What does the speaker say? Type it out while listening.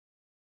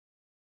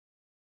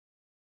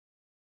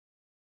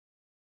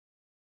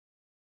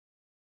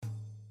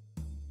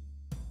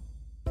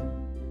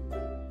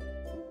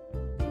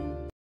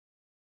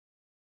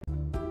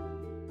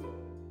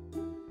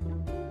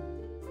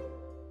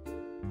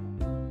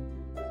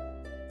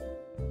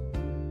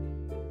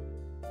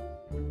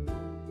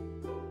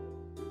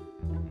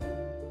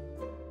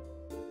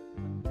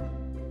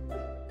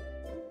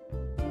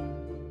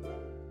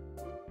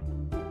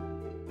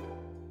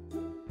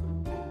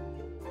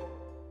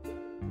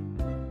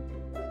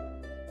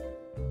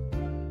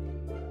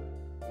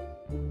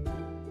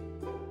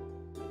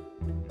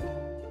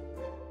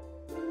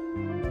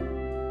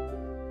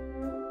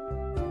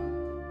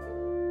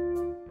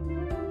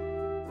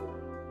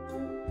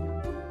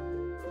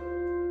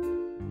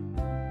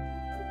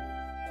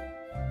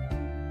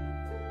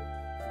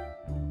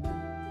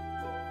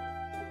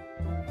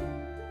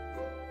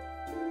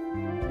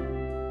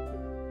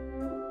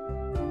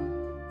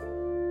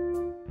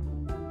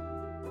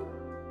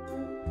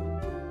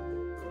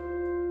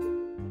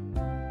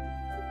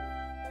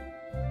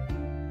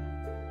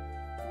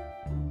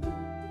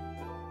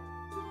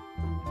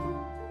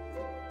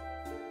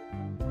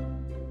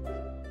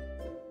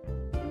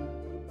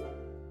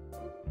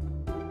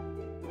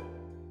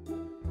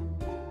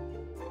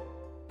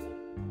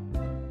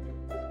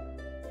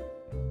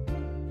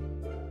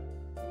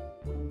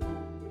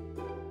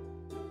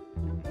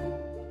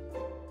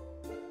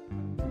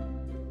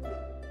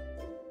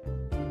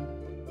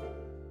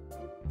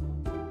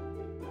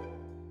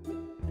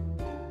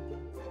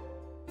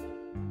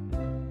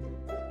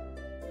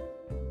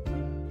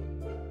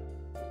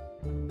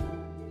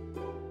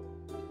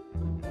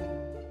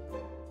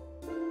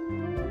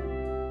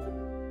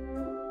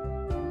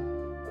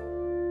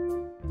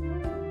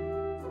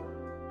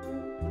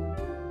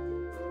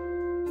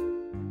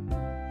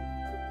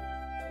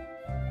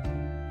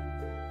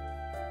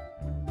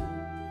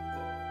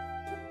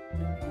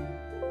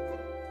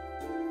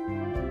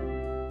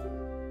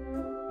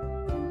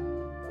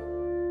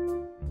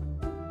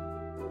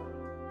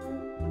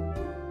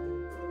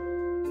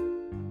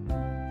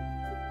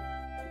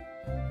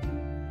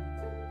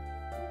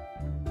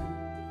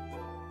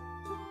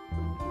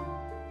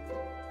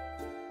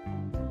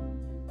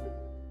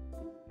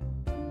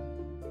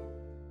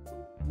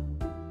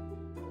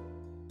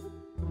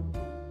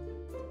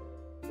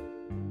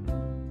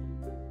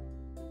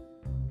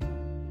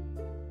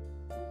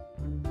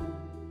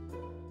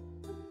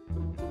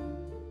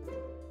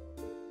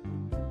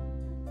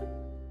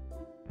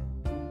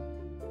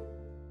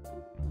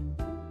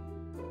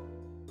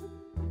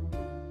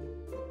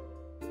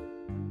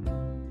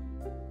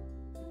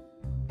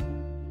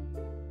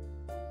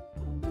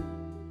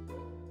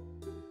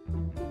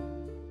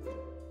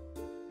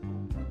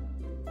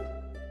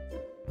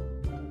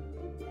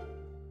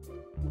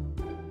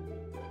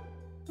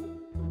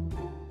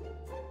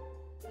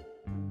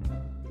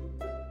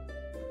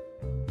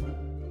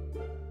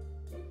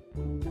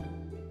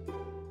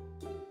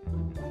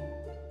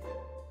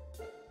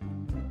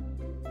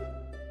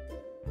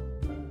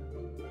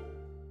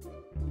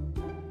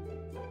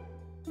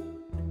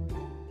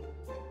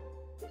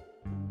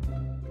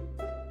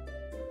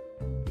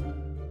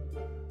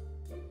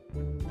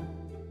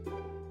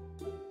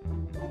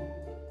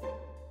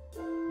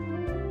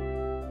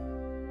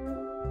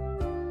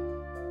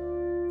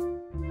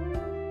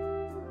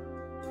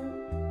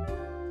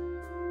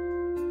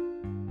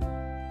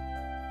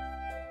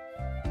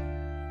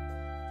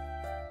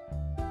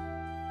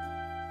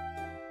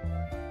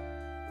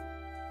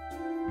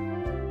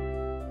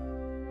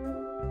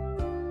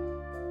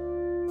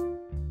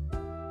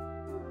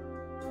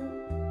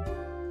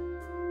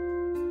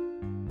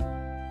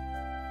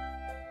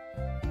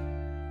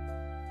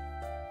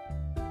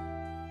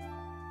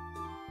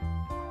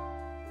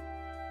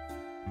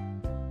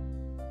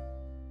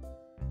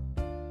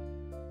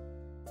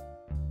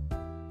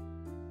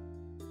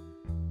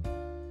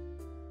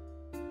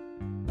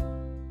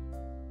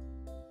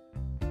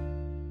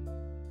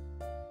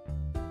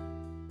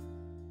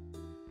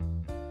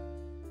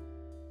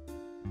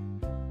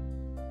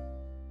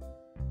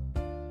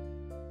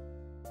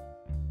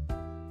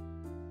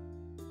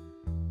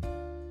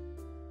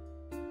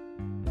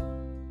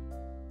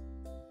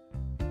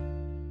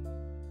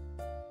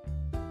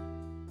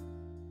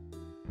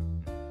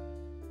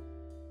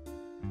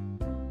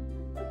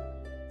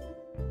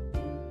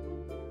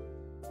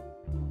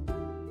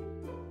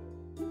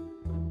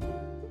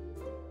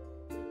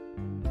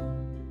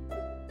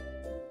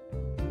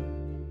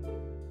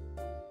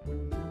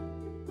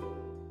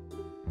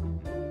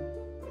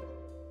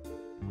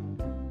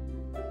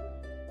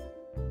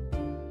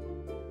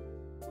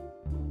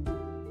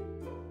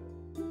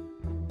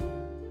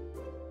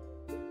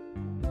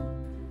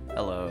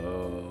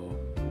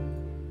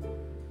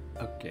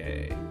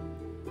Okay.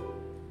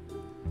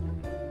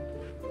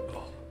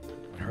 Oh,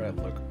 whenever I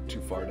look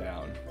too far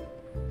down,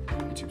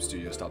 YouTube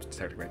Studio stops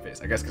detecting my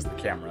face. I guess because of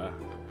the camera.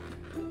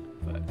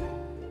 But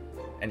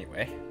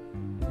anyway.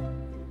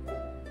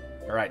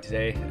 Alright,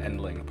 today,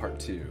 Endling Part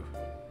 2.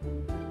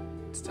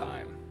 It's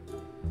time.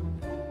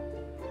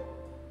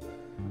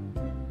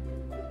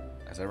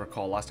 As I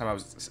recall, last time I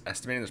was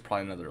estimating there's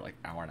probably another like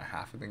hour and a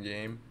half in the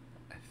game.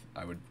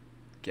 I would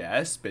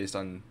guess, based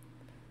on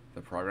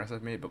the progress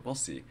I've made, but we'll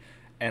see.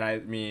 And I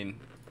mean,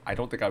 I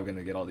don't think I'm going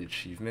to get all the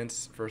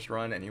achievements first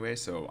run anyway,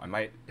 so I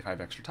might, if I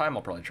have extra time,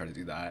 I'll probably try to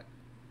do that.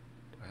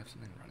 Do I have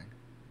something running?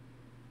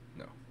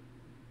 No.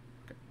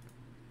 Okay.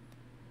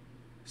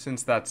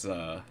 Since that's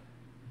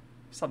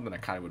something I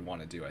kind of would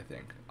want to do, I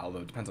think. Although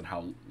it depends on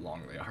how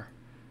long they are.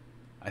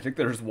 I think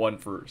there's one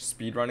for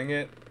speedrunning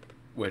it,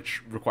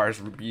 which requires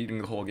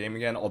beating the whole game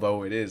again,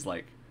 although it is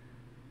like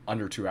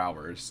under 2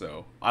 hours,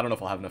 so I don't know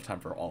if I'll have enough time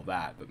for all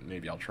that, but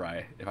maybe I'll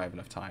try if I have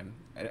enough time.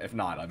 And if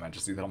not, I might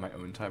just do that on my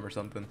own time or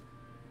something.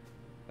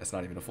 That's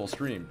not even a full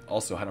stream.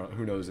 Also, I don't.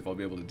 Who knows if I'll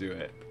be able to do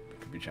it.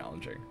 It could be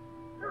challenging.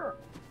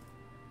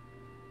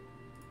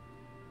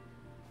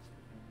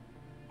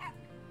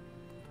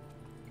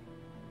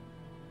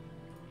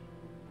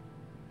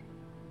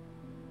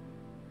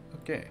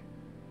 Okay.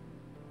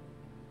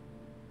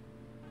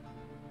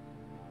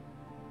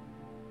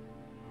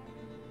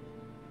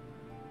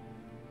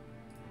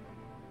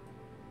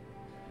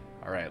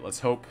 Alright, let's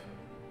hope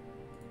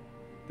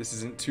this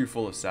isn't too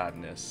full of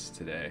sadness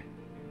today.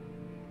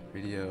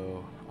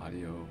 Video,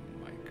 audio,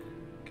 mic.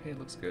 Okay, it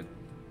looks good.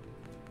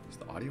 Is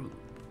the audio?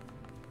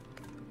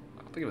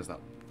 I don't think it was that.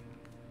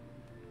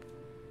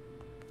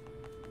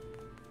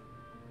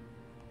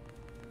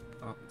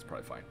 Oh, it's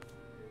probably fine.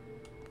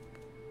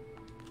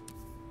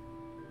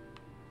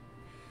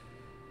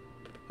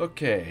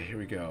 Okay, here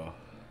we go.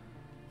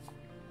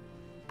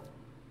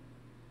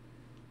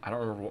 I don't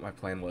remember what my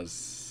plan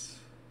was.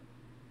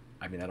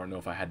 I mean, I don't know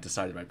if I had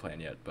decided my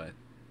plan yet, but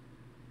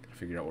gotta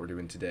figure out what we're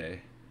doing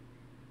today.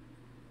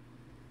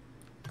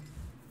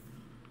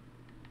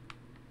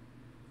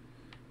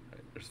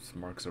 Right, there's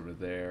some marks over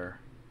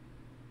there.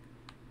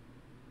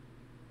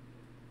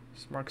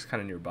 This mark's kind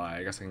of nearby.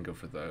 I guess I can go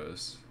for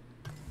those.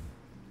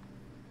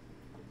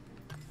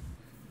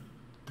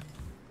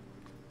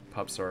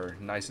 Pups are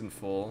nice and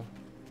full.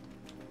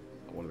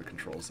 Oh, what are the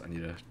controls? I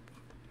need to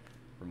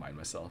remind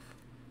myself.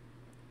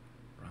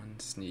 Run,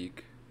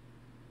 sneak.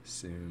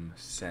 Zoom,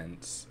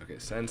 sense. Okay,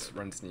 sense,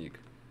 run, sneak.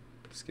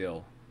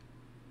 Skill.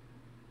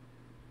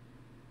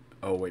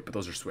 Oh, wait, but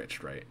those are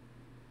switched, right?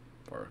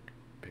 Bark,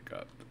 pick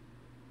up,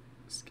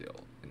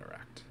 skill,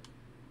 interact.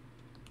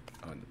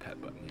 Oh, and the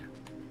pet button, yeah.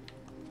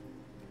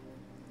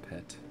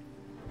 Pet.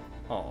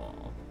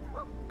 Aww.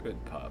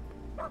 Good pup.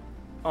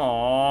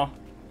 Aww.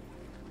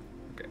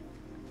 Okay.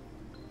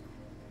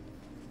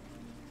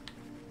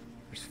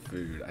 There's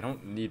food. I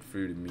don't need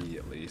food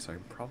immediately, so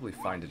I'm probably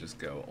fine to just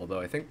go.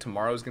 Although I think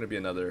tomorrow's going to be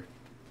another...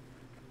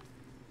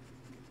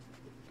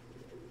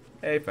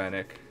 Hey,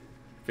 Fennec.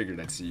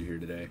 Figured I'd see you here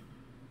today.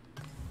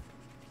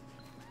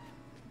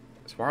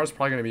 Tomorrow's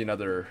probably going to be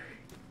another...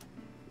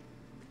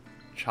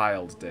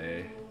 Child's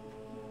Day.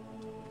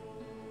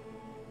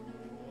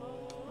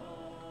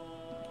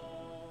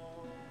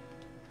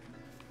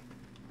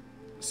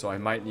 So I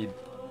might need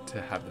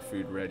to have the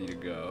food ready to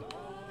go.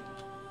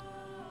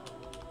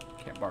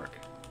 Can't bark.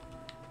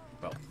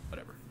 Well,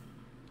 whatever.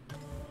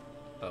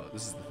 Oh,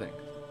 this is the thing.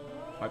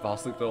 Might fall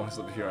asleep, though, only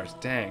sleep a few hours.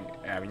 Dang.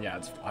 I mean, yeah,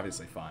 it's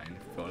obviously fine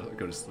if I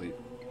go to sleep.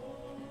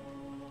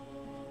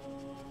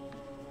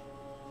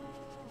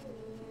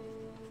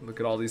 Look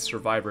at all these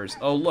survivors.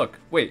 Oh, look.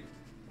 Wait.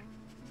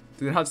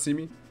 Do they not see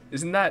me?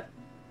 Isn't that...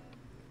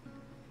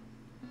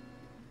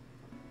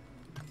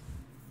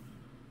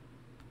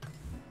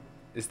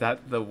 Is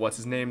that the, what's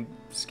his name?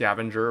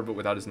 Scavenger, but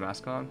without his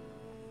mask on?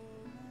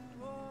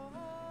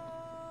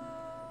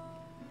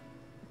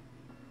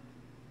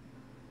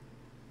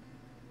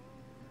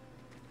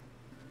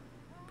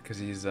 Because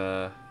he's,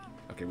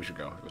 okay, we should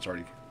go. It was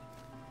already...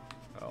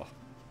 Oh.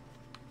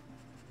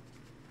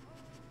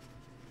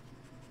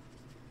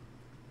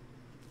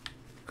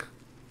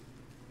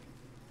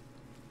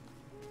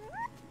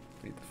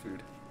 We need the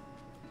food.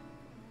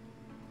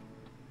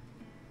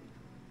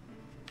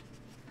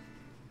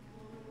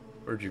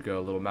 Where'd you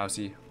go, little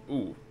mousey?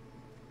 Ooh.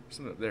 There's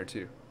something up there,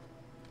 too.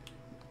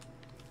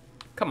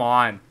 Come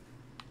on!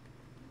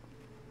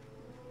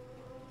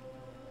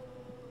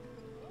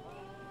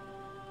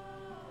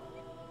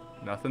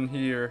 Nothing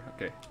here.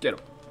 Okay, get him.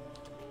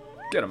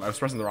 Get him. I was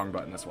pressing the wrong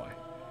button, that's why.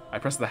 I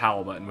pressed the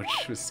howl button,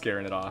 which was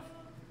scaring it off.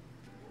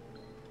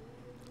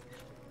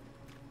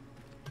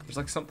 There's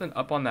like something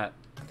up on that...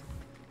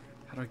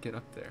 How do I get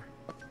up there?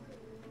 Oh,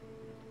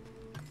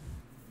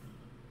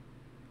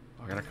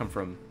 I gotta come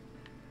from...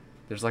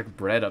 There's like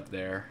bread up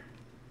there.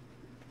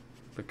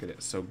 Look at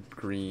it, so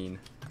green.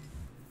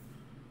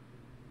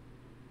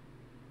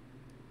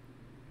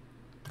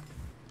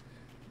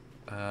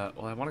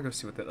 Well, I want to go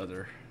see what that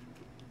other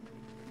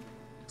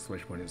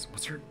exclamation point is.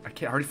 What's her?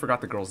 I already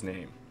forgot the girl's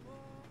name.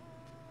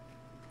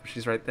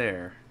 She's right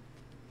there.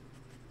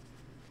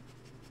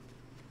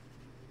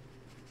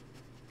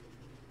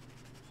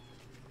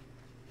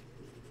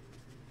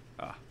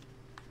 Ah.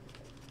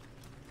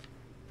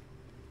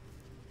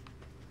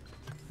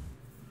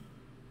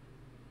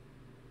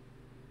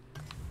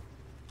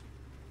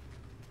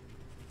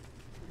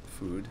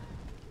 Food.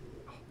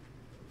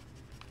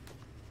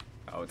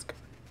 Oh, it's good.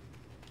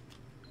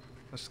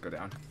 Let's just go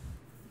down.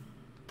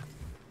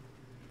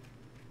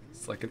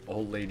 It's like an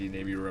old lady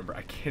name you remember.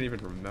 I can't even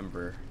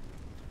remember.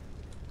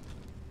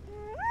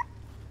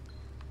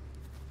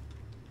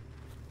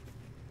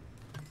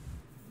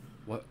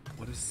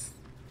 What is...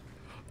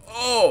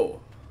 Oh!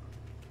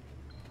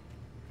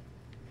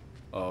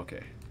 Oh,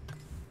 okay.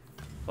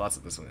 Well, that's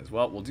what this one is.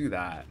 Well, we'll do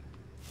that.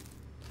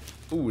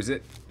 Ooh, is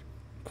it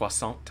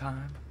croissant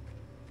time?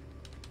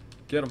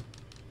 Get him.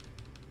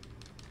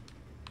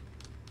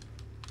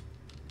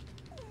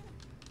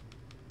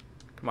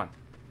 Come on.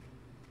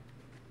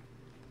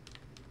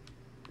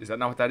 Is that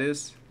not what that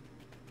is?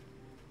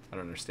 I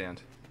don't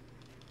understand.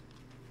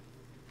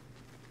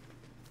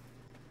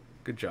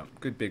 Good jump.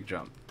 Good big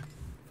jump.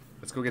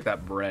 Let's go get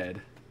that bread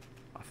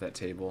off that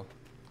table.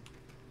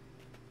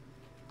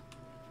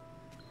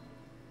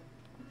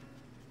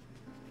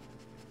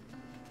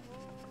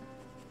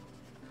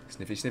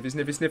 Sniffy, sniffy,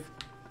 sniffy, sniff.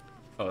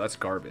 Oh, that's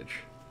garbage.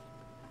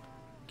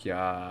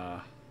 Yeah.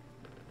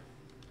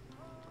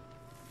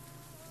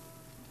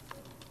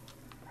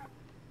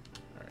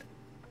 Alright.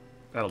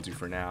 That'll do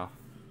for now.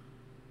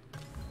 So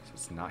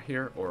it's not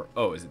here? Or,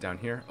 oh, is it down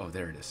here? Oh,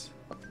 there it is.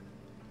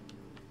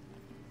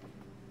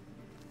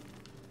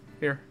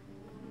 Here.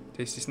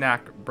 Tasty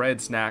snack.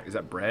 Bread snack. Is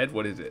that bread?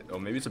 What is it? Oh,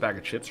 maybe it's a bag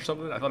of chips or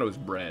something? I thought it was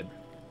bread.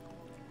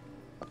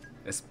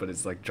 But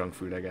it's like junk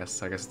food, I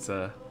guess. I guess it's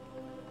a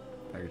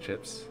bag of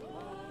chips.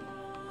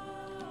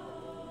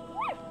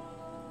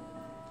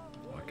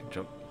 Oh, I can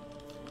jump.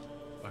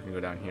 Oh, I can go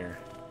down here.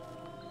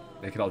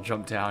 They can all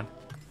jump down.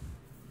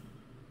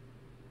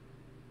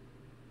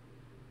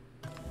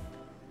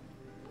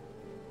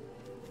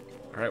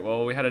 Alright,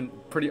 well, we had a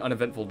pretty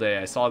uneventful day.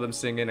 I saw them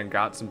singing and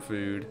got some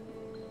food.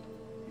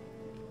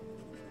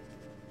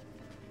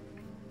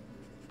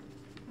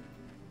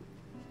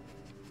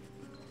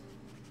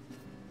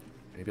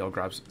 Maybe I'll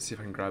grab, see if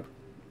I can grab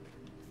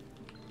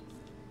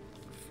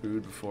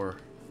food before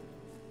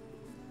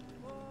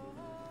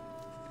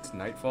it's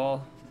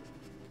nightfall.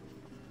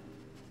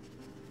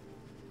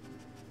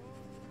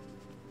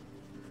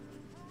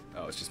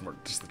 Oh, it's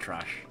just the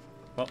trash.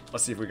 Well,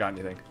 let's see if we got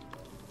anything.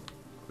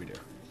 We do.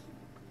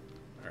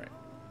 Alright.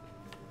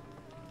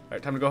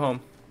 Alright, time to go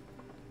home.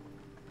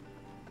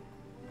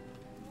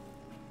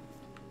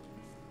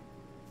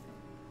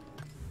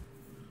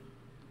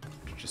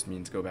 Which just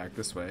means go back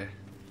this way.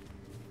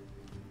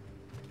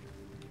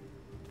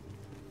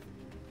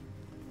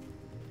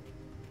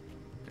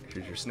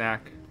 Here's your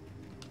snack.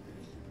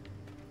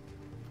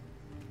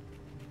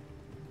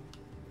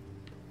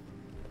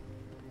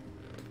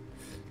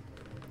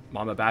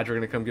 Mama Badger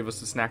gonna come give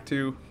us a snack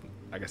too?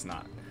 I guess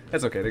not.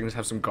 That's okay, they can just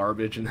have some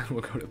garbage and then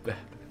we'll go to bed.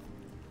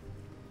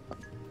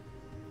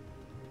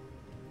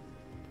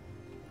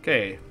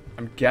 Okay,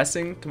 I'm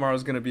guessing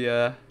tomorrow's gonna be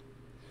a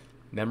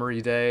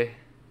memory day.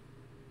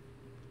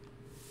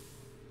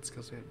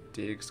 Skills we have: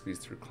 dig, squeeze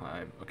through,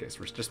 climb. Okay, so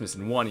we're just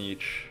missing one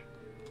each.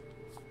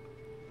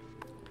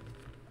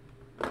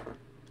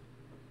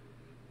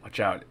 Watch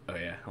out. Oh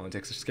yeah, only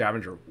takes a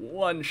scavenger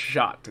one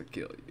shot to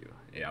kill you.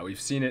 Yeah, we've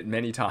seen it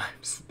many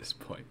times at this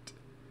point.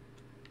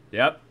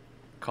 Yep,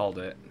 called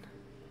it.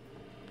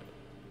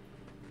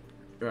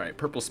 Alright,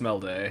 purple smell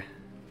day.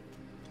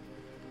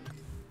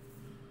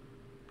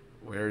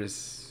 Where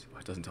is... Oh,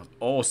 it doesn't tell...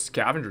 Oh,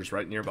 scavenger's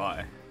right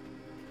nearby.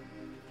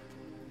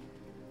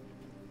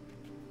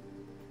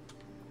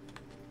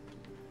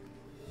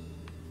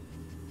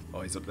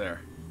 Oh, he's up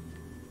there.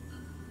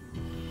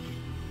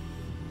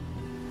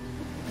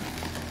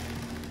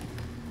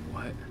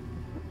 What?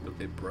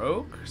 It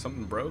broke?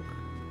 Something broke?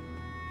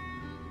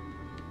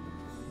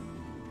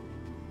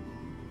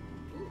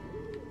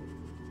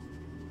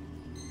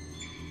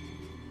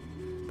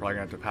 Probably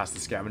gonna have to pass the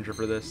scavenger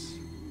for this.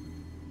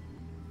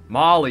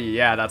 Molly,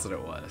 yeah, that's what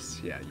it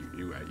was. Yeah,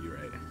 you right, you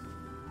right.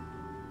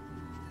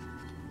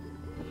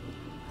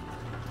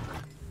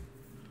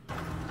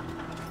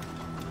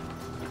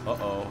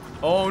 Uh-oh.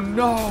 Oh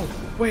no!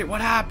 Wait,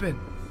 what happened?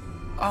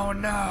 Oh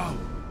no!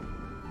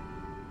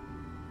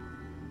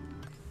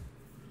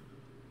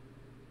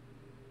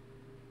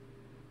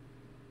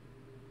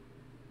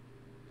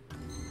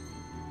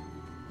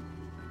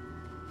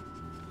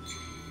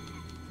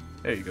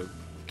 There you go.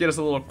 Get us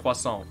a little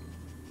croissant.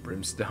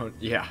 Brimstone.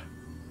 Yeah.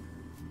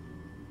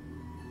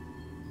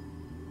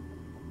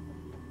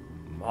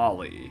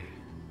 Molly.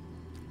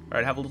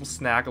 Alright, have a little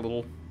snack, a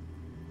little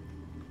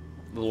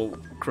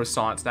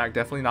croissant snack.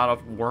 Definitely not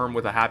a worm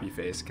with a happy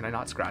face. Can I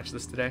not scratch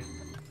this today?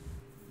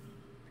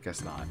 I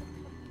guess not.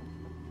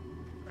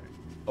 Right.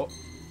 Oh,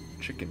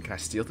 chicken. Can I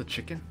steal the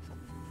chicken?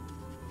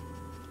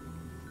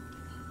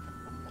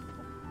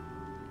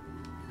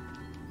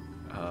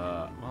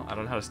 Well, I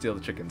don't know how to steal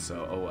the chicken,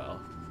 so oh well.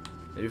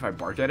 Maybe if I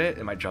bark at it,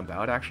 it might jump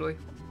out, actually.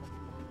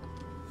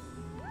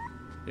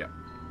 Yeah.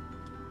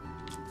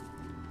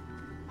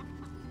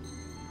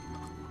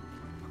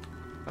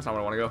 That's not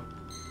where I want to go.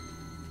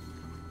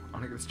 I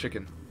want to get this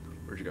chicken.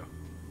 Where'd you go?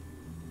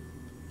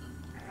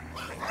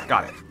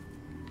 Got it.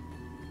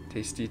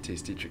 Tasty,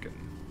 tasty chicken.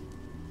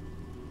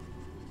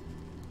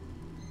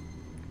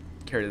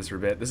 Carry this for a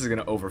bit. This is going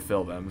to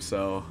overfill them,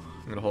 so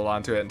I'm going to hold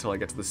on to it until I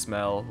get to the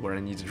smell where I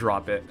need to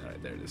drop it.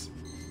 Alright, there it is.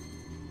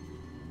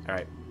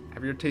 Alright,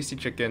 have your tasty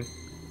chicken.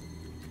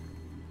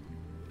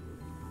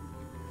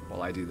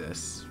 While I do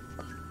this.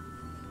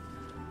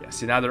 Yeah,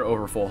 see, now they're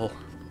overfull.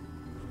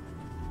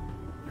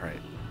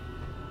 Alright.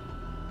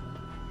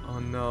 Oh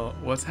no,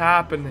 what's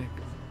happening?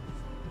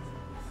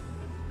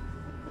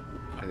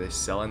 Are they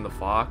selling the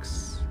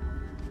fox?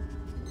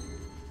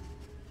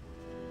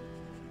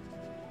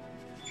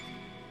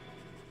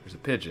 There's a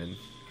pigeon. You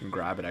can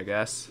grab it, I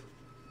guess.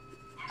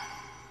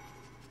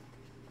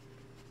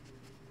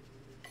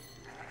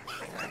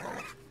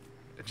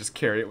 And just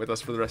carry it with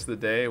us for the rest of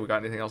the day. We got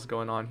anything else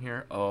going on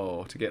here?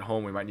 Oh, to get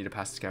home we might need to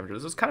pass the scavenger.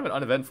 This was kind of an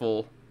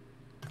uneventful...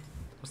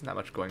 Wasn't that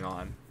much going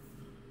on.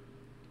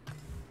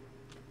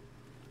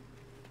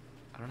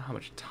 I don't know how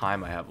much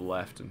time I have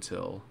left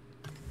until...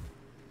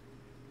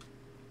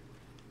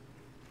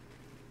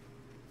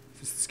 Is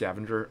this the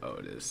scavenger? Oh,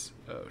 it is.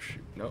 Oh,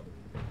 shoot. Nope.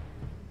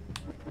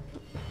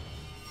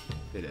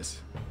 It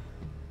is.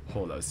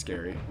 Oh, that was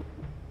scary.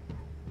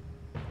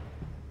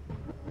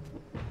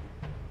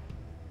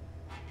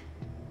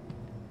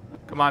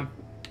 Come on.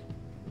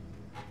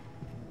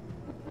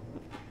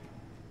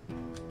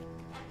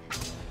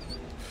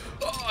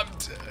 Oh, I'm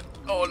dead.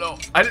 Oh, no.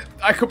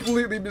 I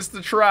completely missed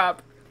the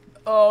trap.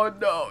 Oh,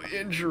 no.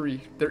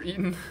 Injury. They're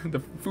eating the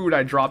food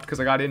I dropped because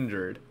I got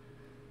injured.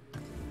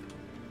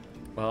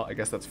 Well, I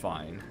guess that's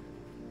fine.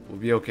 We'll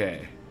be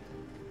okay.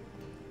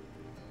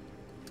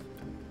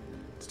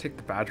 Let's take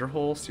the badger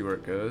hole, see where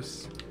it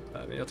goes.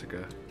 Maybe I'll take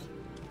a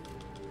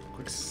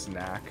quick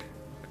snack.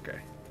 Okay.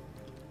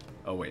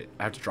 Oh, wait.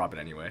 I have to drop it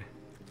anyway.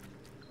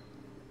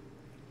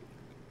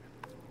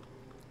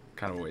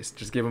 Kind of a waste.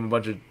 Just give him a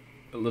bunch of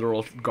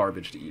literal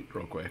garbage to eat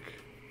real quick.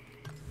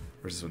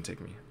 Where's this one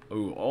take me?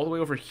 Oh, all the way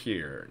over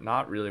here.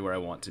 Not really where I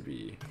want to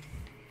be.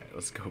 Okay,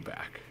 let's go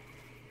back.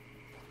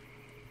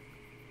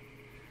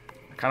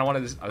 I kind of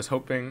wanted this. I was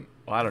hoping.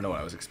 Well, I don't know what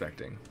I was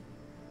expecting.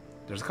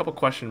 There's a couple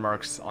question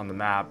marks on the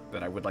map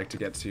that I would like to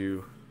get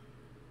to.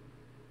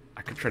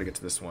 I could try to get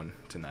to this one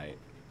tonight.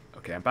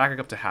 Okay, I'm backing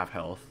up to half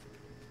health.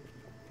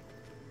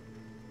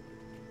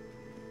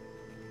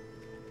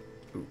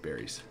 Ooh,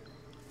 berries.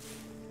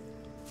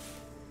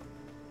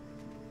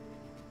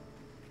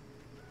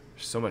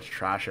 There's so much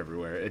trash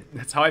everywhere.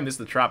 That's how I missed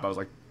the trap. I was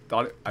like,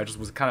 I just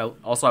was kind of.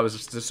 Also, I was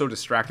just so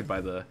distracted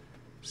by the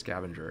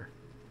scavenger.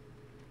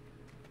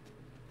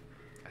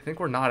 I think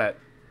we're not at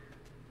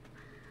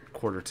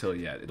quarter till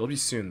yet. It'll be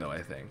soon though,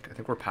 I think. I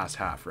think we're past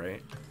half,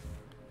 right?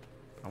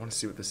 I want to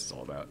see what this is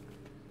all about.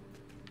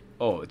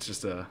 Oh, it's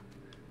just a...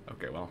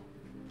 Okay, well.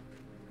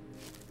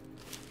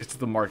 It's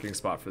the marking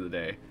spot for the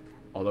day.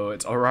 Although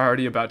it's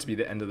already about to be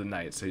the end of the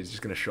night, so he's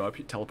just going to show up,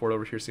 teleport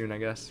over here soon, I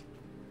guess.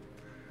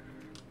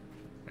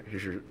 Right,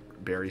 here's your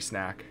berry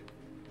snack.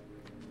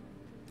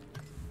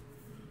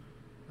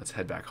 Let's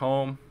head back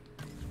home.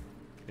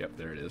 Yep,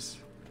 there it is.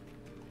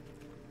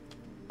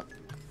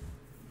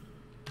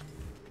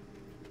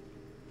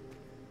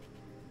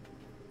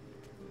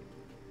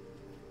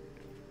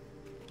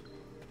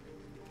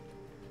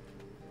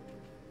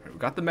 We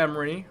got the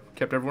memory,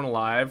 kept everyone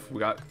alive, we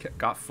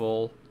got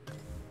full,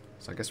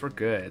 so I guess we're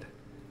good.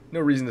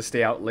 No reason to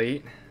stay out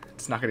late.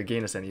 It's not going to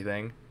gain us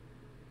anything.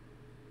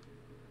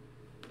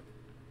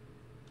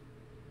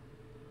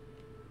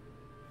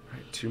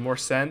 Alright, 2 more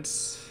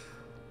cents,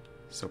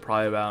 so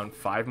probably about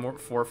 4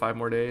 or 5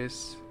 more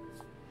days.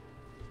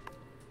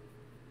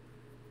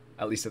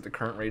 At least at the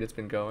current rate it's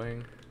been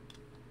going.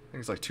 I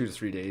think it's like 2 to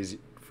 3 days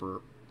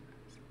for,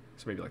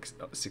 so maybe like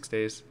 6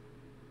 days.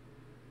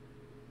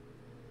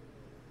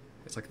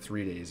 It's like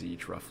 3 days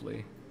each,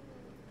 roughly.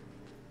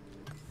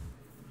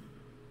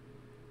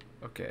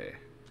 Okay.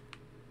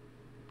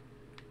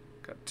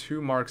 Got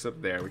 2 marks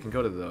up there. We can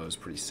go to those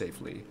pretty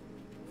safely,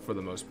 for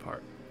the most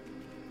part.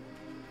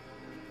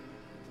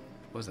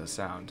 What was that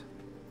sound?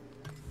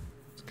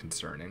 It's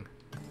concerning.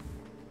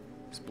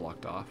 It's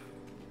blocked off.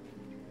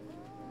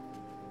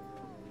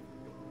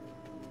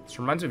 This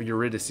reminds me of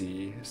Eurydice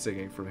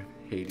singing from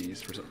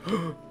Hades for some...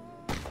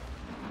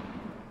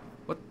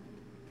 What?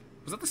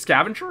 Was that the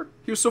scavenger?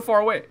 He was so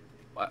far away.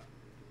 What?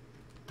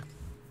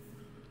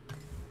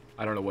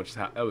 I don't know what just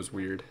happened. That was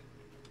weird.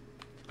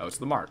 Oh, it's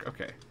the mark.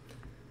 Okay.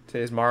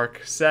 Today's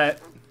mark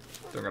set.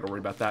 Don't gotta worry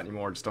about that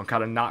anymore. Just don't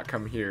gotta not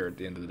come here at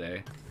the end of the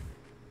day.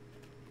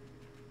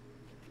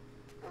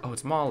 Oh,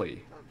 it's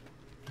Molly.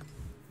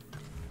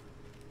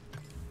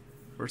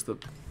 Where's the...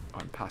 Oh,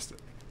 I'm past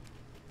it.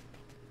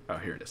 Oh,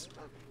 here it is.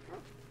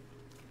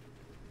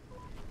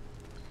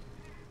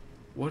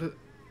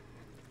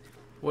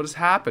 What is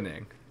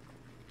happening?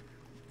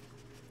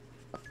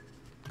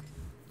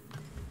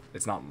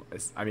 It's not,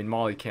 I mean,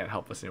 Molly can't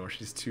help us anymore.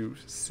 She's too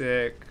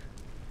sick.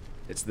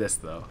 It's this,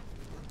 though.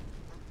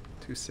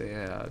 Too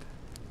sad.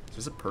 Is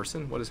this a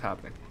person? What is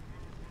happening?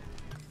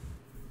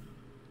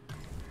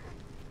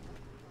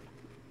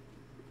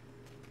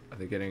 Are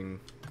they getting...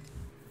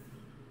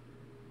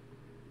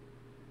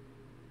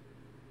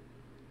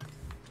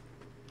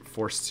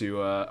 forced to,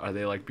 are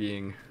they, like,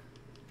 being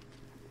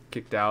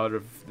kicked out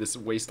of this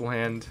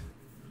wasteland?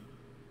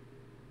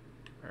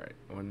 Alright,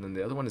 and then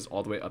the other one is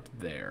all the way up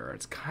there.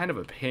 It's kind of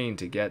a pain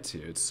to get to.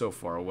 It's so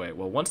far away.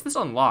 Well, once this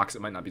unlocks,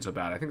 it might not be so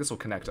bad. I think this will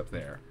connect up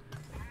there.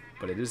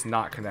 But it is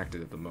not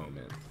connected at the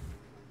moment.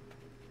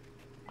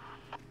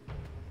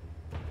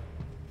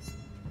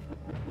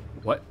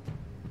 What?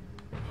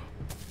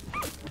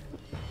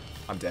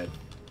 I'm dead.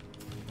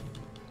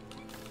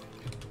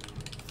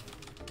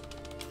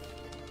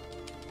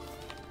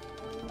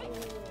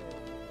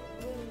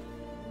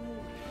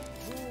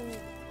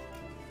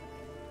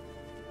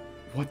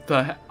 What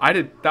the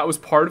heck? That was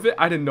part of it?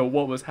 I didn't know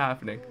what was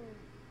happening.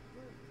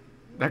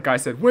 That guy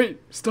said, wait,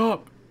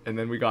 stop. And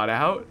then we got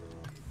out.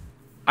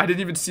 I didn't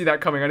even see that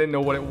coming. I didn't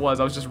know what it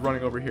was. I was just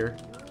running over here.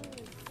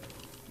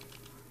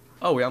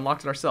 Oh, we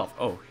unlocked it ourselves.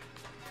 Oh,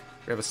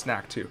 we have a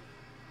snack too.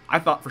 I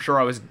thought for sure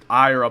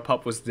I or a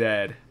pup was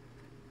dead.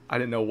 I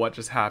didn't know what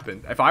just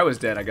happened. If I was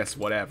dead, I guess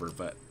whatever,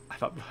 but I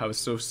thought I was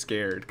so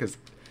scared because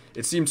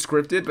it seemed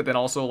scripted, but then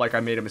also like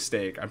I made a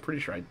mistake. I'm pretty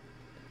sure I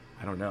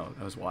don't know.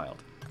 That was wild.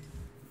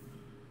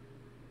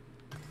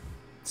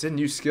 It's a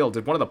new skill.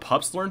 Did one of the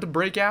pups learn to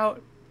break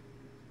out?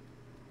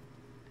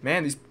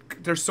 Man,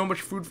 there's so much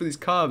food for these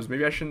cubs.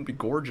 Maybe I shouldn't be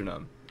gorging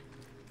them.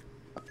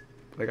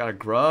 They got a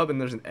grub and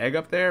there's an egg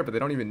up there, but they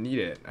don't even need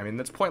it. I mean,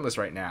 that's pointless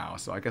right now,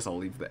 so I guess I'll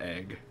leave the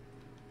egg.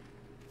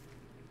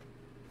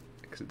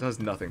 Because it does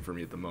nothing for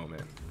me at the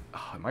moment.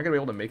 Oh, am I going to be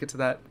able to make it to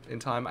that in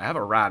time? I have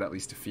a rat at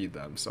least to feed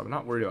them, so I'm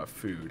not worried about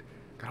food.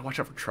 Gotta watch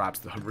out for traps,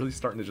 though. I'm really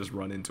starting to just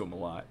run into them a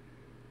lot.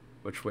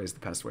 Which way is the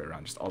best way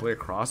around? Just all the way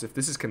across? If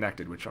this is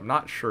connected, which I'm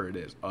not sure it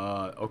is.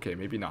 Okay,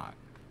 maybe not.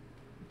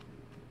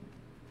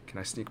 Can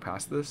I sneak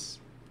past this?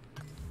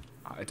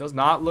 It does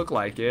not look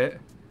like it.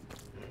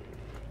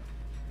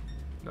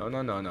 No,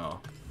 no, no,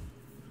 no.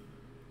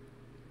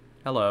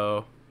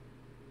 Hello.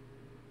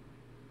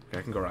 Okay,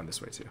 I can go around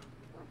this way, too.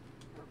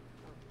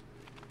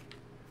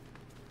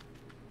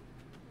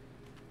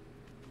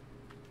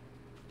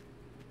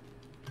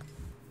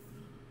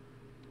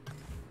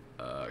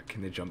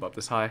 Can they jump up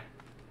this high?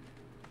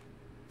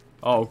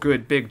 Oh,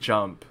 good, big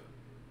jump.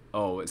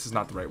 Oh, this is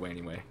not the right way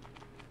anyway.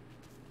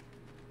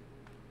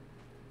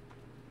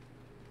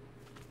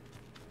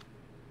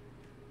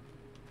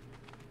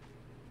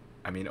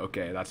 I mean,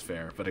 okay, that's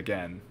fair. But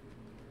again,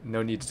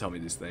 no need to tell me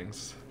these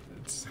things.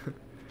 It's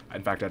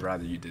in fact, I'd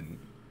rather you didn't.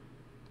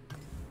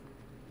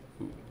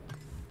 Ooh.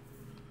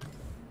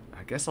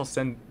 I guess I'll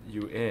send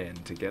you in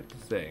to get the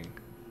thing.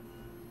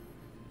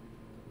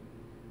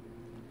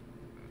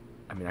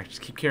 I mean, I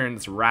just keep carrying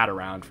this rat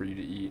around for you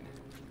to eat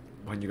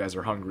when you guys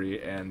are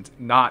hungry and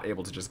not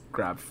able to just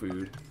grab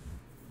food.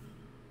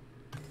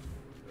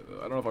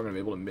 I don't know if I'm going to be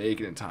able to make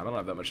it in time. I don't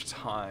have that much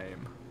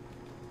time.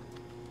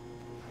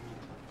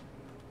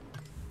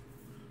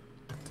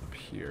 It's up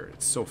here.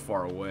 It's so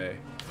far away.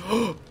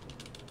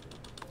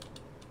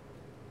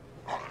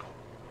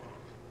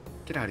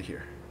 Get out of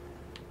here.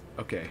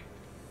 Okay.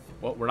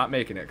 Well, we're not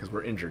making it because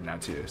we're injured now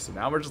too. So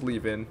now we're just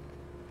leaving,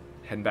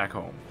 heading back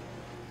home.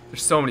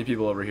 There's so many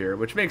people over here,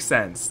 which makes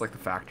sense, like the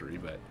factory,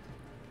 but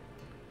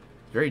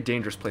very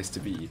dangerous place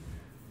to be.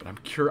 But I'm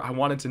curious. I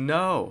wanted to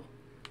know.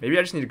 Maybe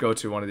I just need to go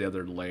to one of the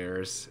other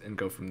layers and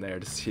go from there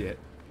to see it.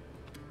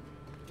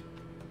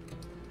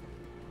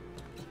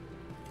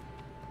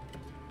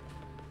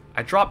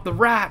 I dropped the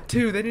rat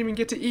too. They didn't even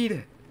get to eat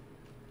it.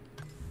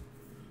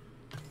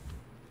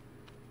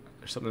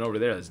 There's something over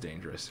there that's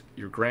dangerous.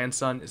 Your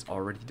grandson is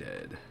already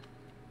dead.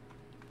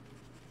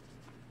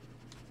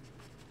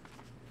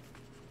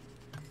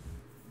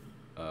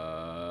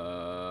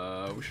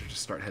 We should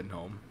just start heading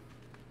home.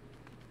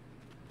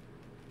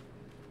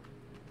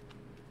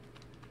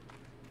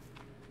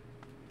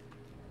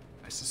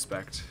 I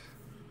suspect.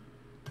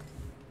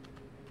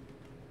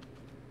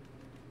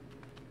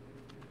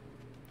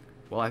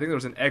 Well, I think there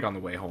was an egg on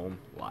the way home.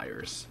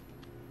 Liars.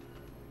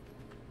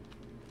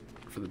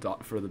 For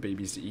the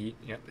babies to eat.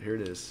 Yep, here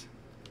it is.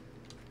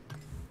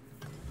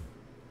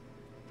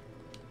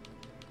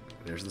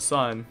 There's the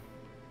sun.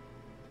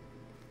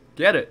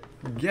 Get it.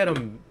 Get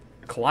him.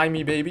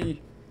 Climby,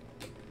 baby.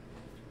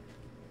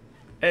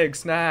 Egg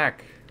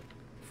snack.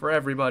 For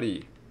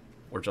everybody.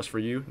 Or just for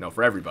you? No,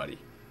 for everybody.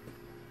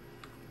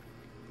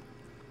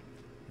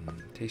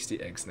 Tasty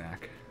egg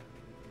snack.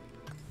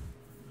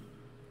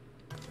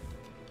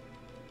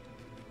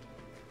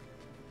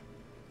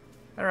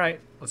 Alright,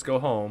 let's go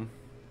home.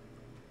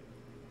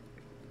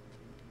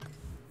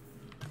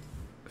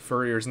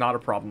 Furrier's not a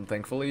problem,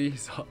 thankfully.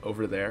 He's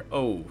over there.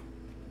 Oh.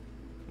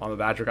 Mama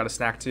Badger got a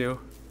snack too.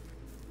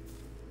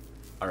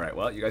 Alright,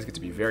 well, you guys get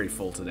to be very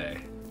full today.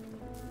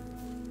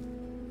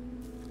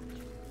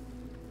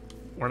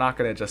 We're not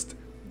gonna just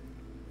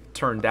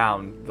turn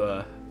down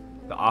the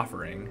the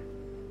offering.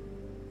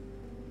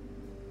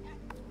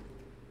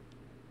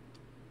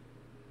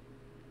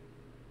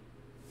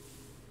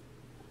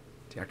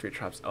 Deactivate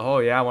traps. Oh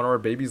yeah, one of our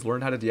babies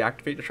learned how to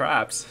deactivate the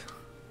traps.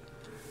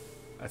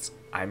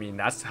 I mean,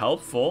 that's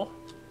helpful.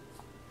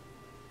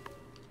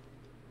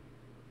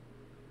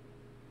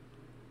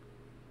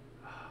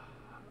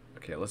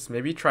 Okay, let's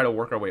maybe try to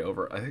work our way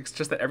over. I think it's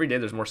just that every day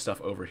there's more stuff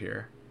over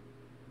here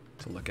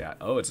to look at.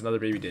 Oh, it's another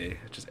baby day.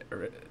 Just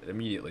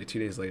immediately, 2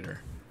 days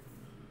later.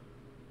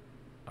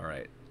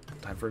 Alright,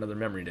 time for another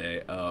memory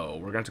day. Oh,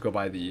 we're going to have to go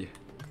by the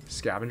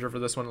scavenger for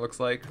this one, it looks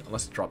like.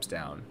 Unless it drops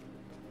down.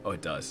 Oh,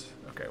 it does.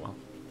 Okay, well.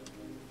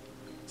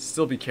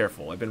 Still be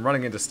careful. I've been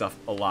running into stuff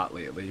a lot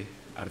lately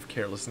out of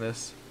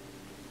carelessness.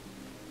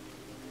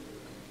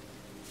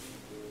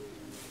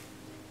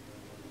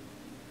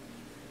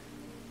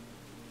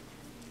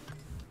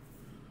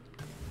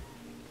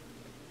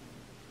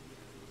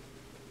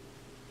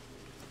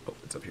 Oh,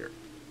 it's up here.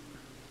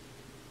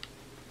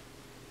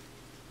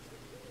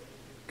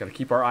 Gotta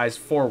keep our eyes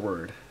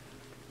forward.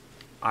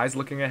 Eyes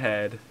looking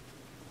ahead.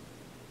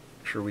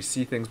 Make sure we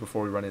see things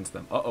before we run into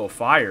them. Uh-oh,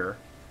 fire.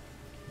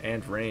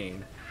 And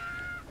rain.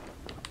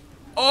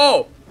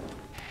 Oh!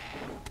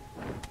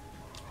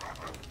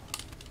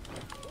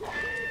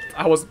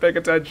 I wasn't paying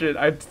attention.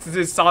 I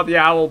just saw the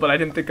owl, but I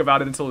didn't think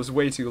about it until it was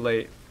way too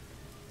late.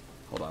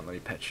 Hold on, let me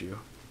pet you.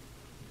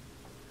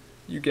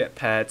 You get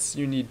pets.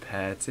 You need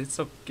pets. It's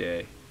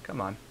okay. Come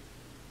on.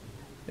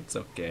 It's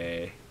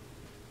okay.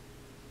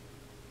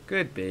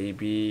 Good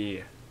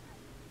baby.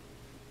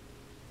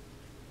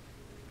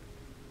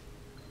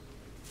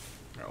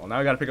 Alright, well now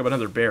I gotta pick up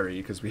another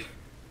berry, because we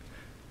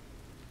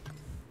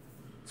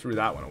threw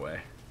that one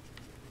away.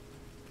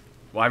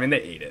 Well, I mean,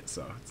 they ate it,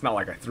 so it's not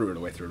like I threw it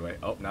away.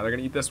 Oh, now they're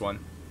gonna eat this one.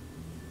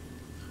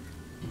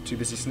 Too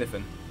busy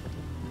sniffing.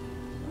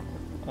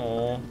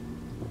 Oh,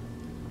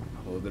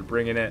 they're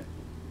bringing it.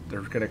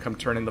 They're gonna come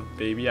turn in the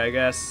baby, I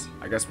guess.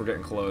 I guess we're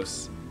getting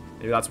close.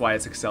 Maybe that's why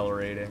it's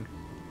accelerating.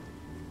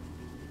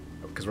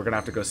 Because we're gonna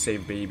have to go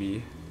save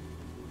baby.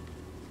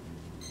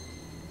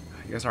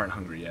 You guys aren't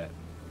hungry yet.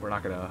 We're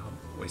not gonna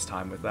waste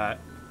time with that.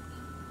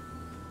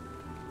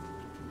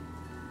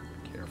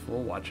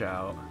 Careful, watch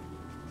out.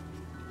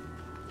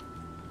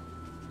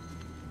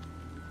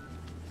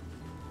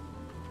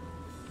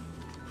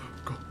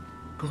 Go,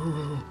 go, go,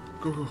 go,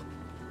 go, go,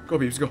 go,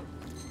 babies, go.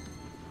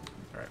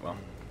 All right, well.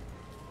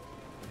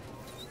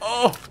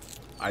 Oh,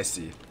 I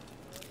see.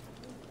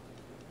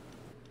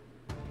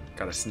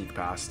 Gotta sneak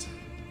past.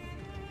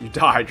 You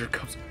died. Your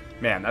cubs.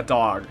 Man, that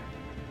dog.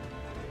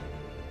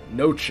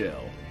 No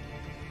chill.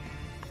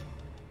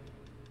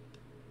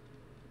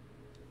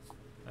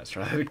 Let's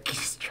try that.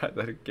 Let's try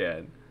that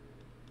again.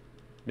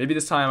 Maybe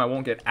this time I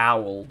won't get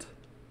owled.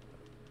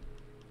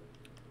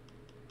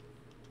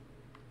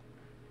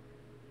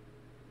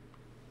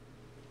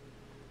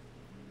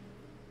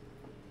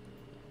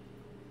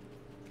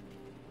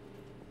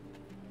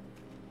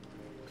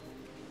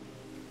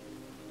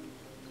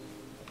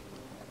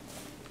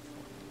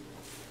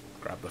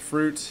 Grab the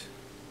fruit.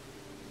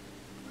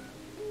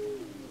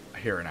 I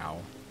hear an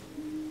owl.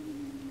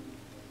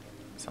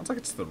 Sounds like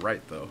it's to the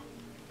right, though.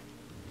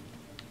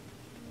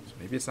 So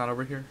maybe it's not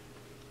over here?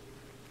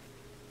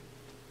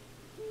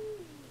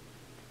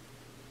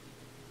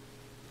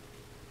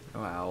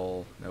 No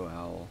owl. No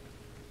owl.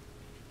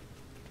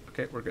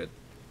 Okay, we're good.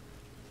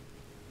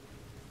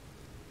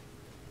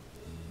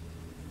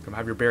 Come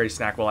have your berry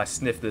snack while I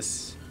sniff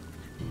this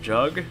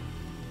jug.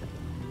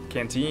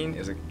 Canteen?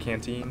 Is it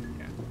canteen?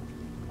 Yeah.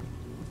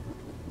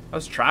 That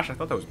was trash? I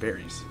thought that was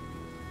berries.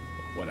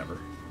 Whatever.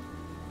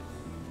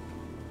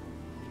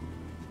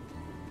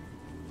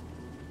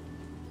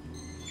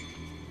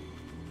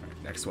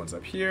 Alright, next one's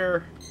up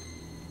here.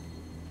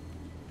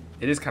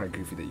 It is kind of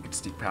goofy that you can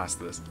sneak past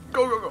this.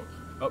 Go, go, go!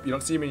 Oh, you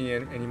don't see me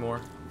anymore.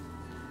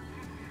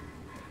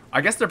 I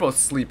guess they're both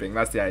sleeping.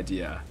 That's the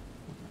idea.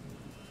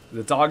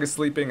 The dog is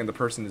sleeping and the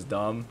person is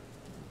dumb.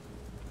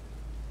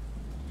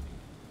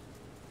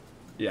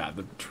 Yeah,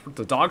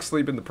 the dog's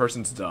sleeping, the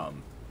person's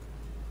dumb.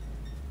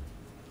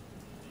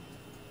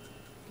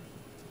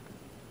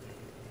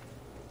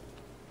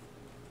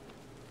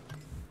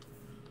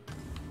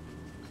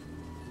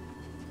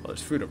 Well,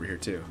 there's food over here,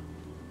 too.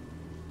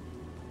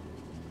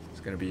 It's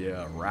gonna be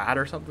a rat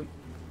or something.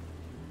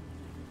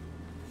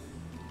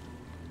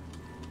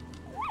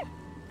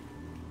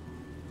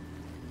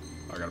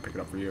 Oh, I gotta pick it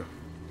up for you.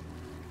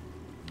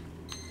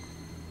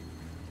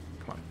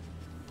 Come on.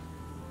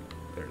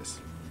 There it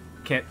is.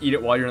 Can't eat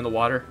it while you're in the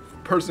water.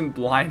 Person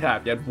blind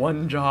app. You had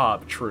one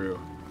job. True.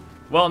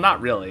 Well, not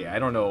really. I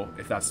don't know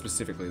if that's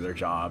specifically their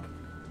job.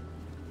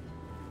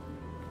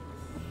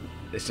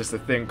 It's just a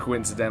thing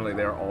coincidentally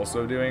they're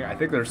also doing. I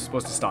think they're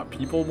supposed to stop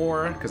people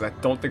more, because I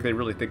don't think they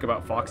really think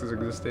about foxes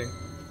existing.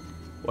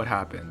 What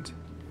happened?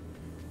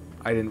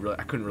 I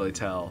couldn't really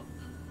tell.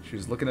 She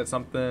was looking at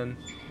something.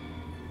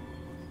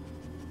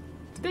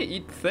 Did they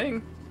eat the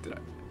thing? Did I?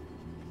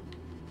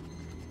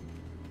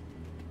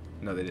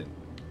 No, they didn't.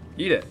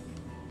 Eat it.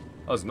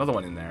 Oh, there's another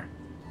one in there.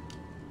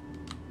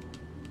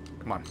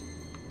 Come on.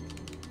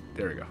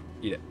 There we go.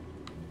 Eat it.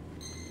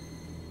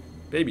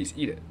 Babies,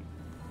 eat it.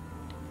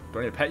 Do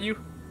I need to pet you?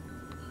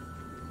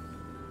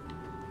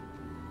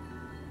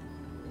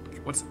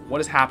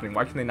 What is happening?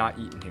 Why can they not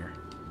eat in here?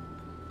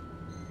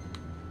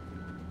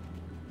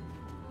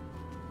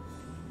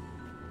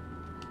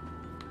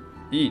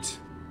 Eat.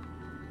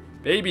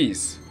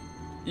 Babies.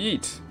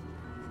 Eat.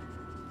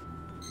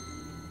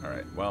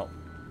 Alright, well,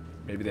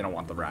 maybe they don't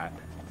want the rat.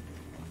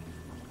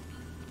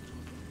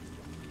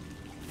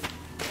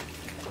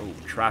 Oh,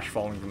 trash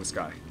falling from the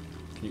sky.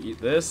 Can you eat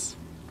this?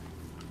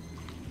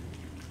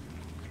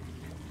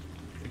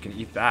 You can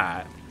eat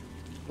that.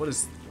 What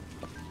is...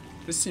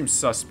 This seems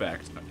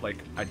suspect. Like,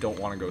 I don't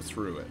want to go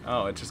through it.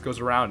 Oh, it just goes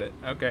around it.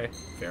 Okay,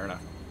 fair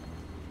enough.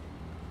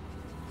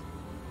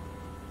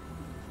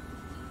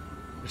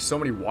 There's so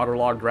many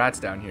waterlogged rats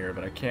down here,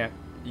 but I can't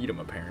eat them,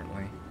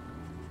 apparently.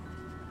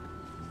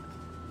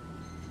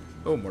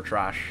 Oh, more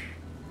trash.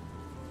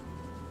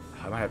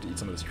 I might have to eat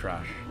some of this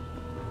trash.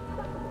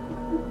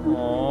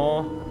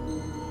 Aww.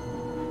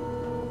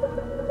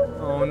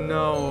 Oh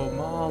no,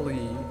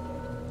 Molly.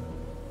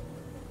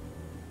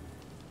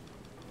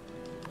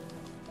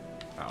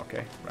 Oh,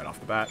 okay, right off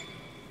the bat.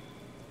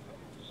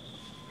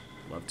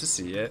 Love to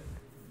see it.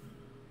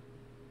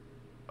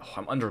 Oh,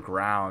 I'm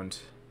underground.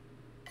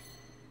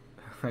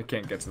 I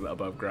can't get to the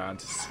above ground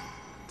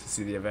to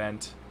see the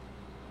event.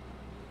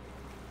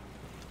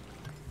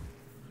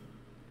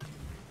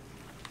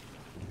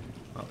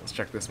 Well, let's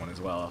check this one as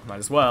well. Might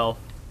as well.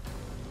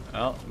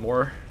 Well,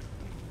 more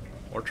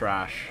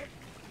trash.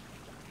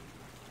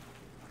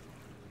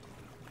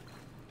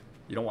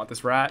 You don't want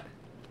this rat?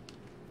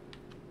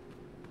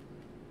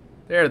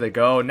 There they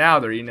go. Now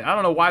they're eating it. I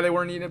don't know why they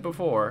weren't eating it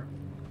before.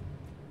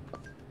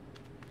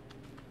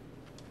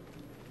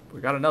 We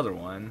got another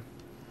one.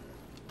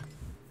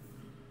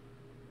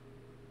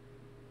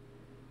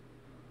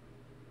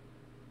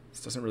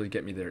 This doesn't really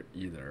get me there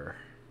either.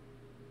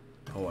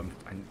 Oh,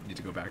 I need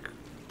to go back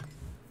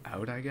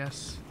out, I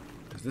guess.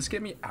 Does this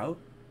get me out?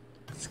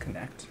 Does this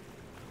connect?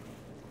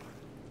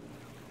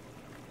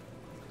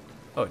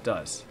 Oh, it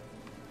does.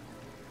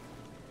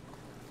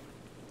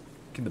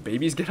 Can the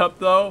babies get up,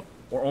 though?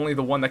 Or only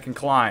the one that can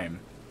climb?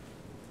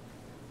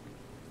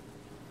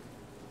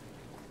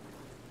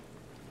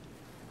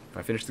 If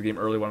I finish the game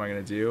early, what am I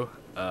going to do?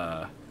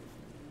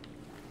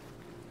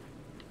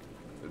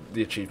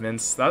 The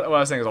achievements. That's what I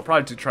was saying is I'll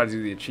probably try to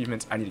do the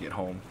achievements. I need to get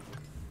home.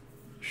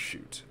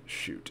 Shoot,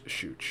 shoot,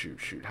 shoot, shoot,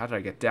 shoot. How did I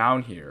get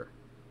down here?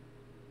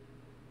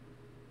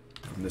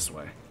 From this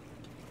way.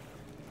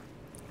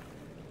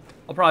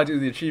 I'll probably do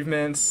the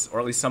achievements, or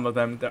at least some of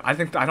them. I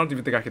don't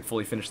even think I could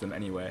fully finish them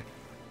anyway.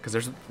 Because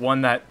there's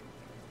one that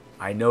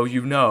I know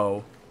you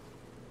know.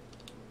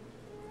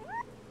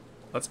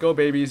 Let's go,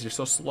 babies. You're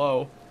so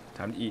slow.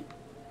 Time to eat.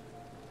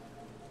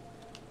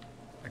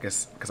 I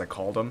guess because I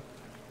called them.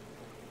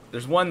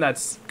 There's one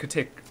that's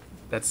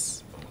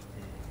is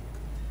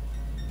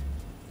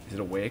it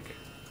awake?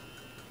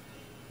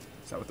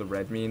 Is that what the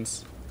red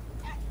means?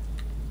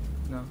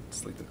 No, it's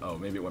sleeping. Oh,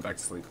 maybe it went back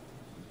to sleep.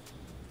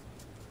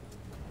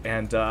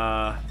 And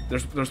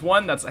there's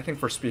one that's I think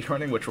for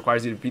speedrunning, which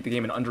requires you to beat the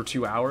game in under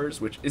 2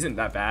 hours, which isn't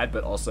that bad,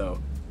 but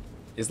also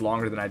is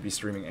longer than I'd be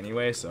streaming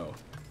anyway, so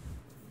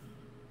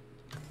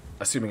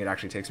assuming it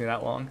actually takes me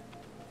that long.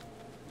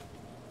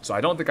 So I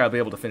don't think I'll be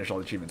able to finish all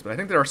the achievements, but I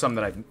think there are some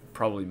that I've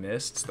probably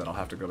missed that I'll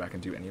have to go back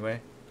and do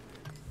anyway.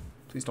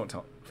 Please tell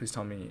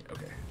me.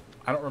 Okay.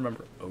 I don't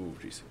remember. Oh,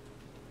 jeez.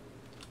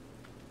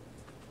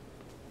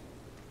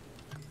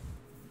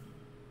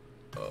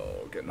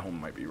 Oh, getting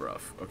home might be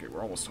rough. Okay,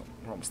 we're almost home.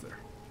 We're almost there.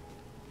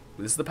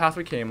 This is the path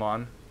we came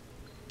on.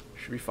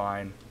 Should be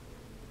fine.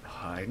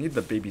 I need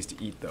the babies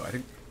to eat, though. I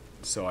think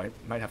so. I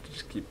might have to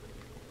just keep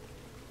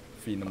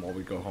feeding them while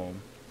we go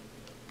home.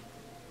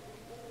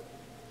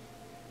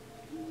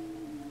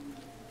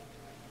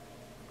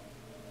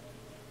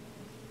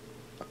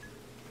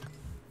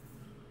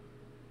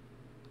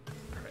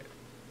 Alright.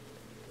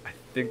 I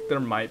think there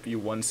might be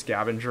one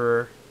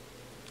scavenger.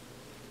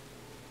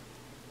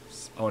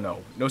 Oh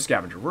no, no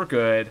scavenger. We're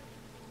good.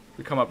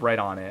 We come up right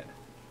on it.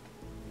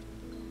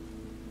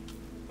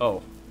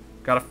 Oh,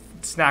 got a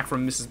snack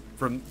from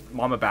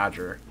Mama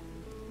Badger.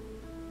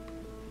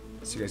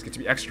 So you guys get to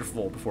be extra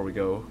full before we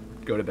go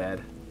to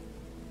bed.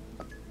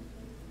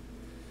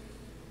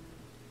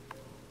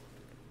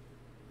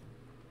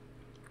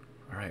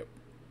 All right,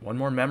 one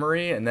more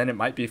memory, and then it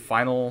might be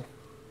final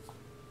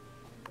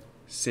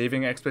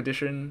saving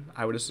expedition,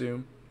 I would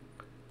assume.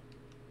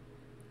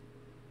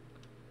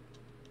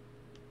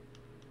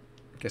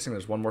 Guessing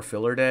there's one more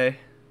filler day.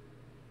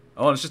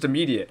 Oh, and it's just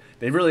immediate.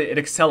 It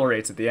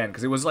accelerates at the end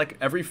because it was like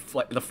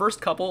the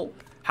first couple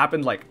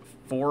happened like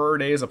 4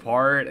 days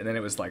apart, and then it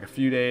was like a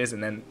few days,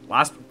 and then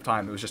last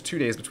time it was just 2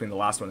 days between the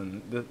last one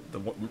and the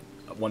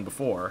one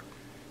before,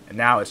 and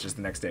now it's just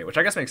the next day, which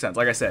I guess makes sense.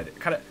 Like I said,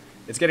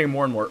 it's getting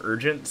more and more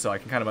urgent, so I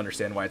can kind of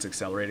understand why it's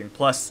accelerating.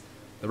 Plus,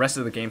 the rest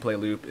of the gameplay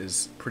loop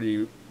is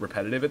pretty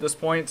repetitive at this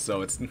point, so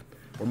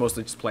we're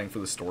mostly just playing for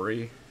the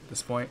story at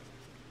this point.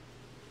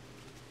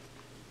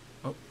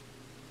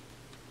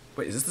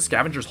 Wait, is this the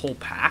scavenger's whole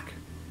pack?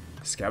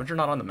 Scavenger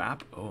not on the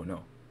map? Oh,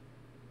 no.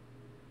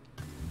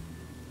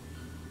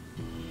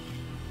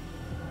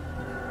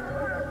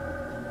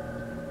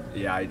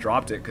 Yeah, I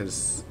dropped it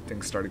because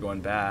things started going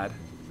bad.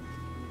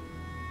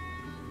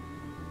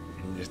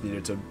 And you just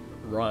needed to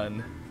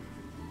run.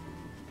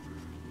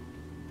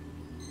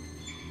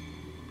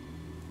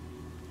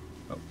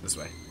 Oh, this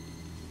way.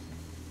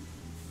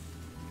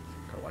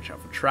 Gotta watch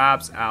out for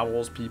traps,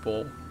 owls,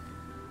 people.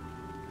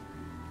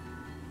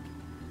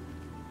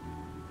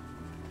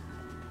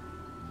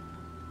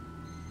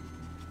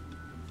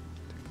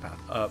 Take the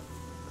path up.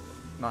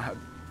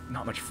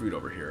 Not much food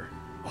over here.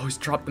 Oh, he's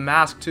dropped the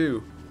mask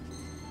too.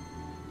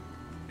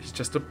 He's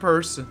just a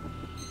person.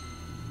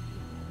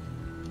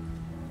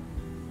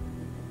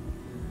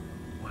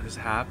 What has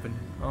happened?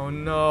 Oh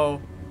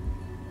no.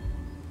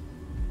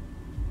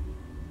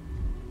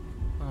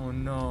 Oh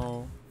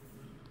no.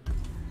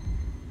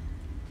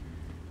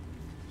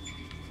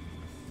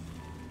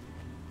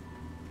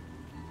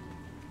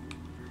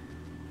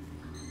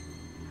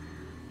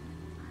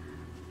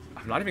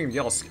 I'm not even gonna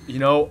yell. You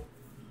know,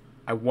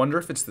 I wonder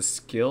if it's the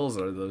skills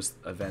or those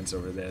events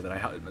over there that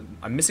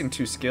I'm missing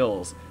 2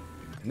 skills.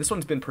 And this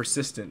one's been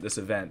persistent, this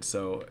event,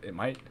 so it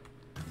might...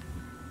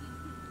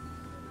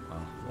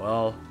 Oh,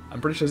 well, I'm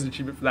pretty sure there's an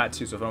achievement for that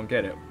too, so if I don't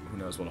get it, who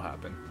knows what'll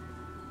happen.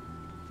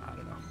 I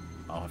don't know.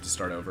 I'll have to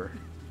start over.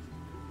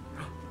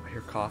 I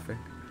hear coughing.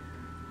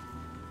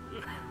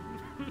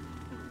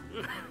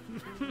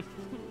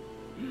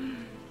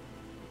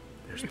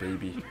 There's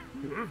baby.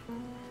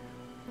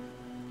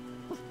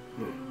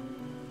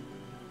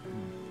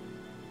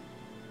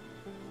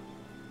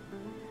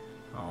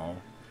 Oh,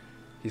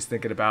 he's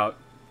thinking about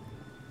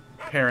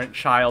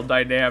parent-child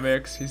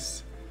dynamics.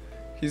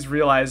 He's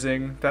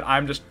realizing that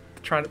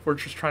we're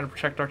just trying to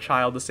protect our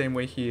child the same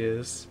way he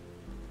is.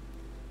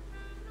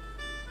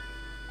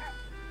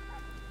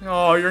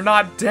 Oh, you're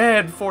not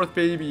dead, 4th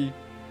baby.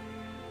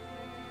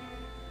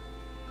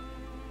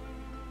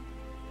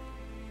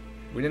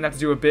 We didn't have to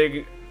do a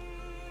big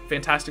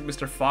Fantastic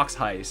Mr. Fox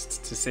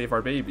heist to save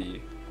our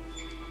baby.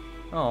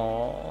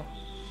 Oh.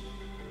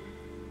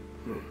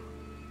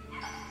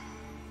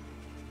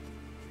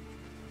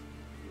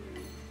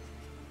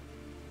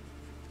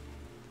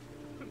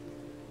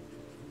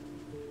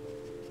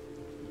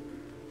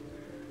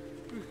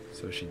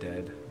 So is she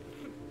dead?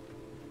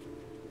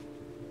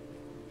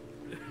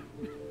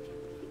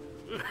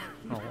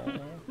 Oh.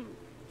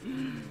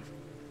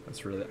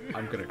 That's really...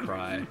 I'm gonna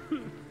cry.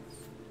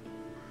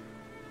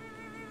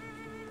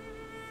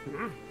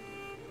 You're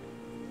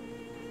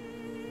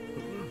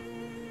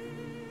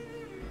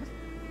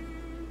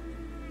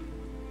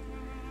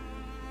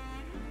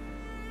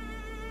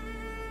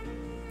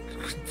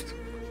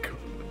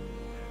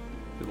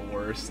the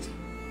worst.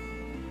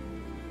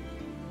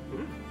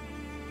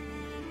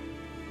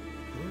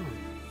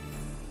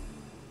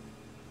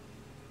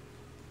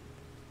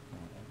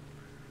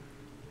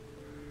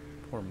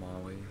 Poor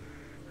Molly.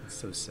 That's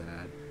so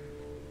sad.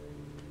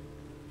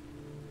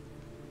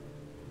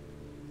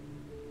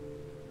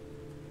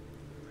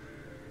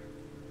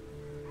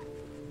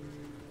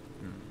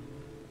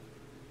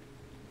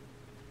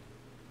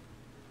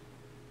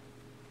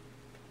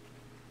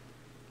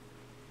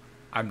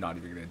 I'm not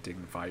even going to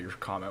dignify your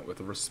comment with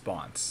a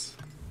response.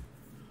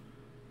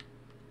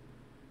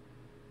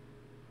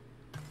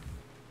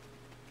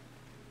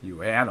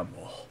 You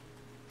animal.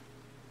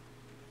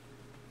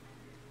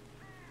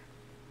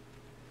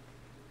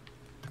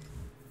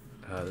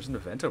 There's an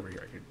event over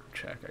here I could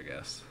check, I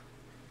guess.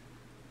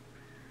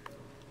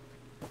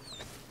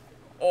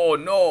 Oh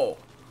no!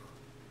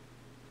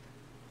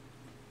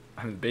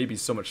 I mean, the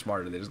baby's so much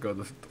smarter. They just go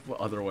the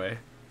other way.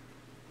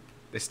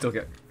 They still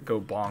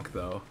go bonk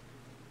though.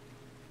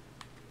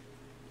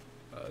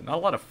 Not a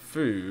lot of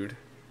food.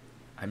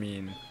 I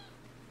mean,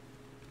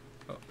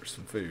 oh, there's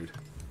some food.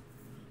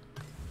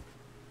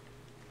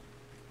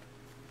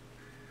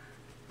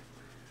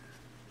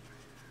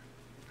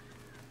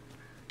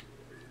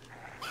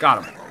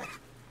 Got him.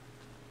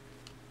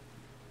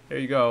 There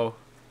you go.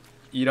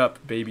 Eat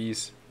up,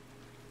 babies.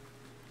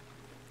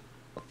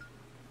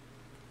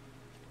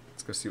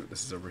 Let's go see what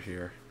this is over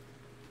here.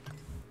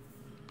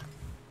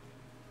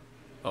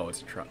 Oh,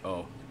 it's a trap.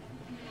 Oh.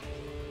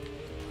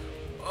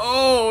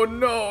 Oh,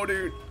 no,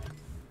 dude.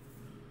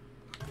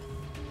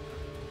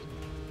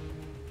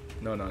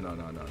 No, no, no,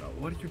 no, no, no.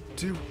 What do you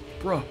do?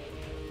 Bro.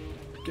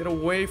 Get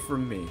away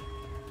from me.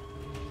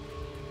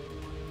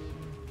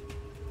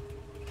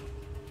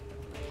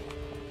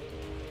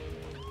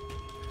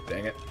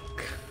 Dang it.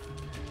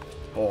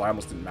 Oh, I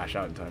almost didn't mash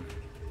out in time.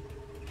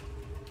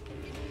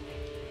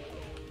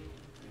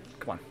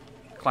 Come on.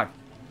 Climb.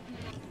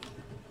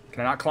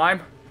 Can I not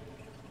climb?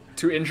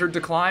 Too injured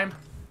to climb?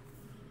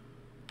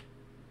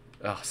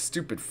 Ugh,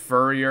 stupid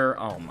furrier.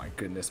 Oh my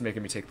goodness,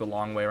 making me take the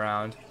long way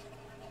around.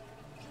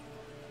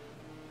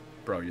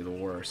 Bro, you're the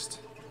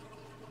worst.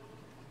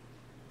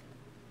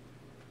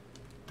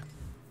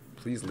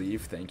 Please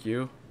leave, thank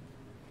you.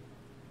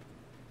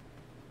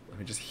 Let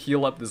me just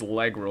heal up this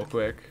leg real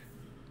quick.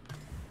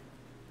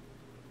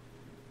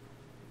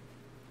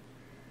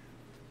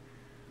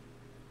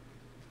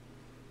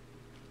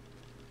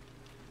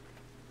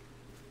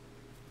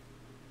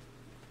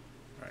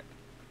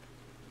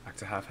 Back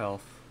to half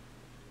health.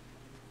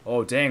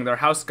 Oh, dang, their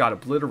house got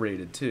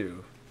obliterated,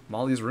 too.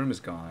 Molly's room is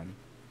gone.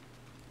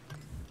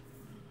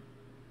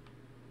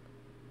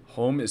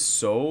 Home is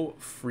so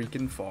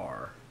freaking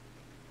far.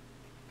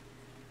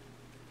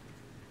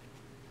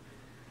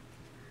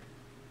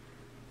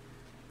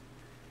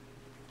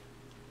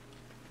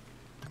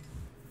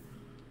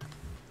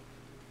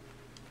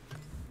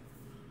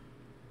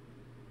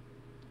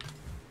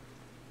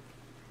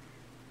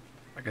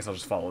 I guess I'll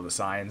just follow the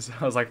signs.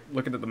 I was like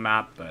looking at the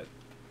map, but...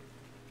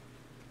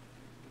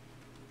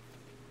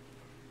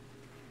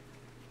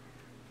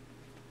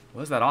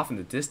 What is that off in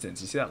the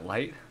distance? You see that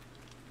light?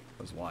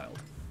 That was wild.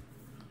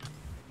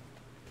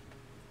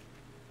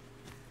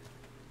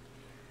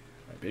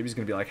 Right, baby's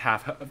gonna be like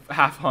half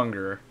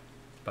hunger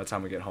by the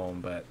time we get home,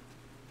 but...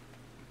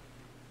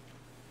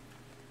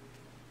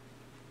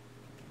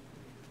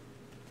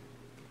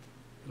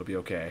 It'll be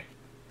okay.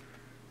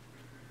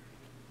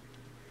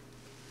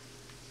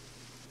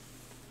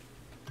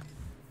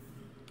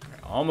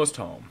 Almost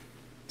home.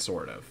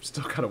 Sort of.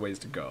 Still got a ways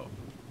to go.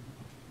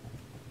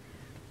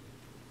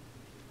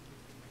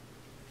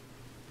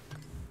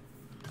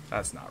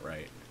 That's not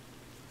right.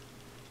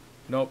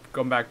 Nope,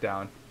 going back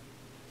down.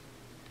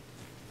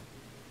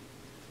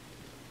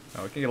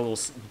 Oh, we can get a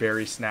little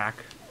berry snack.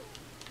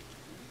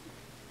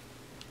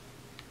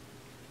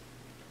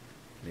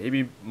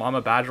 Maybe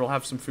Mama Badger will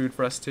have some food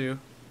for us too.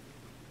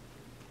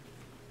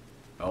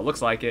 Oh,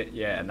 looks like it.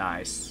 Yeah,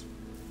 nice.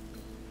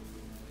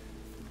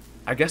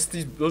 I guess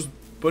those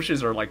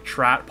bushes are like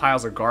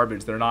piles of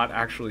garbage. They're not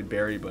actually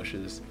berry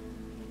bushes.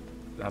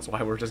 That's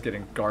why we're just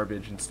getting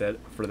garbage instead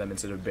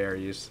of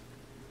berries.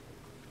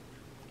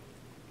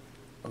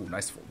 Oh,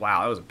 nice.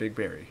 Wow, that was a big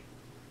berry.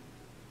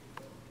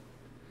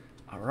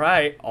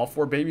 Alright, all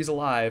 4 babies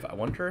alive. I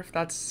wonder if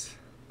that's...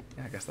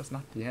 Yeah, I guess that's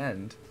not the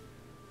end.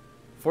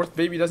 4th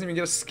baby doesn't even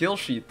get a skill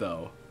sheet,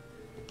 though.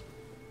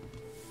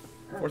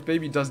 4th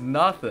baby does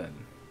nothing.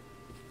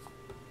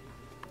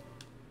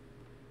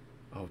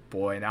 Oh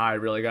boy, now I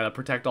really gotta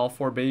protect all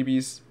 4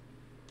 babies.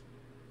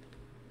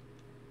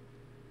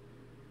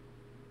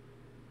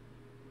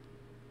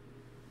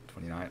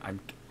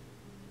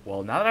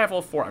 Well, now that I have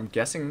all 4, I'm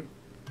guessing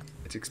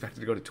it's expected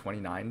to go to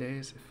 29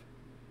 days.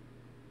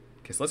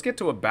 Okay, so let's get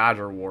to a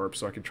badger warp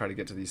so I can try to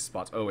get to these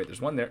spots. Oh wait,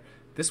 there's one there.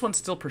 This one's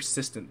still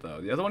persistent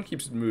though. The other one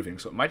keeps moving,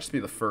 so it might just be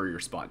the furrier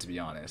spot, to be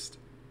honest.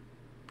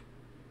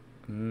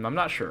 I'm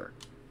not sure.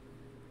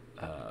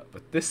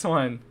 But this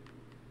one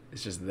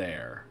is just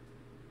there.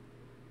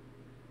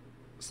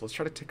 So let's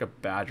try to take a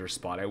badger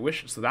spot.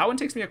 So that one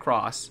takes me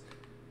across.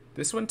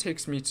 This one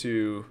takes me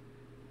to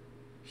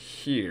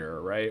here,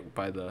 right?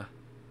 By the...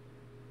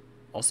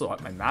 Also,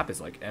 my map is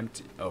like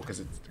empty. Oh, because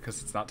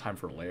it's not time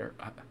for a layer.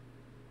 That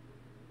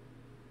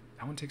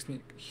one takes me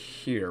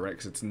here, right?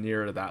 Because it's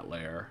near to that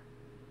layer.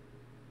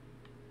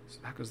 So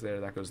that goes there,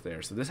 that goes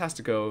there. So this has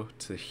to go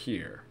to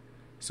here.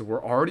 So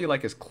we're already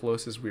like as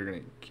close as we're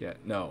going to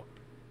get. No.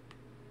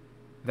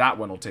 That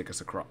one will take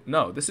us across.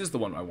 No, this is the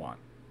one I want.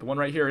 The one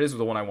right here is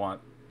the one I want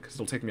because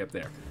it'll take me up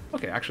there.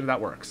 Okay, actually that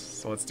works.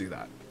 So let's do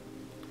that.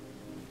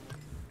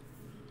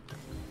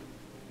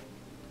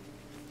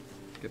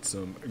 Get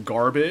some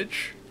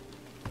garbage.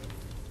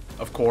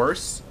 Of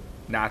course.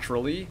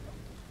 Naturally.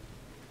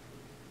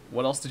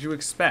 What else did you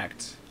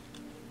expect?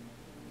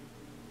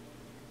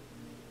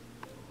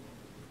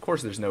 Of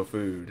course there's no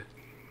food.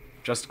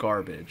 Just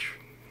garbage.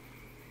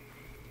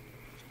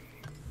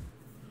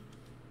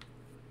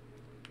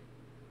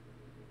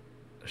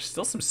 There's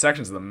still some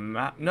sections of the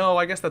map. No,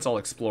 I guess that's all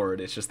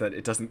explored. It's just that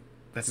it doesn't...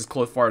 That's as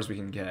close far as we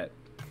can get.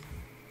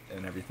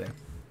 And everything.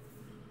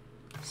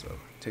 So,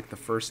 take the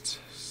first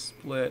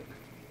split.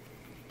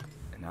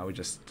 And now we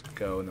just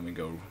go, and then we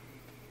go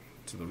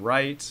to the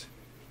right.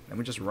 And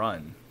we just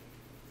run.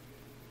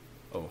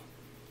 Oh,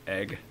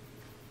 egg.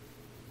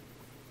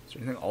 Is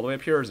there anything all the way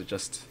up here, or is it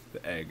just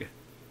the egg?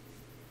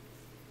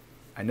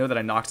 I know that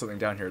I knocked something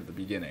down here at the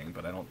beginning,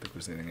 but I don't think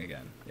there's anything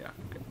again. Yeah,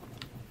 okay.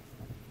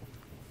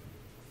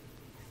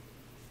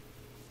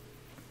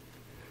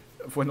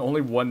 When only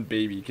one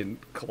baby can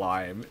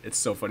climb, it's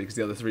so funny because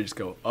the other 3 just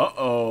go,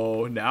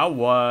 uh-oh, now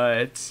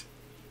what?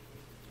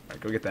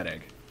 Alright, go get that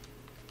egg.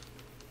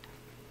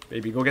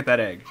 Baby, go get that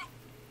egg.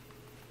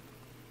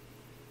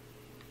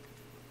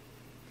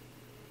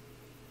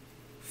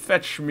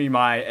 Fetch me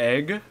my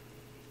egg,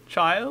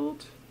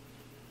 child.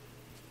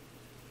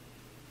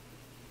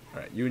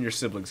 Alright, you and your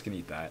siblings can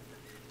eat that.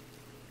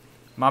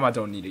 Mama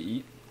don't need to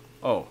eat.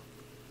 Oh,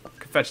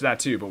 could fetch that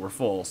too, but we're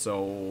full,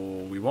 so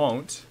we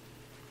won't.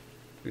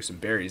 Do some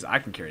berries. I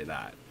can carry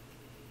that.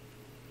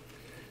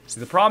 See,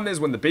 the problem is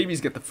when the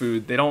babies get the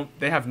food,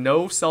 they have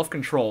no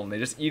self-control and they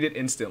just eat it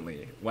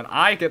instantly. When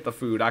I get the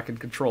food, I can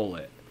control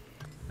it.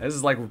 This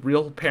is like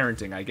real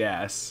parenting, I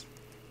guess.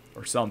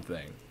 Or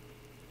something.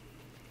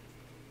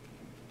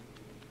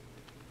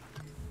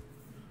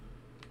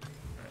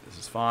 Alright, this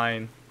is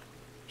fine.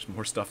 There's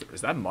more stuff. Is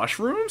that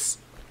mushrooms?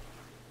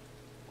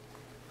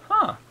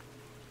 Huh.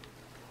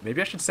 Maybe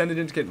I should send it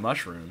in to get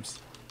mushrooms.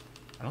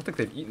 I don't think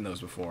they've eaten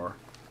those before.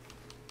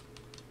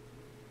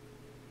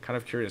 Kind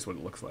of curious what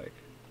it looks like.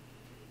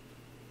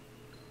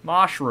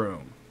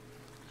 Mushroom.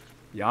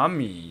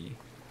 Yummy.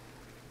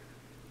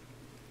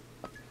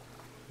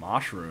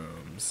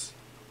 Mushrooms.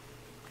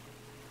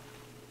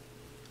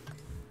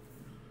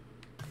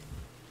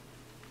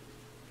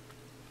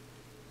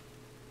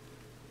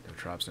 No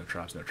traps, no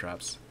traps, no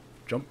traps.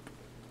 Jump.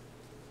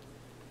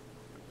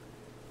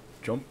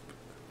 Jump.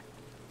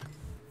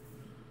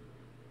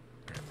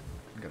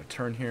 I'm gonna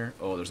turn here.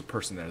 Oh, there's a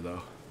person there,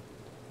 though.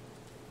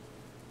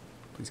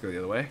 Please go the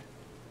other way.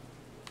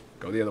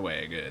 Go the other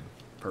way. Good.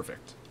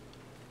 Perfect.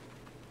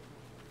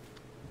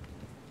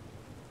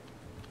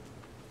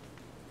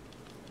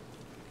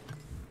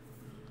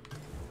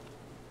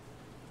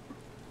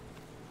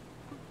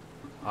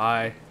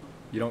 Hi.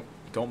 You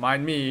don't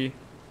mind me.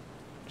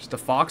 Just a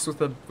fox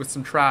with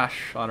some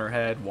trash on her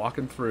head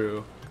walking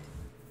through.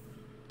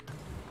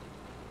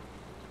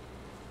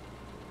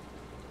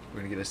 We're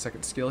gonna get a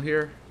second skill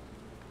here.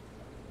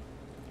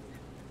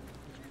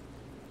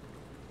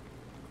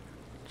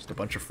 Just a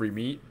bunch of free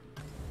meat.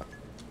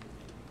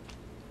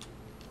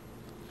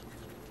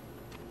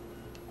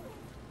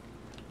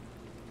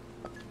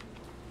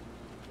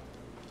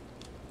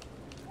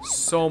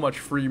 So much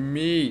free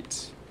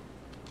meat.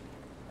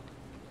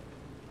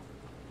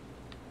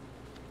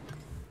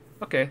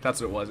 Okay,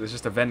 that's what it was. It was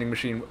just a vending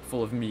machine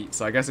full of meat.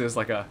 So I guess it was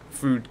like a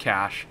food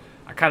cache.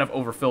 I kind of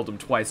overfilled them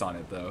twice on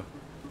it, though.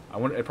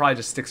 It probably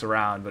just sticks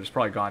around, but it's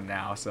probably gone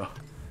now. So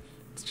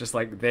it's just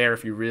like there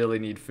if you really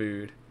need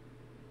food.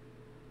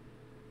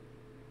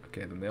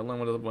 Okay, then the only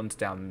one of the ones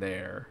down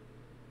there.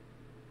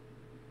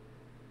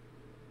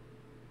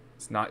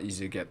 It's not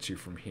easy to get to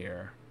from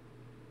here.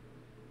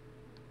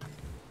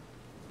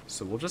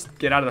 So we'll just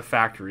get out of the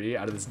factory,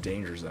 out of this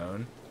danger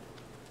zone.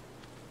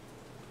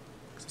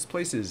 This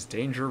place is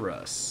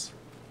dangerous.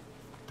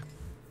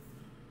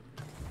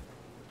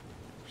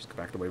 Just go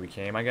back the way we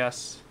came, I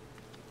guess.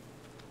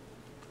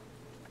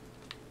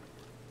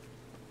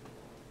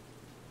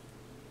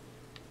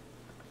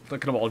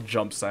 Look at them all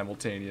jump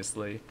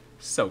simultaneously.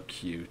 So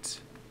cute.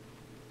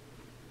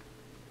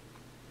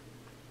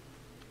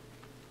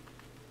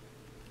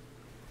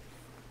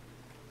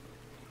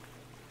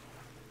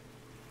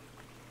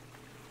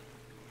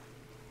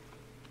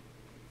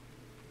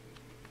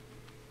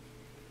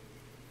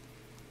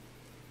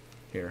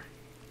 Here.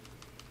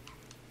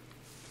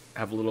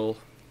 Have a little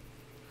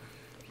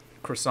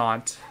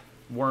croissant.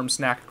 Worm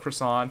snack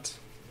croissant.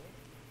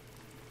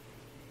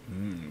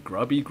 Mmm,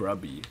 grubby,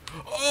 grubby.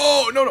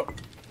 Oh, no, no.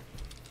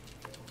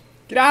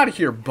 Get out of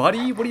here,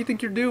 buddy. What do you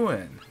think you're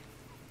doing?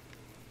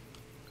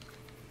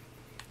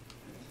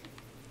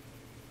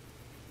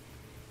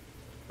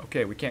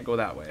 Okay, we can't go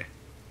that way.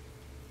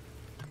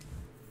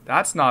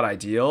 That's not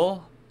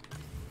ideal.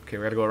 Okay,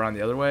 we gotta go around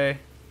the other way.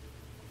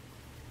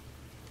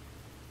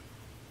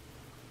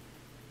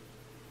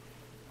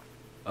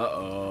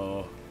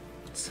 Uh-oh.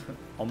 It's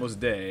almost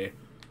day.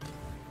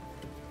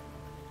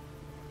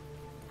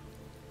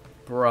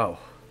 Bro.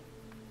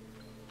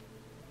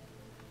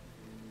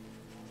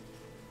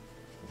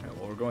 Alright,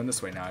 well, we're going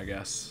this way now, I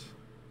guess.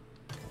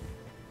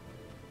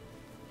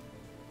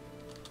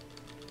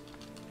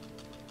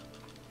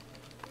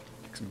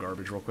 Take some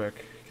garbage real quick.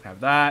 You can have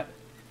that.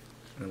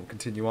 And then we'll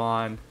continue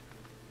on.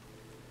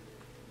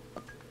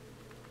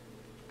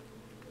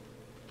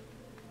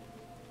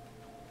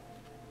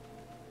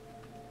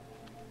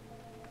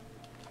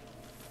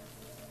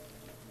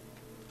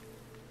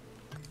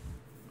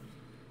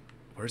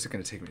 Where's it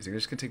gonna take me? Is it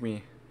just gonna take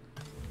me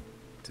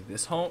to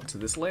this home, to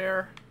this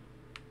lair?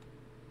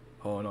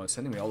 Oh no, it's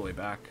sending me all the way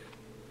back.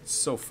 It's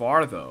so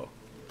far though.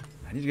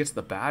 I need to get to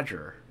the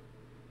badger.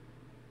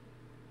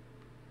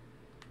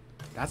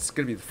 That's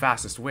gonna be the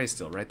fastest way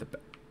still, right?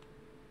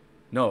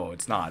 No,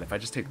 it's not. If I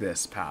just take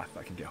this path,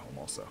 I can get home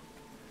also.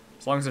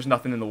 As long as there's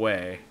nothing in the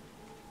way.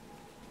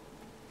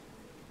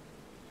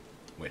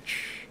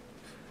 Which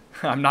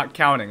I'm not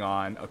counting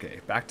on.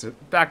 Okay, back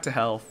to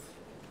health.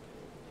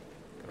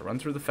 Gotta run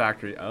through the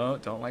factory. Oh,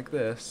 don't like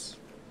this.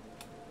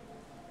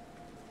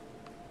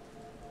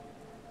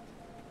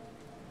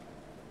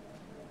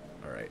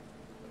 Alright.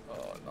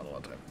 Oh, not a lot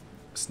of time.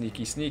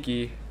 Sneaky,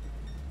 sneaky.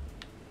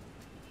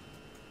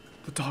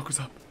 The dog was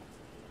up.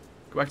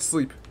 Go back to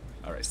sleep.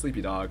 Alright,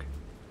 sleepy dog.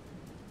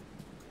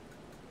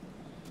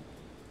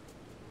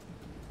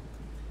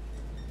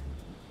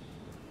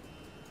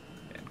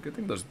 Man, good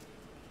thing those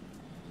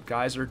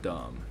guys are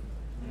dumb.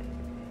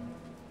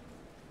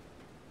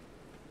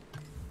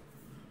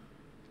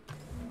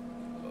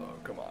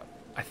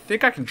 I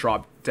think I can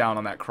drop down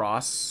on that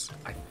cross.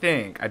 I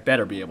think. I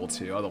better be able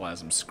to,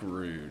 otherwise I'm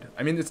screwed.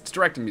 I mean, it's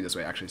directing me this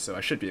way, actually, so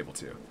I should be able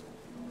to.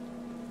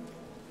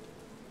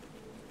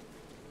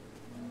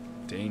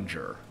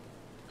 Danger.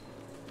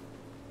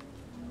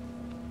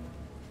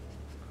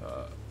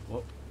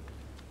 Whoa.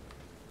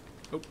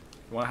 Oh, you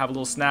want to have a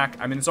little snack?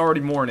 I mean, it's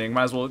already morning.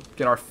 Might as well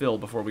get our fill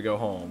before we go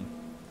home.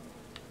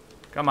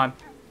 Come on.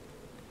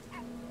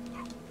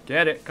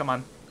 Get it. Come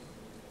on.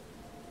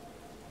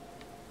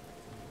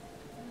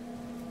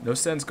 No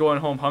sense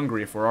going home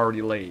hungry if we're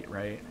already late,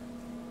 right?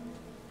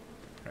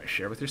 Alright,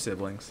 share with your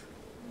siblings.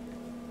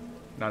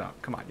 No, no,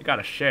 come on. You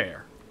gotta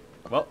share.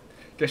 Well,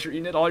 guess you're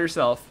eating it all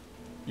yourself.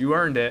 You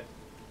earned it.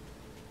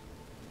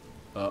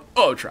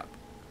 Oh, trap.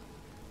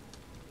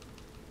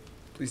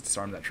 Please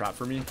disarm that trap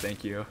for me.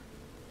 Thank you.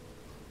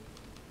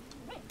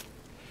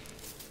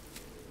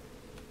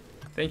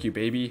 Thank you,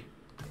 baby.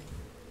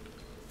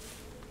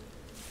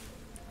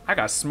 I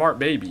got smart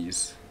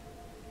babies.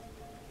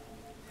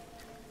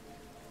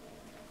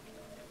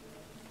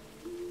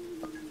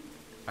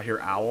 I hear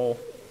owl.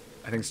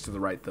 I think it's to the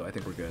right, though. I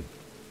think we're good.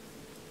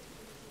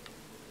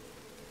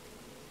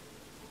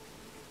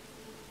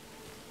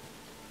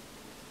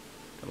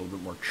 Got a little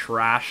bit more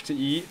trash to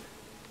eat.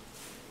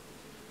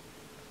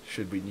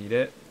 Should we need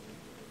it?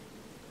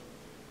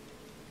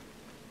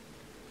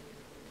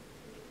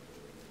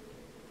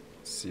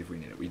 Let's see if we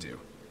need it. We do.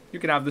 You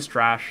can have this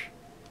trash.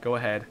 Go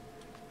ahead.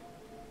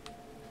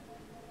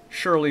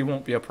 Surely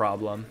won't be a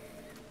problem.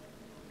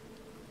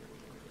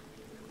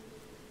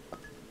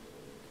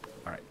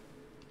 Alright.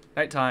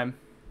 Nighttime.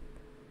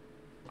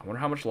 I wonder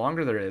how much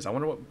longer there is. I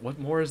wonder what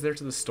more is there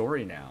to the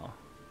story now.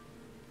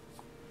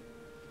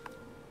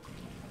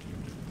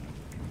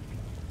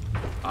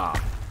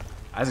 Ah.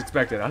 As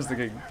expected. I was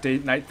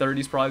thinking night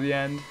 30 is probably the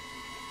end.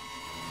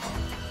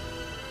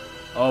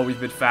 Oh, we've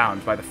been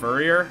found by the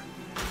furrier.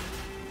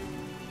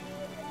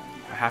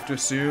 I have to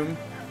assume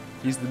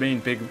he's the main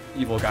big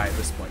evil guy at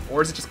this point.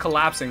 Or is it just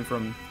collapsing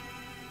from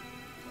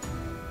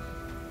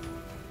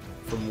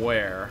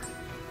where?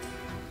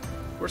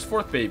 Where's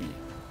fourth baby?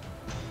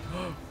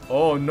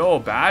 Oh no,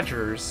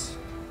 badgers.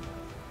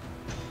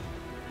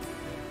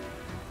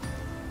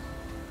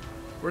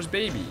 Where's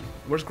baby?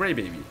 Where's gray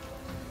baby?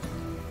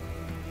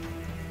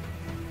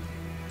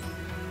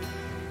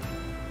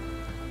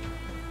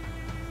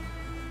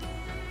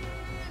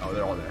 Oh,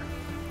 they're all there.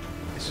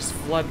 It's just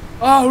flood.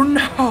 Oh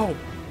no!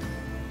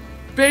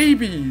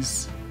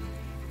 Babies!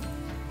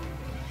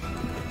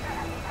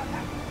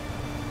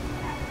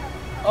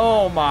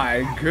 Oh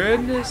my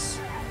goodness!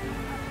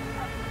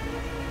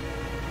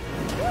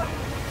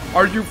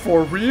 Are you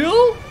for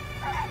real?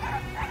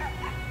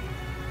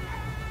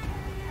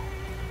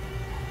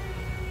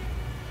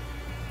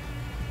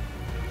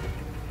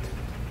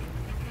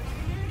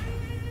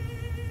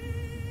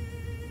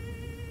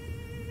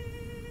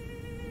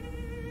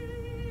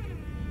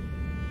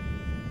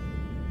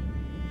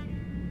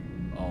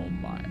 Oh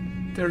my.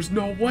 There's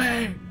no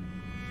way!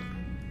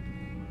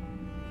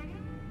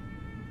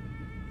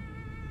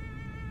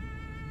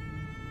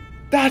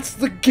 That's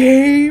the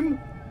game?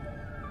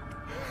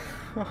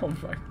 Oh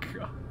my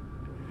god.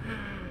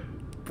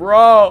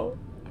 Bro.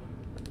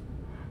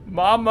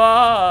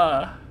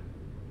 Mama.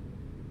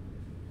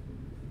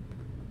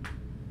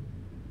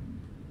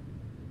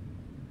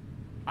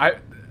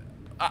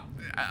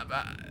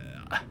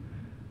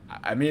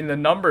 I mean, the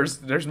numbers,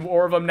 there's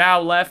more of them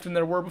now left than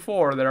there were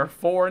before. There are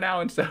 4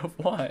 now instead of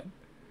 1.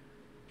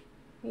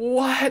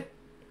 What?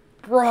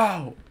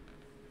 Bro.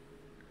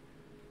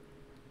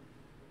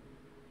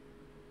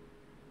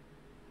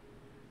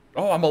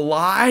 Oh, I'm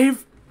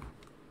alive?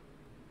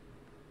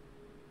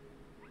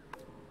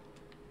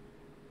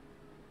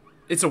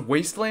 It's a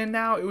wasteland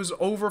now? It was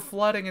over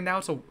flooding and now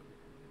it's a...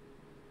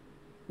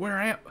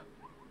 Where am...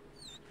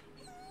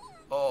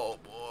 Oh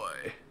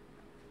boy.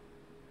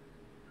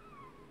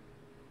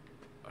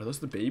 Are those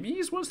the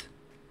babies? What's...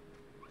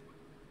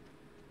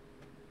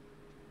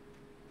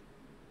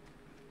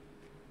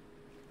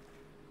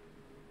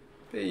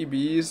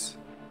 Babies.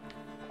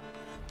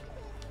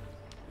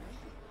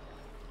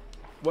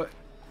 What?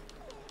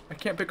 I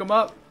can't pick them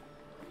up.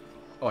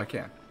 Oh, I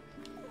can.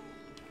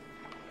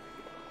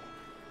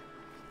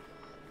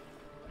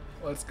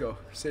 Let's go.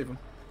 Save him.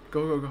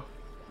 Go, go, go.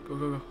 Go,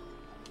 go, go.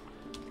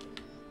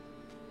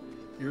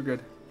 You're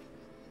good.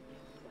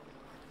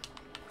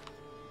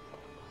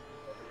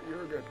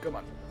 You're good. Come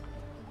on.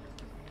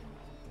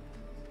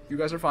 You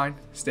guys are fine.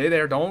 Stay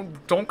there.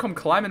 Don't come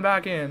climbing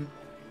back in.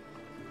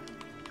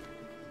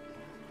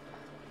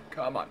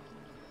 Come on.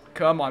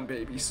 Come on,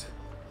 babies.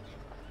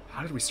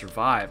 How did we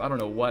survive? I don't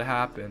know what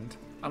happened.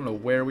 I don't know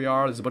where we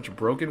are. There's a bunch of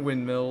broken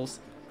windmills.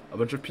 A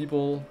bunch of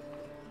people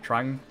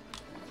trying...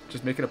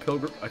 Just making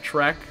a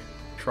trek.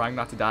 Trying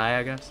not to die,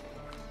 I guess.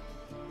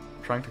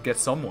 Trying to get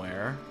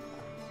somewhere.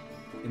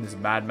 In this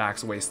Mad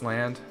Max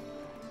wasteland.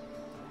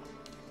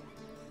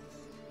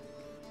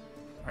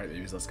 Alright,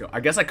 babies, let's go. I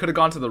guess I could have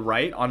gone to the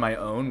right on my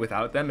own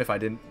without them if I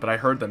didn't... But I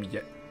heard them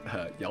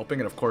yelping,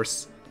 and of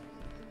course...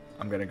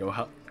 I'm gonna go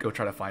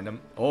try to find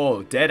them.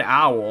 Oh, dead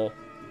owl.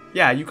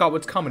 Yeah, you got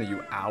what's coming to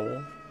you,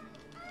 owl.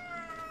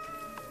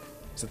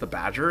 Is it the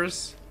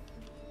badgers?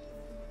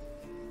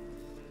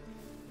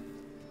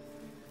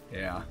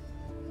 Yeah.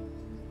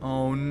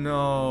 Oh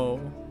no.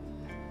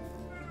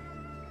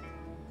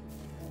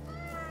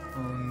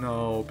 Oh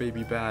no,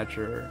 baby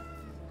badger.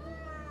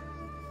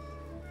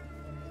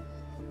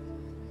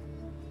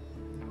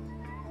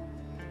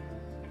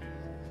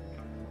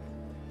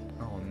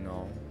 Oh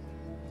no.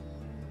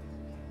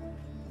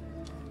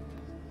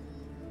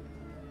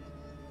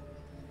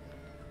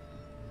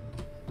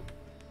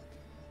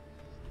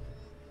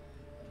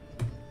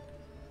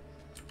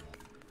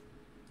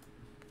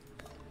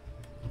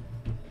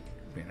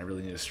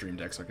 really need a stream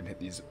deck so I can hit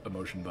these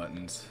emotion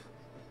buttons.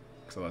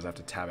 Because otherwise I have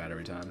to tab out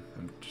every time.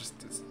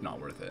 It's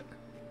not worth it.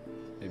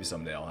 Maybe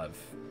someday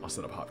I'll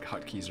set up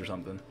hotkeys or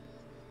something.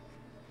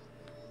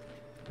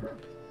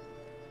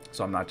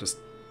 So I'm not just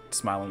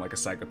smiling like a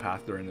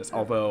psychopath during this.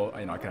 Although,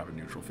 I can have a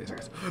neutral face, I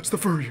guess. It's the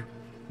furrier.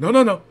 No,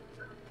 no, no.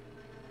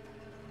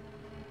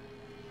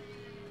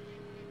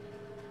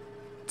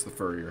 It's the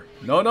furrier.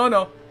 No, no,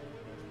 no.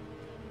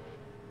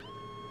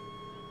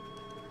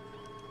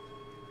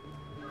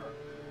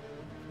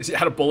 Is he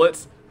out of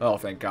bullets? Oh,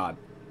 thank God.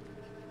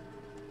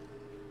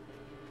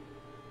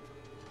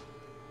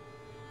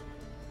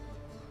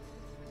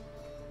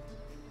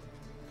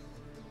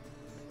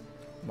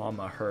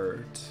 Mama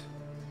hurt.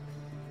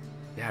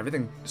 Yeah,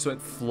 everything, so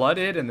it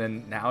flooded and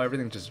then now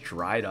everything just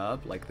dried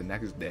up like the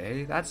next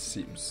day? That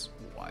seems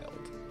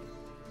wild.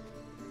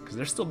 Because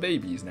they're still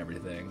babies and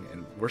everything,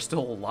 and we're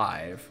still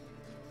alive.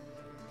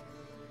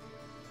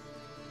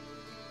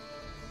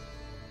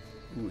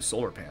 Ooh,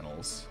 solar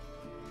panels.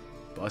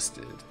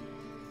 Busted.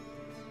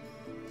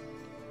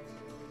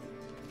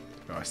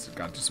 Oh, I still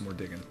gotta do some more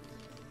digging.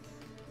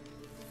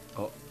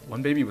 Oh,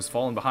 one baby was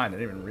falling behind, I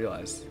didn't even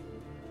realize.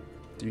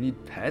 Do you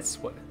need pets?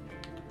 What?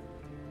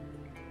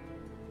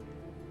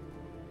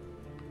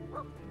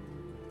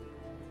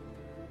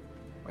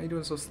 Why are you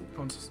doing so slow?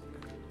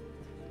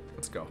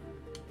 Let's go.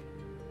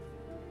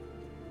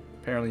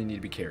 Apparently you need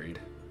to be carried.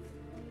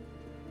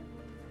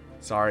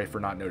 Sorry for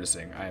not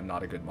noticing. I am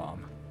not a good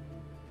mom.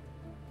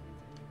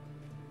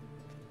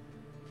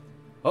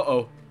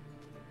 Uh-oh.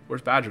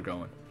 Where's Badger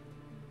going?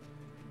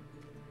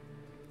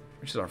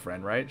 Which is our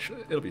friend, right?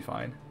 It'll be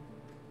fine.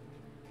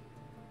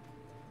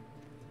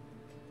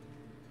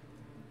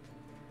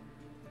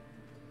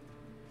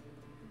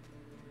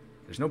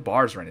 There's no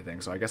bars or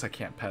anything, so I guess I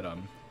can't pet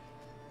him.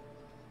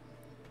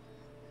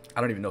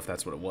 I don't even know if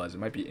that's what it was. It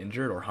might be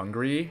injured or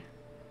hungry.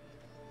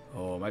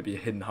 Oh, it might be a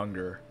hidden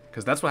hunger.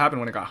 Because that's what happened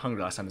when it got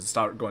hungry last time. It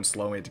started going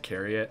slow and we had to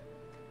carry it.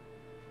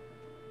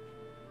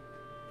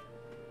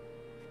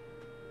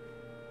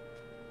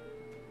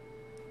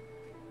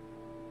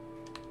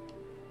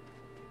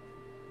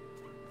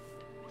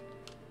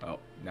 Oh,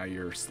 now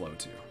you're slow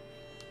too.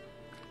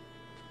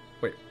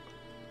 Wait.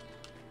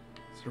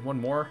 Is there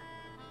one more?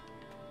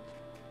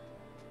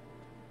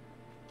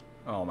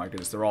 Oh my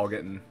goodness, they're all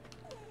getting...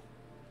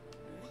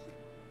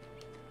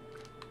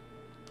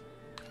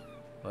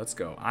 Let's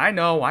go. I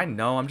know,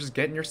 I'm just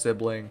getting your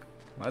sibling.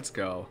 Let's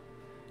go.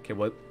 Okay,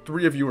 well,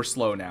 3 of you are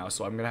slow now,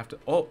 so I'm gonna have to...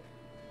 Oh!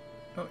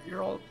 No,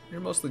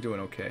 you're mostly doing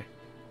okay.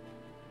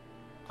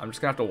 I'm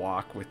just gonna have to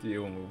walk with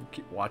you and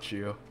we'll watch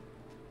you.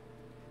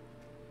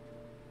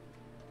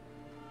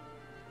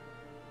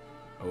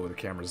 Oh, the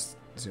camera's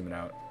zooming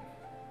out.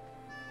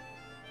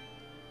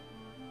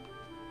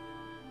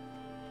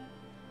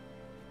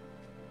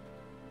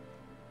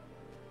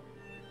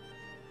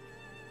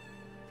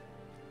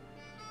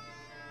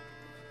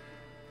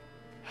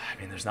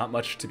 I mean, there's not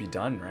much to be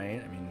done,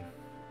 right? I mean,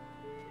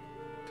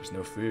 there's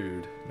no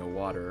food, no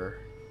water.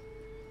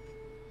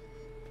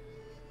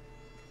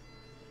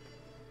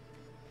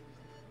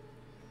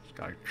 Just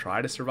gotta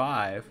try to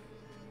survive.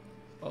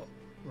 Oh,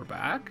 we're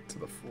back to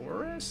the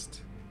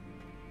forest?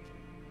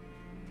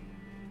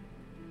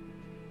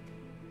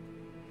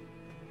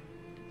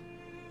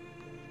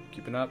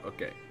 Keeping up?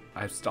 Okay.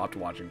 I stopped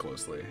watching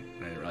closely,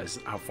 and I didn't realize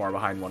how far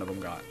behind one of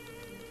them got.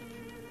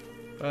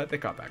 But they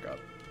caught back up.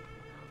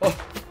 Oh!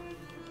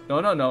 No,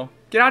 no, no.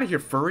 Get out of here,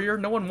 furrier.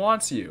 No one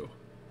wants you.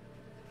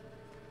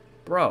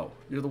 Bro,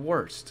 you're the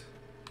worst.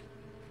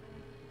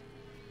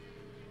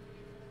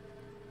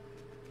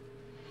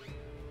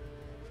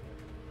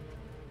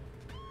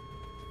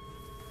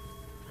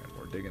 And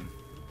we're digging.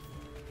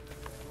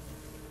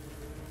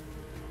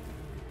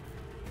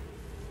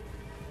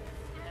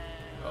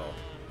 Oh,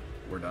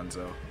 we're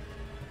donezo.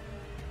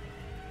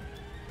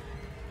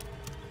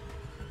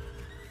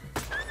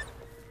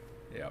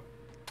 Yep.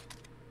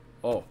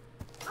 Oh.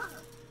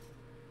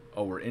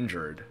 Oh, we're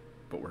injured,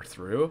 but we're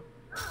through?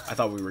 I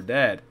thought we were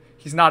dead.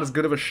 He's not as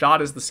good of a shot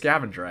as the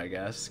scavenger, I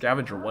guess.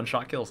 Scavenger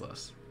one-shot kills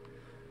us.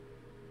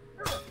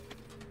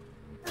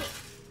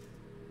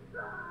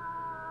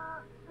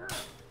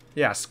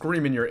 Yeah,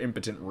 scream in your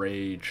impotent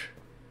rage.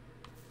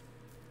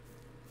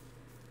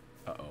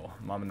 Uh-oh.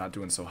 Mama not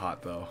doing so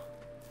hot, though.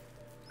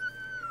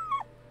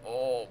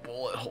 Oh,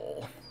 bullet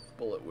hole.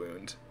 Bullet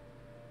wound.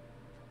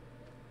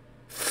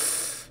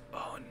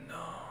 Oh, no.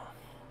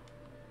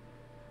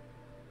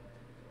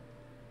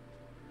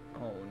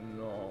 Oh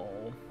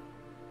no.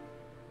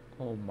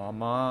 Oh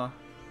mama.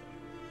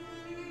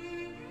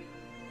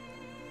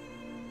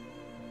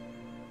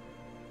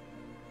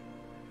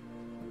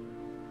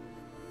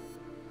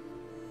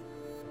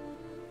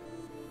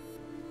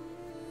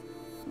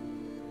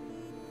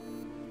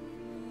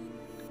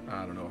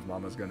 I don't know if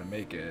mama's gonna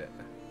make it.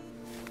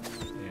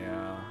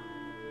 Yeah.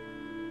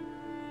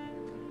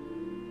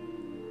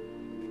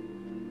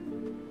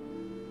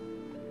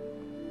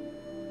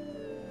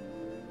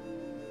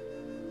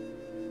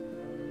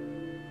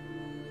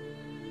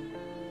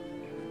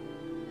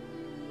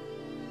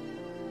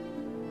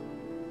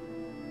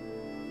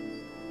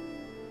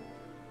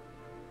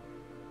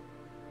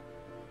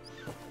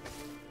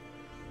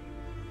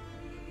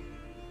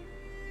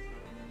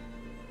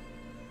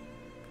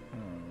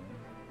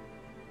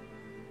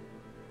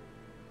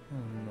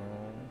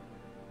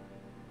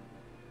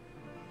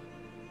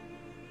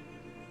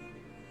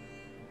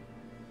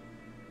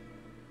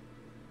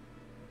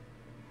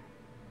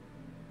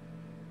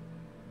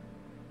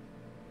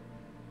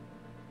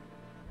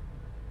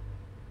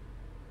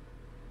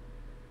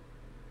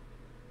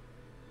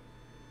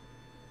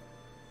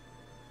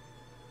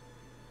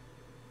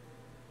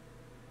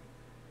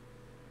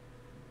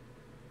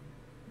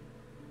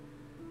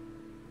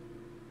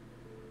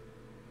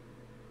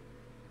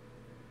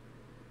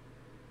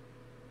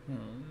 Oh,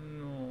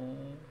 no.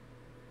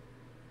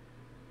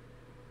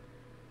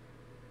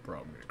 Bro,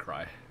 I'm gonna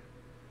cry.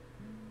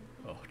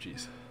 Oh,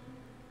 jeez.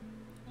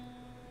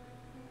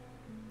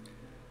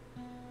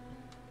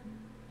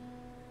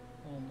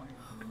 Oh my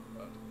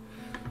god.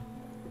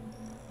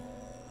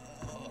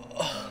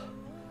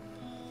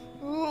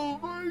 Oh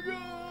my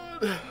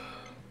god.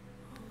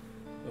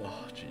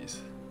 Oh, jeez.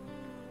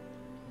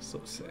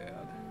 So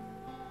sad.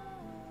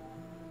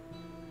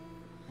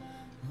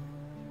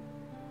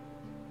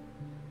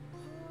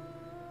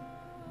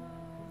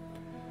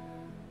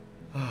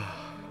 I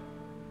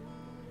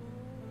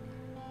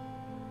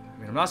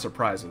mean, I'm not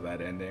surprised with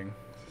that ending.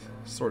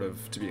 Sort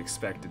of to be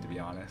expected, to be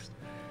honest.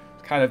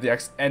 Kind of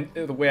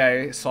the way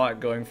I saw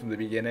it going from the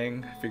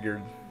beginning. I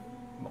figured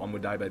Mom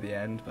would die by the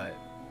end, but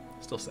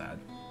still sad.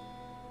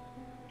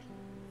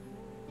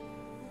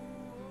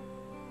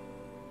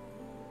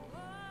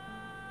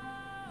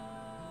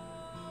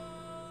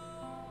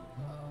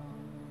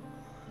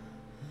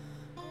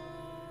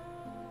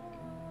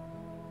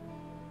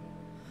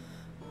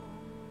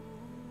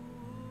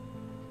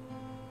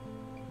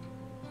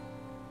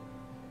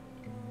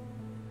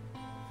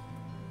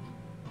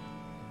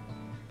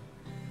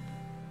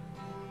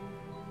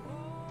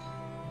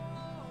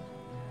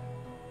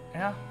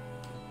 Yeah.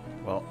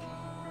 Well,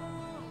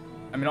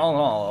 I mean, all in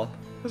all,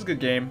 it was a good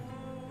game.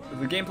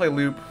 The gameplay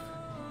loop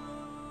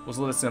was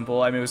a little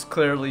simple. I mean, it was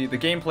clearly, the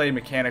gameplay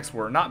mechanics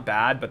were not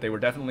bad, but they were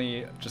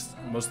definitely just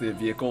mostly a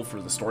vehicle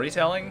for the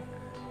storytelling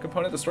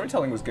component. The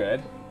storytelling was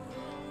good.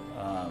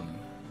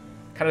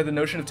 Kind of the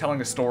notion of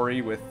telling a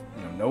story with,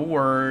 you know, no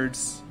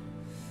words,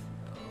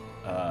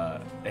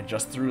 and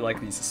just through like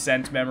these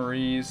scent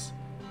memories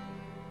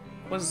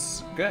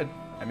was good.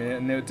 I mean,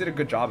 and they did a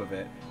good job of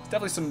it. There's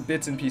definitely some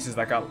bits and pieces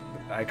that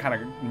I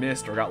kind of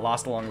missed or got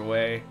lost along the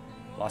way,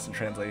 lost in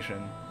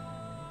translation.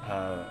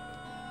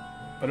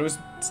 But it was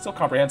still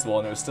comprehensible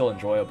and it was still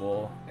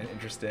enjoyable and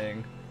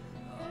interesting.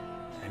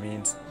 I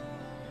mean,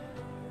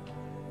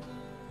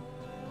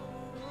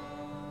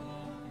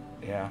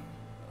 yeah.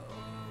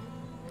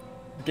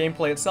 The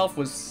gameplay itself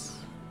was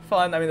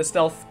fun. I mean, the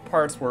stealth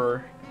parts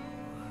were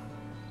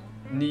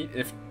neat,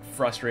 if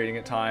frustrating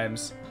at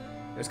times.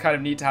 It was kind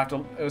of neat to have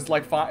to. It was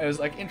like fun. It was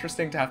like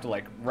interesting to have to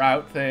like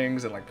route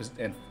things and like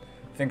and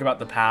think about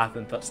the path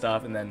and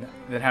stuff, and then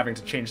having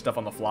to change stuff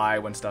on the fly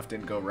when stuff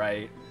didn't go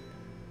right.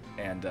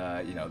 And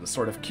you know, the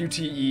sort of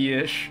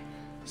QTE-ish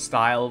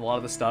style of a lot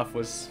of the stuff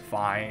was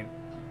fine,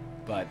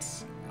 but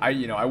I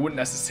wouldn't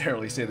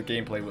necessarily say the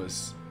gameplay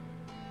was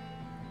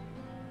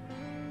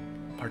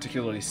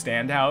particularly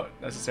standout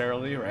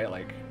necessarily, right?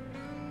 Like,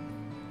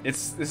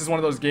 this is one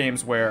of those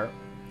games where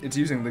it's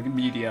using the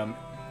medium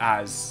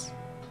as,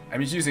 I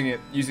mean, it's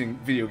using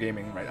video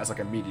gaming, right, as like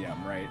a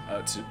medium, right,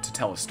 to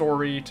tell a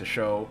story, to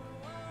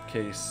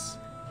showcase,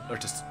 or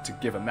just to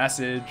give a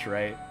message,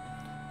 right?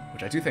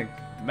 Which I do think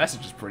the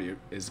message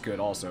is good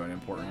also and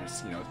important.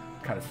 It's, you know,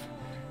 kind of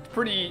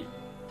pretty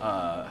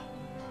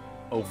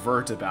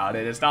overt about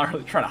it. It's not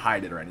really trying to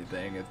hide it or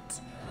anything.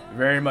 It's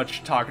very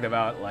much talking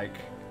about like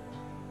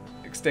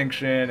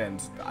extinction and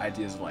the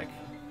ideas of like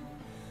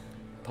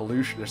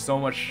pollution. There's so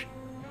much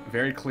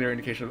very clear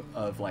indication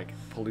of like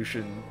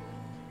pollution,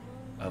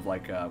 of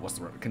like what's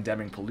the word,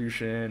 condemning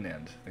pollution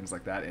and things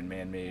like that in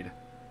man-made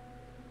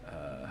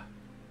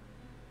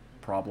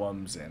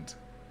problems and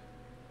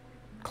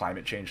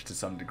climate change to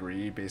some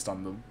degree based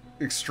on the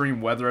extreme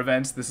weather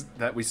events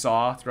that we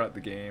saw throughout the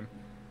game.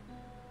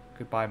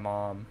 Goodbye,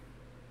 Mom.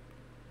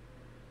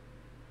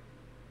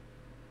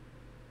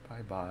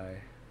 Bye-bye.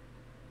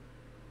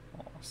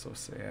 Oh, so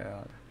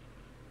sad.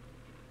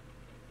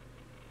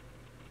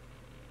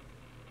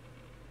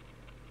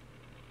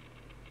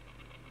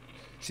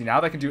 See, now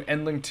that I can do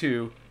Endling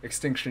 2,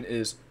 Extinction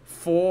is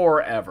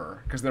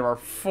forever, because there are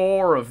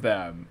 4 of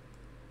them.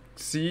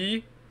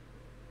 See?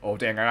 Oh,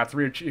 dang, I got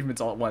 3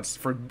 achievements all at once.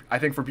 I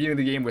think for beating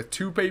the game with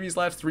 2 babies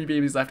left, 3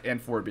 babies left,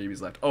 and 4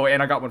 babies left. Oh,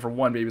 and I got one for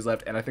 1 babies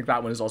left, and I think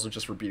that one is also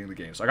just for beating the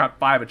game. So I got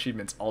 5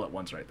 achievements all at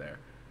once right there.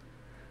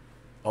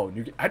 Oh,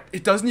 new game.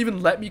 It doesn't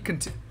even let me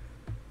continue.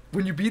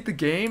 When you beat the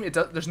game,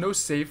 there's no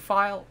save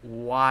file?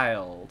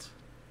 Wild.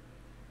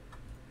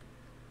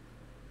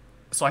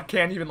 So I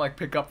can't even like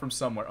pick up from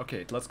somewhere.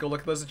 Okay, let's go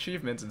look at those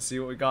achievements and see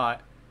what we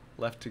got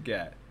left to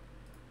get.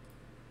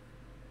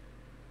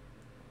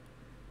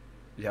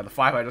 Yeah, the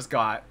 5 I just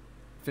got.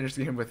 Finished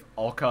the game with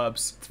all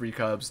cubs, 3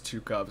 cubs,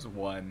 2 cubs,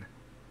 1.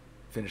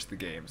 Finished the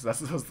game. So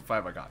those are the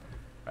 5 I got.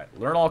 Alright,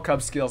 learn all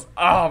cub skills.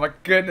 Oh my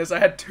goodness, I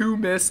had 2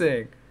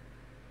 missing.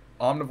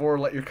 Omnivore,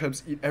 let your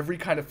cubs eat every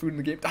kind of food in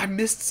the game. I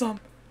missed some.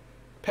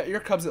 Pet your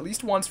cubs at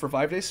least once for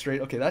 5 days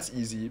straight. Okay, that's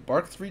easy.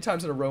 Bark 3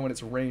 times in a row when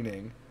it's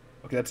raining.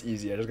 Okay, that's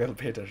easy. I just gotta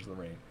pay attention to the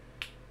rain.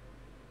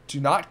 Do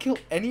not kill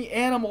any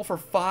animal for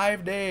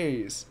 5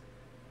 days.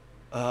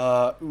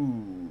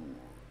 Ooh.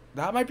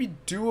 That might be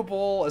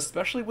doable,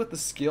 especially with the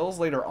skills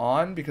later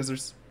on, because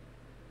there's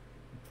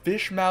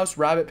fish, mouse,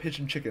 rabbit,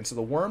 pigeon, chicken. So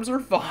the worms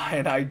are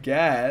fine, I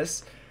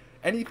guess.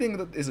 Anything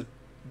that is a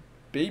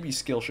baby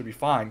skill should be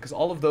fine, because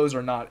all of those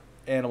are not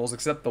animals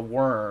except the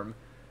worm.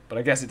 But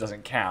I guess it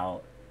doesn't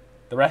count.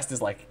 The rest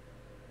is like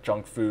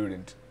junk food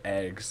and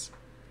eggs.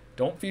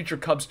 Don't feed your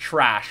cubs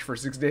trash for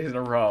 6 days in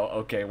a row.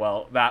 Okay,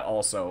 well, that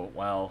also,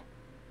 well,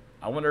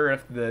 I wonder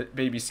if the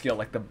baby skill,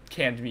 like the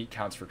canned meat,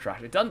 counts for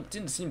trash. It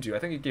didn't seem to. I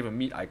think it gave a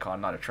meat icon,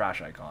 not a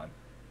trash icon.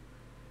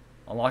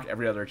 Unlock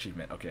every other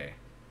achievement. Okay.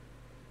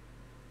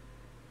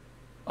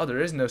 Oh, there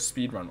is no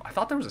speed run. I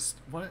thought there was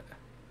a... What?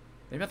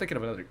 Maybe I'm thinking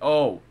of another...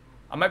 Oh,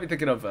 I might be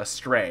thinking of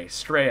Stray.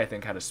 Stray, I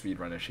think, had a speed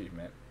run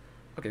achievement.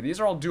 Okay, these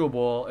are all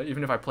doable,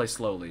 even if I play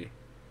slowly.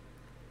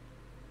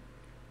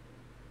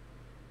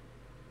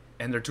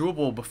 And they're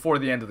doable before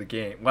the end of the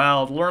game.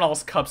 Well, learn all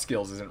cub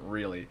skills isn't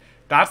really.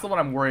 That's the one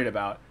I'm worried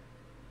about.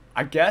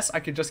 I guess I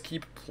could just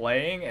keep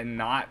playing and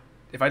not...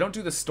 If I don't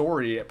do the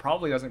story, it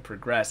probably doesn't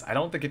progress. I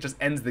don't think it just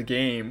ends the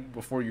game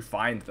before you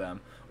find them.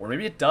 Or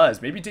maybe it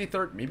does. Maybe day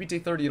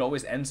 30 it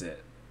always ends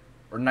it.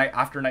 Or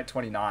after night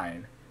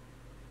 29.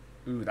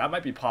 Ooh, that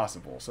might be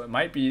possible. So it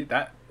might be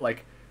that,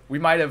 like, we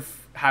might have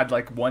had,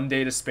 like, 1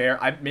 day to spare.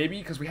 Maybe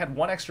because we had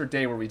 1 extra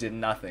day where we did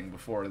nothing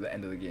before the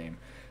end of the game.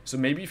 So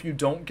maybe if you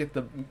don't get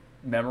the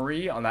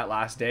memory on that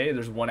last day,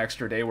 there's 1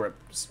 extra day where it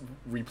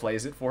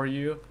replays it for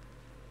you.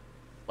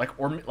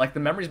 Like the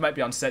memories might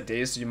be on set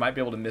days, so you might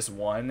be able to miss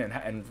one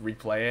and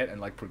replay it and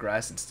like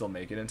progress and still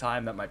make it in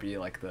time. That might be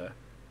like the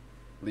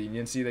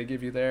leniency they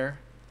give you there.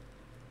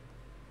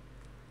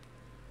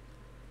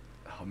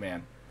 Oh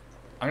man,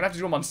 I'm gonna have to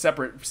do them on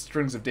separate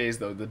strings of days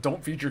though. The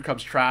don't feed your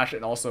cubs trash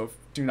and also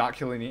do not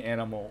kill any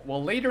animal.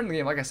 Well, later in the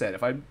game, like I said,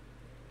 if I'm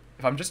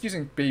just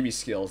using baby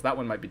skills, that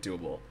one might be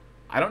doable.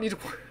 I don't need to,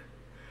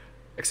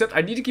 except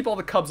I need to keep all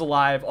the cubs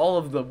alive, all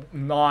of the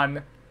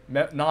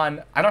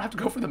I don't have to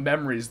go for the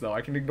memories, though. I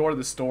can ignore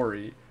the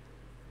story.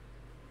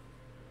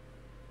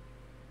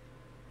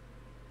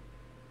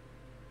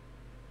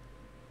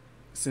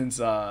 Since,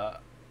 the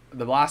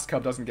last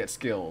cub doesn't get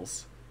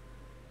skills.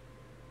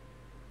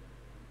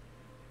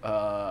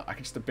 I can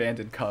just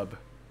abandon cub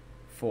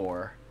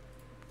 4.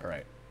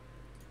 Alright.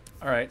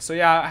 Alright, so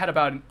yeah, I had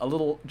about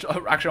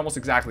actually almost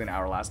exactly an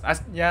hour last.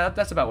 Yeah,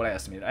 that's about what I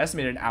estimated. I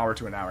estimated an hour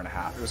to an hour and a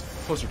half. It was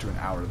closer to an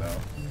hour, though.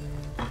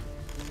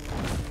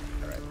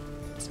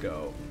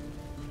 Go.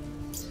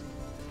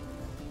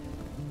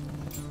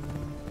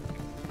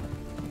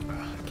 I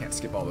can't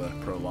skip all the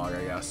prologue,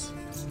 I guess.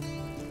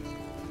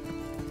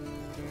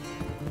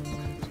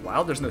 It's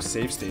wild there's no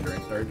save state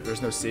or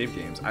there's no save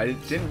games. I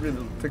didn't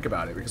really think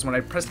about it because when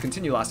I pressed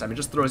continue last time, it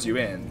just throws you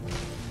in.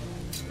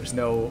 There's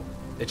no...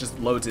 It just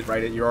loads it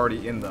right. You're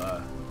already in the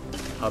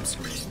hub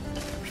screen,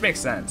 which makes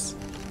sense.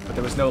 But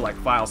there was no like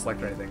file select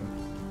or anything.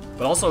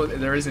 But also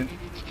there isn't...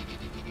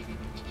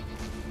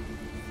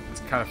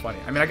 Kind of funny.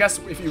 I mean, I guess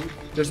if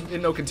there's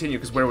no continue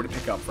because where would it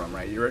pick up from,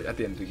 right? You're at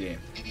the end of the game,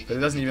 but it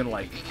doesn't even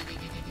like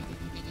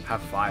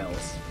have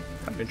files.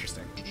 Kind of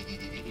interesting.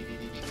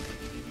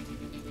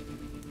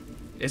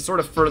 It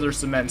sort of further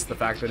cements the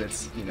fact that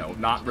it's, you know,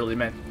 not really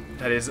meant.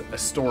 That is a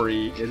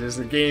story. It is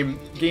a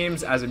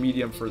games as a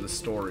medium for the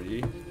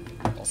story.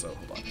 Also,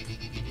 hold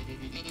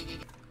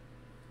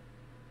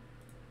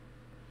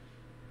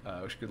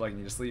on. Wish you good luck. You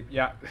need to sleep.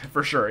 Yeah,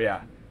 for sure.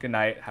 Yeah. Good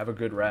night. Have a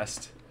good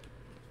rest.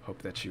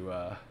 Hope that you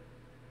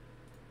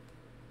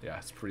yeah,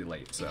 it's pretty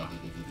late, so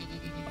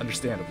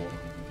understandable.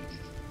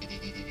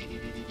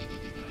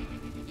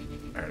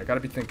 Alright, I gotta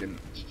be thinking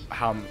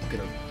how I'm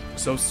gonna...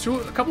 So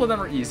a couple of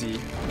them are easy.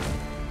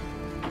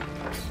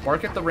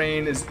 Bark at the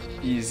rain is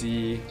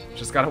easy.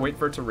 Just gotta wait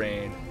for it to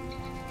rain.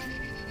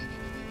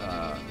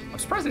 I'm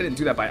surprised I didn't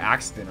do that by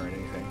accident or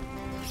anything.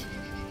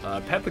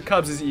 Pet the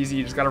cubs is easy.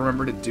 You just gotta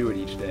remember to do it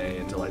each day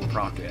until I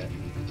proc it.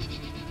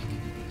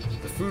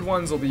 The food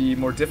ones will be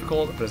more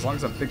difficult, but as long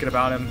as I'm thinking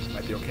about them, it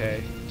might be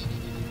okay.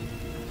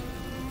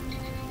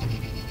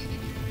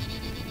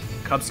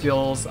 Cub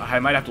skills, I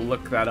might have to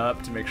look that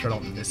up to make sure I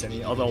don't miss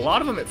any. Although a lot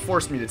of them it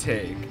forced me to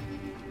take.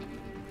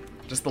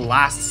 Just the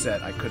last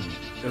set I couldn't.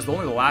 It was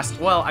only the last.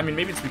 Well, I mean,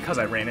 maybe it's because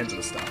I ran into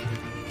the stuff.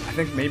 I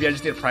think maybe I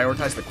just need to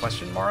prioritize the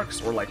question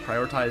marks or like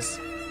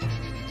prioritize.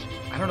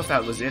 I don't know if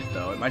that was it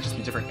though. It might just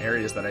be different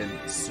areas that I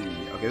didn't see.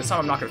 Okay, this time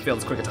I'm not gonna fail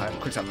this quick time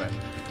event.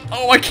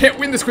 Oh, I can't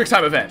win this quick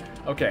time event.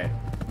 Okay.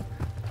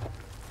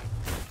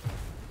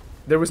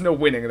 There was no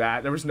winning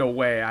that. There was no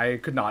way. I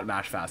could not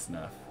mash fast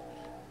enough.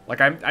 Like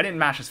I didn't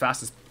mash as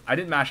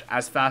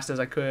fast as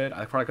I could.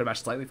 I probably could have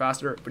mashed slightly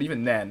faster, but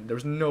even then, there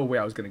was no way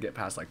I was gonna get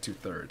past like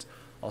 2/3.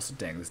 Also,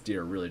 dang, this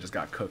deer really just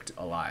got cooked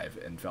alive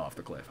and fell off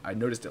the cliff. I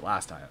noticed it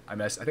last time. I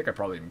think I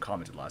probably even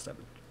commented last time,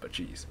 but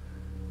geez.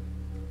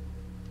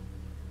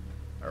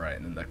 All right,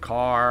 and then the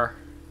car.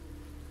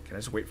 Can I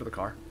just wait for the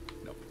car?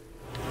 Nope.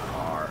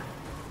 Car.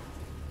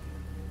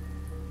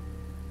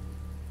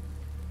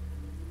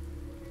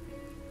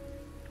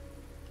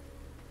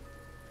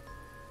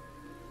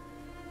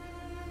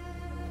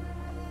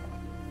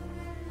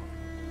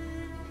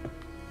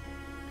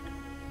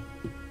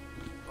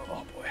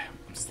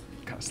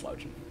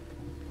 Slouching.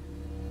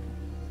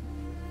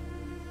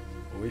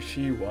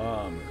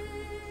 Oishiwam.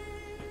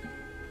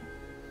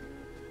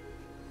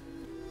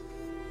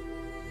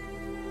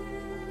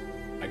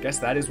 I guess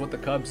that is what the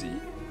cubs eat.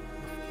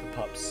 The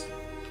pups.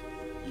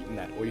 Eating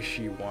that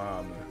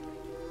oishiwam.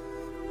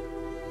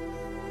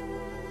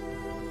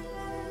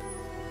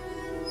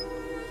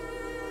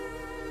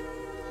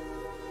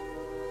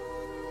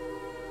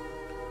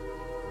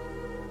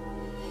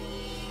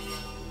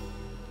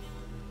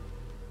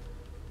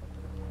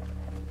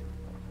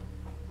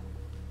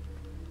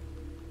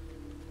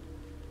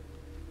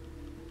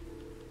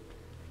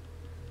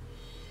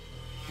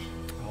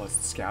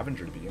 it's the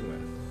scavenger to begin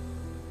with.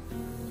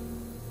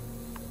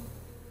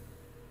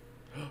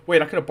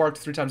 Wait, I could have barked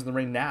 3 times in the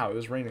rain now. It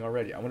was raining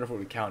already. I wonder if it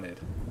would have counted.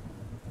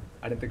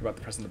 I didn't think about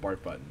pressing the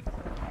bark button.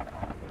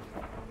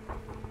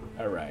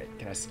 Alright,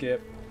 can I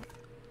skip?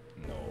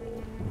 No.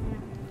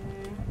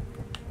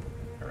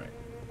 Alright,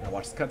 now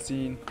watch the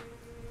cutscene.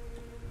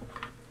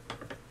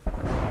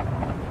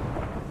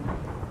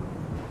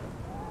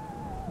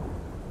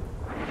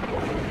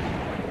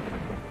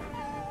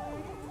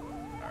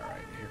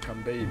 Alright, here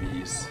come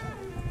babies.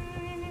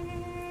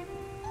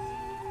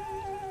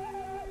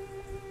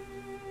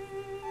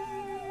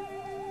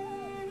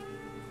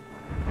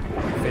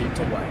 Fade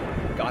to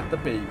white. Got the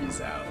babies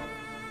out.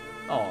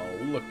 Oh,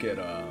 look at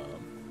oh,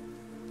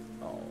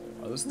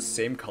 are those the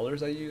same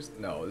colors I used?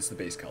 No, this is the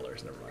base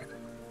colors. Never mind.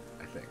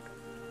 I think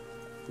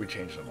we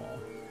changed them all.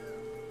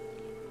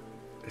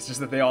 It's just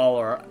that they all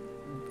are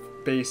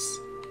base.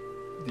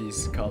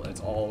 These colors.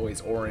 It's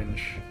always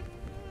orange,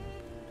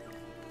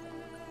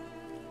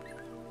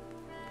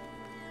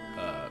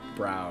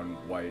 brown,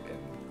 white, and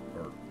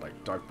or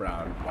like dark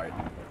brown, white,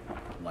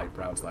 light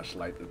brown /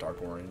 light to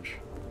dark orange.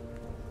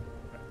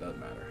 Doesn't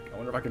matter. I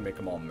wonder if I can make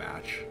them all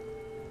match.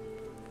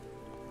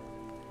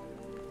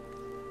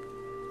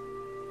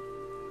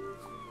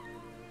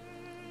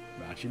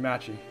 Matchy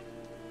matchy.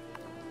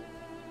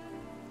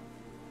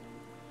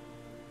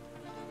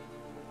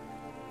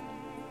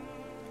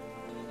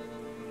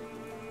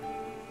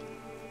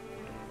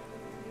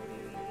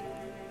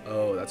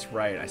 Oh, that's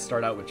right. I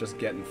start out with just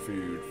getting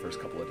food first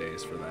couple of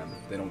days for them.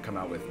 They don't come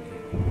out with me.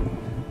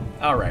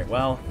 Alright,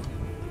 well.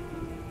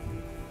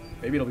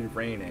 Maybe it'll be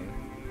raining.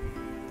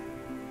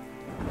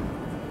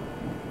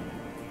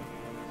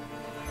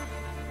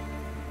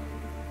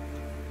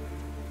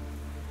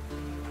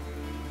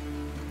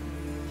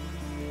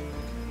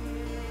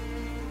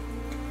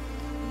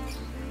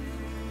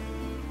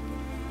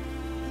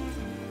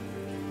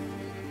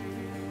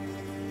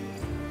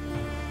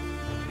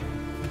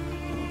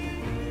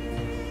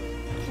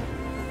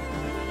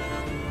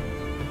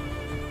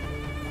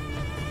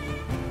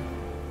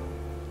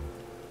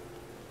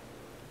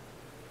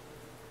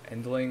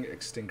 Endling,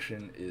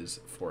 Extinction is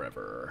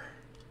forever.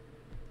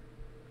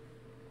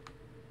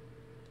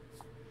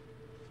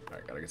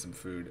 Alright, gotta get some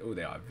food. Oh,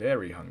 they are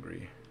very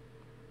hungry.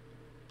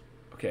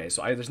 Okay,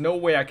 so there's no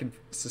way I can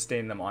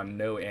sustain them on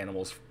no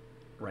animals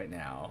right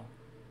now.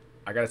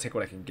 I gotta take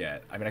what I can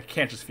get. I mean, I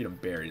can't just feed them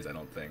berries, I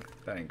don't think.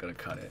 That ain't gonna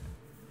cut it.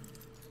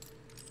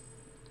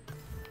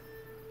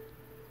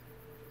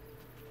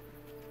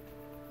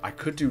 I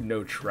could do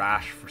no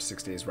trash for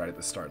 6 days right at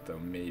the start, though,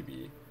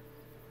 maybe.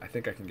 I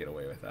think I can get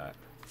away with that.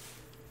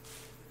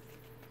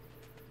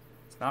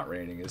 It's not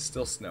raining, it's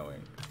still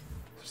snowing.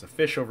 There's a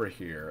fish over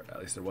here, at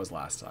least there was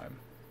last time.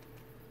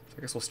 So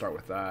I guess we'll start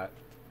with that.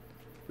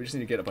 We just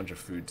need to get a bunch of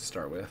food to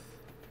start with.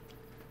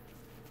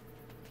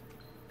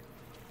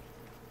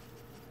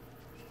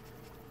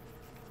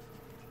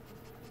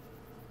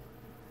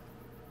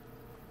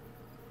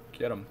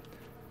 Get them.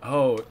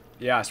 Oh,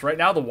 yeah, so right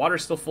now the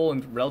water's still full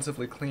and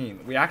relatively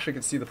clean. We actually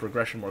can see the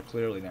progression more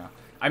clearly now.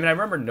 I mean, I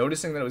remember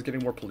noticing that it was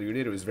getting more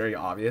polluted. It was very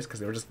obvious because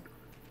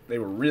they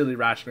were really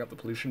ratcheting up the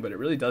pollution, but it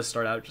really does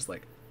start out just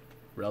like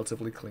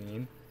relatively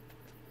clean.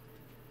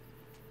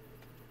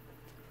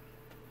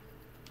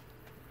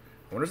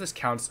 I wonder if this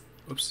counts.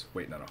 Oops,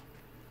 wait, no.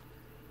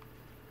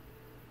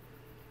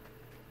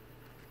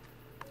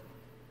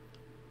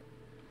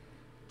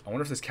 I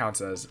wonder if this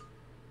counts as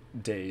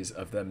days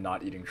of them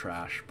not eating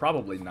trash.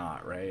 Probably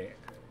not, right?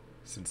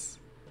 Since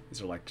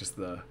these are like just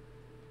the...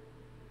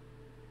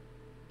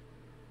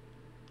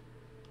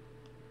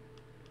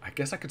 I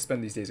guess I could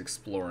spend these days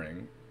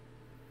exploring.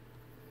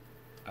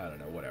 I don't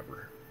know,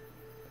 whatever.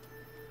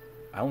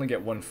 I only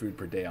get 1 food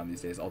per day on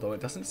these days, although it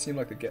doesn't seem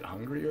like they get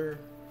hungrier.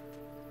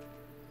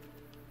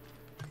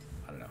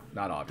 I don't know,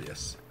 not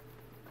obvious.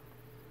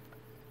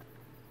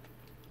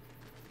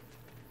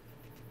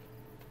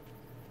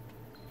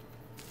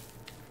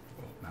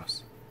 Oh,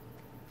 mouse.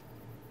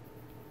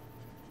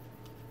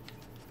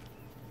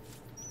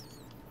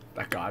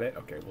 That got it?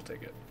 Okay, we'll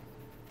take it.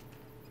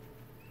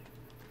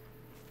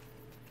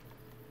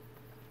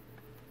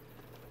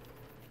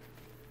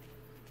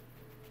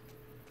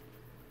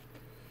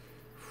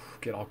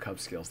 Get all cub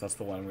skills. That's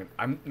the one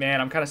I'm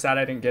kind of sad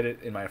I didn't get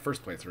it in my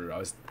first playthrough. I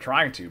was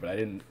trying to, but I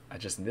didn't. I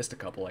just missed a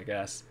couple, I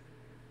guess.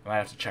 I might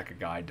have to check a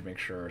guide to make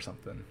sure or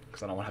something,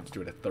 because I don't want to have to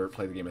do it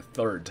play the game a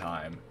third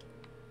time.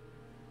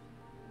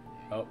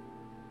 Oh.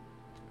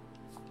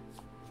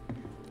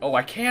 Oh,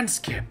 I can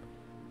skip.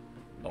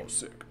 Oh,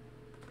 sick.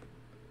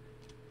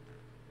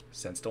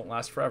 Scents don't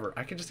last forever.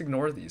 I can just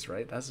ignore these,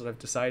 right? That's what I've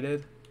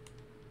decided.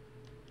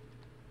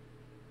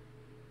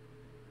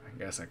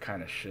 I guess I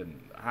kind of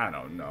shouldn't. I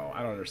don't know.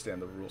 I don't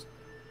understand the rules.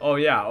 Oh,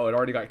 yeah. Oh, it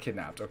already got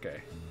kidnapped.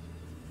 Okay.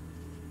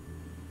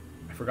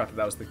 I forgot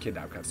that was the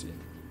kidnap cutscene.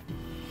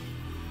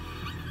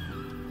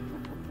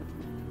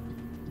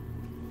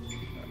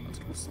 Right, let's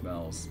get the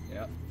smells.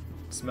 Yep.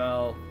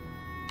 Smell.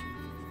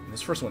 And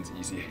this first one's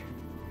easy.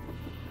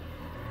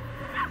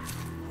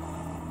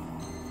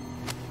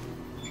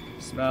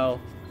 Smell.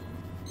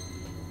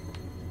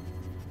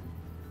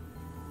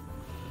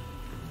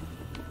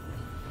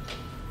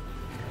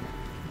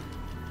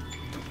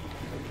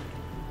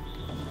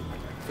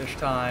 Fish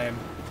time.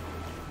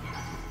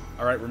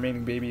 Alright,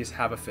 remaining babies,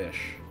 have a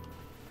fish.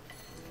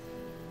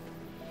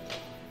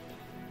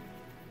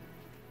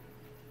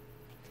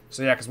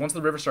 So yeah, because once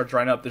the river starts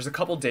drying up, there's a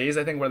couple days,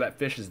 I think, where that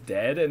fish is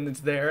dead and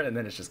it's there, and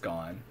then it's just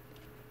gone.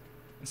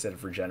 Instead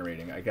of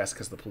regenerating, I guess,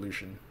 because of the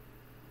pollution.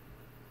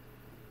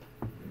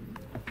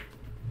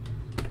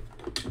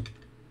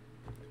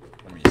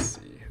 Let me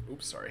see.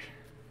 Oops, sorry.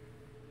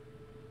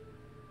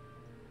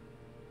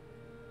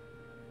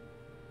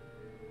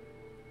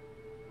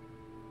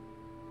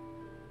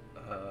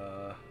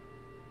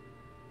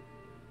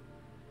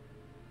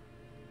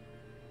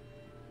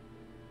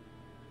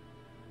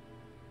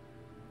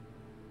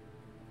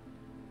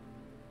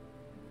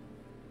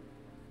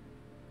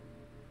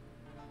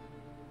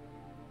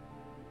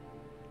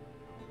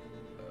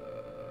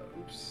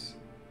 Oops.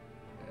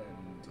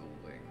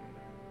 Endling.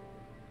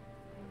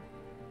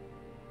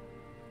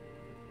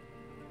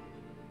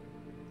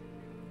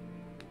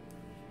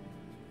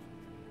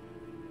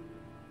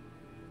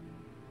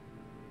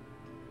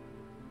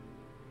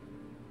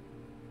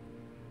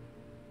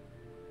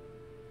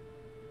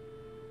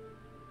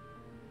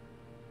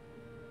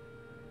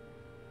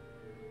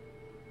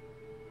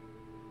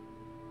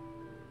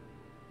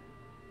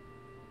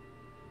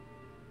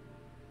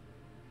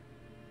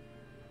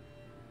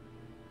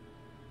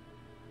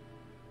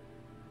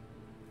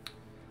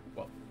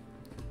 Well,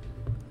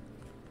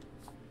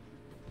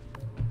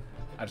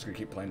 I'm just gonna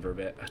keep playing for a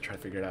bit. I'll try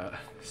to figure out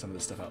some of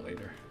this stuff out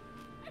later.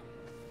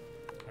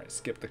 Alright,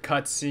 skip the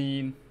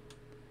cutscene.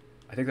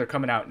 I think they're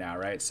coming out now,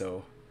 right?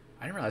 So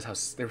I didn't realize how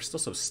they were still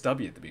so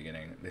stubby at the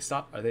beginning. They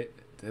stopped. Do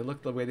they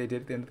look the way they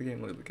did at the end of the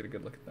game? Look, get a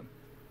good look at them.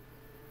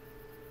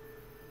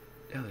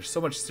 Yeah, there's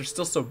so much. They're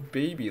still so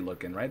baby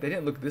looking, right? They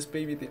didn't look this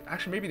baby.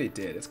 Actually, maybe they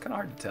did. It's kind of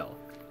hard to tell.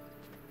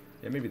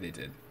 Yeah, maybe they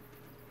did.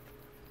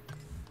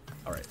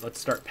 Alright, let's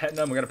start petting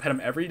them. We're going to pet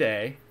them every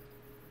day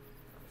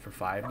for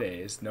 5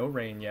 days. No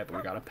rain yet, but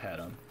we got to pet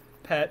them.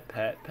 Pet,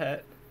 pet,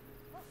 pet.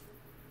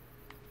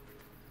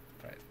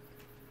 Alright.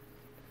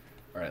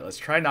 Alright, let's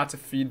try not to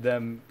feed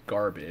them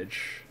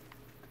garbage.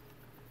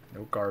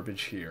 No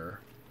garbage here.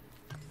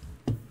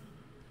 I'm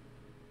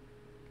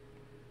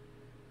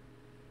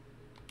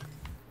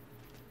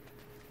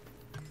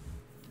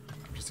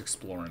just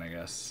exploring, I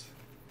guess.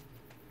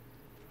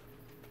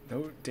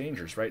 No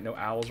dangers, right? No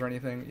owls or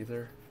anything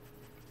either.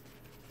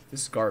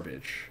 This is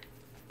garbage.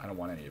 I don't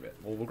want any of it.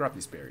 Well, we'll grab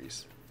these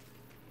berries.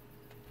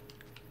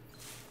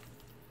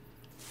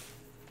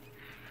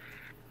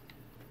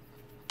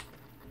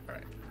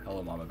 Alright.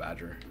 Hello, Mama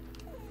Badger.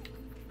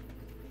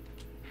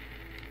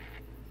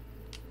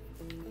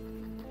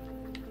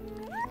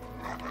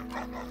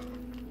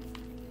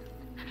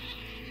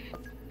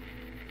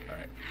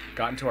 Alright.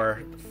 Got into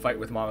our fight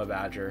with Mama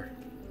Badger.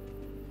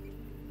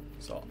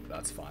 So,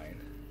 that's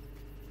fine.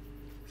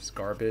 This is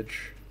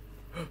garbage.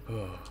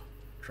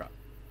 Trap.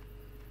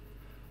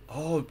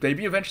 Oh,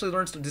 baby eventually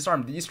learns to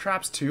disarm these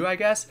traps too, I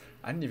guess?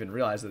 I didn't even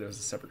realize that it was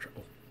a separate trap.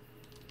 Oh.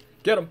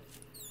 Get him!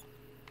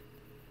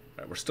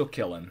 Alright, we're still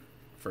killing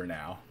for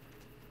now.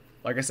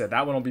 Like I said,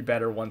 that one will be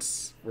better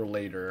once we're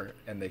later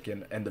and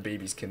the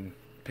babies can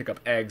pick up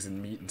eggs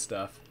and meat and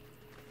stuff.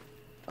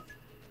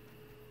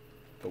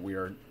 But we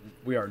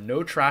are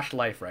no trash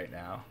life right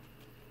now.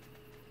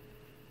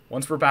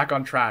 Once we're back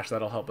on trash,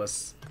 that'll help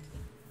us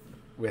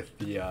with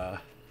the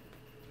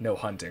no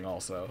hunting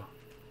also.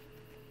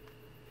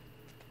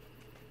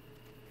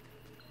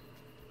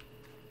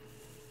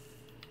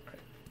 Right.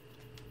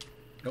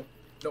 Nope,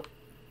 nope.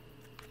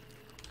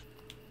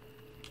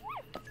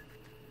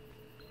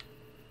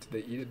 Did they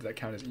eat it? Did that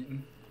count as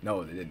eaten?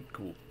 No, they didn't.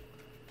 Cool.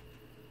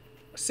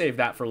 Save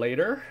that for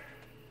later.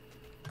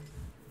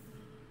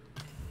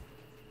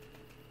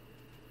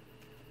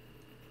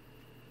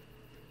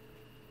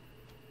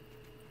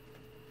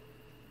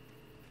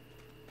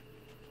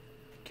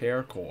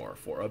 Care Core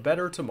for a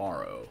better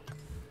tomorrow.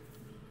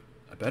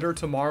 A better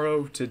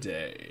tomorrow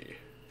today.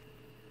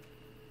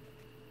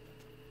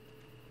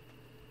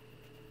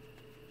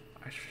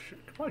 I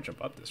should probably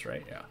jump up this,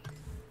 right? Yeah.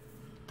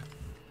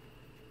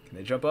 Can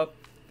they jump up?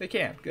 They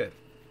can. Good.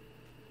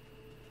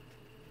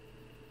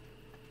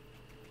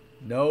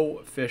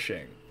 No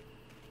fishing.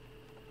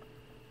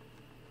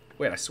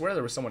 Wait, I swear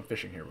there was someone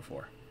fishing here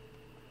before.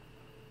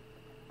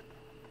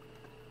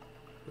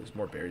 There's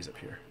more berries up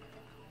here.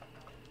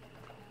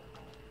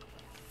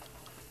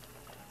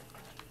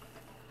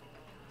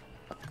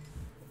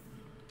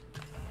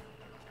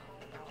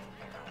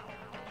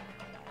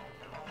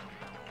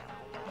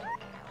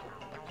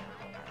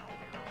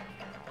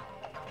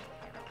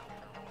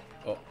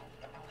 Oh.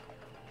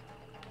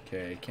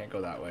 Okay, can't go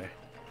that way.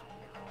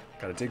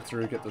 Gotta dig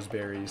through, get those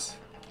berries.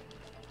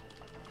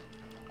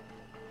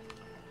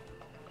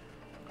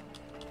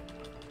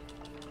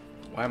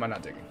 Why am I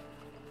not digging?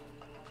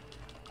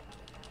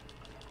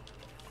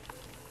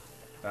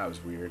 That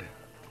was weird.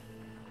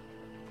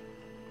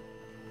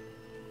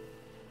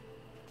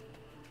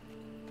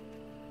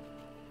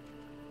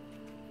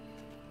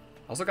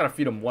 Also gotta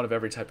feed them one of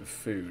every type of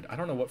food. I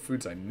don't know what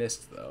foods I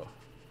missed though.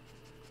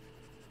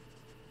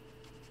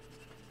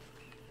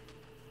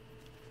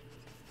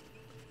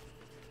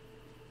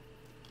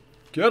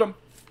 Get him!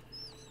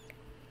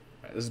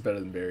 Alright, this is better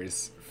than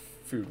berries,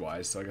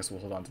 food-wise, so I guess we'll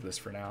hold on to this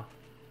for now.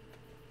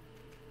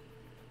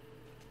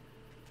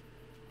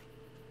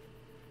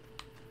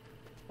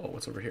 Oh,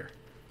 what's over here?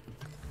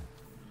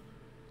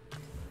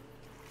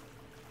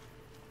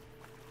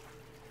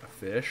 A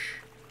fish.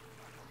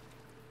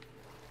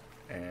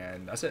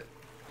 And that's it.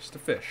 Just a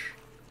fish.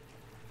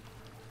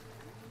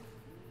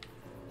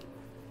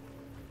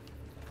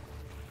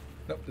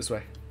 Nope, this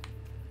way.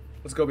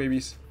 Let's go,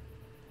 babies.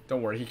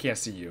 Don't worry, he can't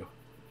see you.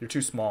 You're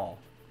too small.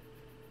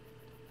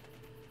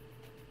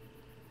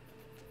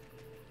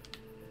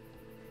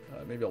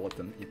 Maybe I'll let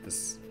them eat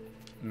this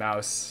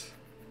mouse.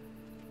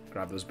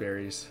 Grab those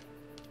berries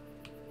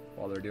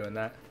while they're doing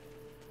that.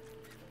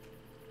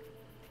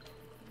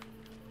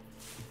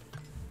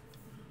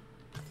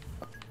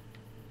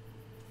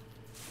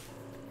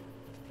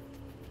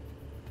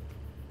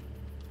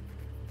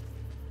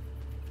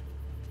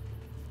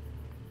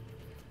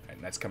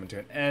 And that's coming to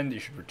an end. You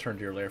should return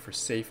to your lair for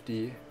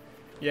safety.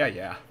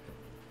 Yeah.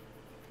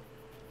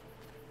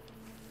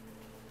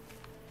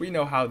 We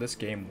know how this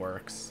game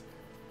works.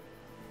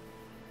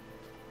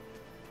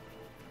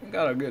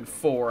 Got a good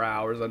 4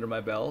 hours under my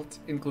belt,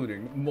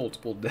 including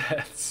multiple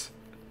deaths.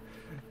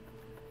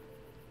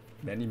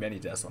 Many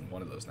deaths on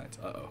one of those nights.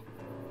 Uh-oh.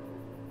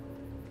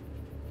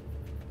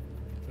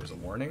 There's a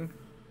warning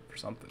for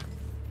something.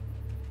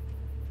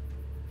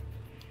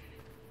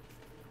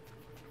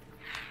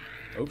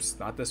 Oops,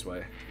 not this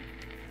way.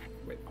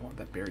 Wait, I want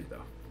that berry,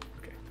 though.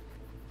 Okay.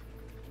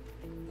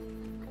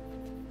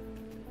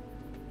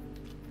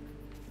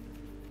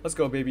 Let's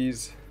go,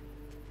 babies.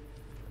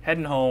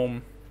 Heading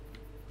home.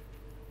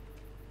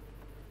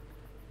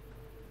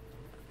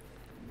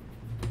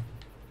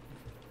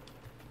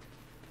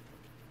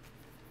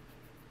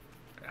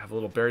 Have a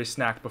little berry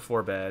snack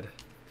before bed.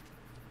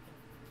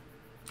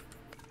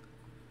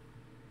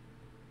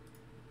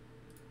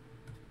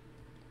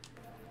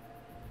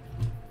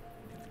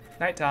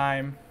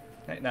 Nighttime.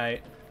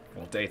 Night-night.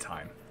 Well,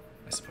 daytime,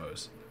 I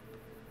suppose.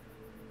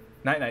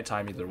 Night-night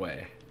time either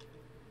way.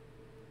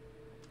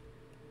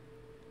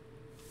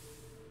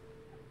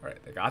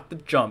 Alright, they got the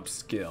jump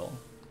skill.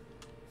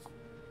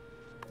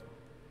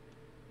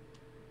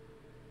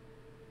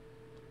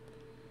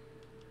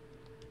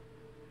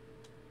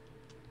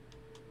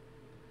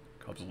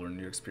 Helps learn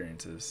new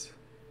experiences.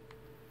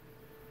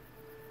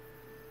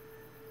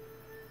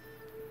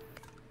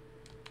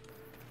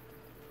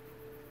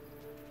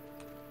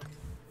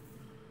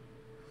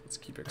 Let's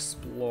keep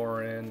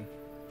exploring.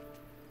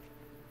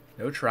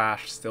 No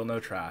trash, still no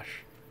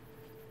trash.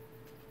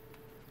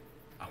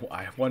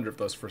 I wonder if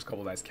those first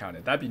couple nights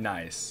counted. That'd be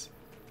nice,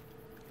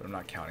 but I'm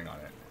not counting on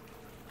it.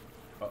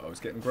 Uh-oh, it's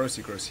getting gross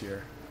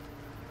here.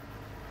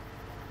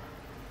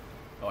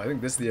 Oh, I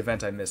think this is the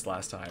event I missed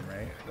last time,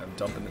 right? I'm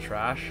dumping the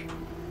trash.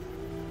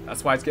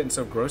 That's why it's getting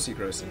so gross in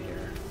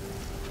here.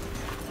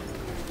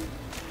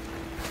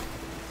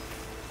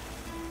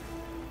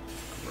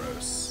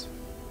 Gross.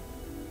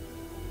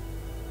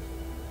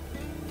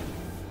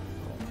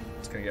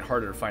 It's gonna get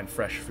harder to find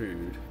fresh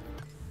food.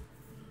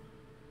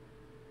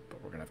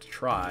 But we're gonna have to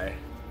try.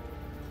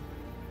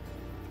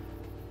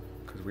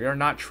 Because we are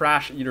not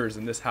trash eaters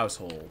in this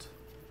household.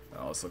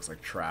 Oh, this looks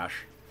like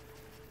trash.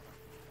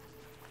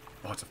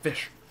 Oh, it's a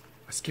fish.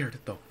 I scared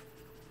it, though.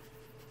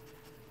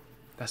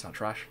 That's not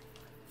trash.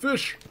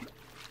 Fish!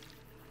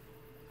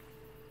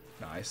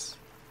 Nice.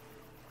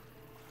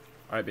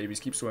 Alright, babies,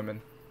 keep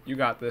swimming. You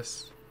got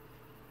this.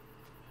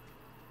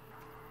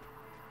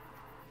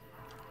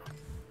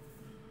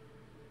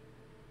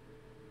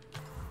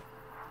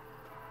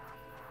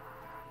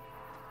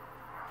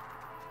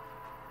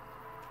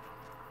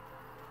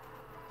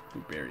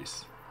 Ooh,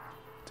 berries.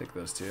 Take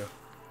those two.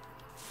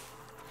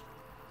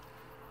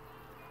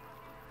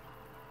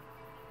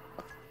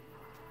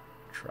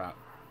 Trap.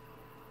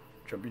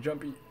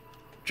 Jumpy.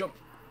 Jump.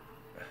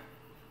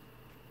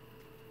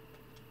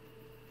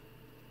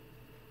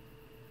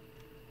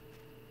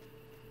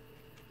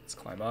 Let's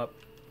climb up.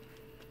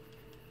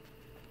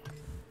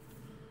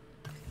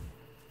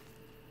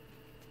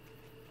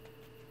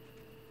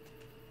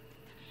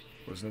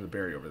 There's another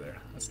berry over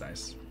there. That's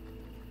nice.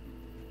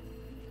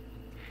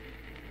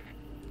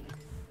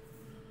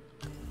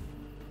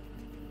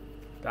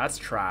 That's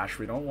trash.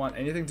 We don't want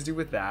anything to do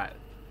with that.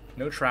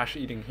 No trash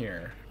eating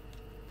here.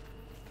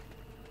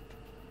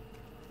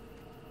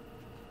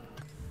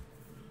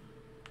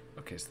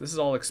 Okay, so this is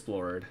all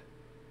explored.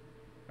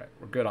 All right,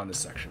 we're good on this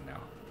section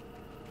now.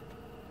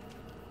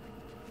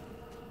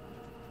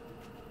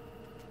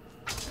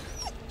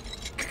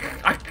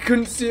 I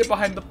couldn't see it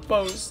behind the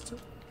post.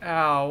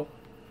 Ow.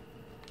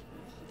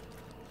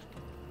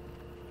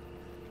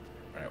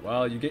 Alright,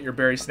 well, you get your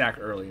berry snack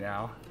early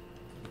now.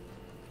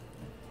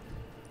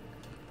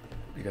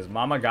 Because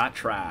Mama got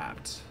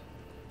trapped.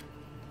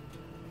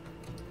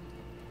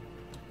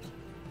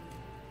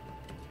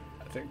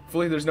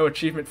 Thankfully, there's no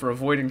achievement for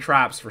avoiding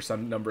traps for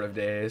some number of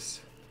days.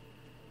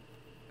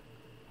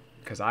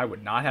 Because I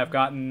would not have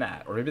gotten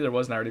that. Or maybe there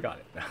was and I already got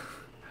it.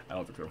 I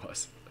don't think there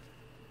was.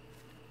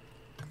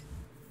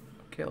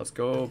 Okay, let's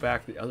go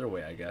back the other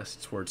way, I guess,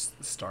 towards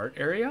the start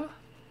area.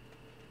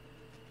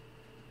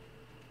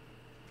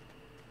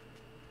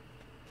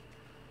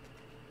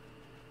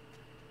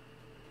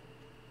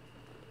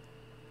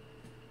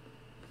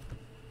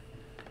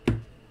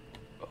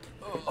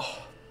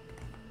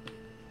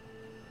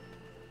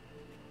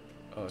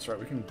 Oh, that's right.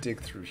 We can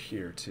dig through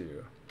here,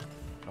 too.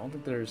 I don't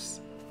think there's...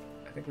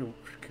 I think we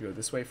could go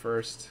this way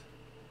first.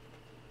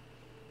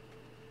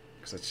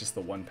 Because it's just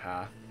the one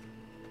path.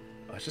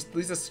 Oh, it's just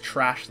leads us to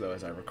trash, though,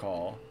 as I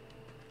recall.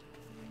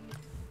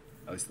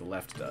 At least the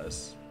left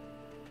does.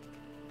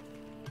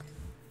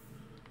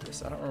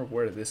 This, I don't remember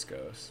where this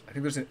goes. I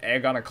think there's an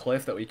egg on a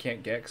cliff that we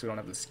can't get because we don't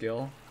have the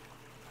skill.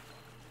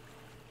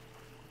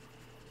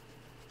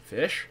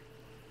 Fish?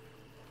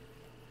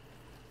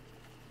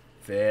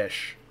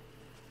 Fish.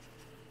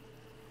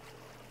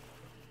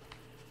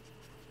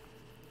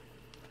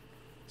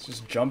 It's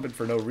just jumping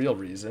for no real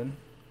reason.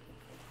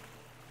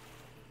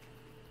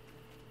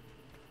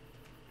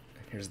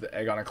 Here's the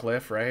egg on a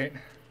cliff, right?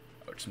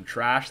 Oh, some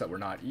trash that we're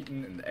not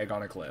eating, and the egg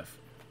on a cliff.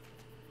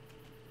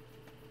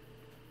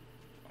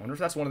 I wonder if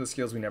that's one of the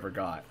skills we never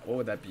got. What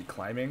would that be?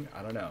 Climbing?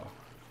 I don't know.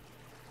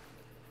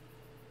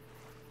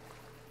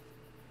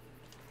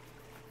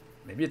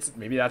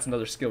 Maybe that's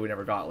another skill we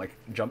never got, like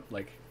jump,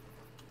 like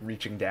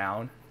reaching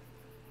down.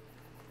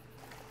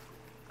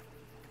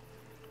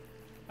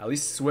 At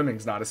least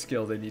swimming's not a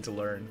skill they need to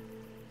learn.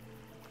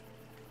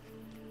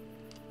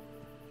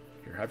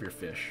 Here, have your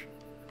fish.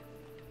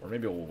 Or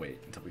maybe we'll wait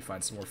until we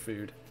find some more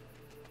food.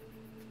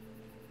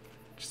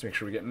 Just to make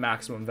sure we get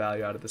maximum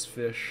value out of this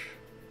fish.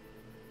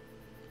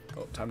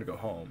 Oh, time to go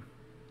home.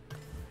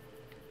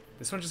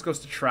 This one just goes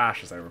to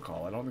trash, as I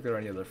recall. I don't think there are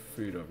any other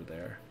food over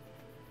there.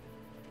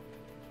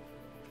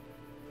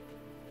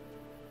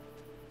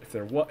 If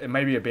there was, it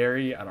might be a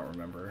berry. I don't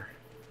remember.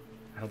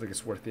 I don't think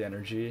it's worth the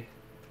energy.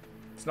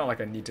 It's not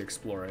like I need to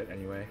explore it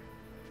anyway.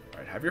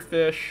 Alright, have your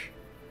fish.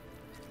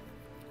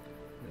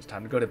 It's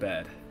time to go to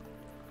bed.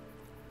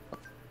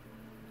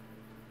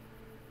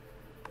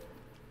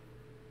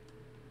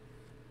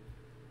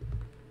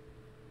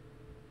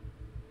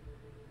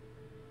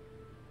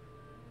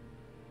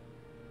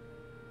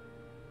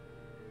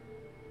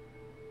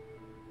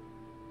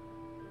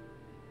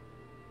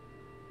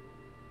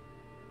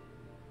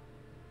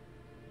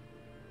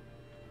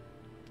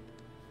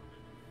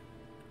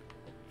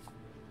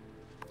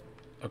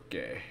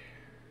 Okay.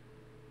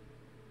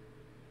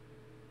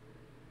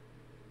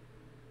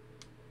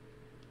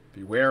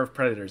 Beware of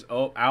predators.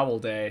 Oh, owl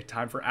day.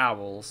 Time for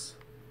owls.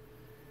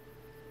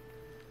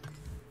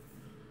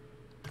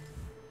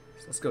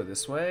 So let's go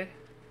this way.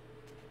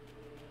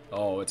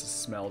 Oh, it's a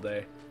smell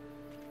day.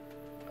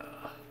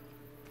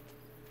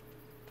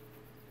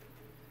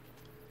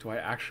 Do I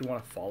actually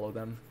want to follow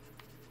them?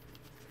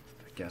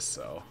 I guess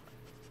so.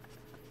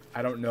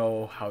 I don't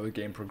know how the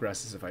game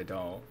progresses if I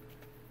don't.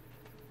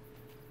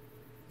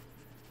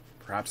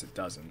 Perhaps it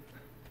doesn't.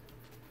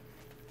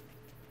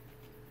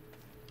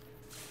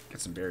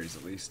 Get some berries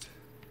at least.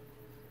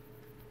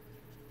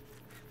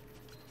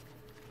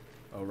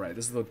 Oh right,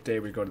 this is the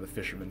day we go to the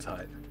fisherman's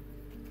hut.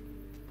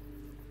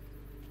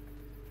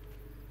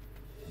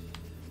 Okay,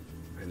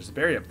 there's a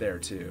berry up there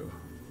too.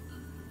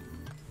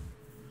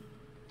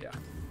 Yeah.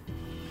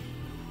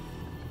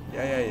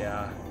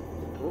 Yeah.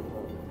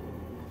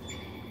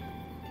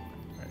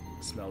 Alright,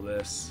 smell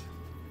this.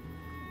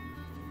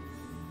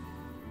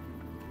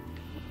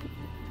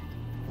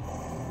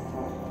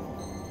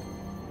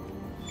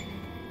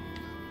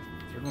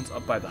 Everyone's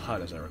up by the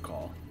hut, as I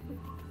recall.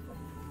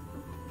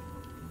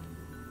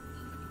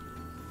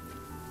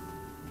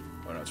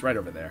 Oh no, it's right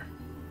over there.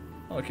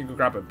 Oh, we can go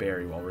grab a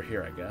berry while we're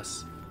here, I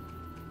guess.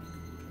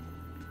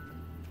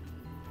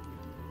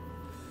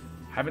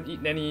 Haven't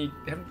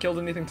killed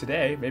anything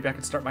today. Maybe I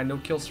could start my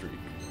no-kill streak.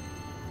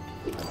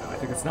 I don't know, I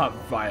think it's not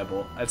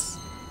viable. It's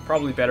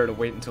probably better to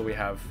wait until we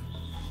have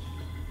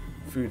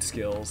food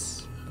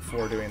skills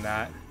before doing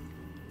that.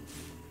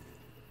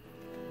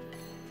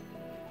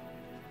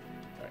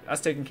 That's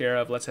taken care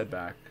of. Let's head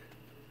back.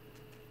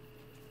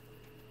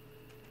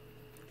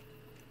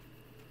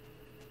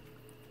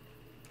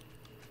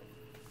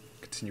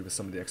 Continue with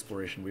some of the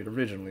exploration we'd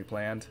originally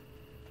planned.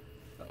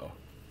 Uh-oh.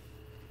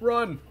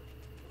 Run!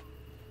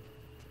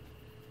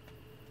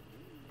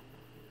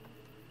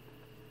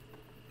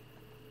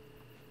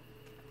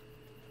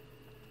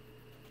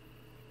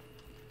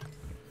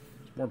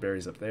 There's more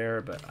berries up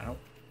there, but I don't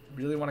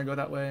really want to go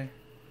that way.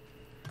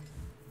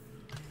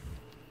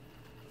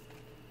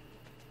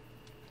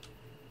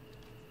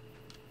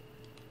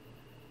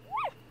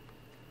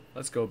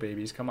 Let's go,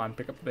 babies. Come on,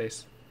 pick up the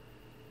base.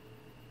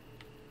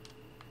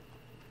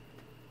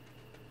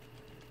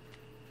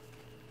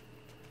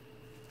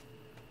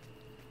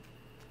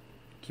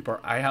 Keep our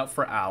eye out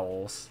for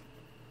owls.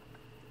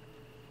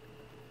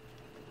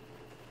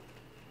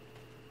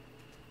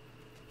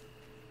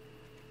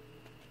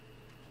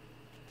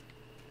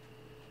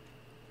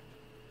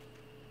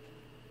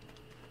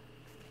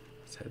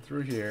 Let's head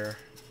through here.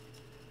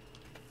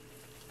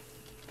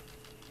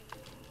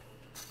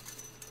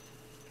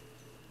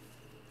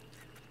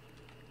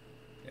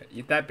 Yeah,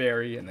 eat that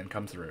berry and then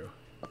come through.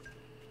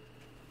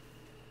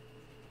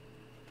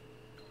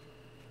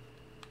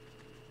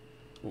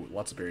 Ooh,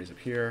 lots of berries up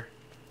here.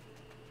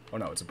 Oh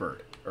no, it's a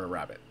bird. Or a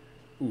rabbit.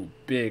 Ooh,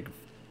 big,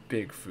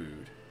 big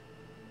food.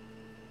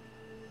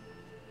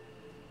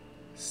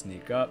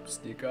 Sneak up,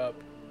 sneak up.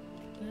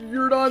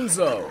 You're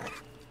donezo!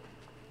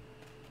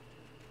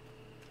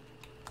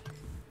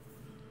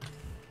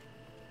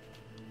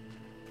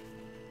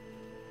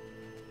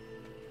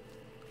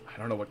 I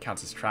don't know what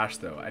counts as trash,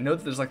 though. I know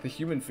that there's, like, the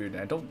human food,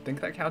 and I don't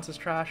think that counts as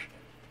trash.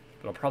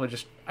 But I'll probably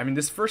just... I mean,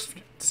 this first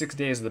 6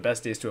 days are the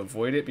best days to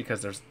avoid it,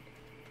 because it's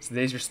the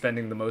days you're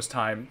spending the most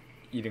time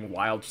eating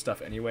wild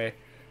stuff anyway.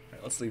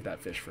 Alright, let's leave that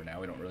fish for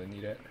now. We don't really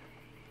need it.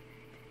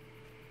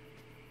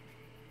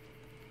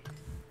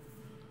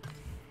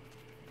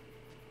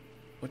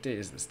 What day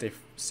is this? Day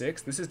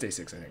 6? This is day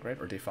 6, I think, right?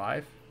 Or day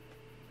 5?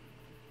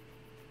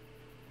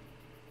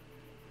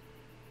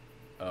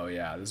 Oh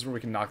yeah, this is where we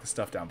can knock the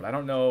stuff down, but I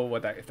don't know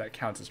what if that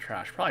counts as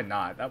trash. Probably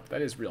not.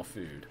 That is real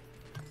food.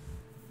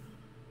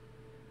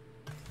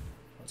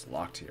 Oh, it's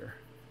locked here.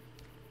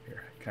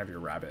 Here, can I have your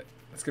rabbit?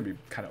 That's gonna be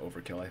kind of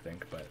overkill, I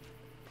think, but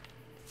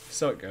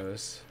so it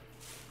goes.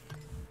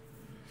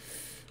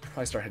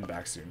 Probably start heading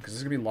back soon because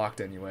it's gonna be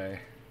locked anyway.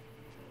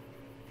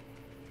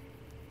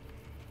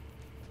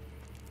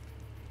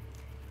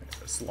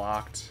 It's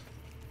locked.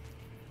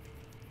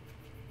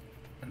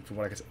 And from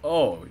what I can say,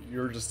 oh,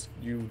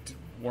 you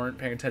weren't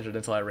paying attention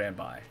until I ran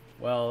by.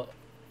 Well,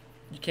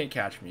 you can't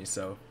catch me,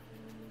 so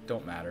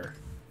don't matter.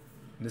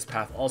 And this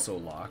path also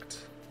locked.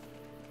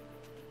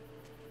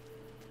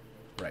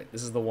 Right,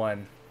 this is the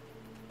one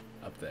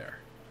up there.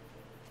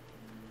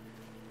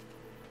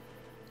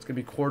 It's gonna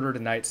be quarter to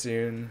night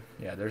soon.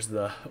 Yeah, there's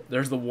the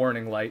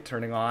warning light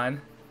turning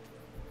on.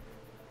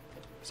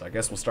 So I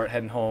guess we'll start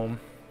heading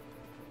home.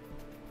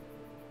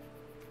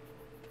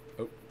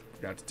 Oh,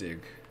 forgot to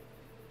dig.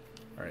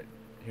 Alright,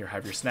 here,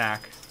 have your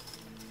snack.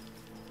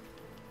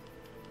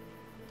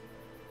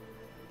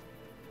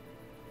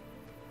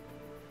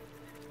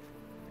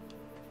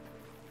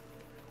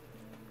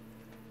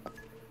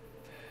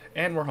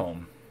 And we're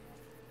home.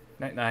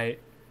 Night night.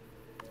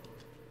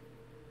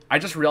 I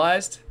just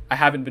realized I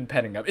haven't been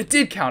petting them. It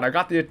did count. I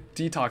got the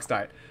detox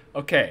diet.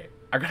 Okay,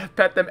 I gotta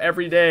pet them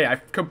every day. I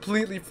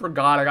completely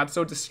forgot. I got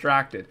so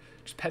distracted.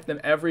 Just pet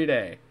them every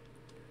day.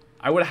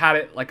 I would have had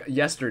it like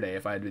yesterday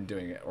if I had been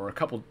doing it, or a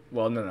couple.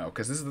 Well, no,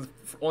 because this is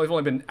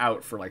only been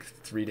out for like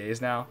 3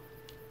 days now,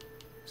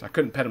 so I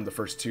couldn't pet them the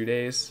first 2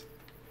 days.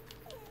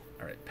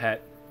 All right,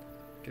 pet.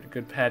 Get a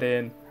good pet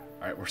in.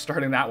 All right, we're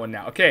starting that one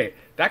now. Okay,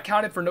 that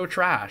counted for no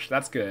trash.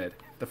 That's good.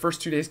 The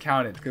first 2 days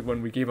counted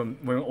when we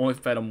only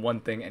fed them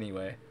one thing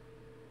anyway.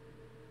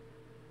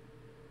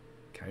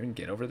 Can I even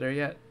get over there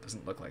yet?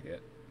 Doesn't look like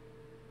it.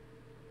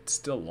 It's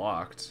still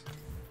locked.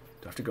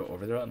 Do I have to go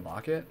over there to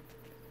unlock it?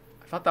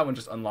 I thought that one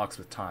just unlocks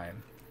with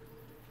time.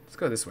 Let's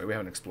go this way. We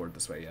haven't explored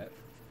this way yet.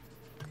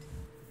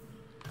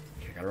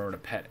 Okay, gotta remember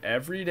to pet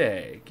every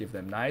day. Give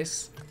them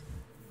nice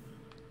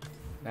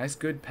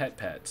good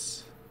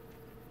pets.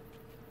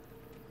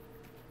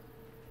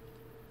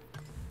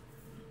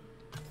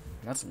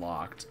 And that's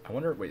locked. I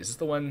wonder, wait, is this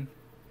the one?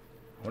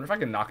 I wonder if I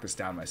can knock this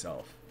down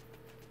myself.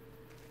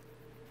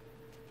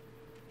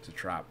 It's a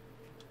trap.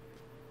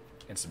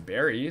 And some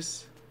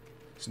berries.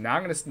 So now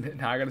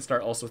I gotta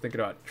start also thinking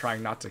about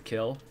trying not to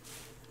kill,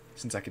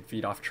 since I can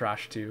feed off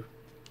trash too.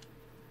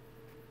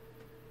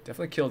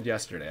 Definitely killed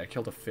yesterday. I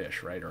killed a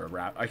fish, right? Or a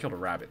rabbit. I killed a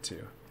rabbit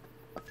too.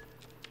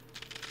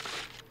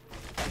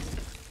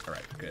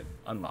 Alright, good.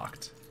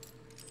 Unlocked.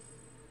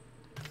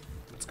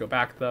 Let's go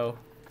back though.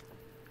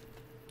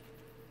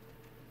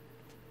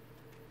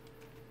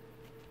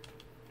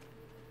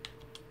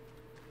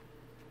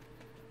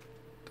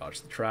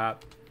 Dodge the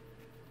trap.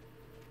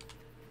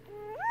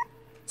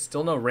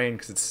 Still no rain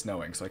because it's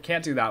snowing, so I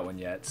can't do that one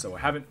yet. So I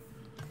haven't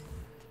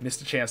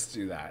missed a chance to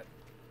do that,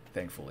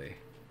 thankfully.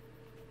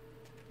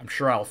 I'm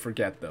sure I'll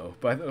forget though.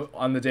 But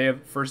on the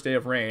first day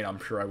of rain, I'm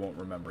sure I won't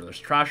remember. There's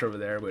trash over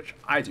there, which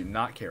I do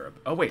not care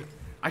about. Oh wait,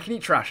 I can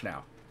eat trash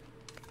now.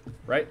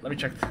 Right? Let me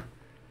check.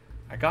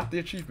 I got the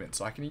achievement,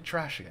 so I can eat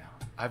trash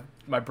now.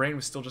 My brain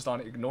was still just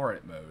on ignore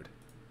it mode.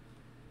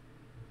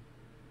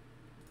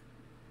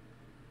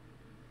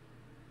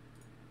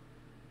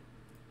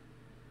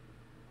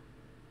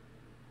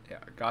 Yeah,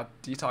 I got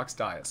detox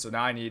diet. So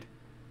now I need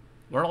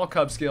learn all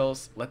cub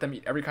skills, let them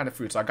eat every kind of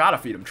food. So I gotta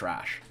feed them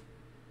trash.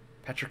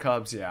 Pet your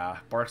cubs, yeah.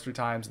 Barks 3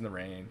 times in the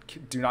rain.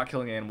 Do not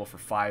kill an animal for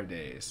 5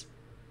 days.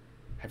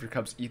 Have your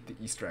cubs eat the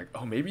Easter egg.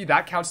 Oh, maybe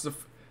that counts as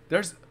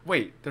there's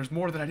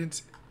more that I didn't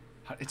see.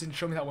 It didn't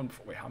show me that one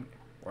before. Wait, how many?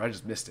 Or I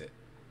just missed it.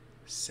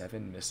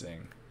 7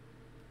 missing.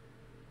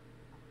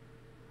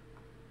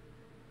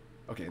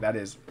 Okay, that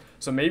is.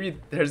 So maybe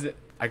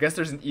I guess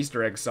there's an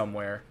Easter egg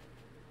somewhere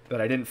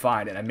that I didn't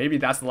find, and maybe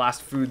that's the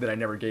last food that I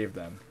never gave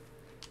them.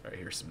 All right,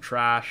 here's some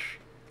trash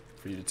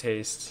for you to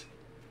taste.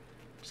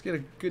 Just get a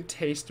good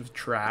taste of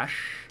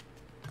trash.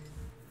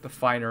 The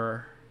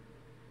finer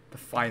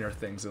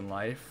things in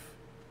life.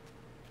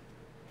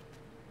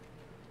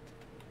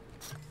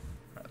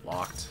 All right,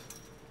 locked.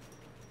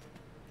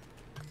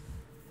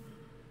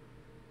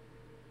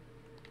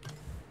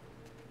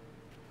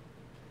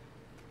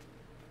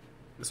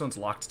 This one's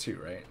locked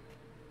too, right?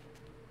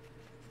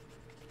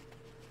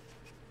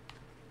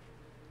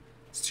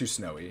 It's too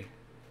snowy.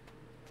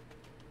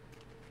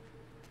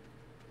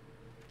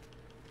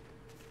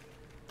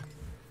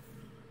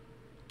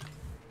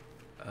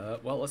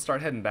 Well, let's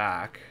start heading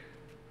back.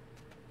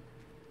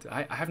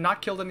 I have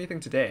not killed anything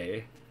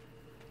today.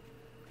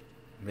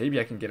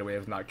 Maybe I can get away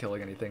with not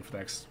killing anything for the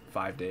next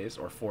 5 days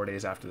or 4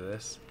 days after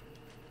this.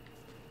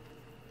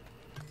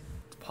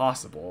 It's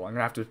possible. I'm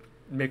gonna have to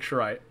make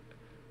sure I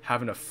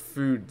have enough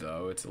food,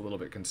 though. It's a little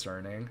bit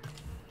concerning.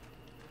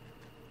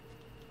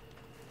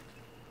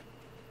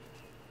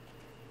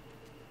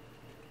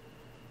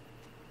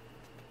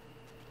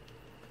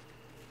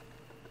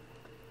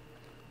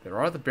 There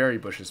are the berry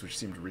bushes, which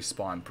seem to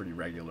respawn pretty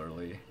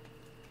regularly.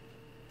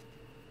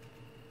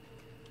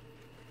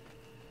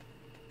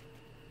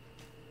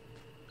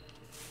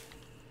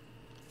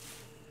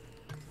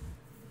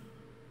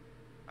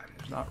 I mean,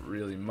 there's not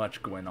really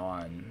much going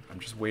on. I'm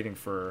just waiting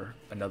for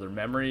another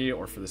memory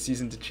or for the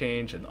season to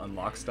change and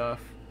unlock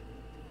stuff.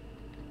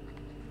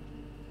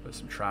 There's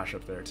some trash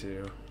up there,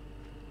 too.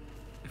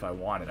 If I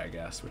want it, I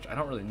guess, which I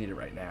don't really need it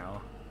right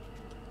now.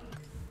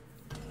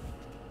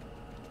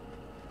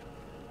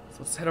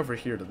 Let's head over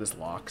here to this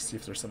lock, see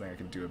if there's something I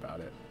can do about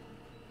it.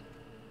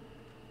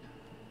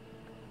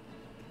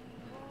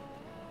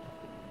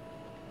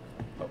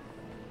 Oh,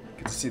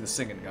 get to see the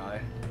singing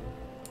guy.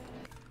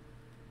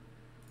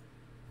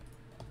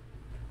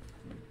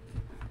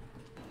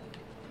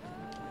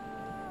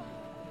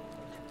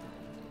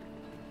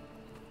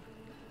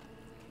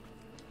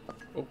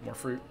 Oh, more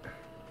fruit.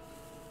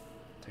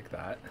 Take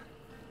that.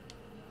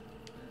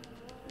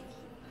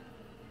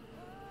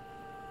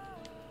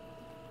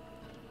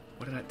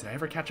 What did I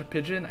ever catch a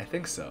pigeon? I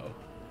think so.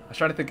 I was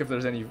trying to think if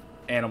there's any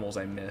animals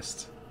I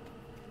missed.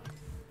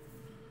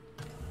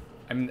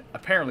 I mean,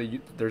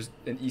 apparently there's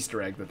an Easter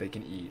egg that they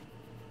can eat.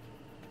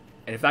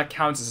 And if that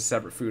counts as a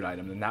separate food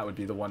item, then that would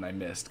be the one I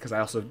missed. Because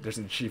there's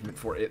an achievement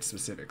for it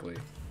specifically.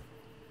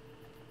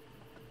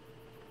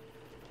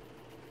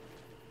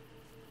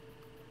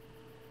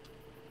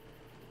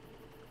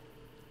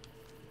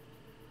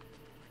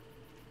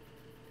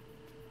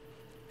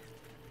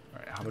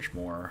 Alright, how much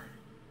more?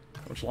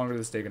 How much longer is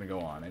this day gonna go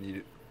on?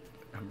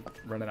 I'm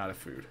running out of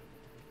food.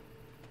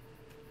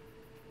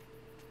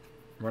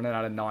 I'm running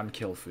out of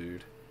non-kill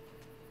food.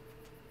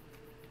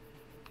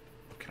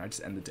 Can I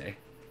just end the day?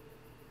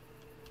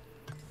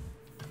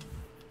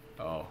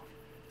 Oh,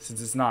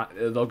 since it's not,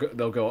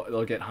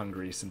 they'll get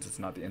hungry since it's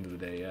not the end of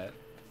the day yet.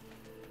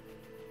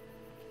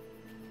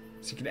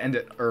 So you can end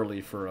it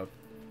early for a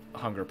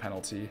hunger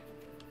penalty.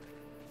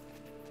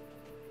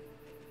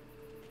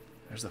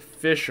 There's a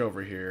fish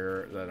over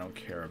here that I don't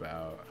care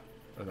about.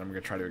 Or that I'm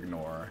going to try to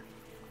ignore.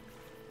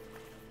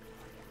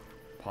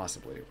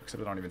 Possibly,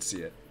 except I don't even see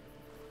it.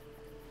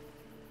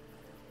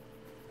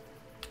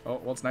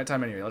 Oh, well, it's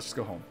nighttime anyway. Let's just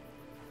go home.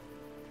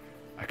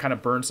 I kind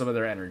of burned some of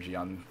their energy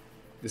on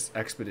this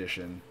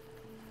expedition.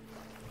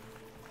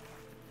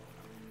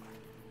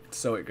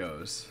 So it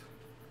goes.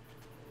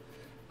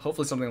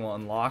 Hopefully something will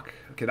unlock.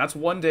 Okay, that's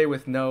one day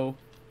with no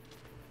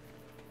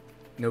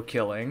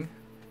killing.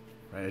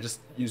 Right, I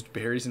just used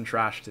berries and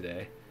trash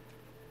today.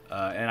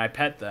 And I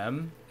pet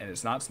them, and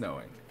it's not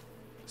snowing.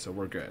 So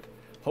we're good.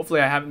 Hopefully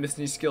I haven't missed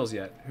any skills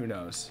yet. Who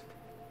knows?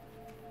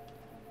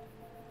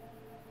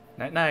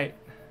 Night-night.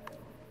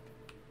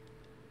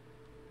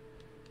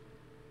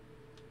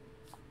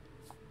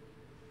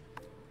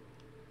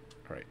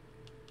 Alright.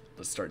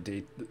 Let's start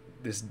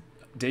this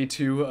day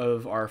 2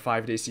 of our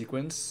 5-day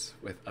sequence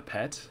with a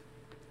pet.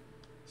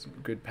 Some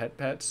good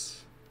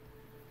pets.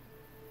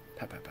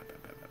 Pet.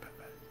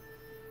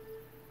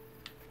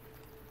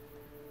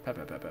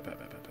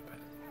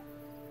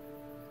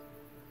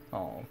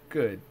 Oh,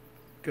 good.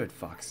 Good,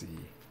 Foxy.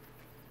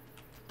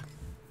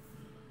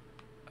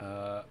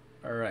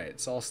 Alright,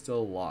 it's all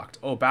still locked.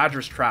 Oh,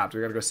 Badger's trapped. We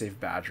gotta go save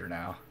Badger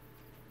now.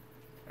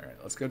 Alright,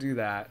 let's go do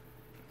that.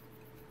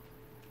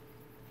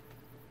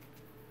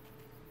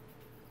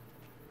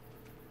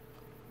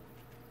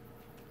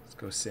 Let's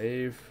go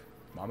save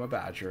Mama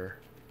Badger.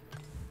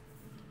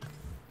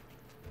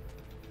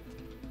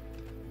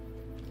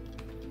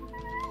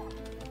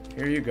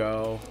 Here you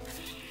go.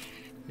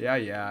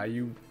 Yeah,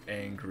 you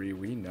angry,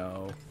 we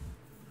know.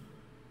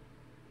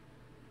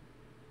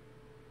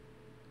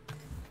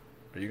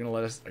 Are you gonna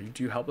let us,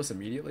 do you help us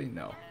immediately?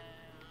 No.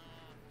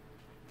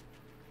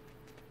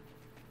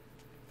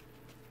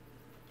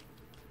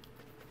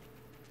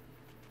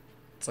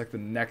 It's like the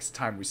next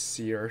time we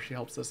see her, she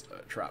helps us.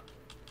 Trap.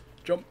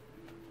 Jump.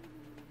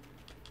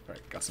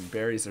 Alright, got some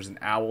berries. There's an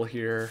owl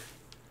here.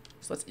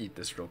 So let's eat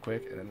this real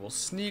quick, and then we'll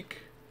sneak.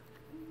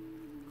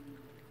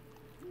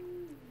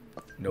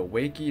 No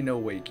wakey,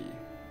 no wakey.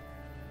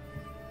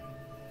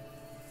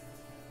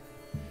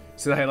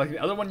 So like the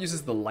other one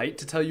uses the light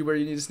to tell you where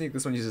you need to sneak.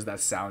 This one uses that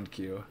sound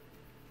cue,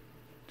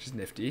 which is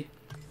nifty.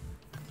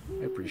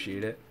 I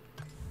appreciate it.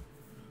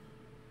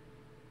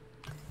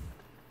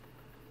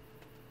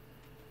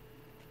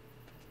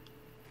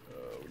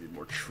 We need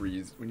more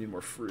trees. We need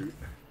more fruit.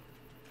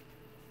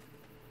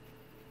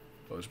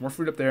 Oh, there's more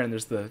food up there, and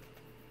there's the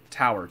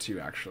tower too,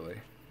 actually.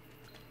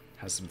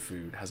 Has some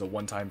food. Has a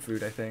one-time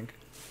food, I think.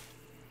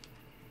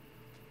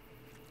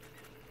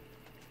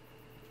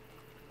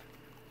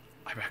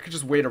 I could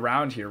just wait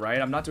around here,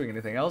 right? I'm not doing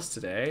anything else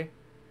today.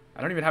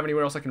 I don't even have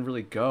anywhere else I can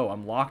really go.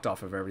 I'm locked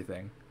off of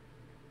everything.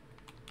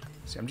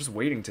 See, I'm just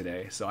waiting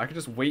today. So I could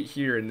just wait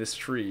here in this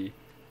tree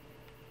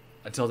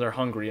until they're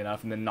hungry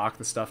enough and then knock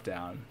the stuff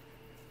down.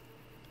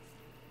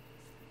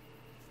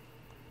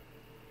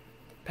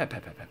 Pet,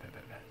 pet, pet, pet, pet,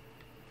 pet, pet.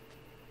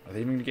 Are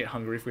they even gonna get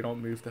hungry if we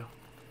don't move, though?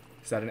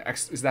 Is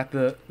that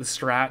the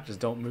strat? Just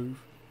don't move?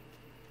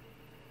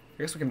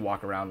 I guess we can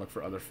walk around, look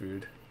for other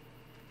food.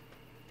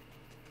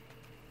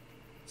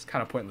 It's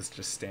kind of pointless to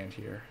just stand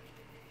here.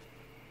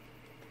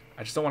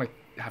 I just don't want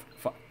to have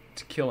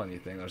to kill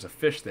anything. There's a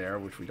fish there,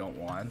 which we don't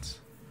want.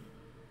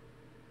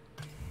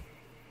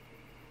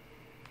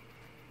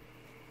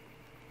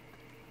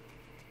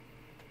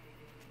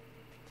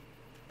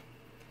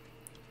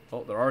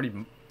 Oh, they're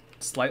already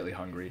slightly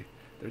hungry.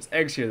 There's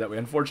eggs here that we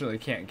unfortunately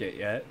can't get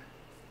yet,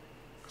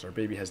 because our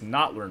baby has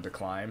not learned to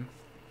climb.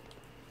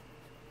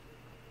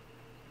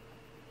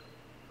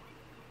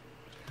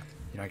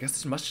 You know, I guess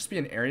this must just be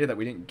an area that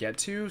we didn't get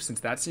to, since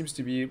that seems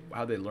to be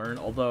how they learn,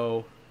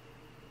 although...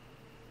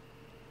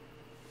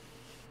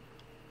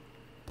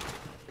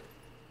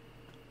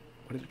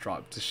 What did it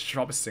drop? Did it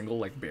drop a single,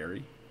 like,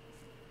 berry?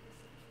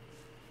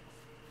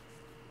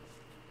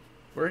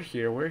 We're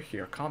here, we're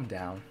here. Calm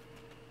down.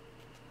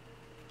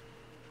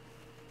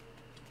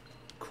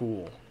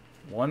 Cool.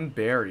 One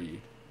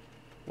berry.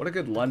 What a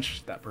good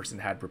lunch that person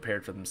had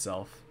prepared for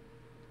themselves.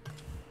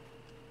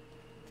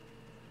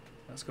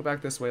 Let's go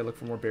back this way, look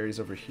for more berries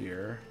over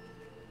here.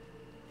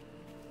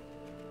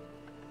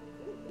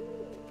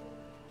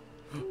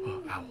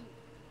 Oh, ow.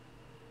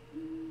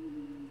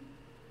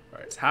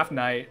 Alright, it's half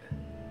night.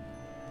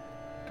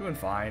 Doing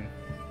fine.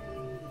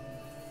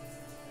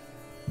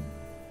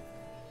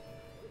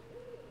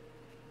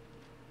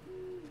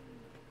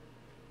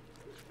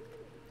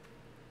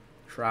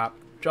 Trap,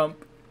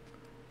 jump.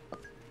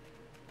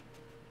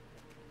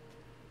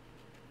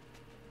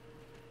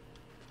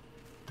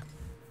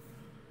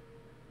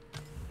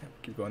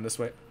 Keep going this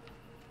way.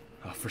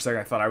 Oh, for a second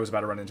I thought I was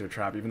about to run into a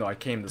trap, even though I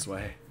came this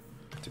way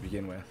to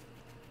begin with.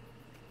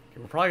 Okay,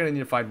 we're probably going to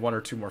need to find 1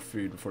 or 2 more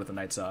food before the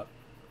night's up.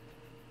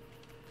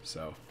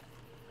 So,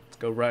 let's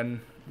go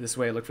run this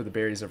way, look for the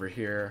berries over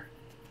here,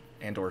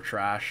 and or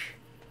trash.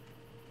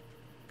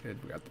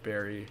 Good, we got the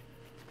berry.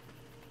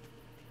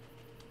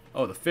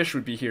 Oh, the fish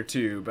would be here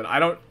too, but I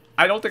don't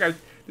think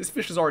this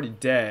fish is already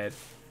dead.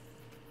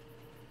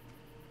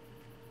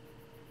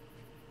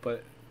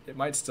 But it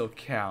might still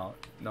count.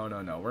 No,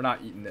 no, no. We're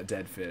not eating a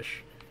dead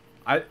fish.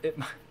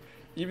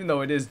 Even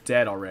though it is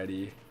dead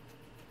already.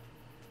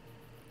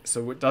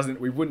 So it doesn't.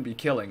 We wouldn't be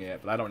killing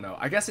it, but I don't know.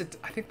 I guess it.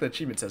 I think the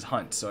achievement says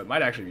hunt, so it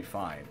might actually be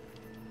fine.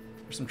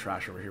 There's some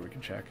trash over here we can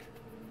check.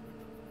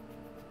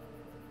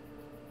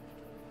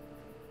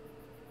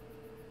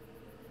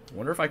 I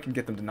wonder if I can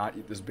get them to not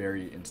eat this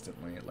berry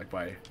instantly, like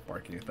by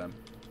barking at them.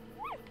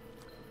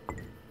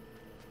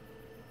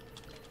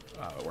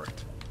 Oh, it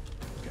worked.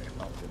 Okay,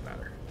 well, it didn't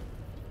matter.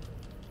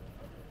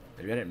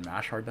 Maybe I didn't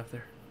mash hard enough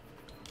there.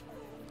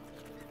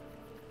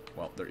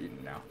 Well, they're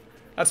eating now.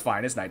 That's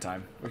fine. It's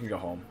nighttime. We can go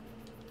home.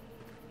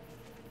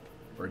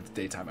 Or it's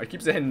daytime. I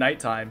keep saying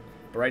nighttime,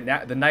 but right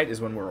now, the night is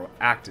when we're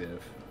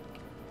active.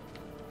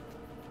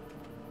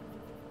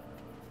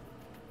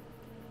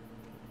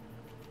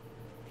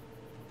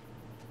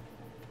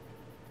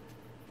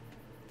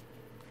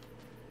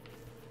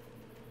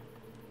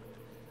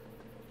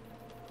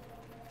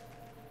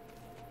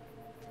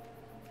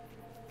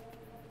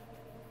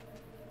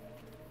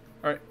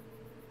 Alright.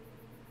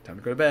 Time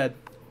to go to bed.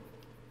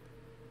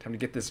 Time to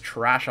get this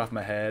trash off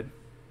my head.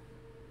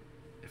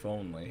 If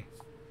only.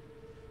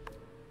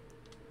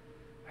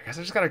 I guess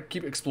I just gotta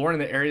keep exploring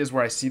the areas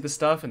where I see the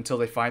stuff until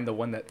they find the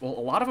one that... Well, a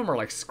lot of them are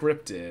like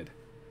scripted.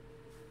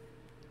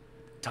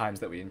 Times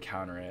that we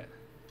encounter it.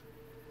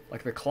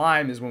 Like the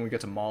climb is when we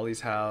get to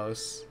Molly's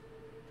house.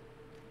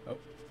 Oh,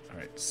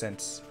 alright.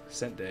 Scent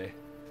day.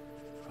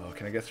 Oh,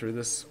 can I get through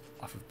this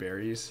off of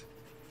berries?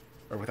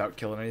 Or without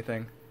killing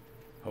anything?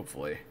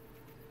 Hopefully.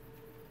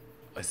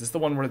 Is this the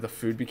one where the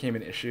food became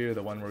an issue?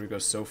 The one where we go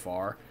so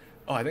far?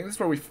 Oh, I think this is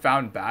where we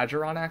found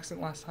Badger on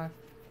accident last time.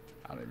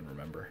 I don't even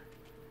remember.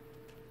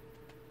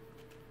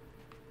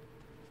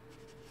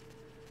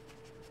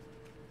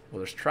 Well,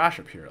 there's trash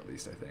up here at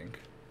least, I think.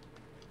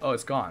 Oh,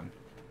 it's gone.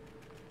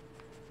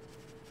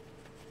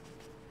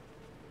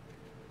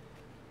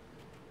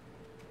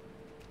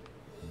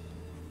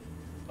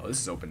 Oh, this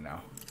is open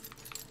now.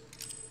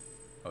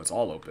 Oh, it's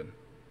all open.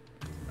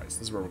 Alright, so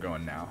this is where we're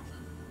going now.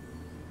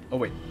 Oh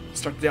wait,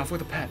 start the day off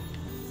with a pet.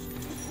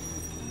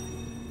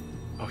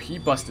 Oh, he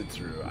busted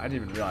through. I didn't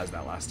even realize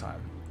that last time.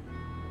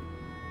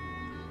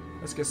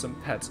 Let's get some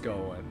pets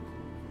going.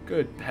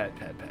 Good pet.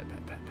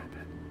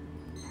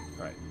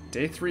 Alright,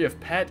 day 3 of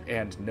pet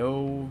and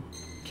no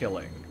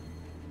killing.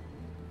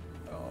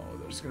 Oh,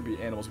 there's gonna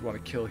be animals we want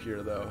to kill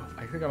here though.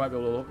 I think I might be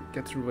able to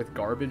get through with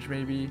garbage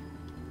maybe.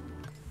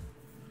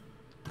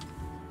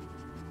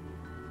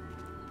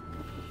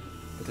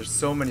 But there's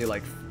so many,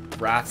 like,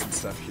 rats and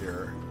stuff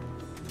here.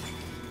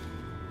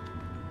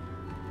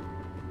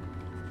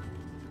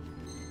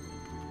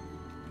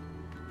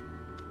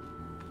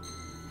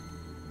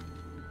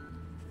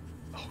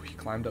 Oh, he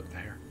climbed up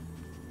there.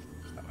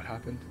 Is that what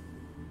happened?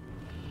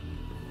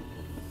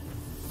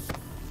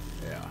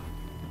 Yeah.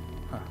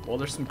 Huh. Well,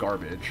 there's some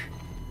garbage.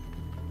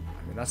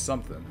 I mean, that's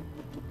something.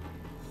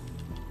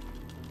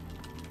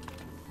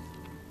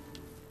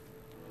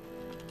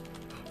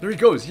 There he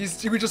goes.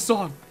 We just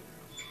saw him.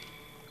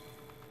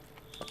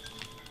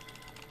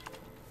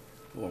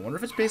 Well, I wonder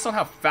if it's based on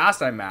how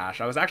fast I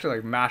mash. I was actually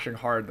like mashing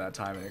hard that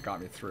time and it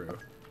got me through.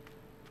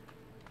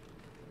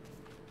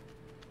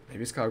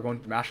 Maybe it's because I'm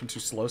going mashing too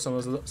slow some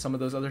of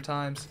those other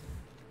times.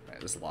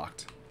 Alright, this is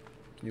locked.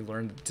 Can you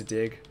learn to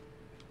dig?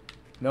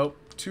 Nope.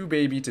 Too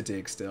baby to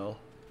dig still.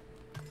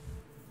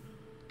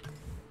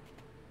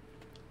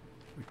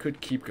 We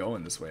could keep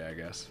going this way, I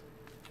guess.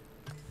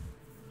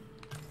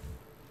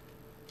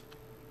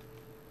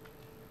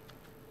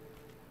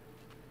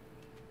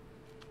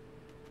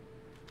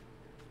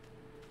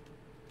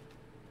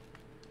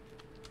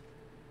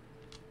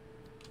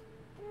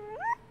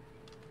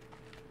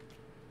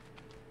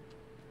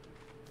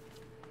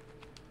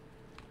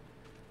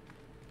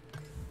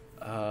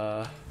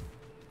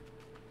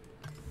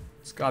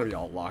 It's gotta be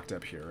all locked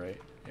up here, right?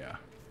 Yeah.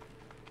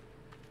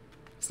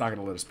 It's not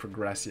gonna let us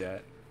progress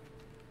yet.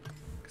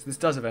 Because this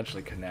does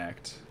eventually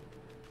connect.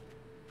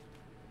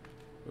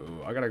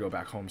 Ooh, I gotta go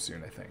back home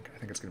soon, I think. I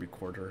think it's gonna be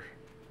quarter.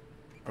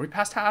 Are we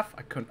past half?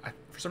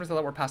 For some reason I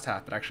thought we're past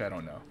half, but actually I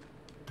don't know.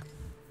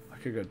 I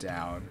could go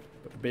down,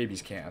 but the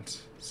babies can't,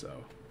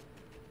 so.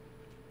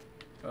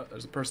 Oh,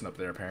 there's a person up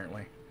there,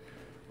 apparently.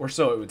 Or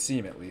so it would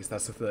seem, at least.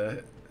 That's what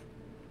the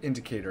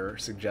indicator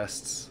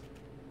suggests.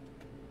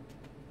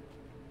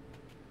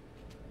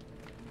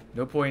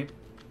 No point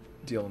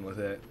dealing with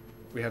it.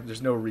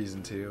 There's no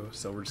reason to,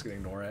 so we're just gonna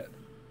ignore it.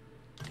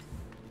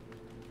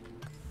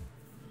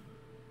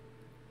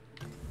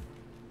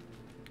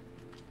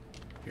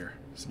 Here,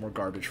 some more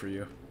garbage for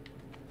you.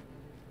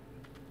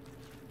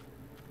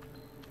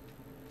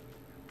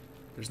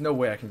 There's no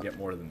way I can get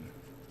more than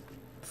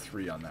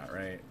 3 on that,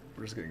 right?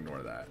 We're just gonna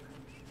ignore that.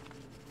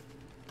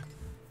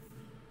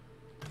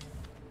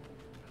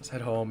 Let's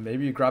head home.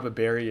 Maybe grab a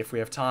berry if we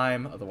have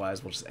time.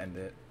 Otherwise, we'll just end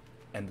it.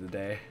 End the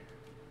day.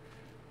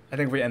 I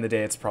think if we end the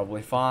day, it's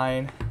probably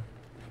fine.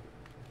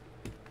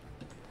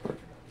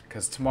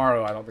 Because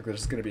tomorrow, I don't think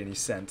there's going to be any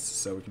sense.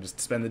 So we can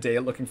just spend the day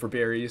looking for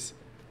berries.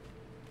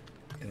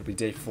 And it'll be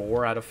day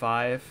 4 out of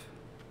 5.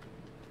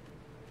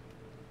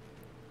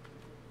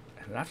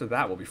 And then after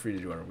that, we'll be free to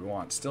do whatever we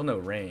want. Still no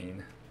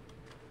rain.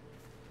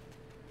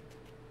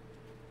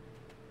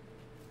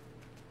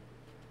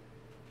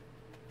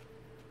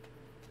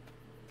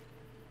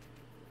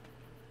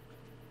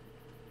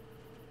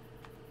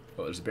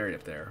 Oh, there's a berry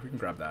up there. We can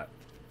grab that.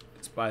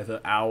 It's by the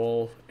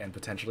owl and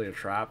potentially a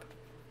trap.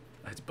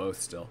 It's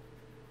both still.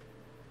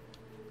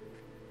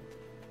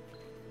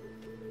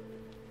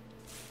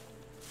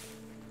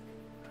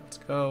 Let's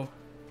go.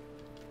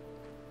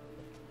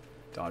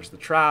 Dodge the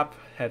trap,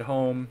 head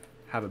home,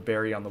 have a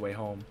berry on the way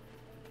home.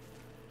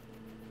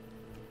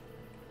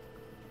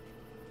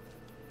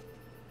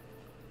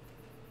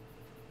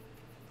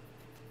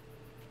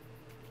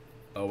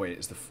 Oh wait,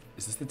 is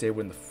this the day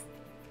when the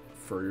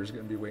furrier's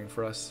gonna be waiting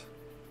for us?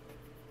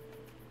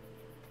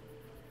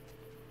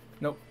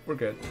 Nope, we're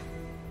good.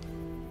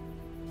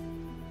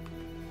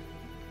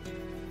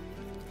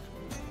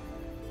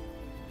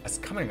 That's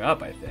coming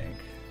up, I think.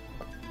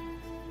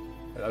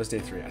 That was day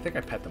 3. I think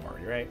I pet them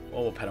already, right?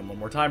 Well, we'll pet them one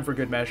more time for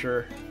good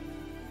measure.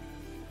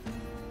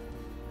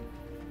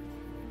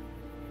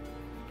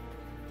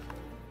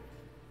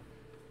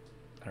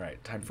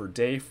 Alright, time for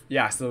day...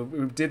 Yeah, so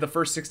we did the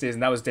first 6 days,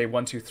 and that was day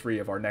 1, 2, 3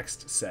 of our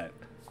next set.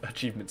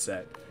 Achievement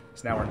set.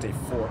 So now we're on day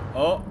 4.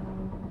 Oh!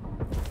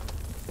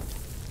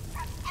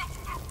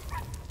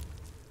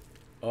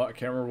 Oh, I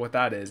can't remember what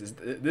that is.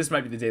 This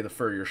might be the day the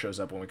furrier shows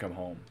up when we come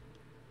home.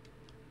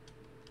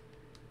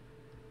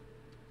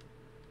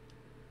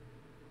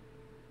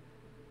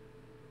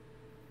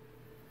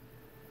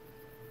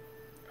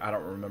 I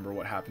don't remember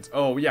what happens.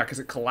 Oh, yeah, because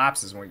it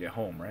collapses when we get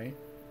home, right?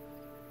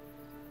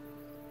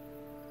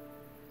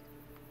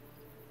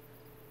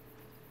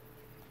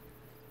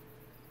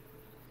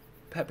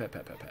 Pet, pet,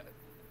 pet, pet, pet.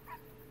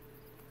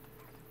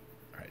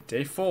 Alright,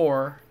 day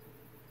 4.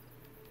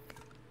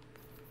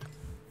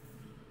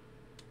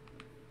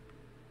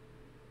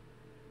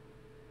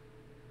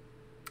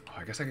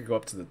 I guess I could go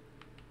up to the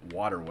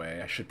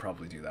waterway. I should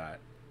probably do that.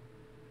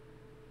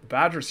 The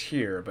badger's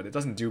here, but it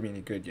doesn't do me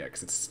any good yet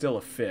because it's still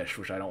a fish,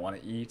 which I don't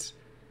want to eat,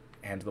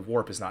 and the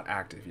warp is not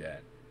active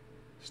yet.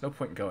 There's no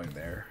point in going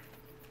there.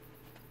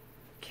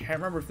 Can't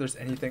remember if there's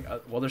anything...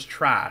 well, there's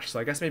trash, so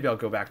I guess maybe I'll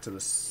go back to the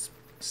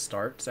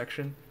start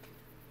section.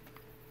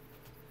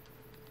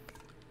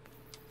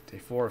 Day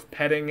 4 of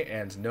petting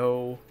and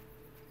no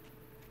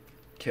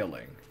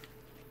killing.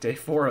 Day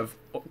 4 of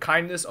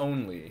kindness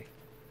only.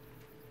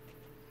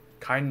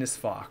 Kindness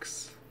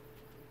fox.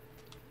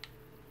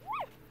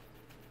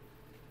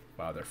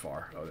 Wow, they're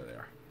far. Oh, there they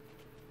are.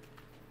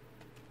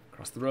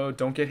 Across the road.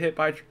 Don't get hit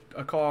by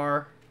a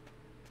car.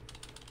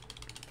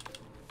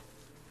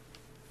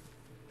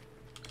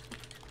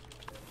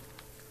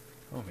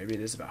 Oh, maybe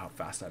it is about how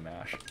fast I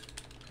mash.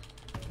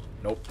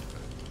 Nope.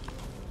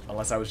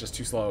 Unless I was just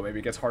too slow. Maybe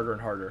it gets harder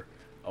and harder.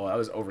 Oh, that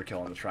was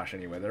overkill on the trash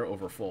anyway. They're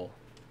over full.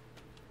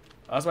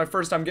 That's my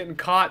first time getting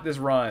caught this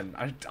run.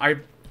 I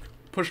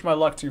pushed my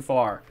luck too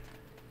far.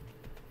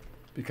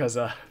 Because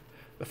the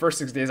first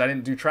 6 days I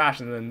didn't do trash,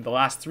 and then the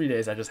last 3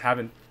 days I just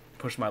haven't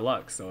pushed my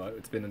luck. So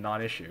it's been a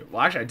non-issue.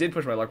 Well, actually, I did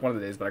push my luck one of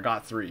the days, but I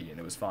got 3, and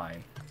it was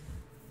fine.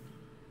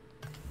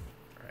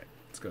 Alright,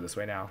 let's go this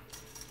way now.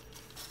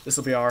 This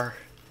will be our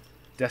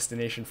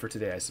destination for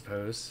today, I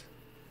suppose.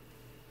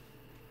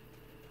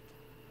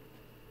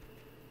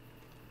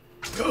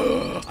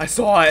 I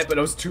saw it, but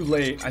it was too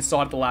late. I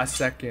saw it at the last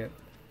second.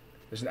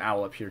 There's an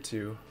owl up here,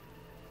 too.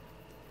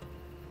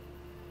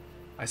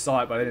 I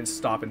saw it, but I didn't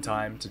stop in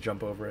time to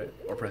jump over it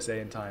or press A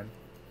in time.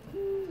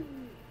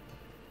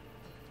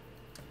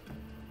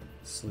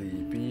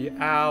 Sleepy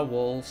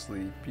owl,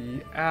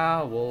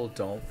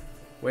 don't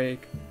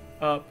wake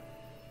up.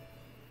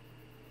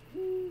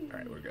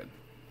 Alright, we're good.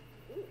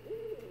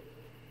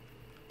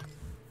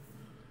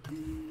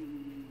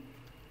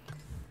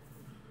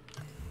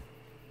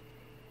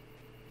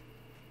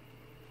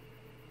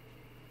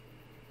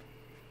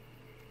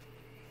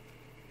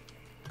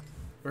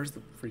 Where's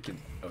the freaking...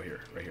 Oh, here.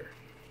 Right here.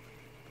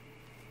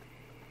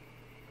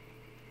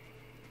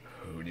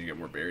 Oh, we need to get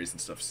more berries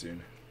and stuff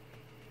soon.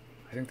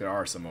 I think there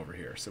are some over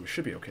here, so we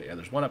should be okay. Yeah,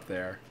 there's one up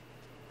there.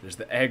 There's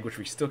the egg, which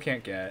we still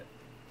can't get.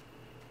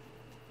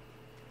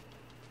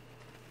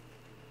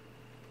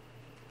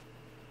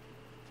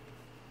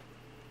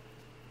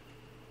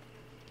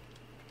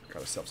 Got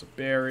ourselves a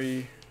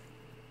berry.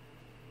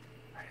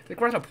 I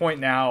think we're at a point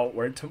now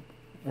where,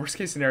 worst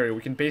case scenario,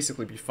 we can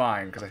basically be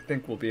fine, because I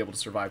think we'll be able to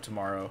survive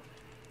tomorrow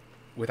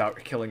without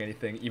killing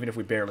anything, even if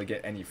we barely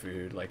get any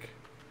food. Like,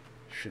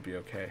 should be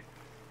okay.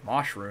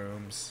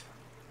 Mushrooms.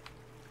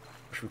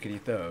 Wish we could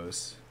eat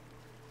those.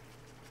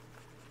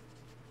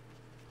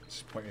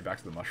 Just point me back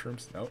to the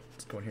mushrooms. Nope,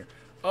 let's go in here.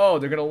 Oh,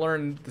 they're gonna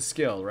learn the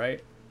skill,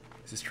 right?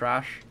 Is this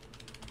trash?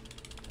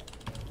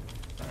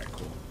 Alright,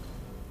 cool.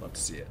 Love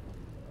to see it.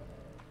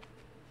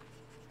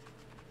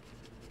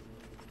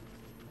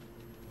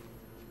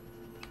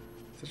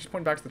 So just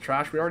point back to the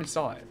trash. We already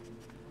saw it.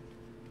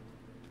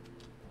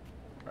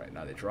 Alright,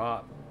 now they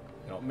drop.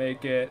 They don't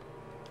make it.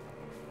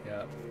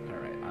 Yep.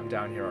 Alright, I'm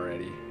down here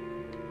already.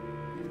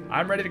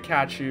 I'm ready to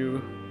catch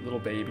you, little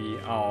baby.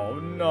 Oh,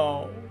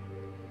 no.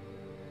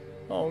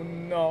 Oh,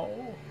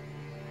 no.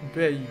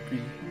 Baby.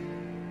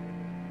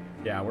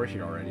 Yeah, we're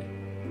here already.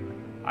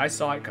 I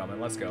saw it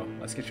coming. Let's go.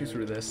 Let's get you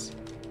through this.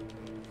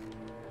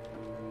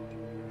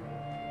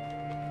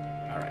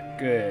 Alright,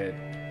 good.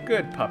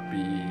 Good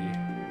puppy.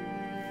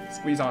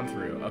 Squeeze on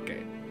through.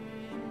 Okay.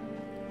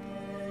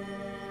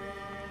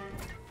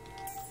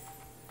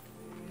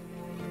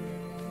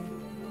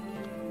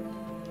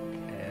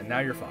 And now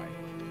you're fine.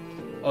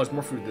 Oh, there's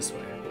more food this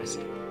way. I see.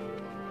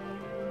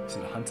 See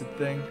the hunted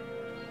thing?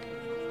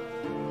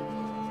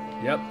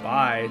 Yep,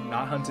 bye.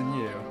 Not hunting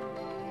you.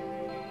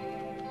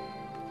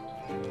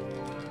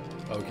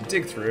 Oh, we can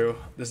dig through.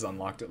 This is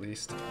unlocked at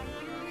least.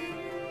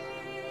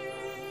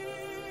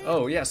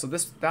 Oh, yeah, so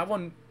that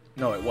one...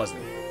 No, it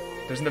wasn't.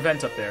 There's an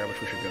event up there, which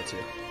we should go to.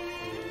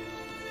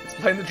 It's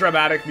playing the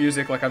dramatic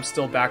music like I'm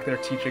still back there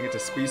teaching it to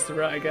squeeze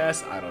through it, I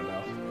guess. I don't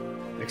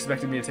know. They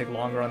expected me to take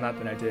longer on that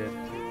than I did.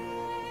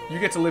 You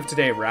get to live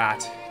today,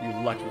 rat. You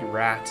lucky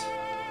rat.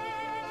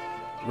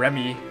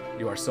 Remy,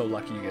 you are so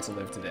lucky you get to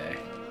live today.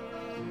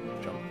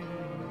 Jump.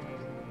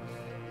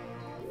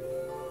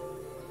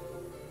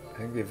 I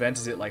think the event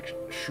is it like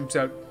shoots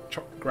out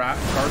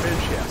garbage?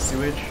 Yeah,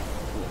 sewage.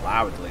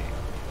 Loudly.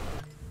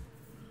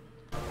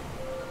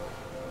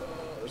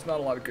 There's not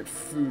a lot of good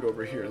food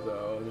over here,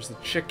 though. There's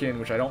the chicken,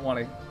 which I don't want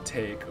to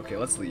take. Okay,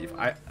 let's leave.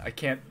 I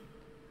can't...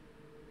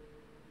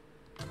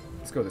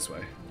 Let's go this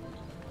way.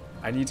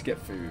 I need to get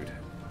food.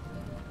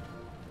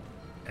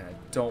 And I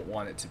don't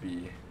want it to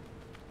be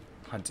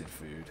hunted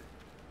food.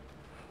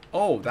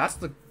 Oh, that's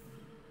the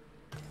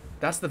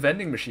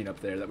vending machine up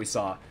there that we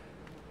saw.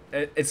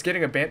 It's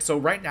getting abandoned. So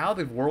right now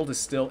the world is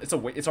still...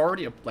 It's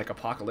already like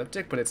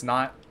apocalyptic, but it's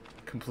not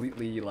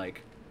completely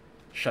like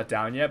shut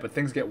down yet. But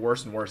things get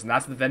worse and worse, and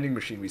that's the vending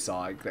machine we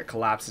saw that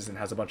collapses and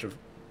has a bunch of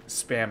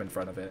spam in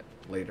front of it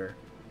later.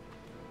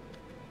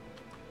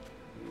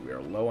 We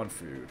are low on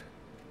food.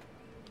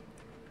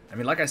 I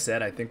mean, like I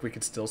said, I think we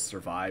could still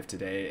survive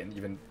today and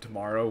even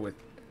tomorrow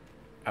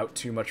without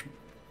too much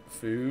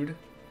food.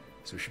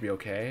 So we should be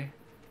okay.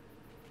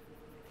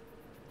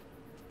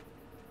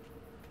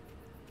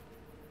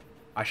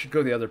 I should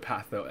go the other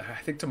path, though.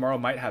 I think tomorrow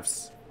might have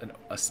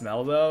a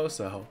smell, though,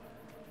 so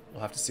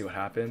we'll have to see what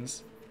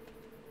happens.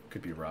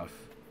 Could be rough.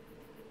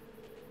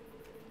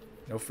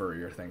 No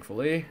furrier,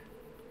 thankfully.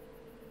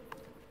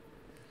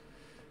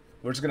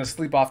 We're just going to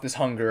sleep off this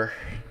hunger.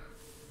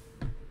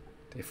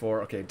 Day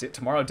 4. Okay,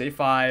 tomorrow, day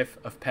 5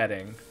 of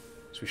petting.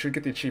 So we should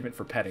get the achievement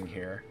for petting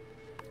here.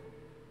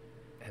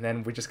 And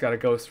then we just gotta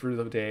go through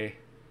the day.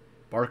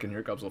 Bark and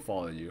your cubs will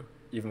follow you,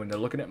 even when they're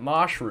looking at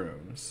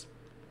mushrooms.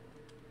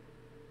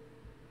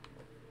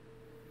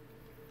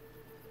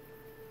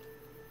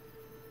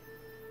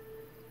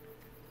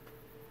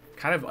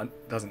 Kind of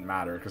doesn't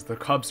matter, because the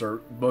cubs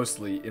are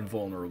mostly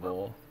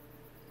invulnerable.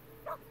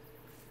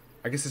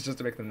 I guess it's just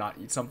to make them not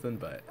eat something,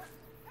 but...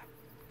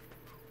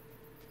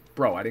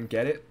 Bro, I didn't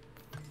get it?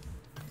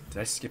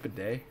 Did I skip a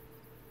day?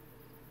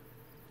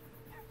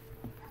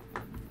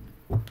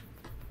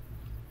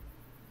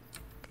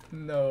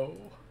 No.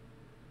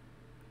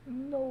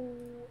 No.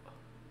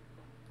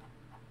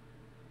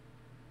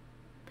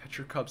 Pet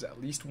your cubs at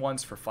least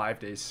once for 5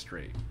 days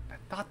straight. I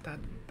thought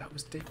that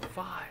was day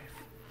 5.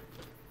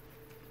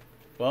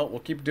 Well,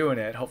 we'll keep doing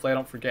it. Hopefully I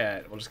don't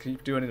forget. We'll just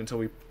keep doing it until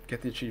we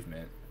get the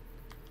achievement.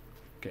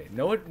 Okay,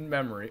 no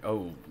memory.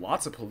 Oh,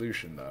 lots of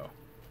pollution, though.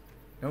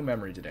 No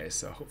memory today,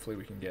 so hopefully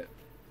we can get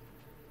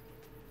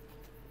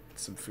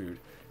some food.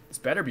 This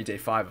better be day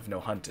 5 of no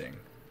hunting.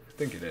 I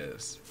think it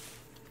is.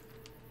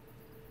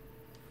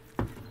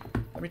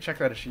 Let me check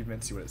that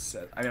achievement, see what it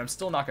said. I mean, I'm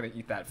still not going to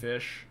eat that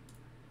fish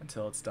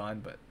until it's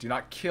done, but do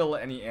not kill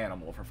any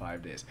animal for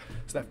 5 days.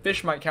 So that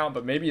fish might count,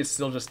 but maybe it's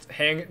still just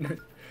hanging...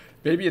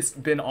 Maybe it's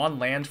been on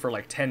land for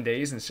like 10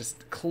 days and it's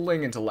just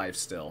clinging to life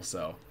still,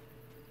 so...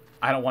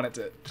 I don't want it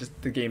to... Just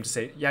the game to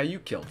say, yeah, you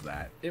killed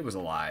that. It was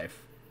alive.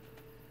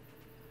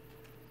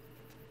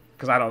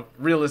 Because I don't...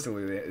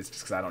 Realistically, it's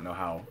just because I don't know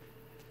how...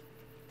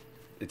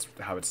 It's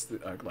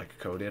like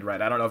coded, right?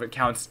 I don't know if it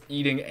counts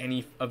eating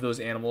any of those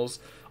animals.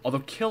 Although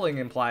killing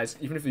implies,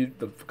 even if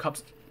the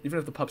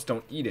pups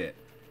don't eat it,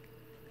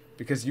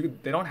 because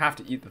they don't have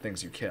to eat the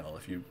things you kill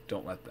if you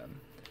don't let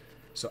them.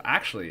 So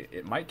actually,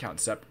 it might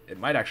count it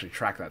might actually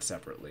track that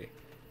separately.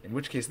 In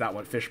which case, that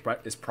one fish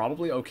is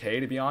probably okay,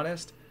 to be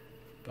honest.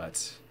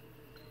 But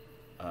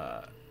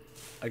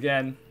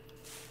again,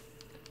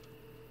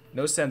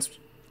 no sense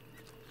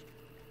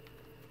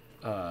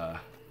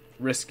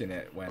risking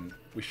it when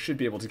we should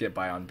be able to get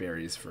by on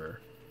berries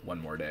for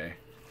one more day.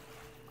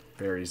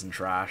 Berries and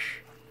trash.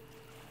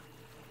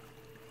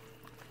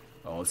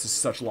 Oh, this is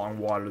such long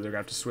water they're gonna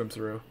have to swim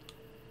through.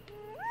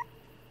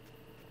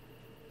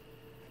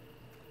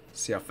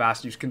 See how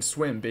fast you can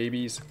swim,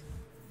 babies.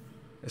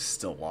 This is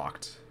still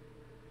locked.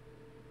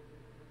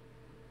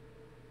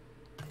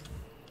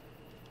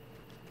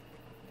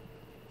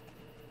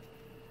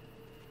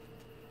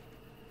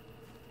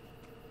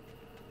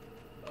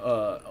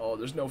 Oh,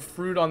 there's no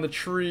fruit on the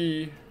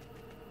tree.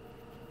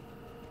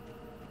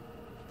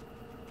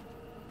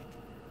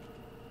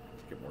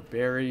 Get more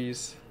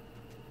berries.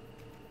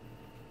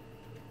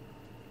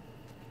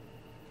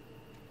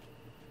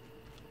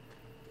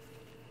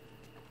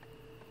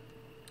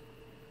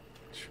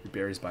 Should be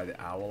berries by the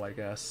owl, I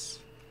guess.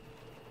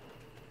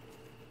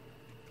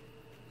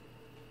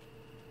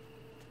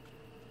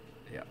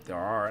 Yeah, there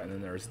are, and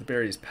then there's the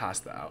berries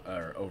past the owl,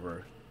 or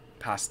over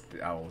past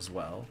the owl as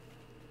well.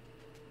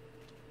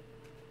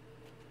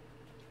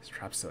 These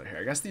traps still here.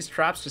 I guess these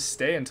traps just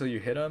stay until you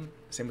hit them.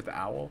 Same with the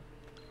owl.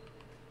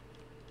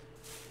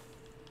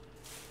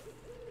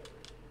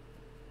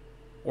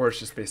 Or it's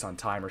just based on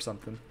time or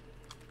something.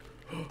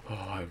 Oh,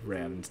 I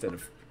ran instead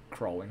of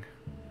crawling.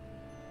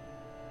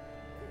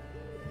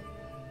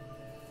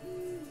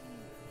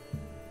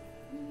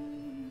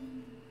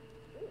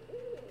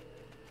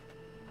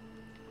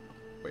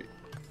 Wait.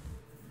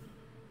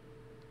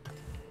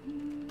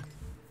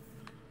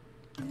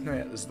 No,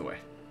 yeah, this is the way.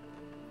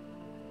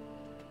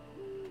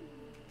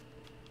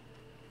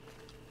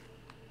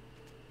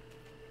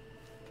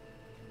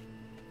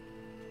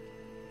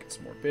 Get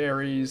some more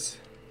berries.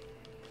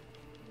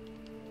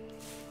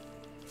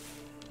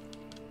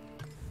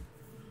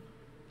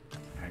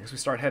 I guess we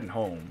start heading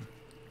home.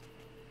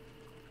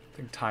 I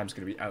think time's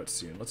gonna be out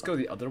soon. Let's go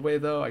the other way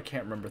though. I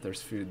can't remember if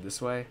there's food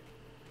this way.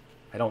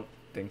 I don't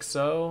think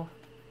so.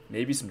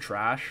 Maybe some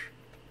trash.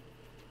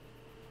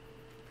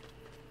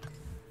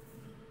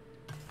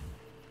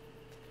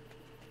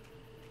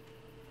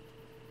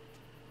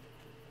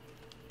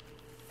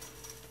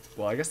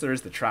 Well, I guess there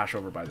is the trash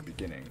over by the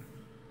beginning.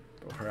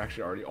 But we're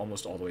actually already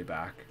almost all the way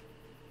back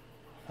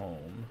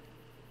home.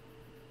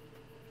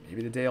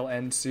 Maybe the day will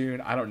end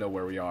soon. I don't know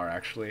where we are,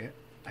 actually.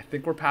 I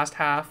think we're past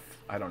half.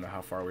 I don't know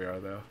how far we are,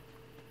 though.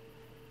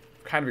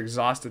 I've kind of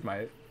exhausted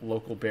my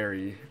local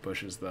berry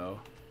bushes, though.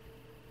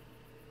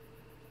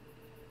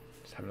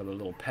 Just have another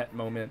little pet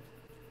moment.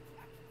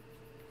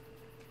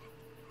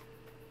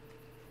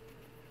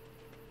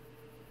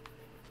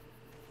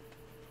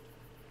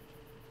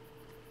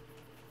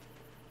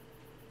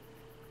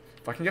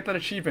 If I can get that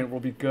achievement, we'll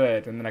be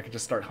good, and then I can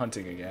just start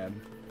hunting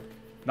again.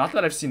 Not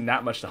that I've seen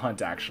that much to hunt,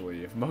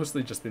 actually. I've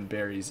mostly just been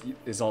berries,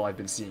 is all I've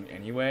been seeing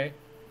anyway.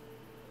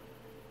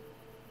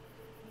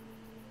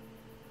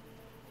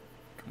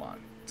 Come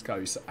on. It's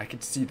gotta be... I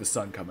can see the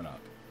sun coming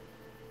up.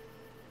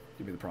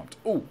 Give me the prompt.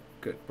 Oh,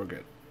 good. We're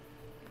good.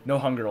 No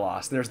hunger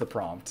loss. There's the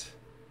prompt.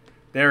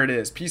 There it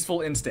is.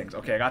 Peaceful instinct.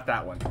 Okay, I got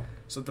that one.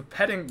 So the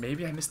petting...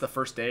 Maybe I missed the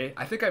first day.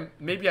 I think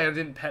maybe I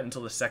didn't pet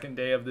until the second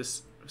day of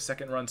this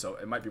second run, so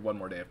it might be one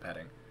more day of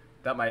petting.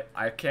 That might,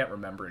 I can't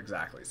remember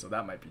exactly, so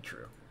that might be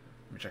true.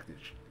 Let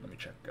me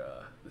check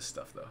this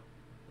stuff though.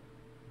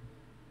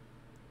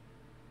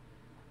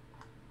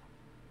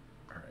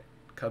 All right,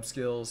 cub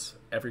skills,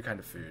 every kind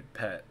of food,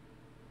 pet.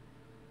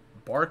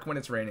 Bark when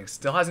it's raining.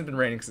 Still hasn't been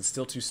raining because it's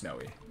still too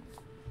snowy.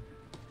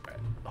 All right.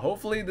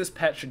 Hopefully this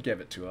pet should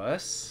give it to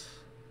us.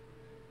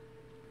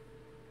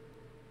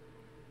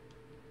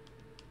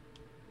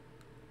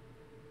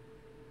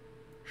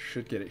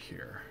 Should get it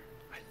here,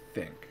 I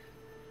think.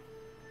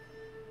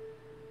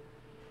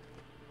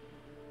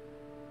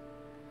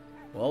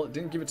 Well, it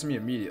didn't give it to me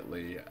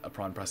immediately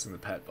upon pressing the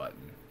pet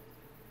button.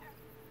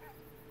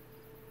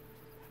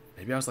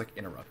 Maybe I was like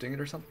interrupting it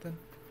or something?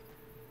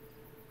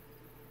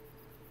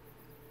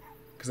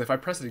 Because if I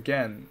press it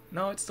again,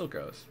 no, it still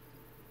goes.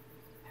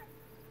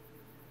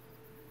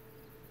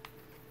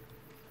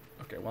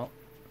 Okay, well,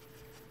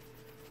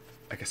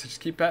 I guess I just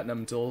keep petting him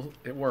until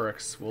it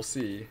works. We'll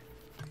see.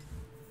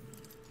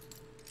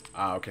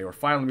 Ah, okay, we're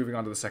finally moving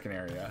on to the second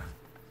area.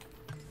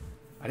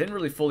 I didn't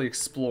really fully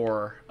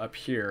explore up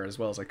here as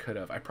well as I could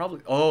have. I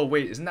probably... Oh,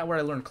 wait, isn't that where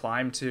I learned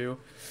climb too?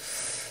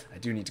 I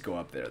do need to go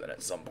up there then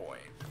at some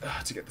point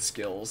to get the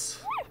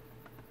skills.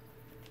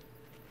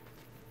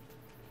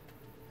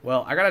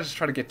 Well, I gotta just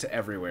try to get to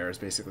everywhere is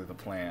basically the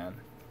plan.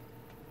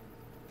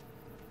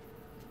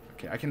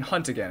 Okay, I can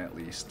hunt again at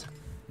least.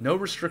 No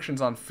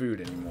restrictions on food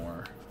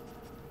anymore.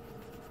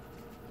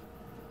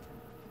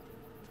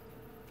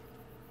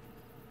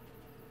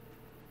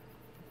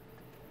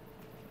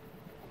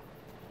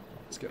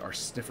 Let's get our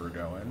sniffer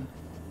going.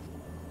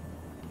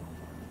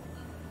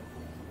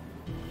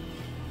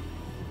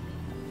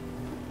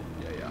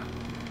 Yeah.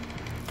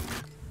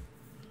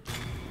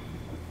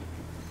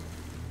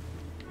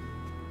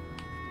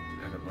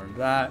 Haven't learned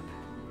that.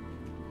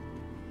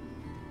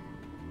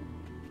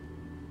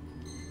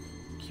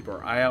 Keep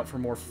our eye out for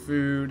more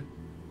food.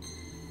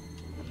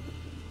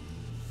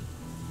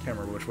 Can't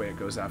remember which way it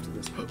goes after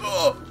this.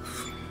 Oh!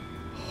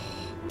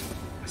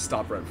 I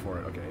stopped right before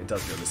it. Okay, it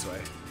does go this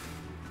way.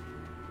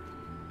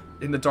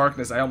 In the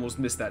darkness, I almost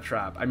missed that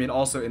trap. I mean,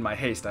 also in my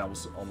haste, I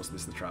almost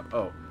missed the trap.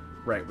 Oh,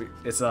 right.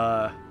 It's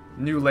a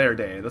new lair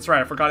day. That's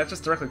right. I forgot. It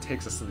just directly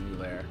takes us to the new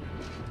lair.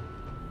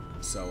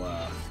 So,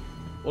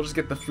 we'll just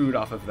get the food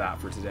off of that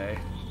for today.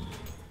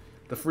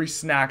 The free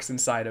snacks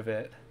inside of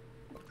it.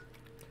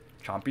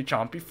 Chompy,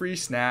 chompy, free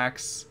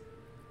snacks.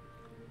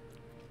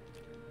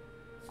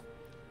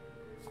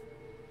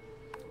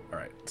 All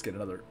right, let's get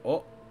another.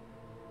 Oh,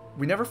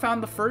 we never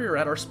found the furrier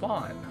at our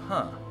spawn,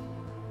 huh?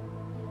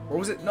 Or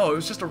was it? No, it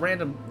was just a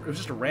random. It was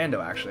just a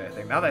rando, actually. I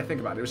think. Now that I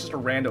think about it, it was just a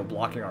rando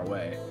blocking our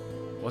way.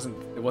 It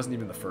wasn't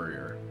even the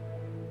furrier.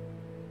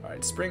 All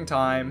right,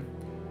 springtime.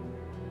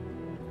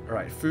 All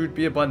right, food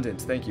be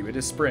abundant. Thank you. It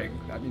is spring.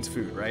 That means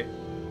food, right?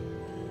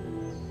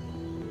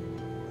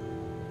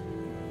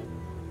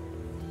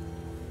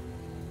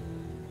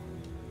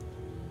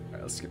 All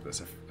right, let's skip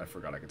this. I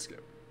forgot I could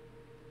skip.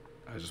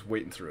 I was just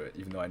waiting through it,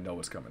 even though I know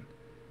what's coming.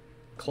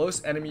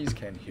 Close enemies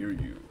can hear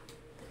you.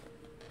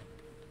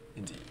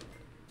 Indeed.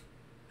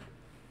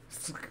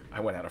 I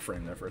went out of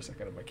frame there for a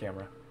second of my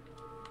camera.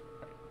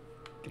 Right.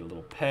 Get a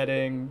little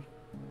petting.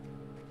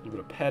 A little bit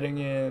of petting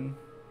in.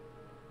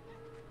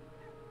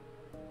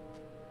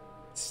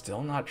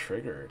 Still not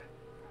triggered.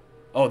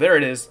 Oh, there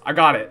it is. I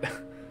got it.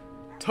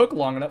 Took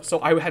long enough. So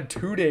I had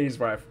 2 days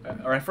where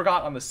I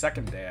forgot on the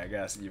second day, I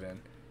guess,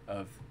 even,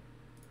 of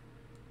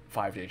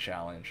 5-day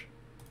challenge.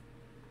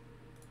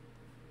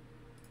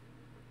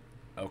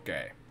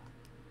 Okay.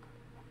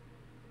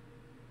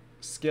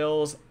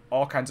 Skills,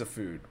 all kinds of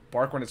food.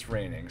 Bark when it's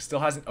raining. Still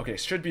hasn't... Okay,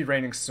 should be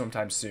raining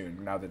sometime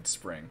soon, now that it's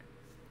spring.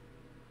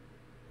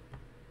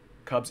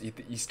 Cubs eat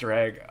the Easter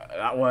egg.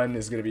 That one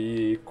is going to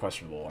be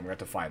questionable. I'm going to have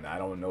to find that. I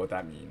don't know what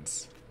that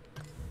means.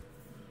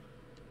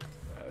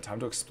 Time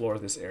to explore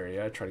this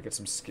area. Try to get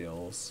some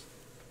skills.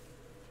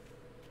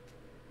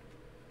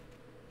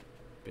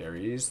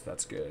 Berries,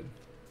 that's good.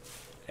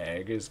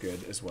 Egg is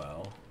good as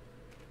well.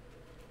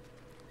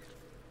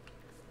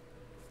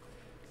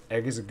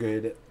 Egg is a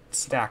good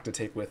snack to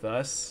take with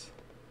us.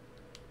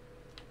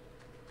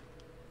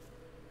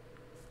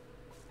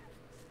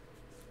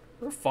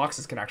 I wonder if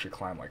foxes can actually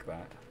climb like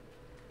that.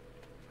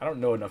 I don't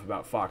know enough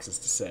about foxes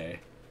to say.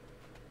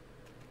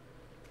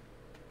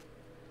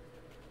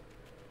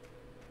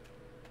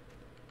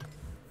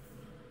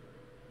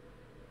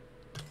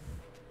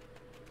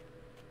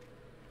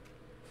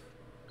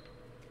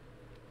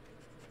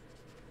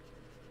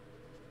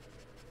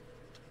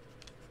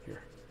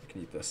 Here, you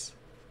can eat this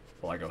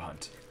while I go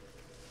hunt.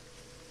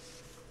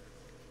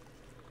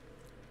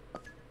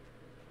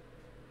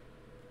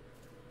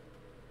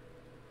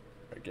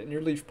 Alright, get in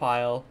your leaf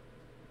pile.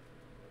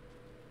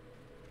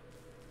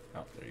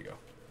 Oh, there you go.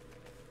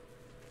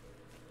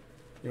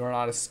 You are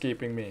not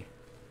escaping me.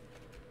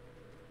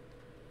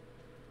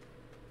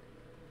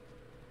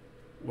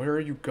 Where are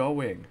you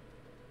going?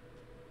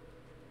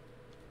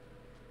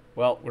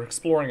 Well, we're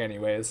exploring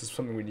anyway. This is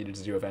something we needed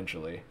to do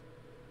eventually.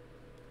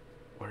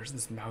 Where's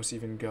this mouse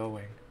even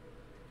going?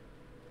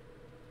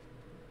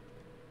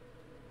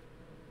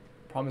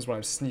 Problem is when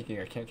I'm sneaking,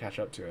 I can't catch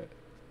up to it.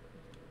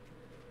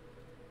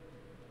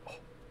 Oh,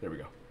 there we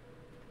go.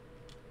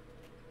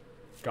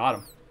 Got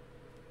him.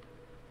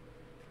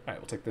 Alright,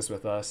 we'll take this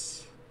with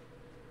us.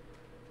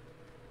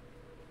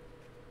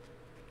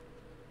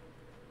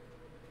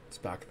 It's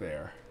back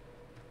there.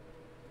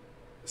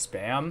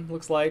 Spam,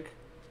 looks like.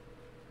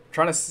 I'm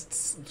trying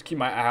to keep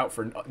my eye out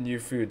for new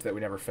foods that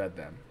we never fed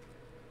them.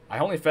 I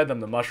only fed them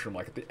the mushroom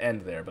like at the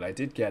end there, but I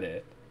did get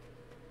it.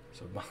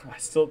 So I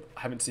still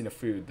haven't seen a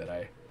food that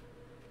I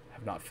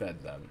have not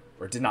fed them.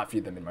 Or did not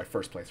feed them in my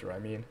first playthrough, I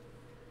mean.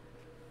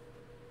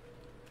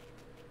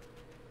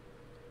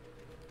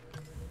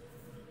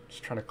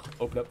 Just trying to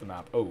open up the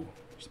map. Oh,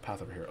 there's a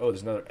path over here. Oh,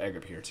 there's another egg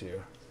up here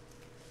too.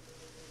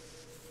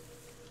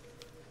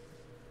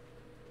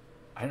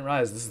 I didn't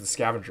realize this is the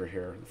scavenger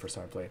here the first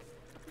time I played.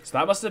 So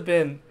that must have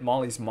been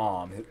Molly's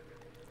mom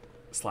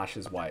slash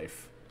his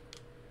wife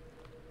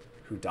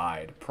who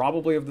died.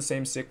 Probably of the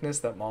same sickness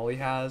that Molly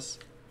has,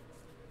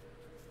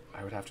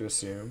 I would have to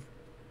assume.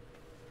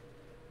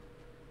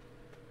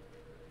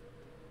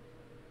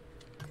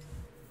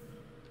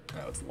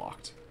 Oh, it's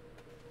locked.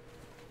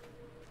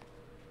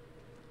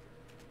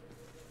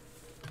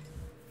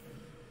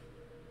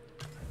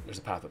 There's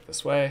a path up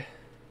this way.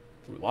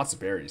 Ooh, lots of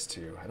berries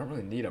too. I don't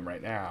really need them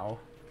right now.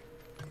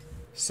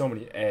 So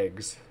many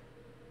eggs.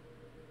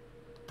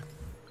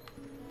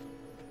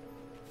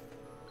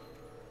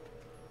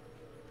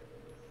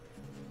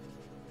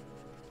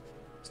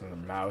 There's another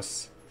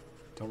mouse.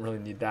 Don't really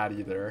need that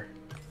either.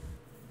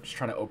 Just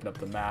trying to open up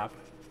the map.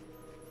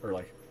 Or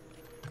like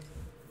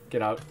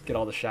get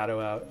all the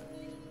shadow out.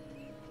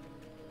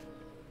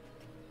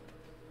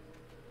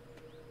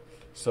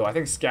 So I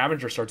think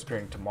scavenger starts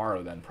appearing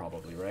tomorrow then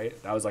probably,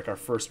 right? That was like our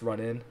first run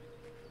in.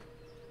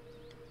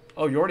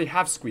 Oh, you already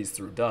have squeeze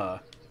through, duh.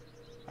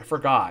 I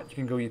forgot. You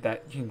can go eat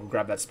that. You can go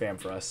grab that spam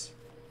for us.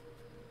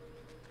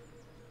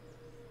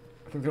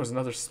 I think there was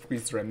another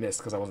squeeze through I missed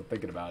because I wasn't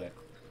thinking about it.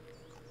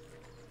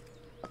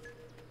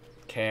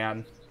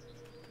 Can.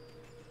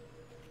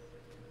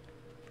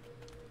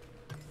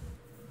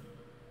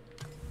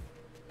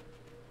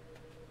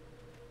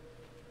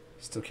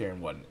 Still carrying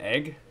what, an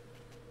egg?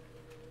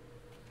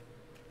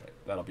 Right,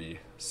 that'll be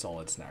a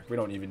solid snack. We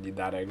don't even need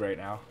that egg right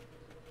now.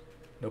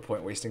 No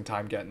point wasting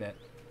time getting it.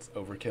 It's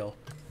overkill.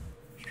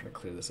 Just trying to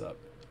clear this up.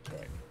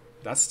 Alright.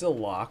 That's still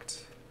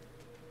locked.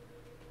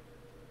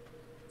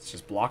 It's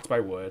just blocked by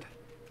wood.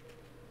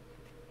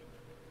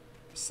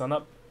 Sun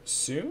up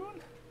soon?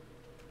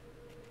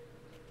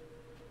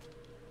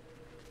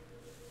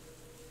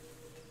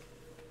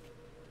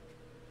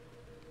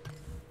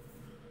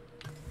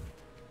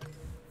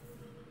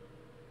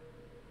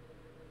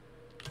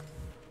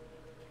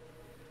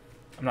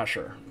 I'm not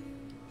sure.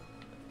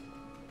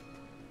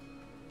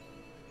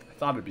 I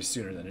thought it'd be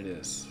sooner than it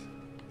is.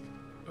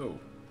 Oh.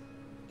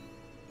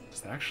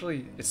 Is that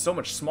actually... It's so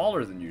much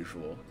smaller than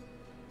usual.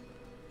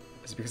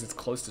 Is it because it's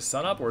close to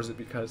sunup, or is it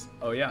because...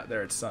 Oh yeah,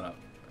 there, it's sunup.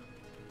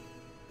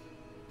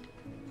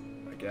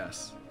 I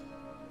guess.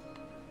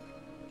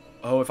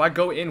 Oh, if I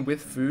go in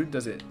with food,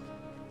 does it...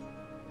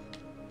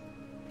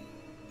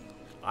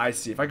 I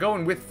see. If I go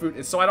in with food...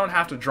 It's so I don't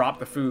have to drop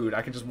the food.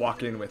 I can just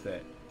walk in with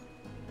it.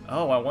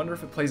 Oh, I wonder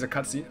if it plays a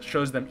cutscene,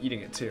 shows them eating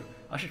it too.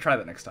 I should try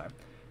that next time.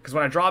 Because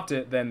when I dropped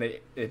it, then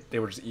they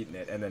were just eating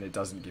it, and then it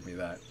doesn't give me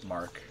that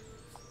mark.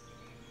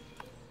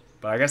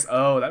 But I guess,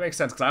 oh, that makes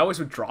sense, because I always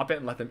would drop it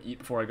and let them eat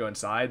before I go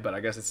inside, but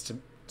I guess it's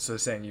so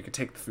saying you can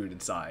take the food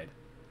inside.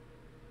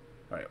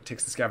 Alright, it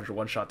takes the scavenger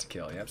 1 shot to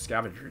kill. Yep,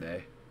 scavenger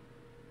day.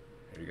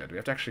 There you go. Do we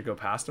have to actually go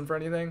past them for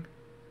anything?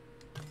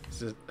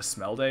 Is it a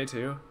smell day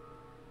too?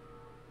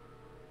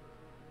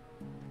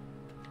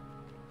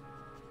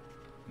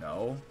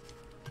 No.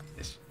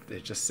 They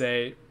just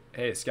say,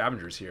 hey,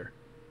 scavenger's here.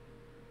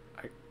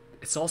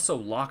 It's also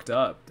locked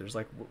up. There's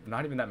like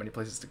not even that many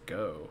places to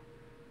go.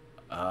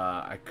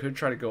 I could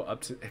try to go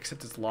up to,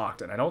 except it's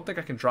locked, and I don't think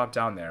I can drop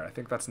down there. I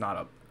think that's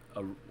not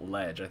a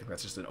ledge. I think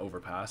that's just an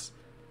overpass.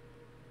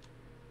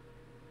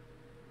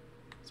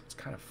 So it's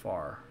kind of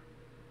far.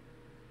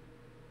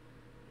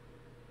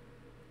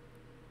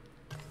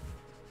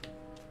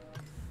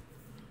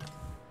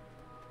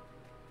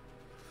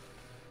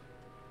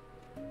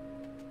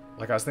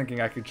 Like, I was thinking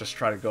I could just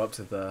try to go up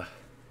to the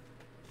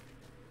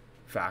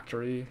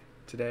factory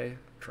today.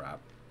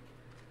 Trap.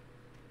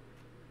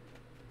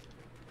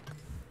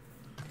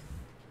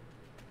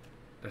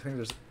 I think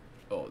there's...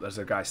 Oh, there's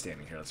a guy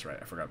standing here. That's right.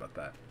 I forgot about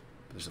that.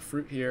 There's a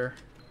fruit here.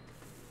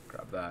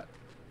 Grab that.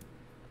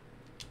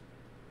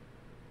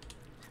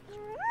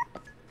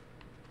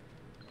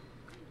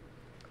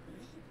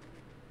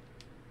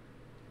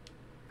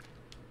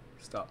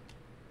 Stop.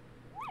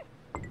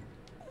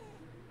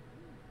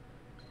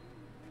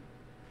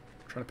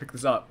 Trying to pick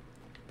this up.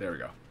 There we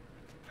go.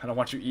 I don't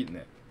want you eating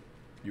it.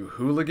 You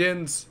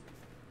hooligans.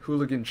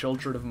 Hooligan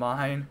children of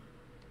mine.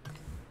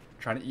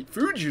 Trying to eat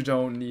food you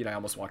don't need. I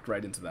almost walked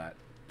right into that.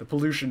 The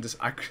pollution just...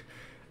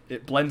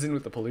 it blends in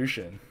with the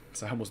pollution.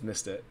 So I almost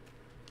missed it.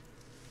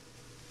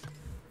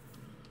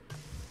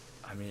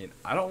 I mean,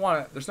 I don't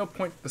want to... There's no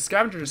point... The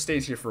scavenger just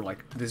stays here for,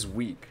 like, this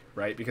week,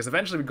 right? Because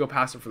eventually we go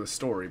past it for the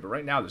story, but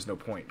right now there's no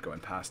point going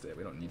past it.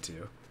 We don't need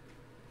to.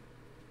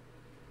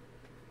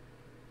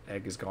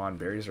 Egg is gone.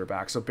 Berries are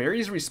back. So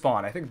berries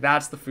respawn. I think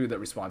that's the food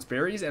that respawns.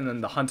 Berries and then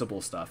the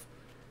huntable stuff.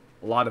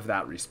 A lot of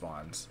that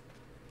respawns.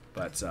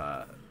 But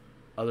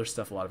other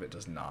stuff, a lot of it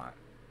does not.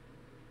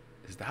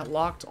 Is that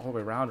locked all the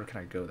way around, or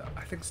can I go that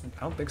way? I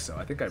don't think so.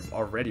 I think I've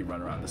already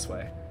run around this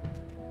way.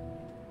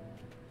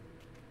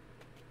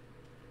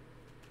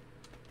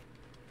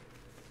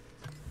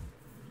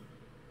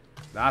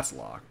 That's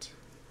locked.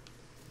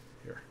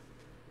 Here.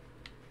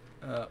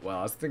 Well,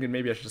 I was thinking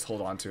maybe I should just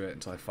hold on to it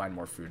until I find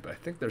more food, but I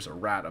think there's a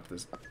rat up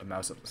this, a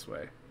mouse up this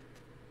way.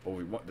 Well,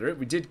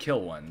 we did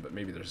kill one, but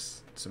maybe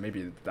there's, so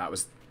maybe that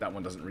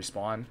one doesn't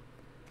respawn.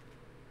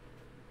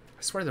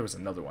 I swear there was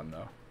another one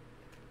though.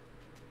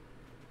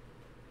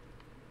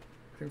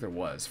 I think there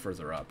was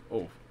further up.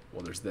 Oh,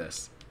 well, there's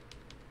this.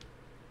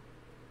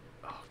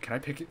 Oh, can I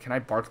pick it? Can I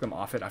bark them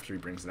off it after he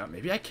brings it up?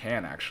 Maybe I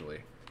can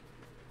actually.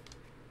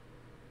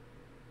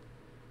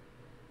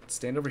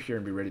 Stand over here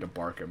and be ready to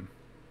bark him.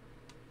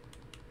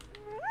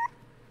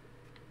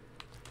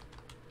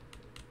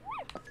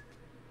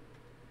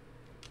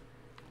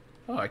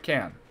 Oh, I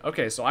can.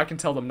 Okay, so I can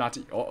tell them not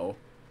to... Uh-oh.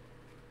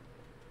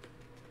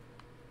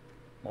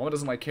 Mama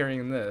doesn't like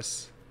carrying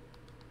this.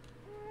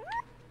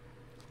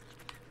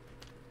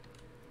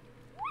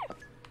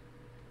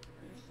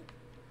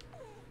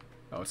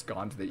 Oh, it's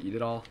gone. Did they eat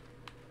it all?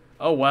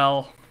 Oh,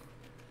 well.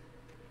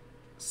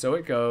 So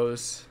it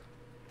goes.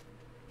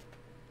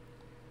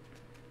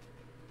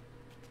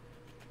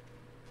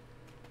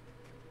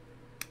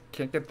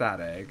 Can't get that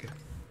egg.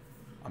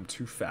 I'm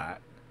too fat.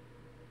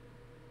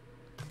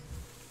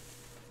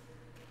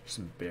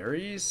 Some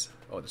berries?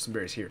 Oh, there's some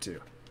berries here too.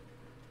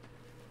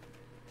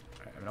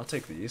 Alright, I mean, I'll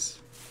take these.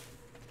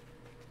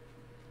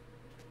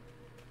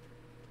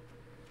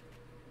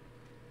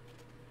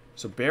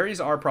 So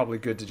berries are probably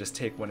good to just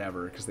take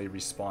whenever because they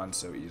respawn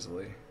so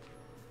easily.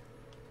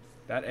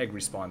 That egg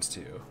respawns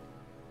too.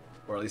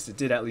 Or at least it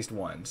did at least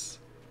once.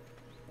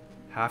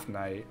 Half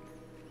night.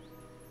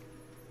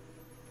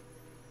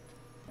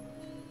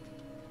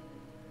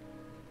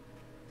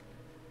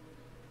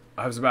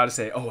 I was about to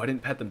say, oh, I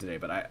didn't pet them today,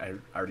 but I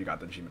already got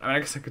the achievement. I mean, I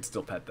guess I could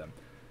still pet them.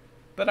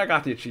 But I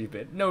got the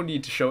achievement. No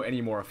need to show any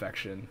more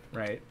affection,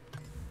 right?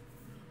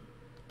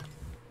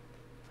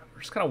 We're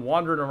just kind of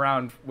wandering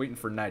around waiting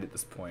for night at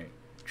this point.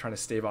 Trying to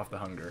stave off the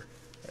hunger.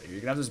 Right, you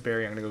can have this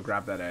berry. I'm going to go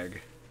grab that egg.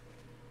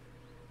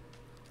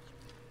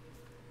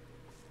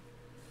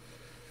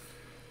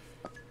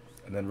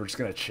 And then we're just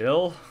going to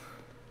chill.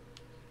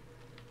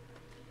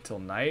 Until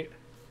night.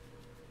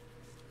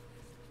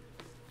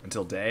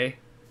 Until day.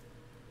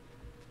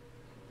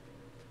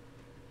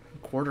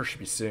 Quarter should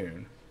be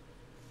soon.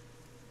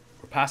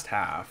 We're past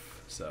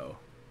half, so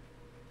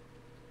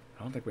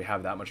I don't think we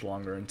have that much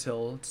longer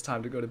until it's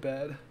time to go to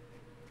bed.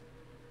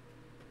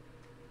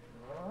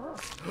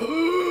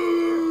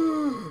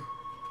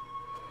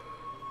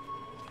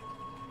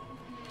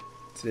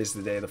 Today's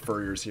the day the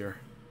furrier's here.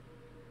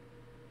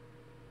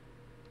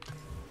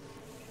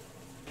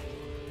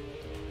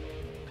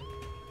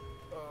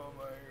 Oh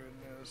my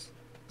goodness.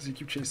 Does he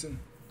keep chasing?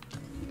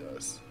 He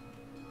does.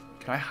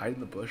 Can I hide in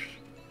the bush?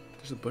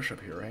 There's a bush up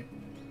here, right?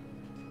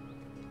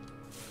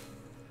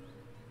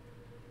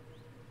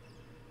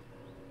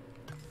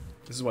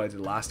 This is what I did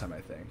last time,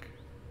 I think.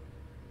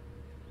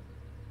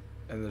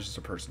 And there's just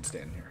a person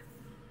standing here.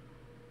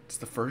 Does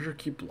the furrier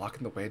keep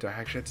blocking the way? Do I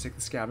actually have to take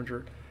the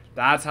scavenger?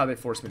 That's how they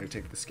forced me to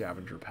take the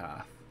scavenger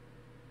path.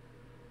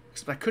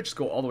 Except I could just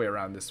go all the way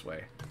around this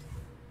way.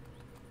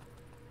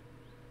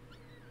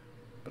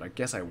 But I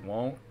guess I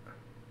won't.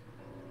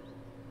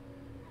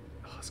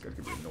 Oh, this guy's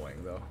gonna be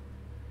annoying, though.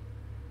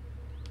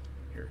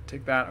 Here,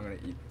 take that. I'm gonna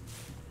eat.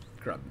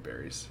 Grab the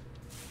berries.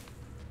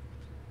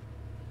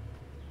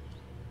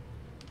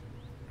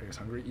 Are you guys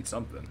hungry? Eat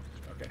something.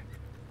 Okay.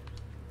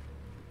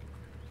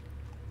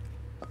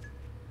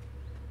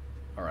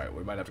 Alright,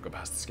 we might have to go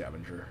past the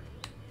scavenger.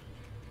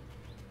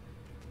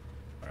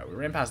 Alright, we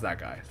ran past that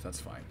guy, so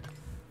that's fine.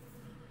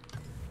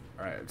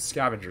 Alright, it's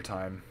scavenger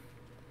time.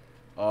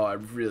 Oh, I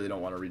really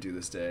don't want to redo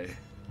this day.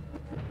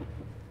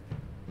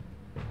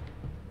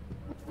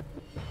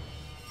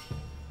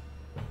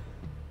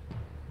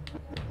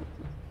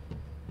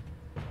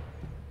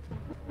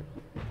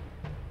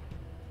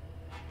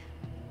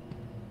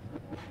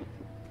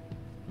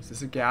 Is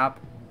this a gap?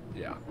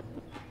 Yeah.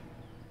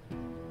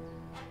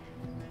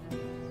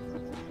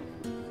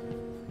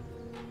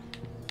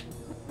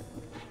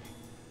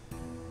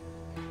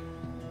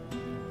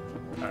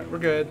 Alright, we're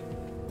good.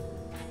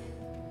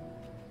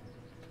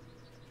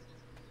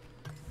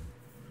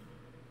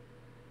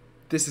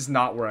 This is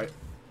not where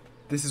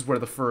this is where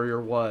the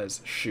furrier was.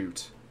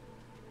 Shoot.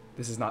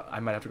 This is not... I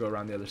might have to go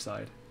around the other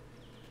side.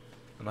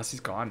 Unless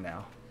he's gone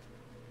now.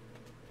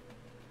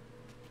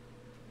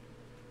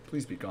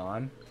 Please be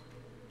gone.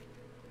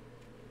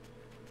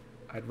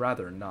 I'd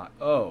rather not.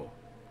 Oh.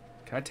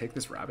 Can I take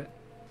this rabbit?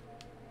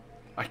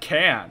 I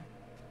can!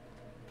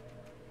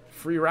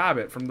 Free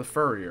rabbit from the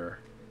furrier.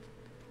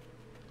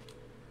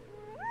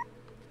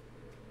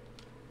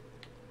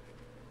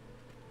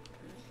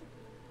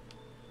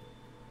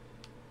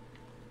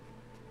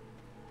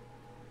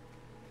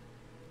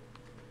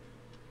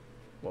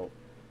 Well,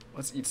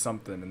 let's eat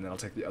something and then I'll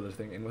take the other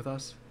thing in with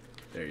us.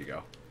 There you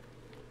go.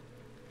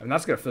 I mean,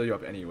 that's going to fill you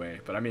up anyway.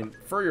 But I mean,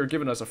 furrier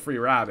giving us a free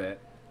rabbit.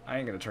 I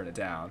ain't going to turn it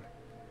down.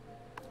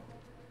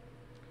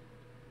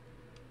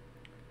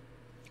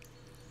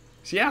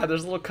 So yeah,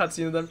 there's a little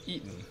cutscene of them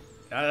eating.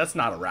 That's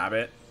not a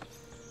rabbit.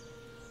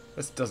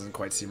 This doesn't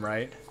quite seem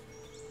right.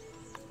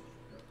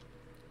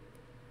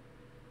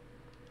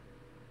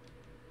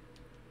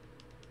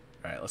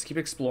 Alright, let's keep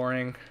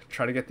exploring.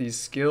 Try to get these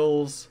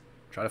skills.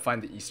 Try to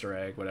find the Easter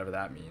egg, whatever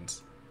that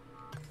means.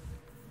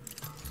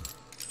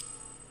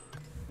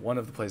 One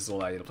of the places will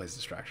allow you to place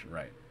distraction,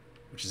 right?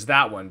 Which is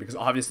that one, because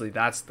obviously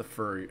that's the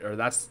furry, or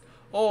that's...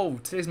 Oh,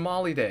 today's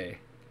Molly Day.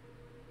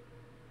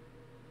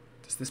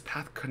 Does this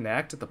path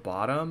connect at the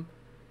bottom?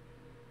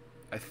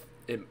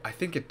 I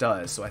think it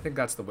does, so I think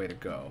that's the way to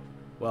go.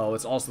 Well,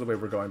 it's also the way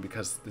we're going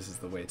because this is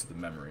the way to the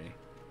memory.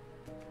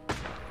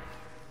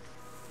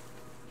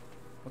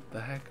 What the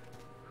heck?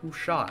 Who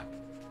shot?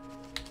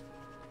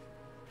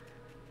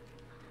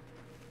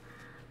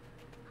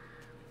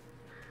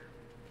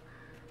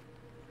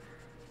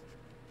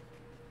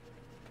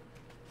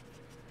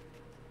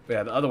 But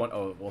yeah, the other one,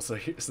 oh, well, so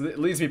it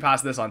leads me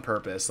past this on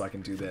purpose so I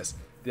can do this.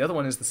 The other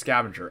one is the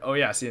scavenger. Oh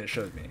yeah, see, it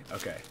shows me.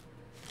 Okay.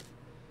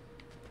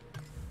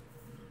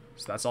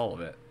 So that's all of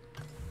it.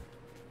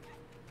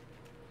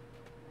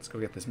 Let's go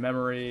get this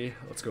memory.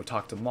 Let's go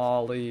talk to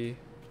Molly.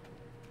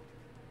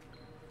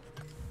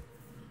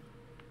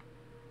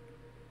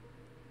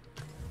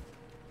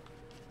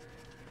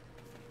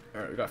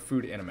 Alright, we got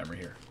food and a memory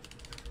here.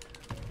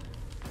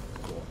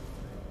 Cool.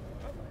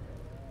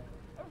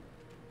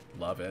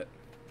 Love it.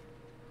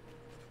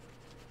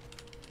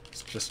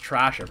 It's just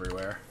trash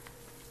everywhere.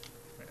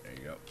 There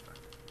you go.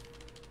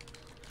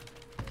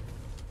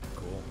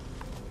 Cool.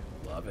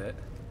 Love it.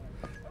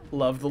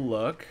 Love the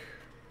look.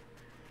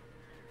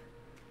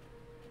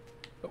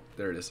 Oh,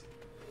 there it is.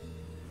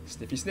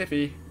 Sniffy,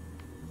 sniffy.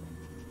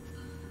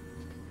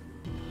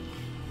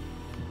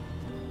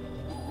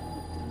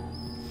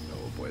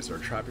 Oh boy, is there a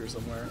trap here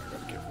somewhere?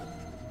 Gotta be careful.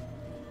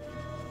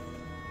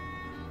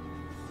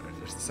 Alright,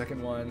 there's the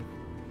second one.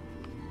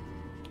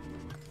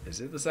 Is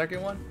it the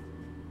second one?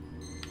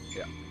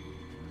 Yeah.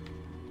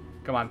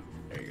 Come on.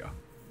 There you go.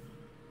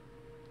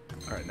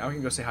 Alright, now we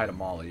can go say hi to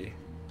Molly.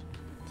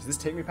 Does this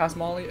take me past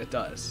Molly? It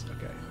does.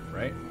 Okay,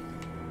 right?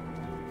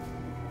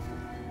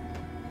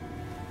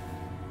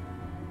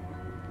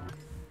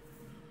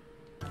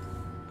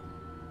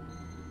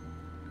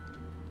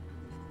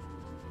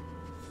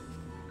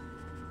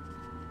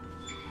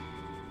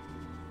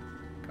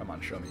 Come on,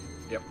 show me.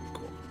 Yep,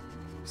 cool.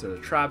 Is there a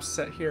trap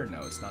set here? No,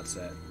 it's not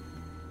set.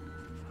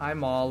 Hi,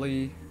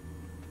 Molly.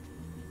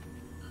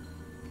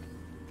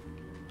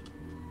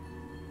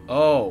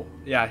 Oh,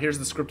 yeah, here's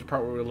the scripted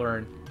part where we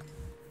learn.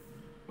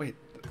 Wait,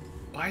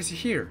 why is he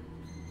here?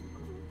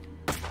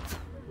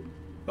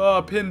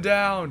 Oh, pinned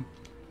down.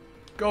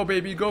 Go,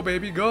 baby, go,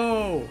 baby,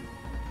 go.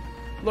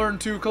 Learn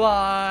to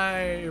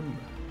climb.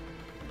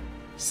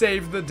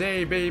 Save the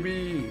day,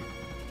 baby.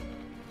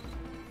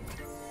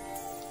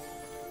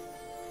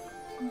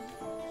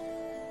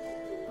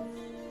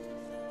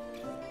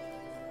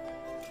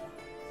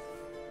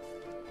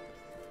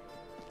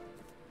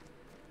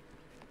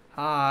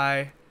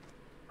 Hi.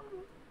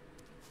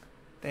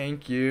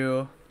 Thank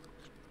you.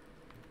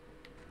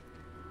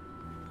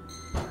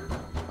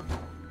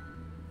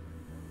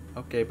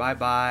 Okay,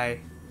 bye-bye.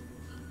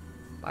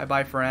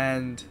 Bye-bye,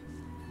 friend.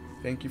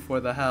 Thank you for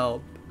the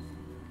help.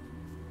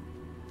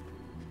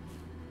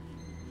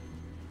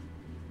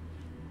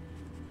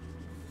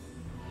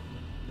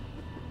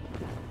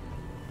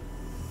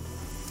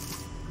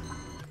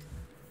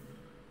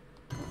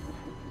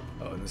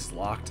 Oh, and this is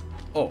locked.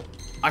 Oh,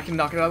 I can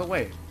knock it out of the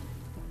way.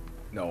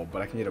 No,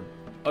 but I can get a...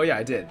 Oh yeah,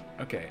 I did.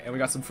 Okay, and we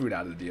got some food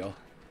out of the deal.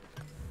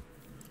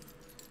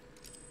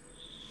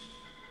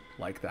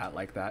 Like that,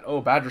 like that.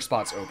 Oh, badger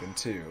spot's open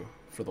too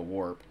for the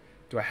warp.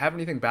 Do I have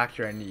anything back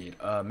here I need?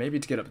 Maybe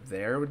to get up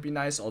there would be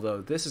nice,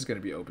 although this is going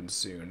to be open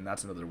soon, and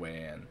that's another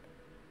way in.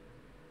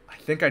 I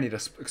think I need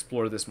to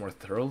explore this more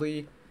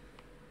thoroughly.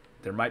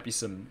 There might be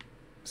some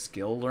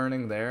skill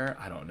learning there.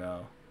 I don't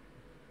know.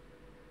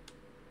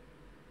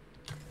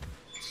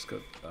 Let's just go...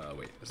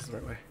 wait, this is the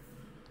right way.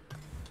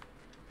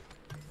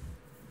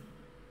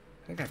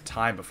 I think I have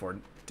time before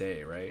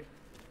day, right?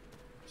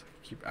 So I can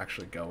keep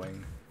actually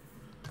going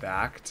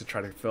back to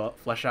try to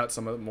flesh out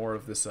some more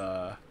of this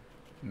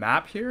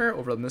map here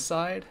over on this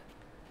side.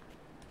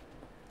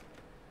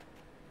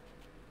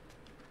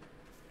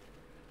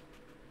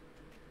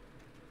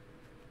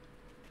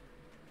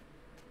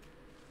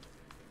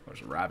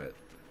 There's a rabbit.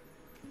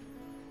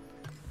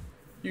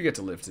 You get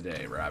to live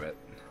today, rabbit.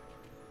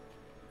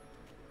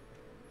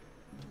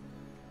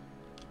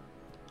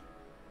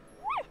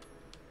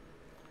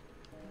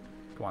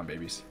 Come on,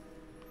 babies.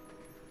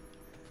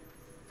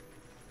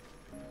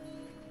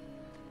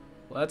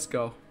 Let's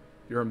go.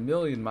 You're a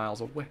million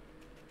miles away.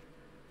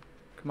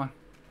 Come on.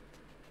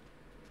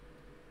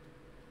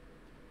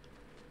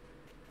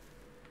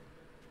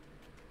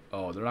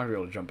 Oh, they're not gonna be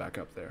able to jump back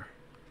up there.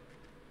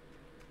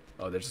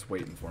 Oh, they're just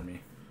waiting for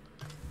me.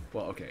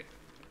 Well, okay.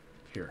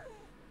 Here.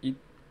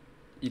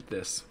 Eat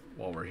this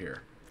while we're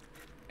here.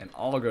 And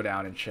I'll go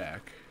down and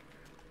check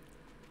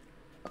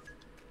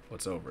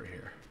what's over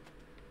here.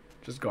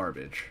 Just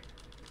garbage.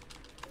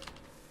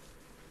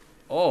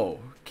 Oh,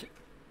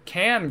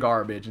 can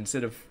garbage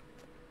instead of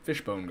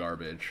fishbone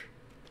garbage.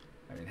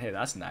 I mean, hey,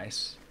 that's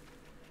nice.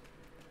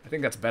 I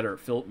think that's better,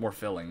 more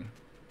filling.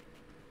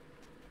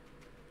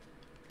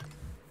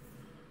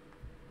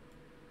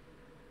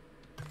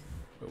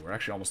 Oh, we're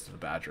actually almost to the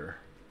badger.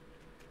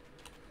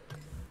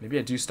 Maybe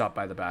I do stop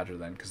by the badger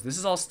then, because this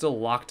is all still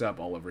locked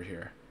up all over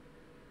here.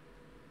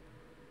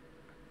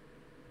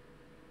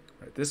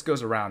 Right, this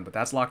goes around, but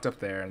that's locked up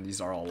there, and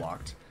these are all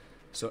locked.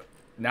 So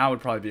now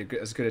would probably be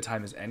as good a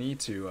time as any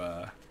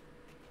to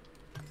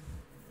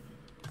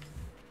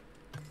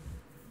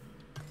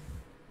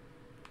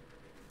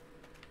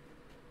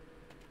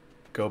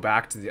go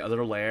back to the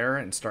other lair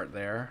and start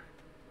there.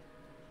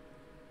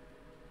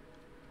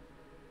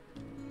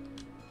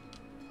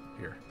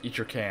 Here, eat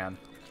your can.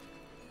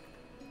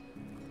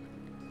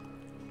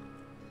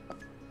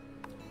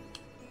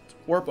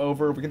 Warp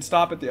over. We can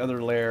stop at the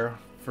other lair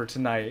for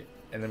tonight,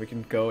 and then we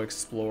can go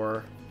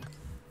explore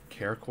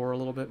Carecore a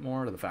little bit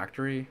more to the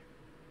factory.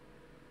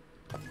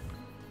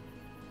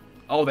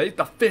 Oh, they ate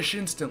the fish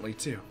instantly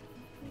too.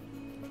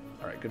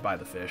 All right, goodbye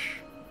the fish.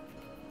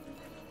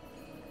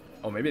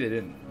 Oh, maybe they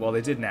didn't. Well,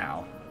 they did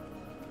now.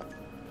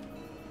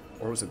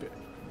 Or was it?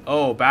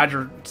 Oh,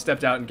 badger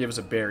stepped out and gave us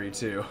a berry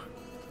too.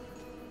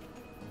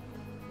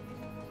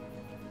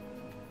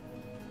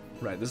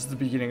 Right, this is the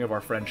beginning of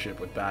our friendship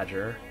with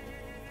Badger.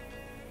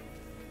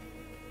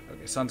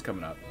 Okay, sun's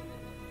coming up.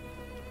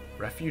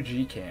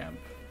 Refugee camp.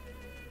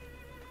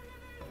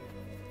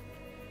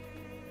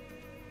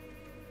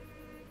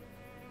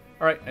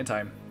 Alright, end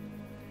time.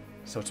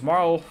 So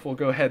tomorrow we'll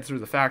go head through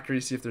the factory,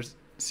 see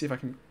if I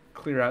can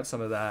clear out some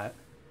of that.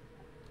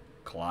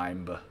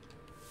 Climb.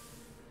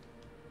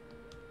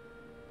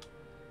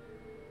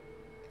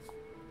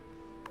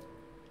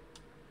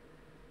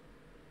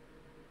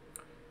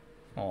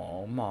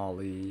 Oh,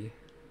 Molly.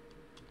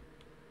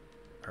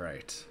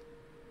 Alright.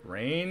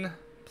 Rain,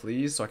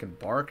 please, so I can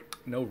bark.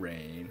 No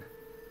rain.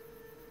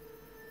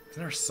 Isn't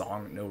there a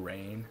song, No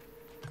Rain?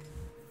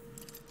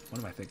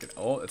 What am I thinking?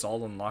 Oh, it's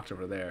all unlocked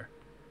over there.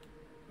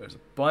 There's a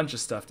bunch of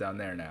stuff down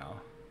there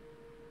now.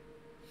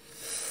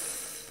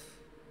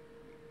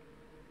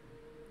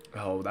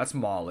 Oh, that's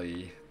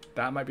Molly.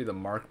 That might be the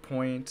mark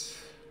point.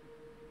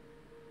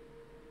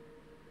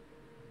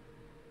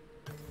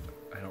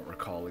 I don't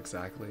recall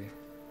exactly.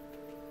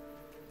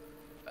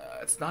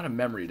 It's not a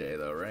memory day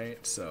though,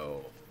 right?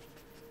 So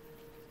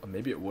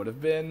maybe it would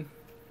have been.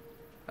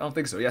 I don't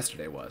think so.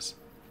 Yesterday was.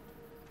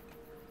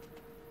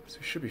 So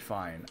we should be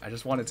fine. I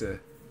just wanted to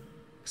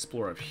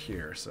explore up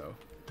here, so.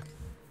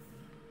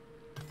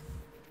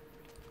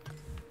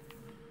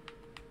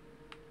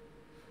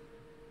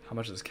 How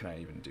much of this can I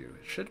even do?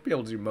 It should be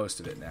able to do most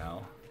of it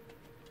now.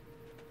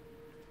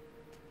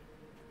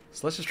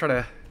 So let's just try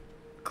to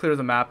clear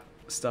the map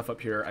stuff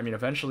up here. I mean,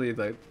 eventually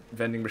the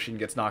vending machine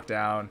gets knocked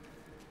down.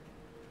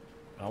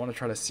 I want to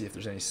try to see if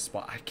there's any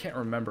spot. I can't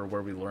remember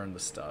where we learned the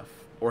stuff,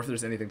 or if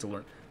there's anything to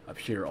learn up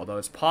here. Although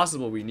it's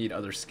possible we need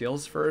other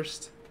skills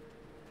first.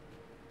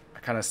 I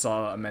kind of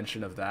saw a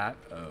mention of that.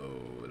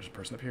 Oh, there's a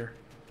person up here.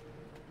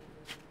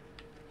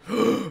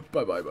 Bye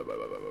bye bye bye bye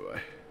bye bye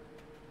bye.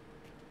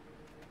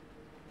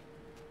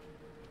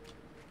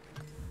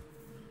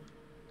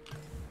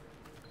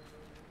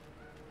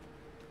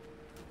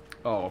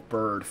 Oh,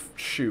 bird!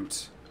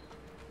 Shoot!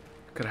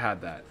 Could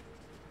have had that.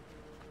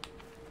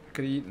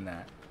 Could have eaten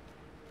that.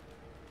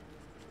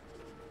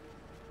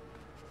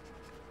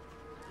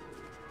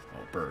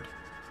 Oh, bird.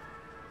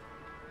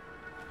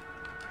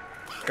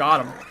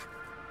 Got him.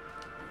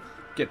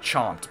 Get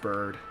chomped,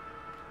 bird.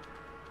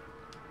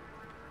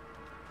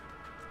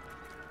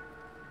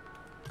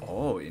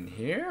 Oh, in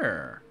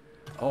here.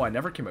 Oh, I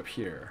never came up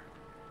here.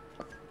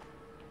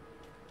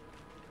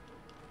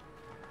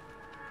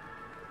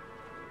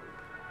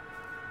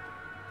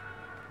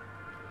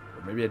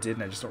 Or maybe I did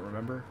and I just don't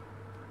remember.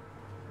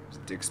 There's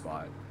a dig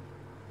spot,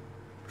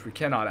 which we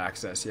cannot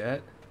access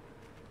yet.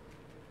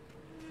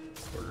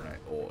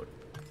 Oh,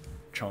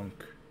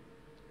 chunk.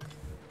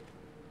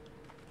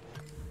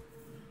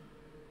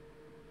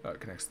 Oh, it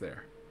connects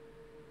there.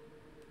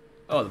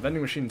 Oh, the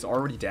vending machine's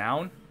already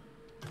down?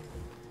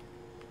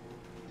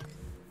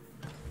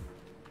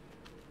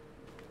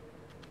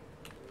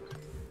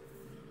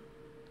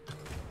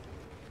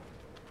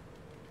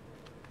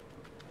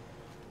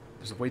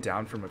 There's a way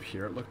down from up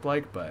here, it looked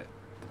like, but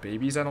the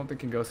babies I don't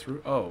think can go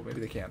through. Oh,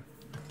 maybe they can.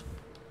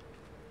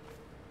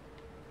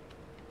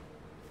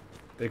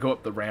 They go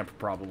up the ramp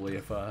probably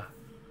if well,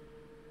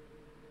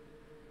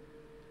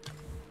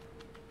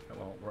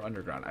 we're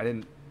underground. I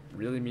didn't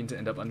really mean to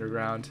end up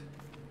underground.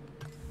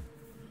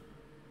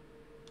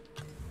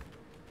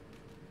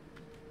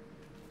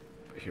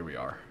 here we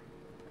are.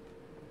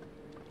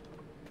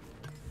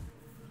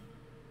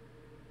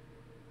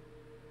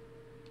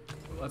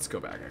 Let's go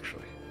back,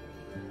 actually.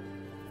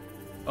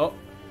 Oh.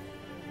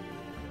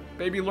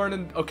 Baby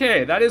learning.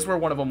 Okay, that is where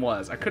one of them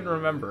was. I couldn't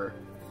remember.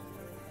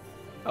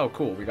 Oh,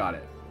 cool. We got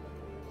it.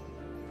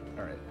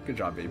 Alright. Good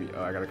job, baby.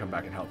 Oh, I gotta come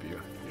back and help you.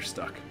 You're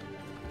stuck.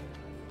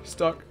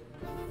 Stuck.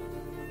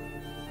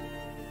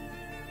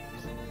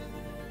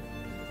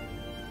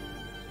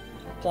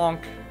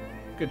 Plonk.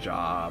 Good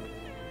job.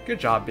 Good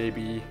job,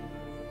 baby.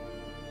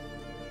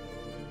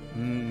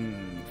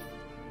 Mmm.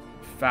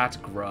 Fat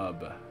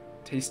grub.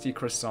 Tasty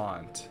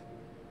croissant.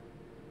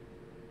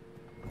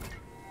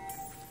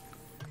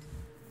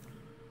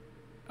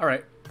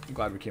 Alright. I'm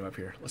glad we came up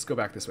here. Let's go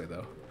back this way,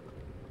 though.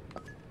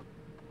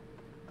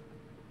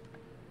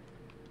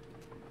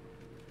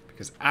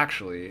 Because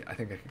actually, I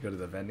think I could go to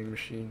the vending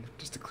machine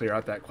just to clear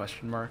out that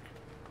question mark.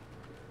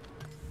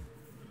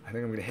 I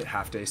think I'm going to hit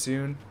half day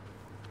soon.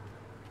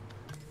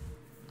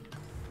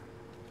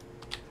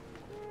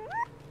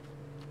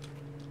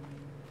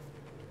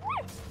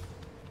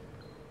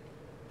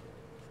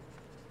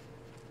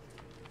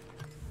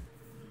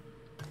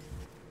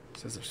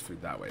 Says there's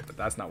food that way, but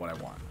that's not what I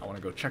want. I want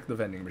to go check the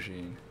vending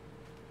machine.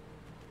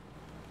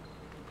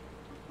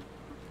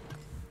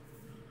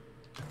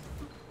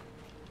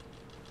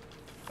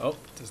 Oh,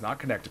 does not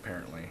connect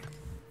apparently.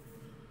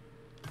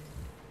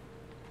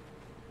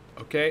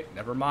 Okay,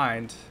 never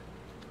mind.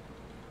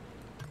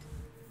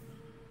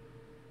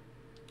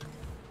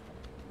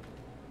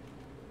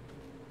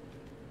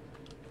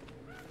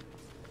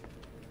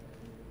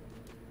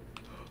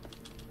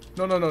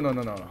 No, no, no, no,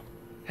 no, no, no.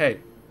 Hey.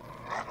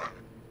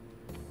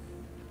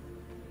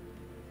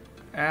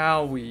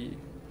 Owie.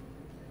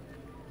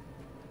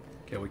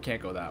 Okay, we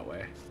can't go that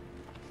way.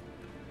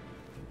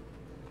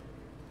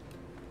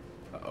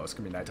 Uh-oh, it's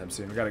gonna be nighttime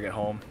soon. We gotta get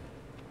home.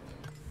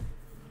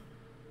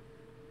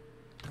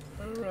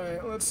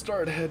 Alright, let's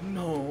start heading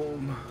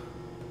home.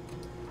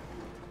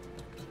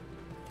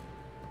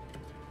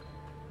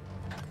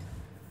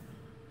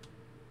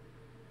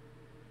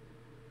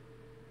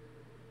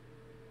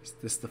 Is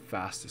this the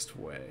fastest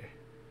way?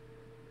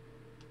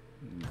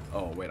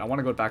 Oh, wait, I want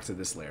to go back to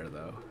this layer,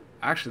 though.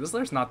 Actually, this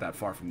layer's not that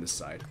far from this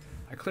side.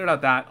 I cleared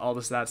out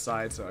that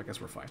side, so I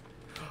guess we're fine.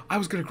 I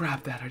was gonna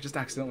grab that. I just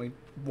accidentally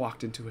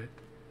walked into it.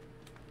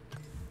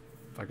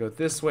 If I go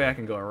this way, I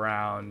can go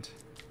around.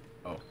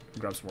 Oh,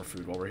 grab some more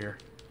food while we're here.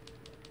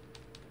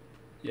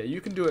 Yeah,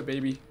 you can do it,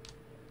 baby.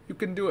 You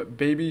can do it,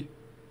 baby.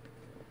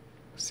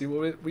 See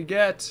what we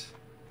get.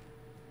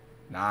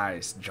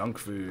 Nice. Junk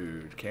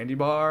food. Candy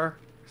bar?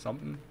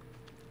 Something?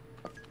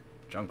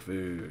 Junk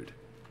food.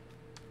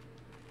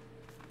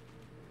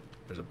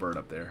 There's a bird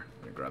up there.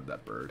 I'm gonna grab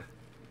that bird.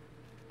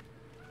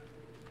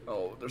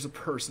 Oh, there's a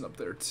person up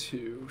there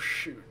too.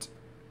 Shoot.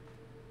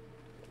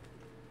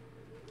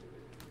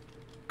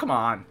 Come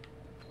on.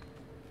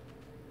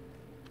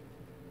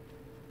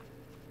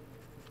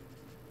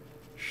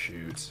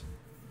 Shoot.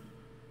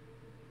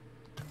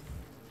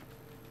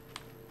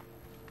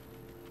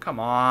 Come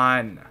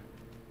on.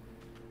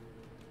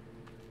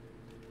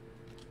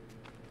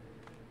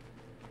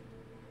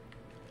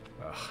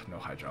 Ugh, no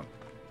high jump.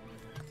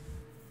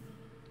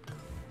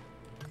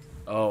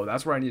 Oh,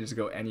 that's where I needed to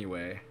go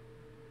anyway.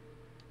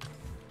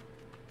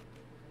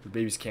 The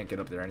babies can't get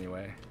up there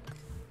anyway.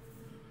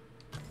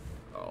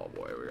 Oh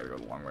boy, we gotta go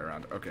the long way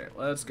around. Okay,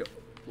 let's go.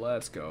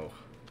 Let's go.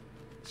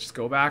 Let's just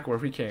go back where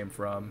we came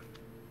from.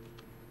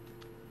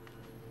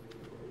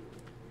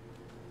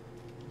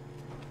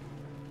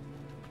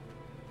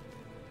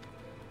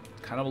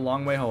 Kind of a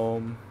long way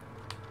home.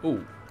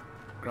 Ooh,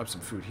 grab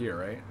some food here,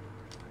 right?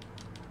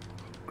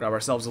 Grab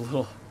ourselves a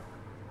little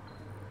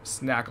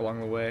snack along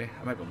the way.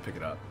 I might be able to pick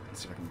it up.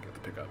 Let's see if I can get the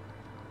pickup.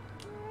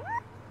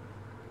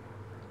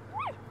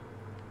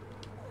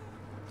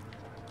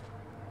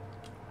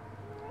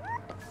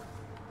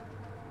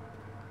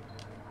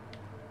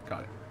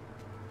 Got it.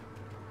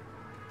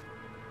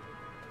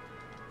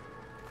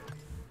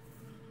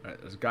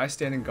 Alright, there's a guy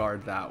standing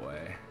guard that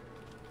way.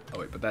 Oh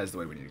wait, but that is the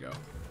way we need to go.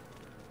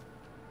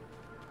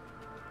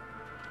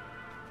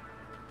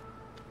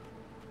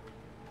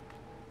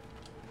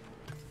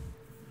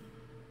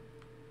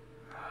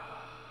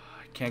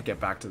 Can't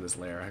get back to this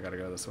layer. I gotta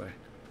go this way.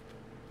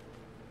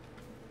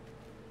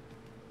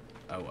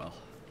 Oh well.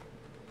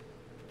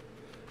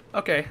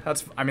 Okay,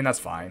 I mean that's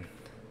fine.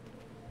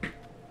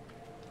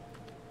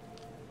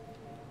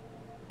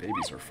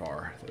 Babies are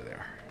far. There they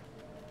are.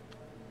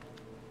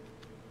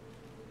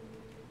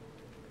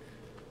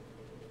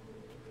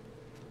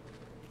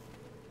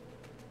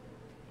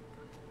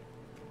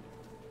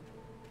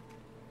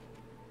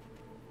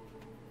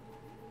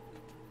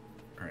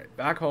 Alright,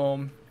 back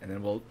home, and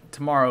then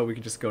tomorrow we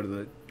can just go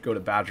to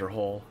Badger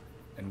Hole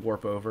and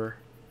warp over.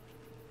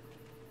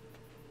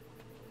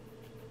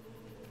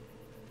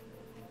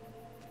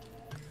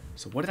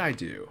 So what did I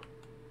do?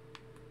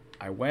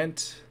 I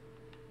went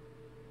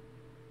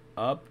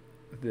up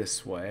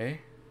this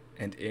way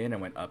and in. I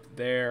went up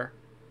there,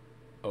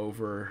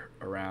 over,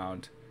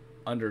 around,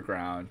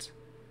 underground,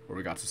 where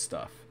we got some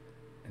stuff.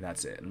 And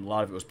that's it. And a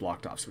lot of it was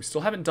blocked off. So we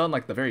still haven't done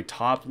like the very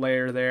top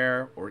layer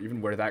there, or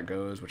even where that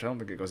goes, which I don't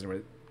think it goes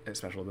anywhere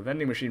special. The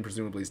vending machine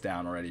presumably is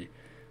down already.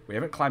 We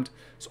haven't climbed.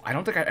 So I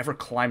don't think I ever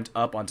climbed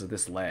up onto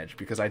this ledge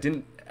because I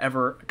didn't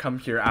ever come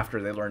here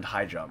after they learned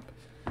high jump.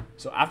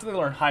 So after they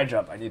learn high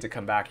jump, I need to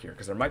come back here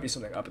because there might be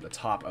something up at the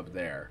top up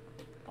there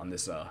on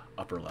this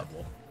upper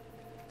level.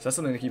 So that's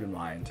something to keep in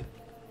mind.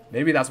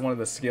 Maybe that's one of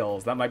the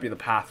skills. That might be the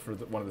path for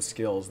one of the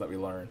skills that we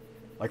learn.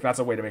 Like, that's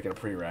a way to make it a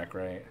prereq,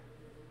 right?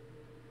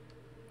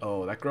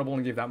 Oh, that grub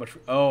only gave that much.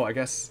 Oh, I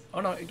guess.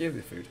 Oh, no, it gave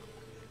the food.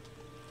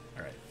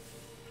 All right.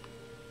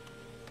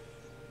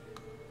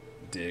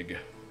 Dig.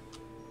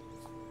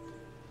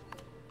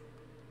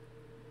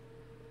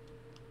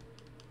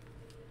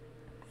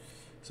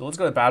 So let's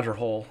go to Badger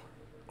Hole,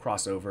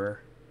 cross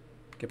over,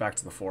 get back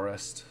to the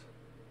forest.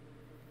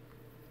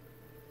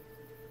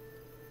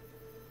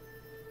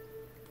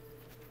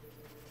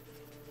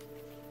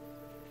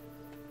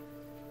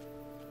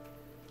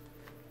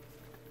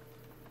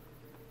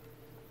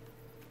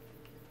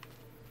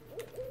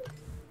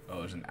 Oh,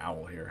 there's an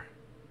owl here.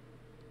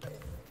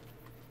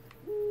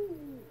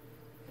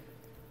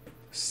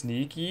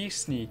 Sneaky,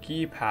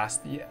 sneaky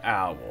past the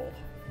owl.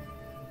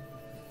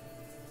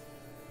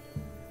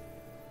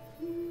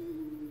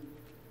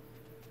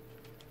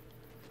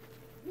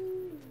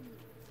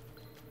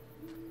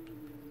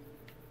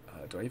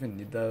 Do I even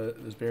need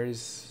those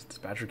berries? Does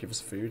Badger give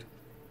us food?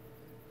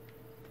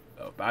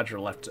 Oh, Badger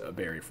left a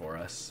berry for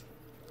us.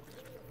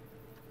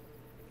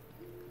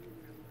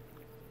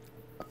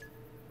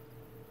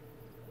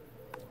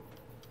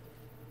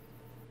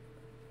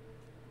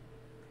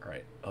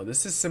 Alright. Oh,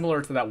 this is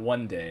similar to that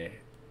one day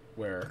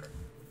where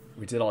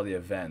we did all the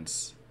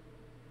events.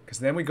 Because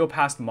then we go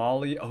past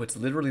Molly. Oh, it's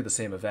literally the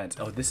same event.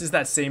 Oh, this is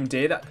that same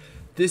day that...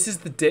 This is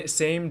the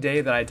same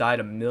day that I died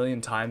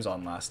 1,000,000 times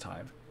on last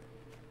time.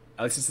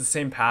 At least it's the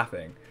same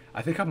pathing.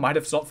 I think I might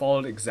have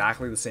followed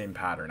exactly the same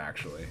pattern,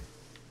 actually.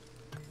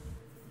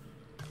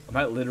 I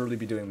might literally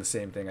be doing the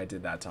same thing I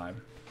did that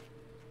time.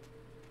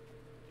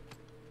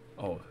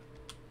 Oh.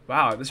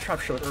 Wow, this trap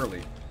showed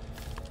early.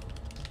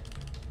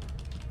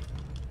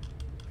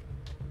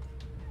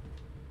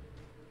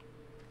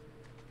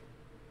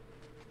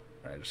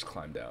 Alright, I just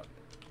climbed out.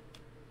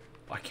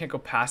 Oh, I can't go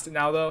past it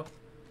now, though.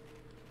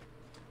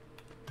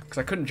 Because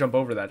I couldn't jump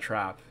over that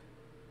trap.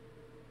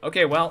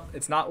 Okay, well,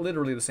 it's not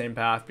literally the same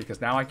path because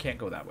now I can't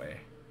go that way.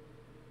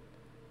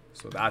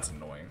 So that's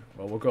annoying.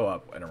 Well, we'll go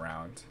up and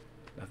around.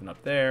 Nothing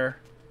up there.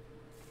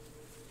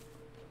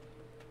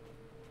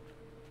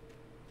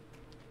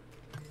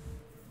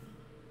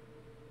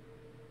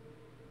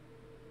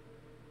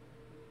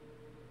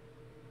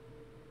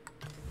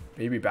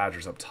 Baby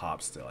Badger's up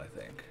top still, I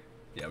think.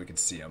 Yeah, we can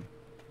see him.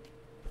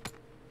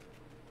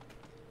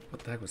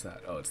 What the heck was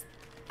that? Oh, it's...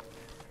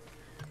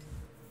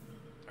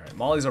 Alright,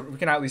 Molly's over. We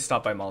can at least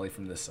stop by Molly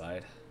from this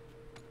side.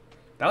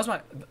 That was my...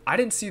 I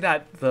didn't see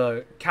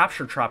the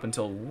capture trap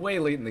until way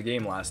late in the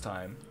game last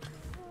time.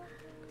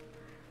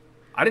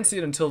 I didn't see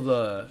it until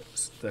the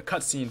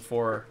cutscene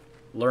for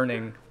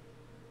learning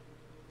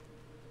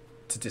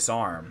to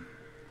disarm.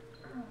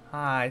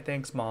 Hi,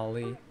 thanks,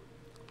 Molly.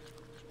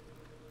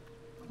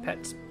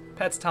 Pets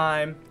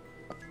time.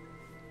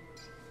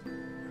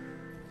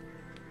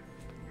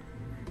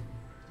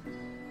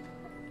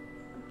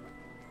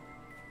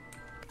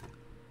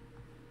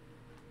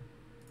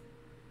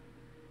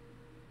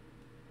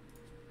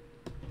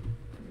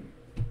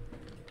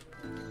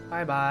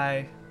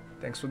 Bye-bye.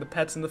 Thanks for the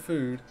pets and the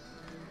food.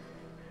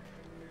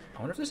 I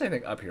wonder if there's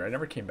anything up here. I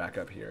never came back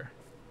up here.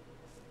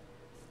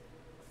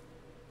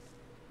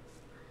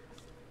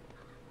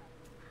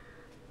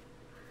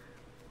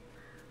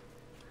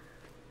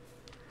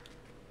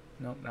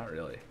 Nope, not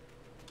really.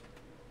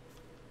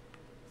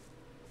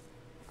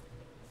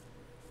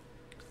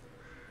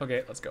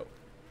 Okay, let's go.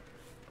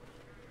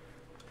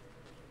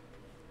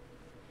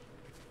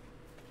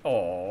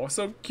 Oh,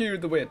 so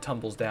cute the way it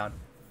tumbles down.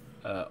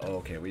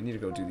 Okay, we need to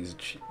go do these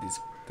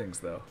things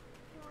though.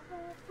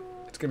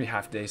 It's gonna be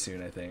half day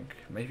soon, I think.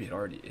 Maybe it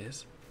already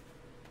is.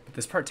 But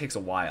this part takes a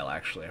while,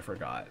 actually. I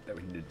forgot that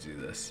we needed to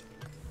do this.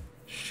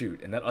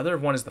 Shoot, and that other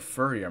one is the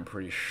furry, I'm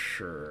pretty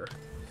sure.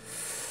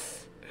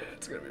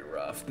 It's gonna be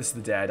rough. This is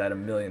the day I died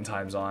 1,000,000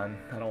 times on.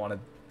 I don't want that.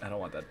 I don't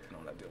want to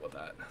deal with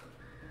that.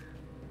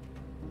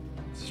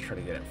 Let's just try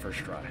to get it first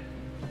try.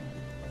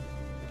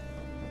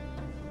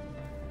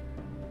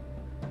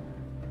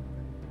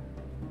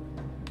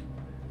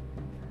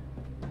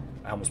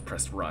 I almost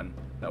pressed run.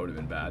 That would have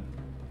been bad.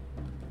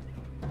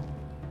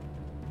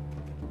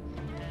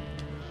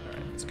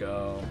 Alright, let's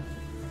go.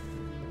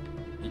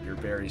 Eat your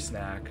berry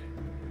snack.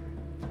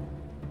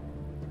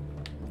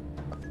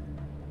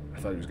 I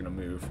thought he was gonna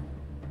move.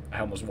 I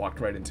almost walked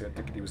right into it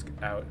thinking he was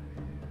out.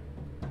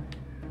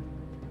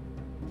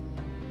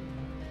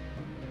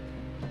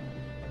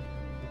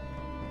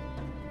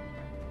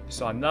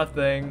 Saw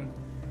nothing.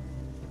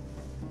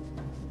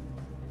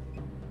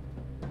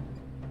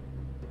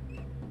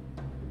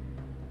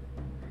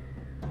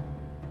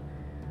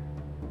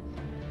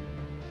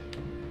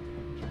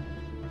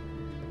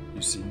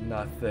 You see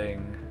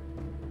nothing.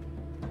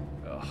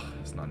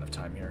 There's not enough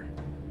time here.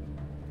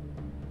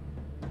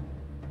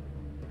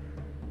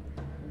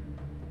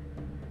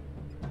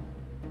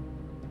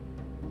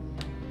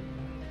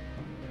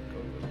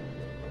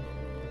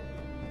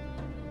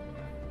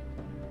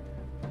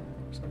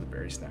 There's another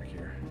berry snack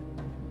here.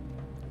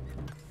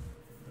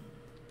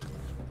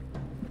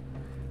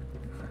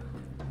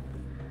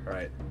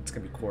 Alright, it's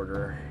gonna be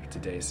quarter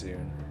today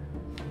soon.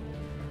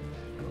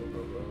 Go,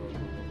 go, go, go, go,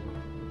 go.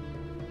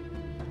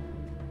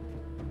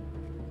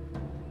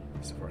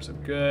 So far, so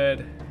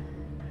good.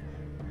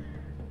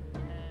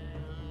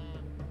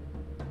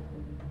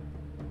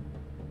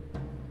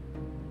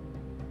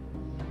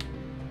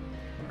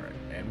 Alright,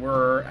 and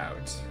we're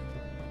out.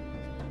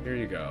 Here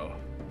you go.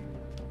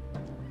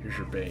 Here's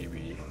your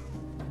baby.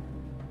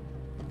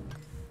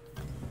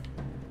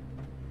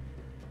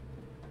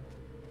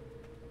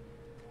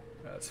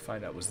 Let's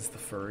find out, was this the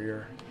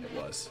furrier? It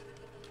was.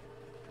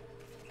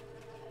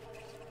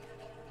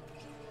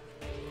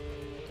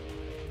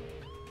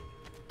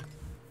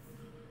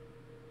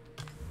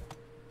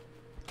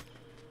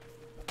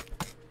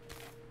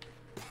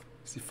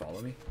 Does he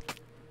follow me?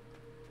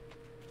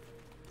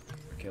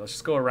 Okay, let's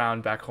just go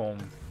around back home.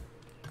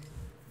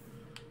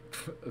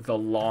 The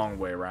long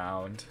way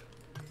around.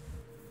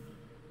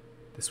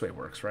 This way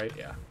works, right?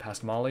 Yeah.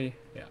 Past Molly?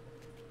 Yeah.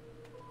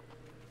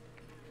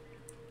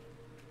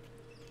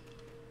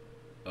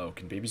 Oh,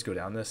 can babies go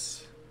down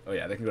this? Oh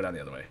yeah, they can go down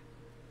the other way.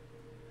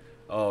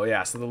 Oh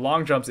yeah, so the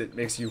long jumps, it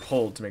makes you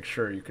hold to make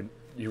sure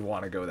you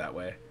want to go that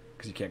way,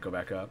 because you can't go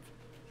back up.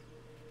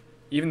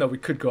 Even though we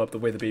could go up the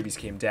way the babies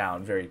came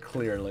down very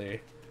clearly.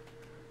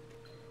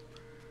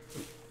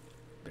 Ooh,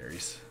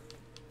 berries.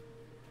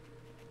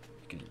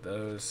 You can eat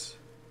those.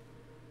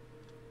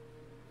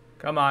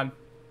 Come on.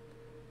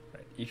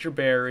 Right, eat your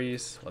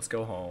berries. Let's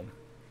go home.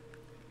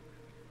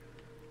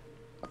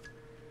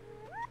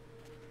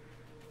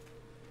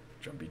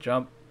 Jumpy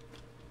jump.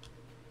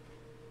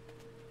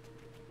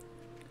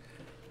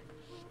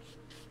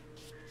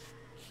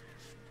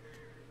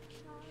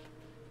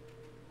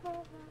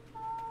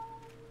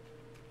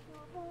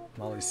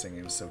 Molly's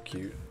singing was so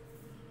cute.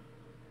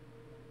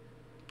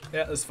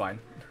 Yeah, that's fine.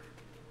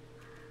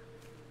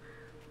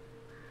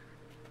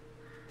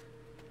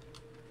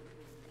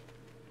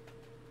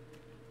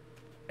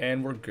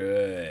 And we're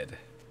good.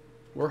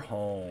 We're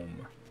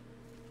home.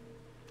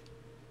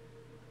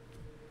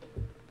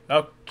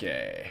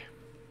 Okay.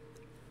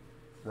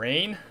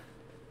 Rain?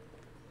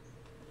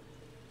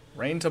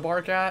 Rain to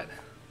bark at?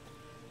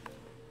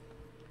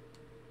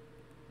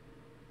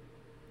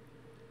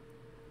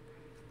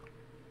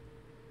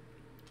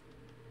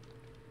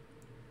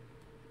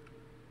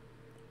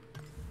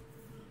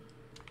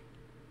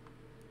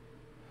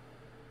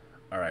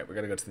 Alright, we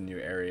gotta go to the new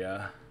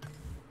area.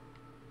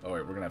 Oh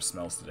wait, we're gonna have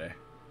smells today.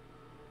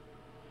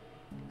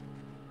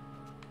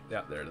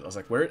 Yeah, there it is. I was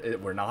like,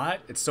 we're not?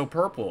 It's so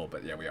purple,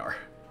 but yeah, we are.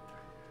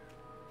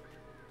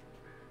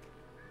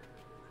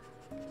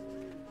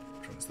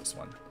 Which one's this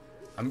one?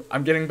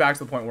 I'm getting back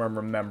to the point where I'm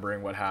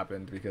remembering what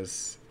happened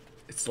because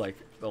it's like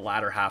the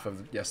latter half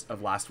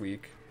of last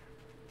week.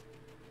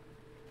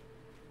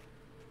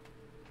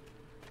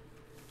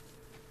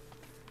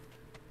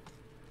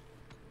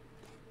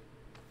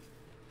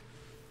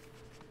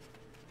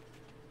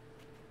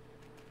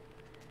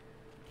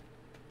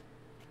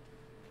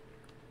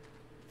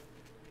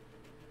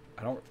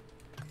 I don't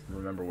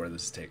remember where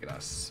this is taking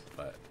us,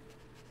 but...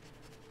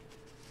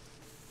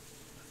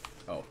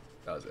 Oh,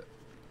 that was it.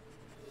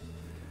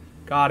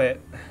 Got it.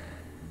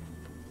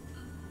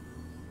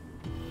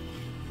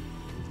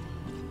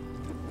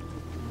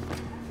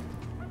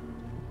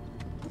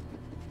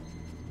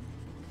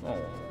 Oh.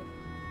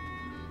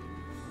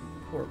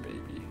 Poor baby.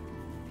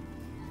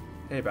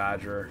 Hey,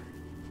 Badger.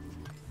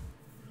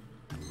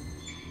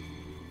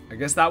 I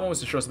guess that one was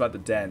to show us about the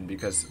den,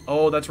 because...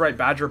 Oh, that's right,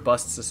 Badger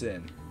busts us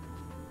in.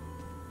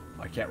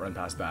 I can't run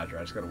past Badger.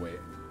 I just gotta wait.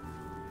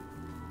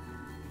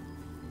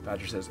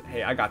 Badger says,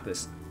 hey, I got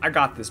this. I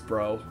got this,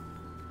 bro.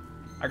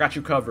 I got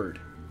you covered.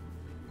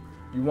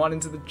 You want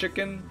into the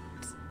chickens?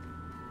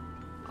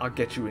 I'll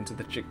get you into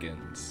the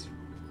chickens.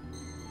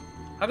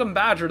 How come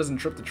Badger doesn't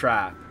trip the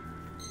trap?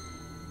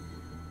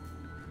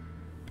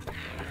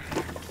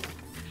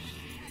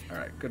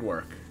 Alright, good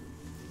work.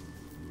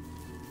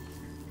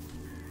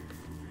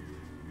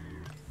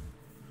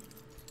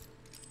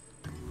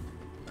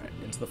 Alright,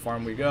 into the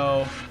farm we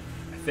go.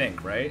 I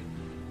think, right?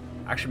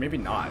 Actually, maybe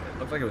not. It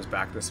looked like it was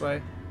back this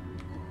way.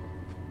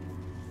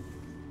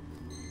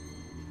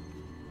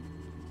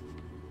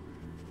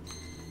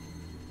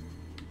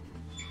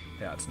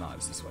 Yeah, it's not.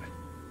 It's this way.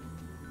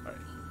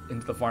 Alright.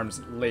 Into the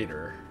farms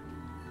later.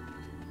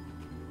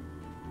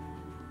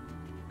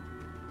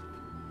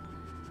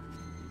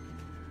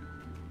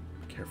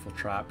 Careful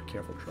trap,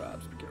 careful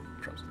traps, careful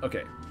traps.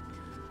 Okay.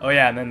 Oh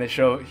yeah, and then they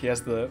show he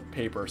has the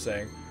paper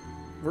saying,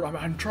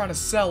 I'm trying to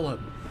sell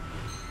him.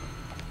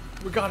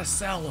 We gotta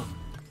sell him.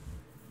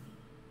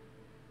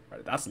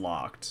 Alright, that's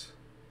locked.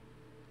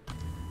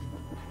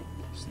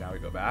 So now we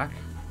go back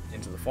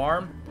into the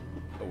farm.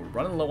 Oh, we're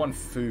running low on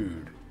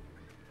food.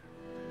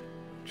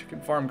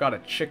 Chicken farm got a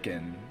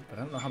chicken, but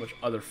I don't know how much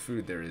other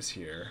food there is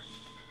here.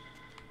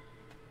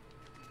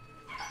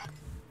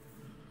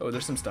 Oh,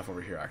 there's some stuff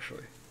over here,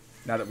 actually.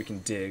 Now that we can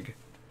dig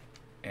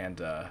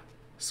and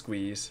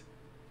squeeze.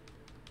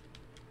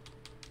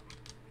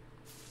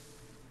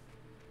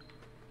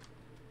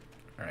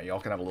 Alright, y'all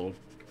can have a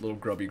little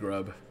grubby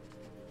grub.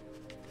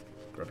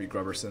 Grubby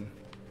grubberson.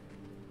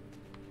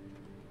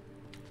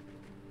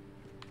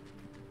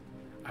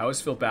 I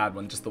always feel bad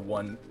when just the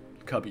one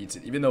cub eats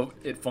it. Even though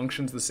it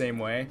functions the same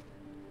way,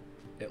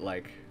 it,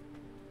 like,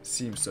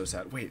 seems so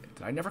sad. Wait,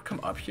 did I never come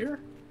up here?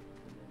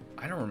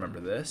 I don't remember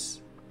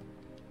this.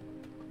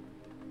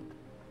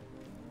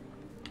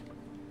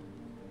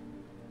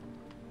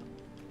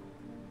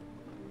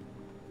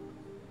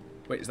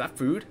 Wait, is that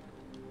food?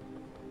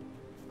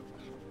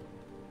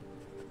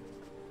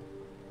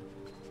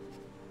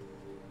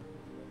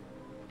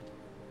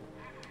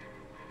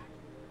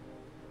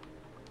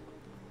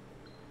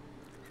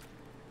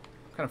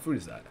 What kind of food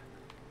is that?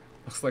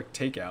 Looks like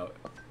takeout.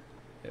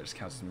 Yeah, it just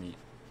counts as meat.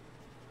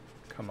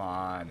 Come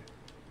on.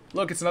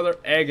 Look, it's another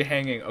egg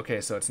hanging.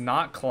 Okay, so it's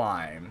not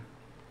climb.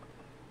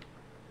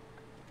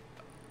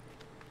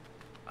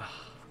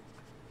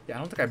 Yeah, I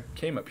don't think I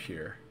came up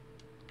here.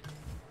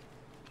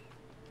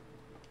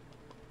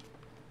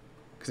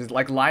 Because it,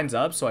 like, lines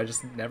up, so I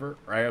just never...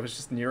 Right, I was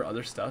just near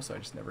other stuff, so I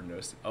just never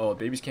noticed it. Oh,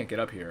 babies can't get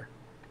up here.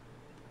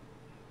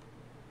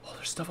 Oh,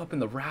 there's stuff up in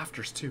the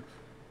rafters, too.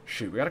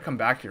 Shoot, we gotta come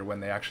back here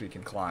when they actually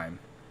can climb.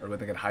 Or when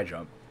they can high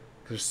jump.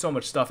 Because there's so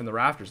much stuff in the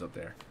rafters up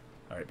there.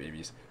 Alright,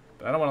 babies.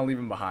 But I don't want to leave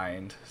them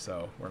behind,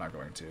 so we're not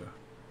going to.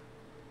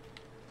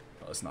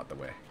 Oh, that's not the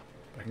way.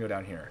 But I can go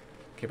down here.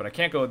 Okay, but I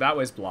can't go... That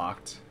way's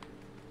blocked.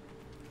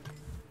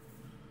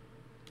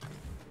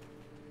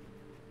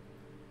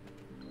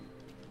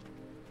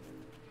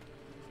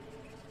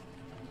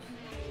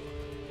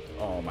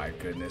 Oh my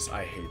goodness,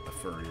 I hate the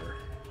furrier.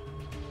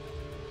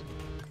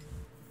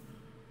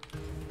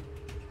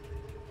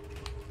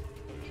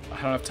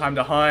 I don't have time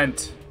to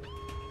hunt.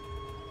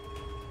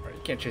 Alright,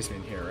 you can't chase me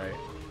in here, right?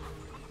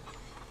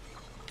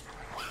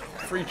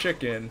 Free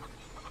chicken.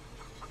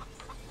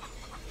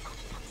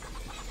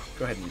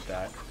 Go ahead and eat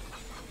that.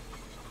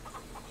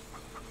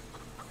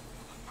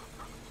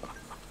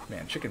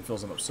 Man, chicken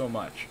fills them up so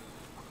much.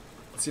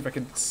 Let's see if I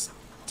can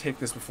take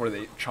this before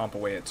they chomp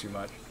away at too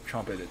much.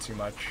 Chomp at it too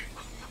much.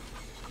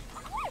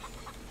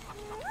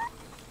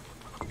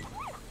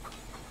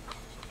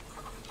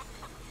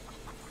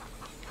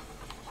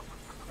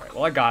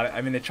 Well, I got it.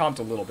 I mean, they chomped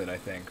a little bit, I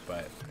think,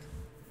 but...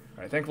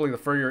 Alright, thankfully the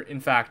furrier, in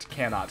fact,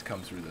 cannot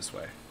come through this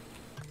way.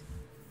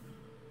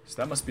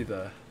 So that must be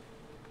the...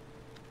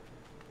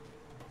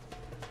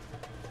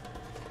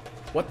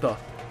 What the?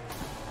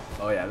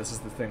 Oh yeah, this is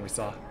the thing we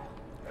saw.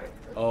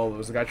 Oh,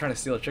 was the guy trying to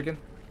steal a chicken?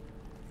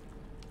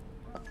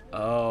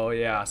 Oh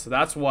yeah, so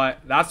that's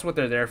what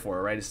they're there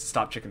for, right? Is to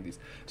stop chicken thieves.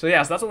 So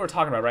yeah, so that's what we're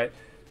talking about, right?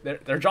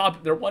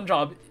 Their one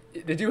job,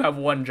 they do have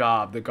one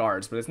job, the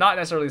guards, but it's not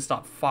necessarily to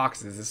stop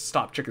foxes, it's to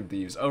stop chicken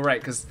thieves. Oh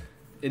right, because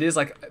it is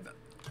like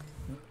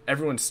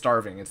everyone's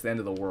starving. It's the end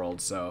of the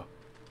world, so.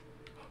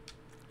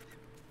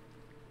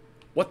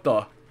 What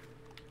the?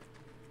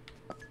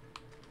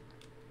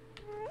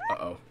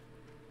 Uh-oh.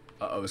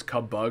 Uh-oh, is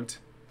Cub bugged?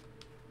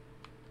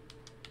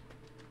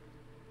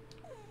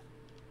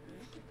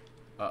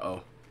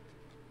 Uh-oh.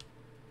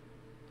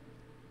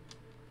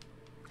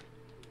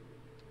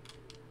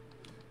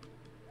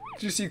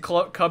 Did you see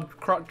Cub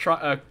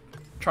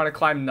trying to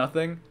climb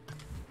nothing?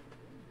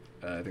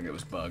 I think it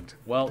was bugged.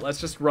 Well, let's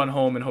just run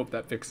home and hope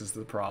that fixes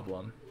the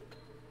problem.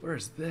 Where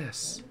is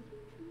this?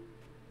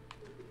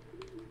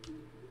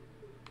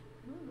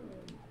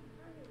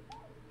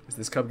 Is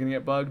this Cub gonna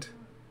get bugged?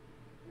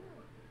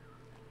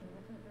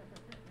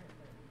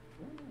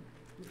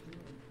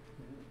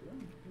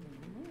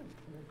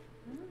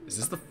 Is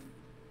this the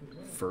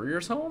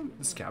furrier's home?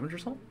 The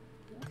scavenger's home?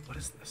 What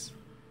is this?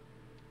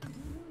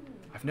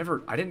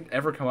 I didn't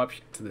ever come up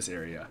to this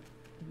area.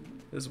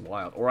 This is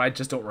wild. Or I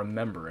just don't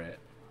remember it.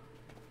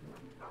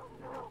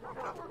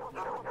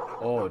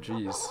 Oh,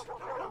 jeez.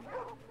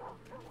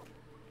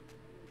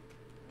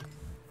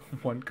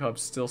 One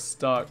cub's still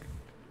stuck.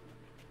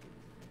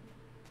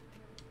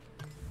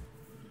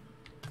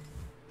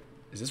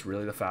 Is this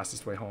really the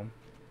fastest way home?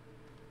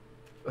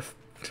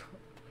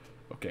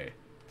 Okay.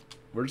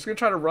 We're just gonna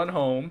try to run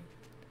home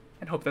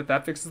and hope that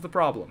that fixes the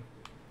problem.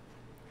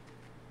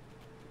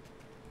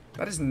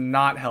 That is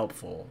not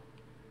helpful,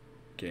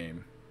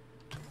 game.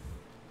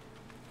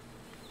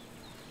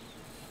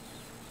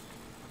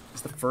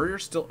 Is the furrier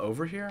still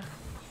over here?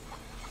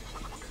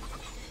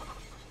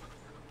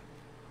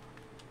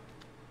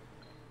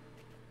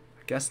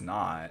 I guess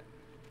not.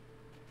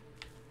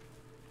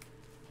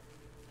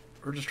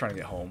 We're just trying to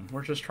get home.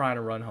 We're just trying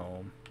to run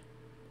home.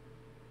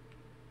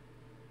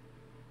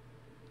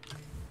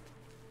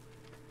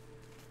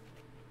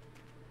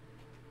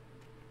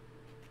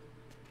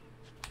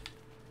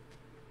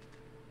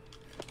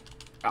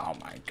 Oh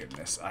my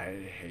goodness,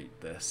 I hate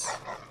this.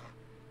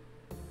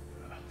 Oh,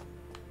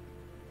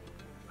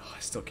 I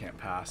still can't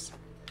pass.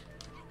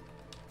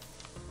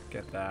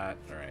 Get that.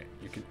 Alright,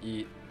 you can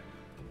eat.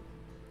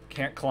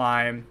 Can't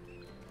climb.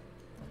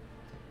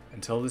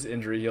 Until this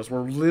injury heals.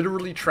 We're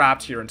literally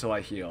trapped here until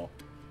I heal.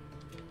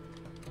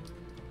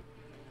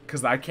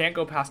 Because I can't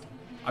go past...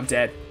 I'm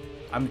dead.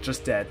 I'm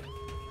just dead.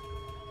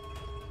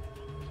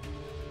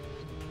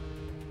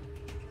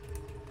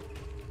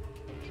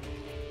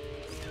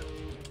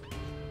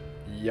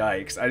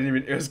 Yikes. I didn't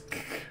even... It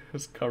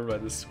was covered by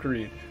the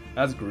screen.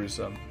 That's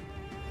gruesome.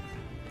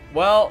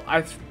 Well,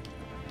 I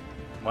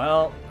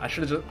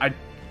should have just...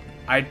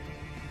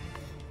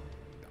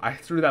 I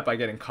threw that by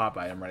getting caught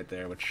by him right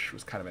there, which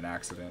was kind of an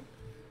accident.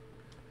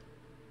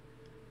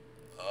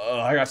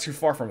 I got too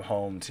far from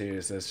home,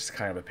 too, so it's just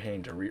kind of a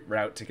pain to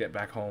route to get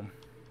back home.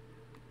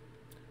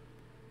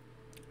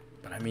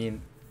 But I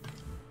mean...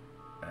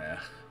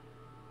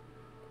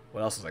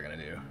 what else was I going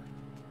to do?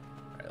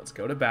 Alright, let's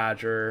go to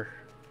Badger.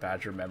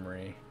 Badger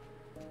memory.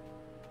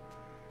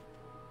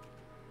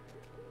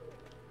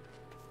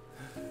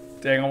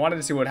 Dang, I wanted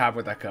to see what happened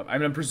with that cup. I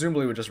mean,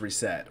 presumably it would just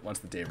reset once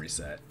the day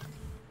reset.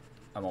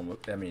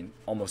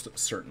 Almost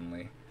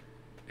certainly.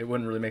 It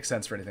wouldn't really make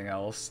sense for anything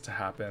else to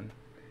happen.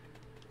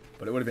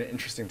 But it would have been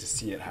interesting to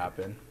see it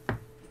happen.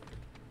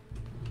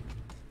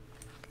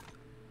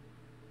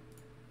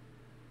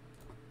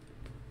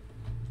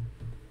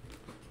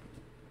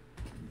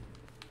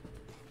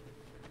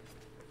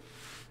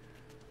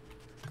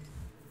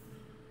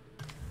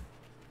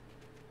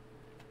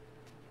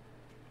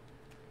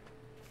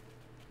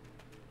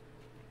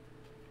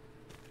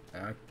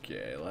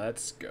 Okay,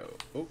 let's go.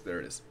 Oh, there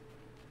it is.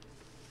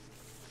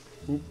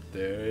 Oop,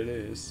 there it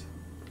is.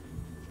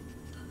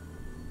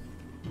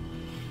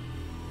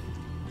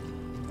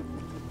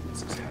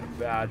 Let's just have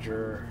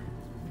Badger.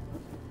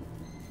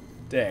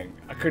 Dang,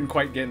 I couldn't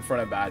quite get in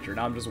front of Badger.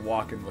 Now I'm just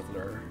walking with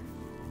her.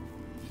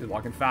 She's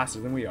walking faster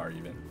than we are,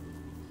 even.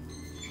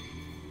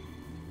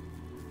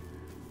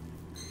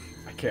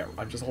 I can't.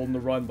 I'm just holding the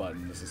run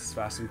button. This is as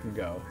fast as we can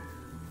go.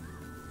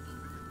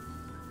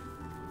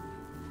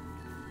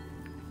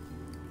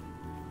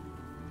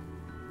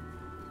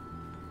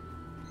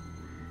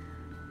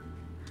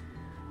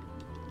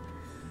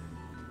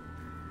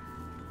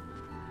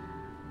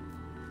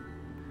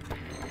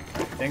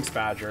 Thanks,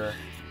 Badger.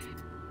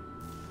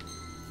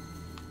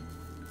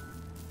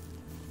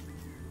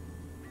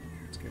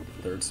 Let's get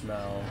the third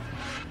smell.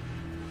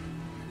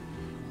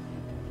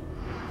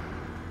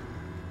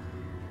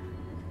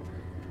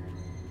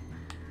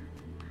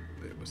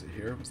 Wait, was it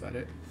here? Was that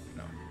it?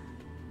 No.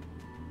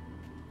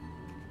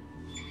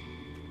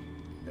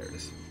 There it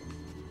is.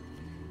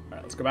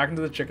 Alright, let's go back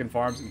into the chicken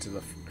farms, into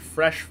the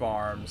fresh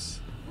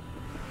farms.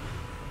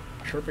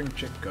 Chirping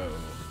Chico.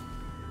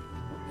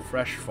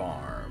 Fresh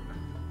farm.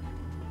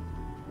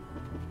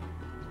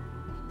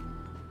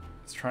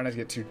 Trying not to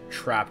get too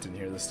trapped in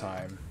here this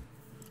time.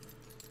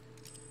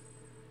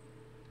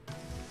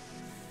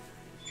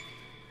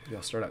 Maybe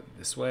I'll start out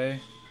this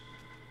way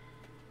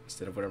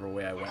instead of whatever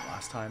way I went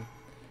last time.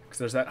 Because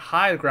there's that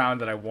high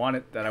ground that I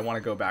want to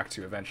go back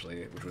to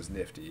eventually, which was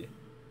nifty.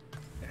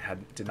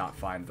 And did not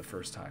find the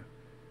first time.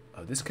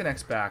 Oh, this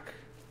connects back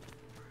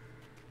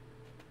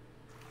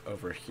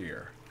over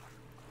here.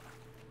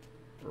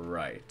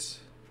 Right.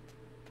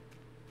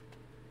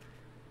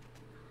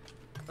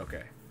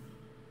 Okay.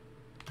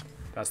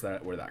 That's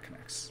where that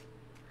connects.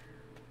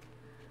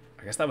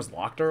 I guess that was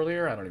locked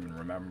earlier? I don't even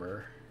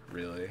remember,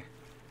 really.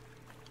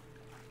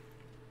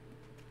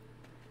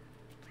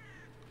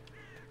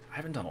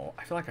 I feel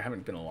like I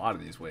haven't been a lot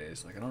of these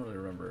ways. Like, I don't really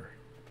remember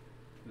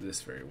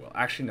this very well.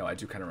 Actually, no, I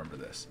do kind of remember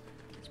this.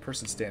 This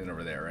person's standing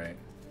over there, right?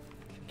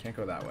 Can't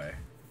go that way.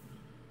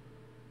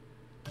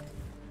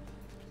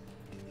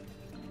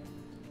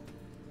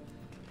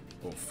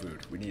 Oh,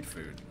 food. We need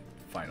food.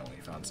 Finally,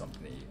 found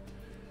something to eat.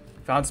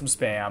 Found some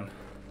spam.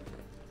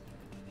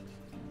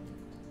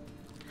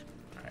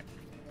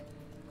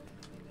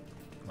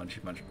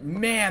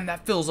 Man,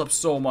 that fills up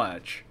so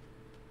much.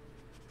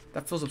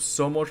 That fills up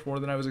so much more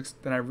than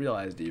I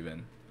realized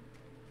even.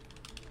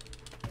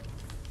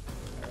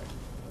 Right.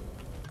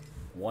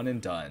 One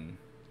and done.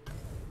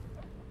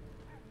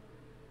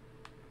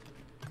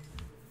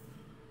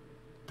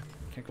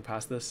 Can't go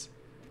past this.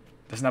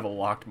 Doesn't have a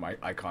locked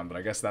icon, but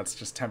I guess that's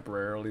just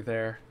temporarily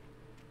there.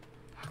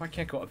 How come I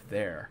can't go up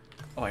there?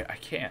 Oh, I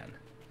can.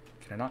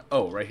 Can I not?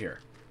 Oh, right here.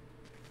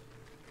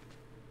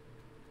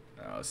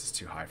 Oh, this is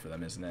too high for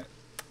them, isn't it?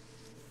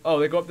 Oh,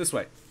 they go up this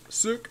way.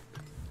 Sick.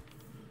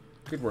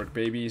 Good work,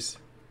 babies.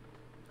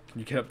 Can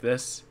you get up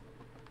this?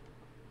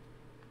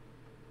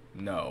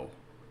 No.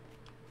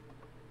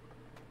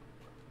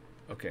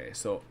 Okay,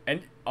 so,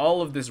 and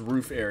all of this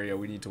roof area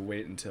we need to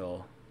wait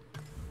until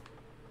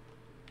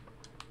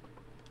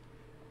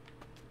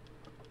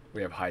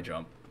we have high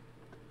jump.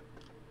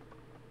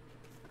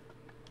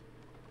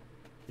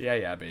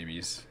 Yeah,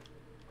 babies.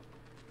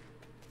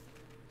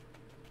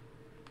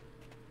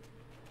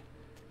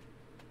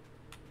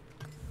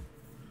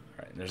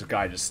 Alright, there's a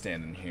guy just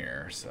standing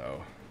here,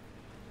 so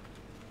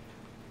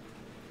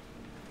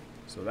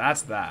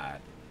that's that.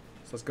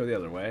 So let's go the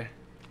other way.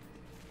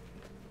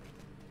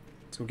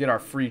 Let's go get our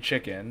free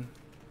chicken.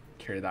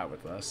 carry that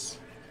with us.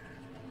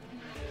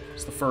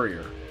 It's the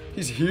furrier.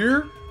 He's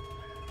here?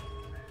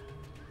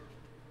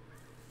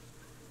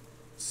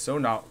 So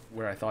not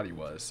where I thought he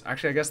was.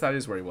 Actually, I guess that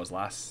is where he was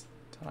last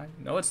time.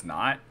 No, it's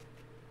not.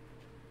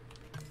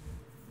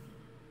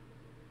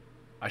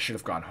 I should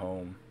have gone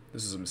home.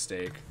 This is a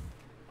mistake.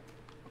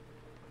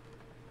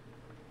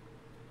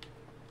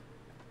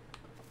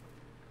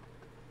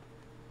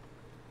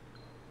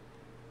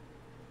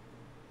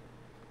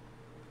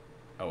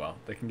 Oh well,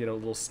 they can get a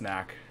little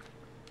snack.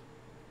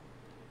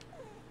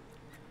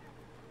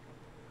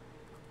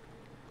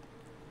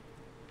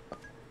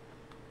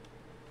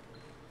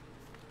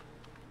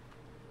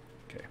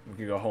 Okay, we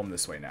can go home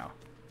this way now.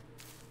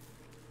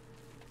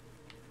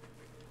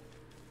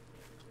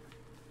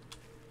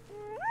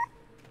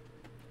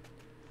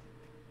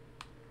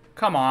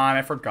 Come on,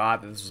 I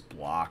forgot that this was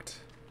blocked.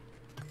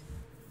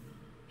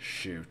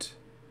 Shoot.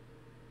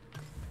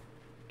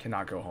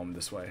 Cannot go home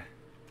this way.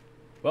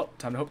 Well,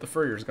 time to hope the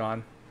furrier's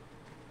gone.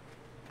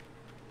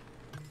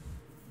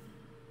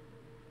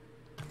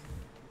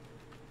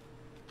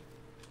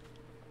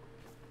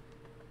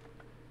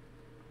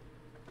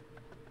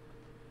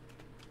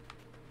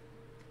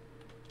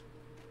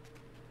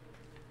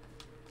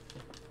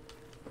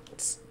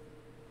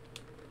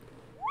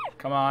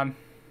 Come on.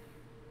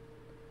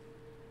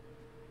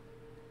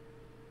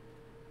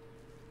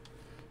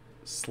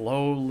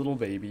 Slow little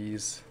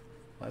babies.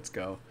 Let's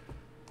go.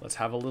 Let's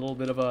have a little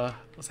bit of a...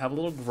 Let's have a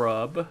little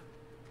grub.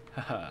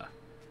 Haha.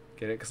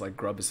 Get it? Because, like,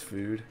 grub is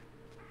food.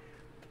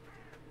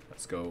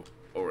 Let's go.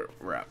 Oh,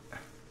 we're out.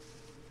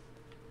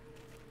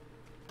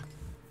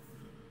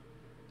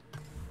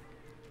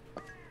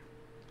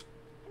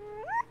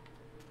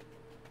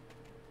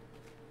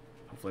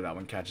 Hopefully that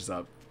one catches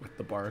up with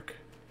the bark.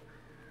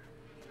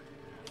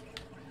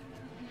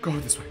 Go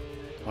this way.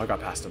 Oh, I got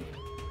past him.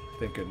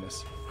 Thank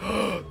goodness.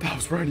 That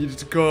was where I needed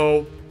to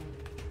go.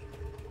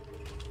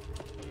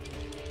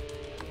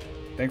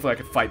 Thankfully I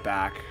could fight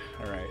back.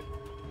 Alright.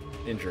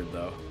 Injured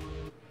though.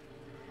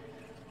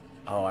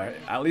 Oh,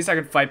 at least I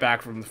could fight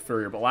back from the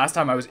furrier, but last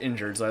time I was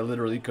injured, so I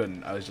literally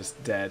couldn't. I was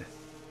just dead.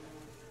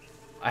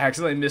 I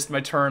accidentally missed my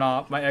turn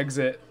off, my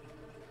exit.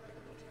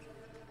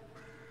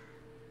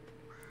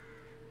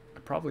 I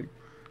probably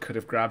could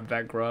have grabbed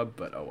that grub,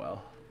 but oh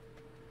well.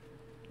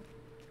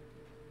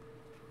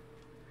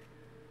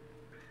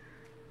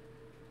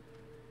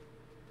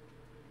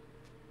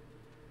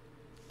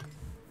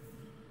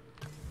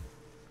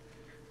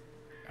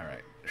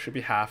 Alright, should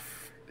be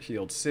half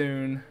healed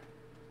soon.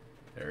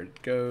 There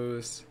it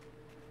goes.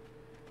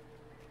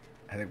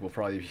 I think we'll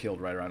probably be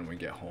healed right around when we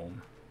get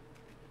home.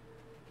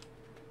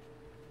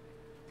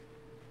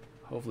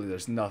 Hopefully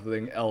there's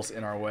nothing else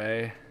in our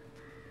way.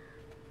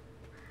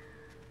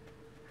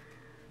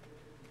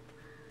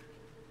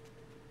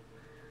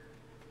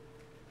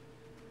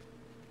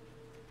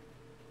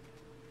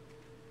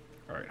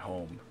 Alright,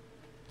 home.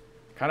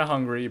 Kinda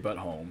hungry, but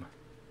home.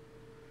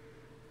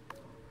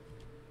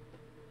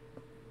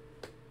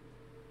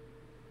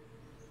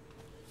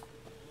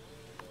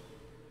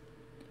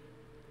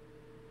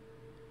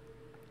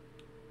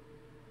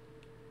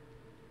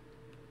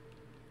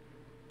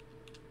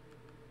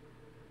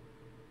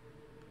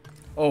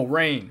 Oh,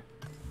 rain.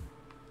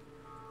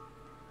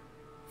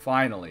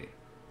 Finally.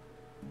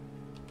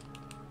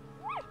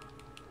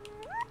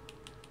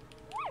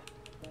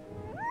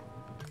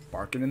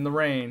 Barking in the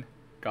rain.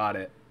 Got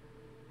it.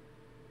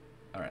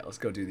 Alright, let's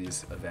go do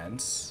these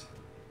events.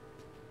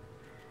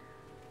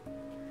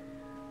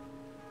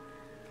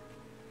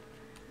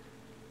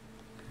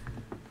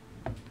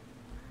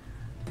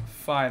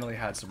 Finally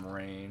had some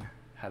rain.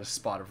 Had a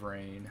spot of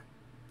rain.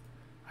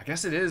 I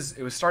guess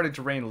it was starting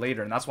to rain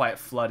later, and that's why it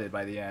flooded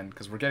by the end,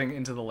 because we're getting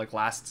into the, like,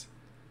 last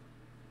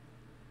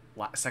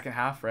second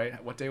half,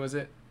 right? What day was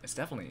it? It's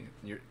definitely,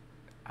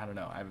 I don't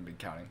know, I haven't been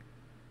counting.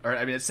 Or,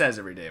 I mean, it says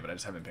every day, but I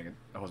just I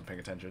wasn't paying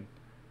attention.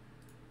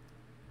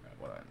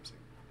 What am I saying?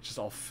 It's just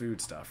all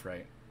food stuff,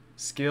 right?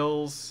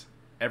 Skills,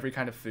 every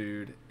kind of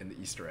food, and the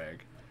Easter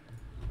egg.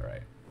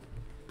 Alright.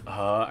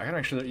 I gotta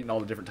make sure they're eating all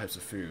the different types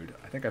of food.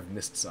 I think I've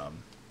missed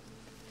some.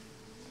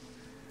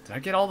 Did I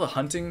get all the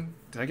hunting?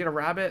 Did I get a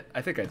rabbit?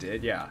 I think I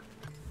did, yeah.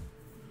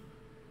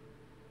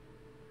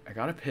 I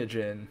got a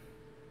pigeon.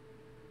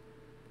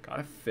 Got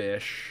a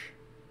fish.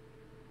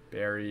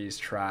 Berries,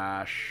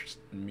 trash,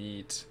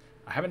 meat.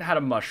 I haven't had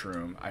a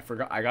mushroom. I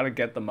forgot. I gotta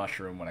get the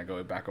mushroom when I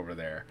go back over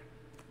there.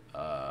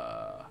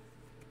 I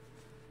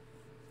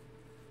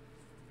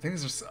think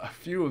there's a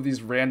few of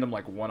these random,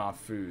 like,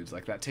 one-off foods,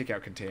 like that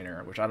takeout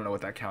container, which I don't know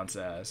what that counts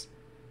as.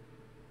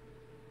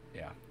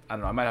 Yeah, I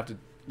don't know. I might have to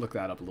look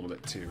that up a little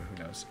bit too.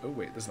 Who knows? Oh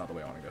wait, this is not the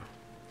way I want to go.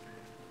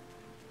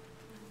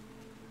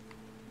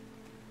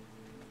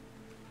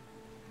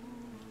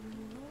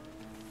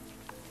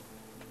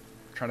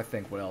 I'm trying to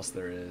think what else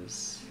there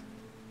is.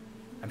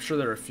 I'm sure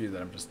there are a few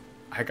that I'm just...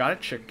 I got a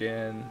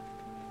chicken.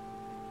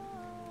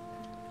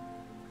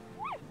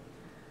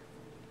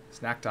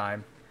 Snack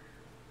time.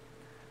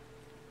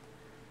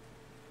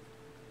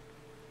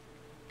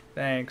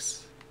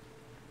 Thanks.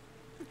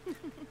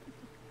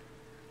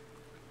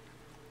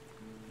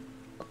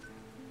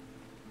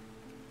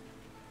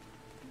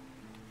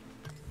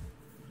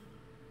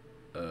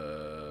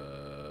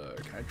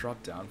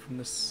 drop down from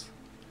this?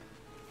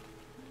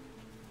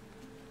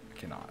 I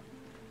cannot.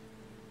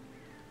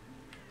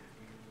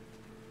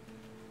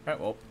 Alright,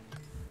 well.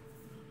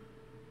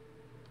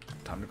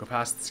 Time to go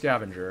past the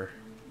scavenger.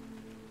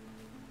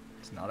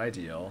 It's not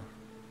ideal.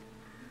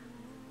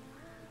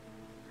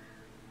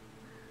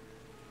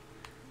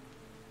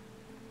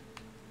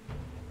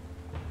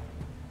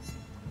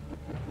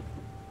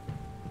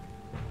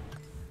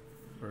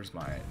 Where's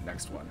my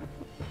next one?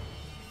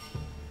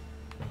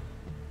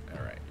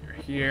 Alright, you're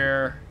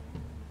here.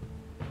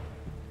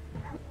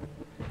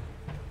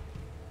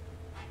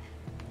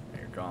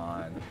 You're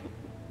gone.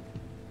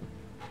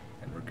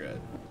 And we're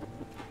good.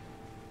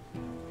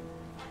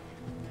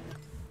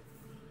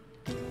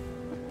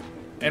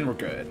 And we're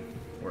good.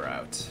 We're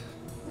out.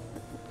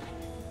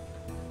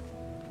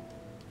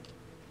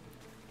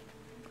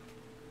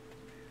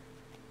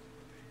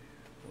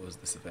 What was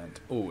this event?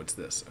 Oh, it's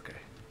this. Okay.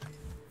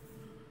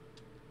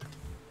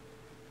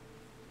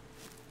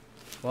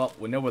 Well,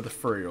 we know where the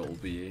furrier will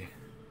be.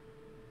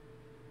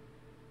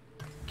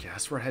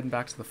 Guess we're heading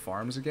back to the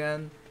farms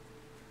again?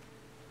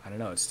 I don't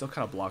know, it's still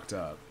kind of blocked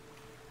up.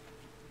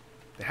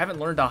 They haven't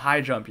learned a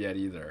high jump yet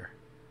either.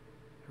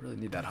 I really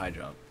need that high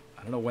jump.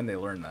 I don't know when they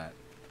learn that.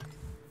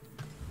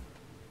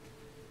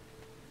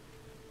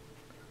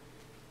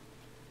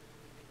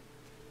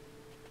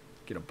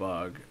 Get a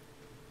bug.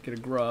 Get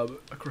a grub.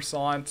 A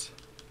croissant.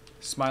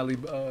 Smiley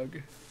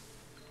bug.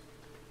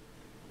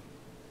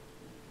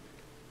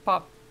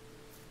 Pop.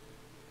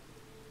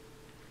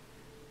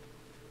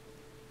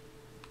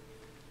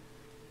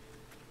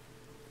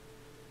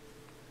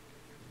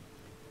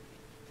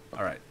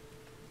 Alright.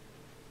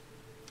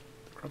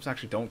 Grubs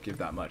actually don't give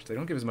that much. They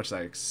don't give as much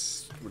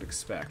as I would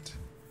expect.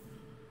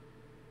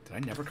 Did I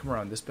never come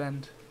around this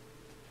bend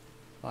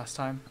last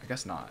time? I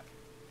guess not.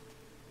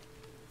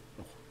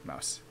 Oh,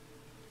 mouse.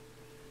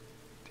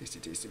 Tasty,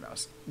 tasty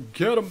mouse.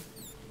 Get him!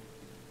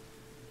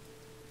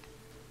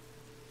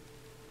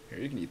 Here,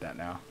 you can eat that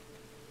now.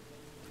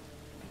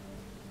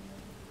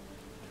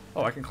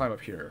 Oh, I can climb up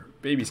here.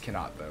 Babies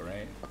cannot, though,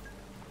 right?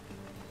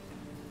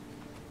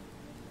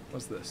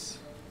 What's this?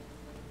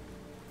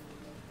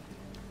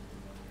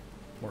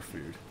 More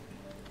food.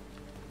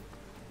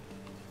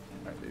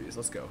 Alright, babies,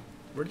 let's go.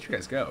 Where did you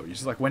guys go? You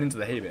just, like, went into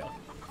the hay bale.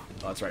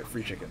 Oh, that's right,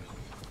 free chicken.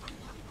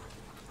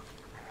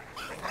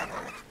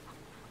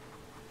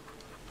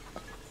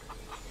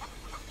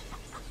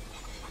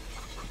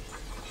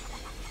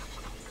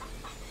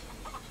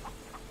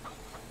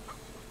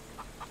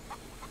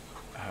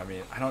 I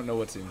mean, I don't know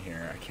what's in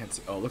here. I can't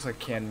see. Oh, it looks like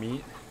canned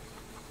meat.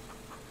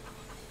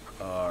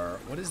 Or,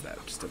 what is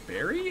that? Just a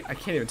berry? I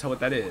can't even tell what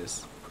that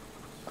is.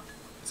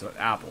 It's an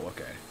apple,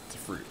 okay. It's a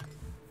fruit.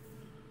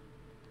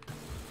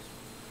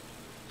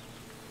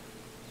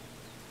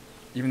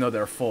 Even though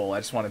they're full, I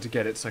just wanted to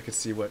get it so I could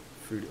see what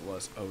food it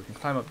was. Oh, we can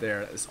climb up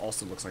there. This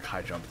also looks like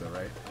high jump though,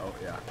 right? Oh,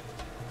 yeah.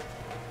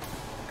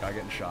 Guy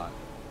getting shot.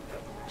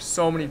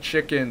 So many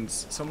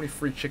chickens. So many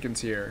free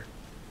chickens here.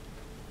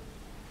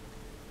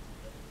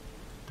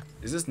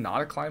 Is this not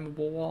a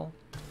climbable wall?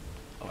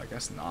 Oh, I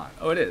guess not.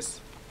 Oh, it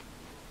is.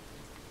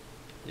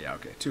 Yeah,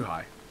 okay. Too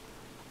high.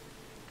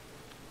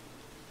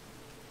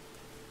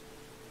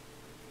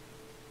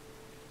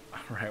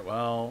 Alright,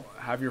 well,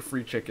 have your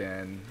free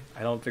chicken.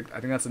 I think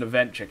that's an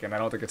event chicken. I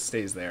don't think it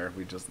stays there if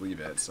we just leave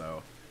it,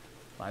 so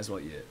might as well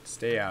eat it.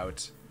 Stay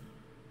out.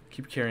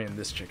 Keep carrying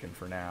this chicken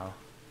for now.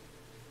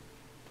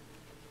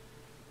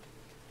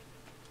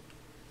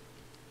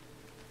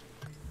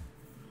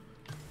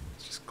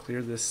 Let's just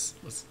clear this.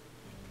 Let's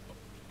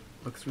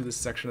look through this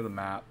section of the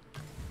map.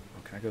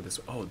 Oh, can I go this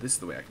way? Oh, this is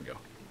the way I can go.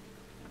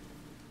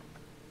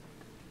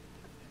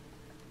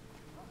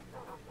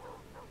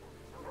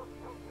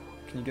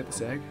 Can you get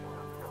this egg?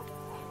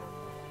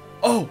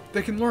 Oh,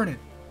 they can learn it.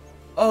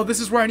 Oh, this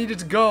is where I needed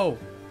to go.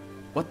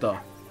 What the?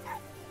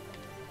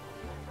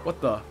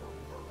 What the?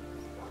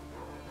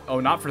 Oh,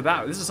 not for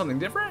that. This is something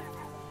different?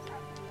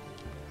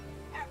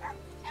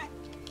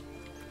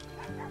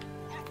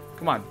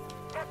 Come on.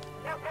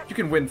 You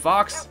can win,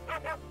 Fox.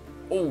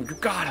 Oh, you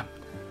got him.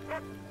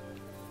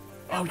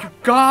 Oh, you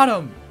got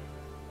him.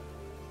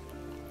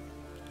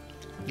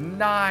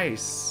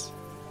 Nice.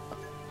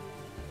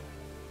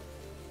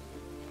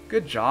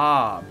 Good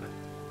job.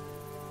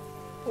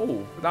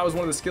 Oh, that was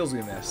one of the skills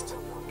we missed.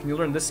 Can you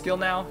learn this skill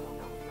now?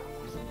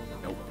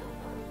 Nope.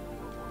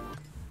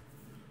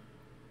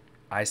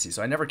 I see.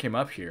 So I never came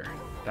up here.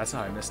 That's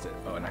how I missed it.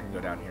 Oh, and I can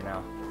go down here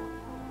now.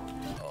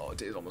 Oh,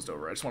 day's almost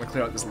over. I just want to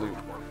clear out this loop.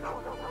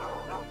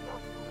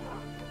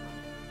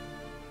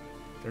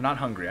 They're not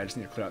hungry. I just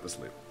need to clear out this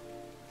loop.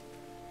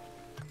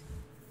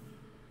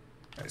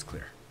 Alright, it's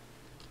clear.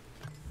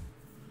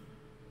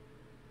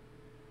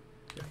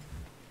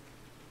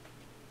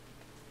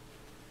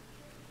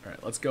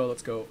 Alright, let's go,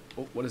 let's go.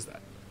 Oh, what is that?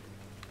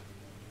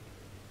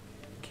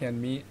 Canned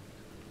meat.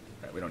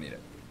 Alright, we don't need it.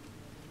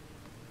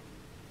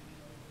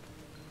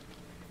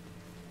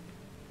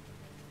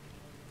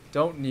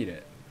 Don't need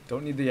it.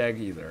 Don't need the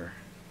egg either.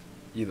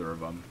 Either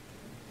of them.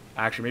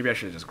 Actually, maybe I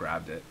should have just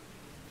grabbed it.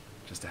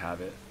 Just to have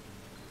it.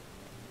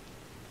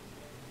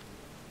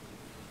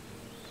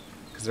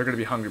 because they're going to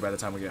be hungry by the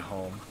time we get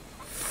home.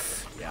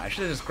 Yeah, I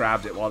should have just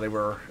grabbed it while they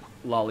were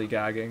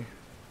lollygagging.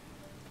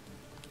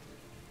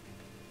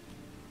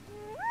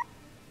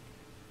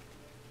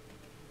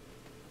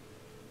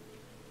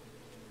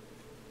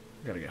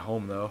 Gotta get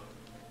home, though.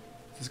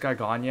 Is this guy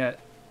gone yet?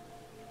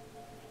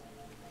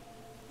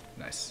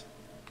 Nice.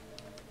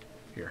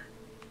 Here.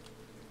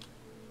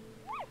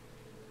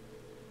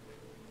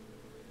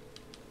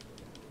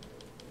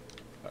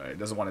 Alright,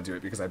 doesn't want to do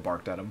it because I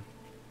barked at him.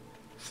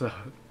 So,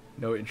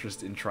 no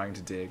interest in trying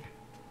to dig.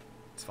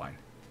 It's fine.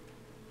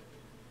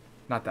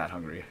 Not that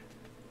hungry.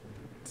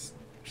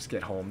 Just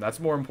get home. That's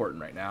more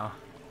important right now.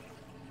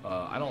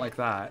 I don't like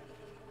that.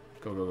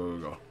 Go, go, go,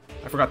 go, go.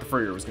 I forgot the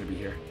furrier was going to be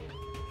here.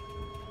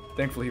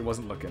 Thankfully, he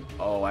wasn't looking.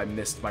 Oh, I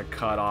missed my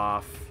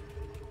cutoff.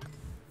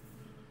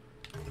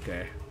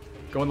 Okay.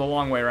 Going the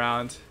long way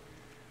around.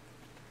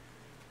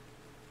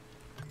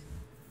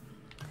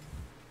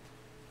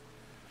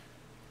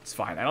 It's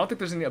fine. I don't think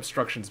there's any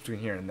obstructions between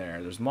here and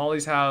there. There's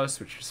Molly's house,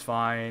 which is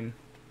fine.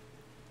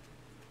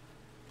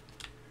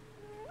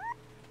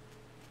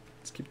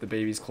 Let's keep the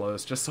babies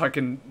close, just so I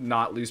can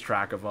not lose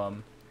track of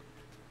them.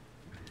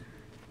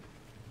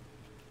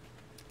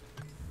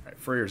 Alright,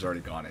 Furrier's already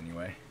gone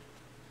anyway.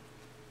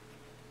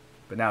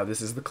 But now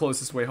this is the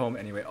closest way home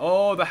anyway.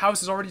 Oh, the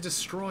house is already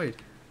destroyed.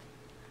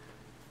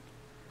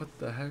 What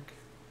the heck?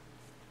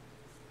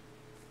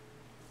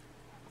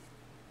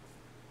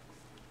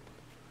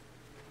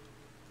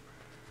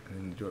 And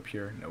then do up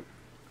here? Nope.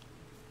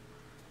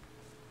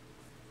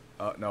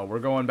 No, we're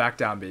going back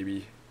down,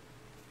 baby.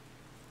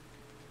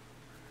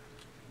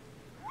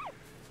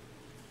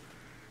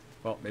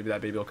 Well, maybe that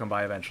baby will come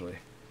by eventually.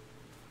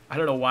 I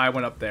don't know why I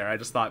went up there. I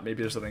just thought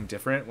maybe there's something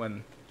different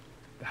when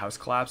the house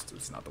collapsed.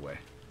 It's not the way.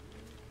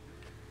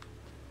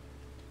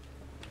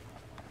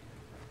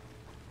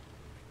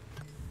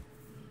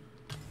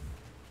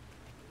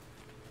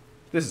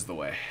 This is the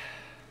way.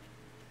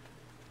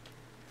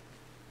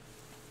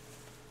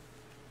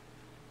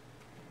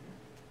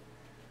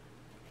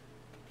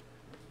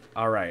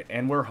 Alright,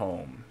 and we're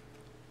home.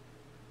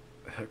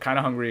 Kind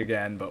of hungry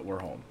again, but we're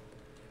home.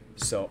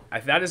 So,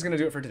 that is going to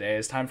do it for today.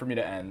 It's time for me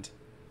to end.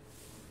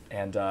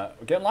 And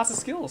we're getting lots of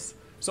skills.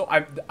 So,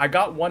 I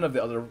got one of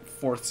the other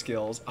 4th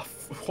skills.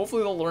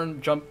 Hopefully they'll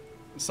learn jump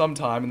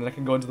sometime, and then I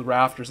can go into the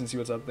rafters and see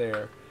what's up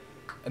there.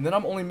 And then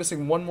I'm only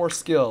missing one more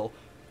skill.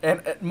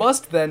 And it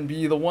must then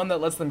be the one that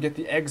lets them get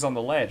the eggs on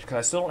the ledge, because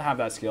I still don't have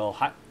that skill.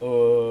 I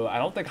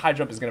don't think high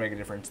jump is going to make a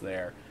difference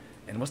there.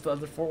 And what's the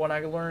other one I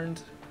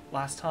learned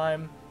last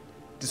time?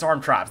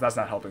 Disarm traps. That's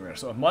not helping there.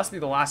 So it must be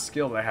the last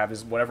skill that I have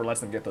is whatever lets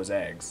them get those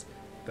eggs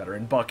that are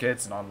in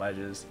buckets and on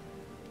ledges.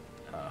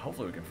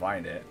 Hopefully we can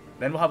find it.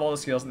 Then we'll have all the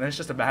skills, and then it's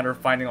just a matter of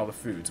finding all the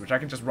foods, which I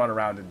can just run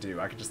around and do.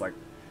 I could just, like,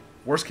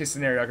 worst case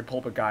scenario, I could pull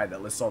up a guide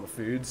that lists all the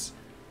foods.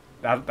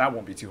 That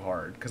won't be too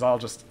hard, because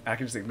I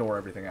can just ignore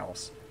everything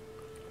else.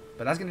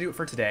 But that's going to do it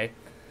for today.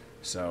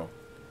 So,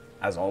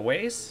 as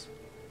always,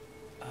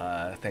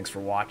 thanks for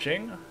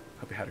watching.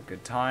 Hope you had a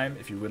good time.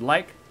 If you would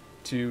like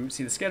to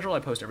see the schedule, I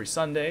post every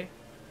Sunday.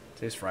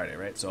 Today's Friday,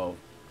 right? So, I'll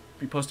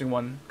be posting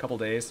one couple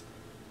days.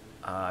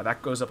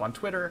 That goes up on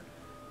Twitter,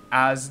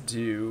 as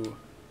do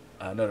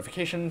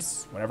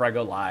notifications whenever I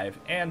go live,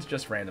 and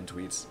just random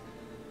tweets.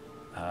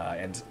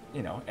 And,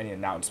 you know, any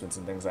announcements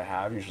and things I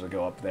have usually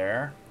go up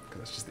there, because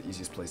that's just the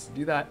easiest place to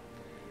do that.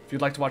 If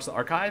you'd like to watch the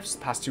archives,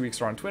 past 2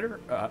 weeks are on Twitter,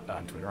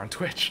 on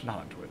Twitch, not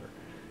on Twitter.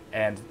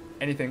 And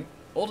anything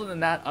older than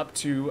that, up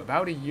to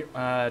about a year,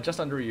 just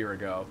under a year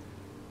ago,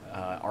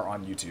 are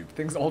on YouTube.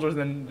 Things older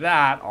than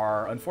that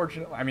are,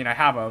 unfortunately, I mean, I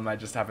have them, I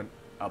just haven't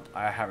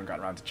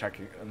gotten around to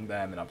checking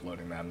them and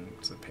uploading them.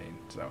 It's a pain,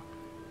 so.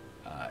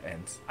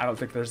 And I don't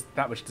think there's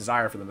that much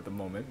desire for them at the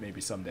moment.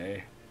 Maybe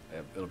someday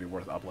it'll be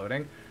worth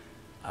uploading.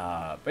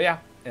 But yeah,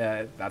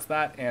 that's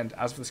that. And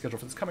as for the schedule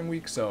for this coming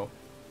week, so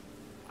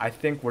I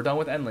think we're done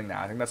with Endling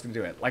now. I think that's going to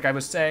do it. Like I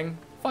was saying,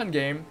 fun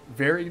game.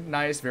 Very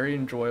nice, very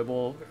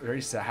enjoyable,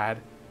 very sad.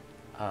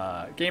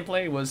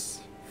 Gameplay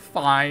was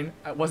fine.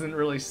 It wasn't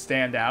really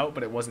stand out,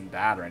 but it wasn't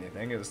bad or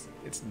anything. It's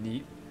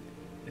neat.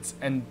 It's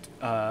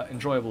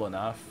enjoyable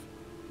enough.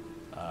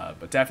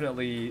 But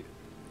definitely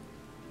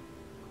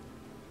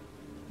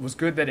was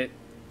good that it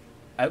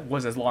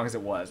was as long as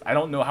it was. I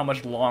don't know how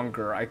much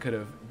longer I could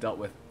have dealt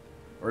with,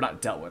 or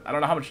not dealt with. I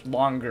don't know how much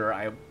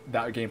longer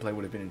that gameplay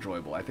would have been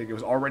enjoyable. I think it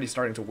was already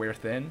starting to wear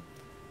thin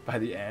by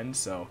the end,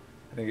 so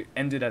I think it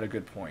ended at a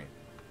good point.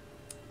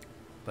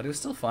 But it was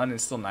still fun and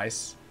still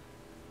nice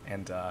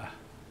and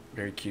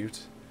very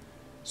cute.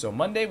 So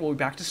Monday we'll be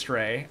back to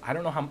Stray. I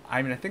don't know how.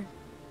 I mean, I think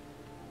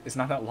it's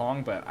not that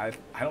long, but I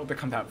don't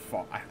think I'm that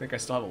far. I think I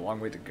still have a long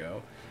way to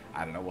go.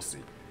 I don't know. We'll see.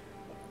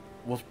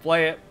 We'll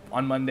play it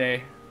on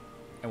Monday,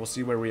 and we'll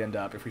see where we end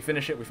up. If we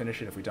finish it, we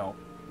finish it. If we don't,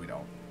 we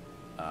don't.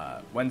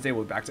 Wednesday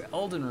we'll be back to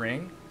Elden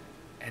Ring,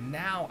 and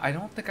now I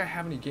don't think I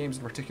have any games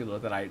in particular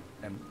that I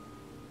am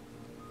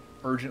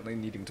urgently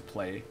needing to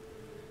play.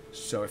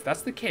 So if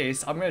that's the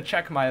case, I'm going to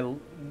check my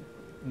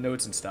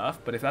notes and stuff,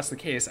 but if that's the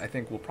case, I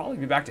think we'll probably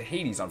be back to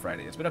Hades on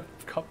Friday. It's been a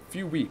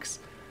few weeks,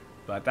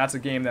 But that's a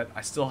game that I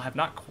still have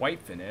not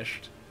quite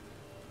finished,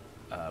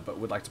 but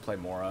would like to play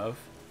more of.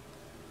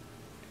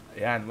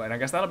 Yeah, and I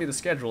guess that'll be the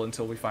schedule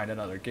until we find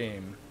another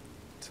game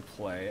to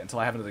play, until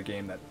I have another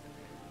game that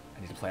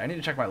I need to play. I need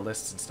to check my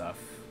lists and stuff,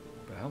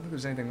 but I don't think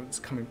there's anything that's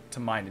coming to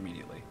mind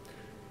immediately.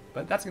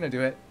 But that's going to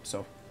do it,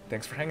 so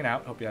thanks for hanging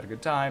out. Hope you had a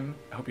good time.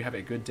 I hope you have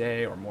a good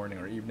day or morning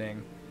or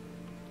evening.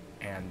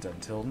 And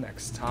until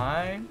next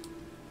time,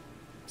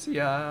 see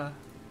ya!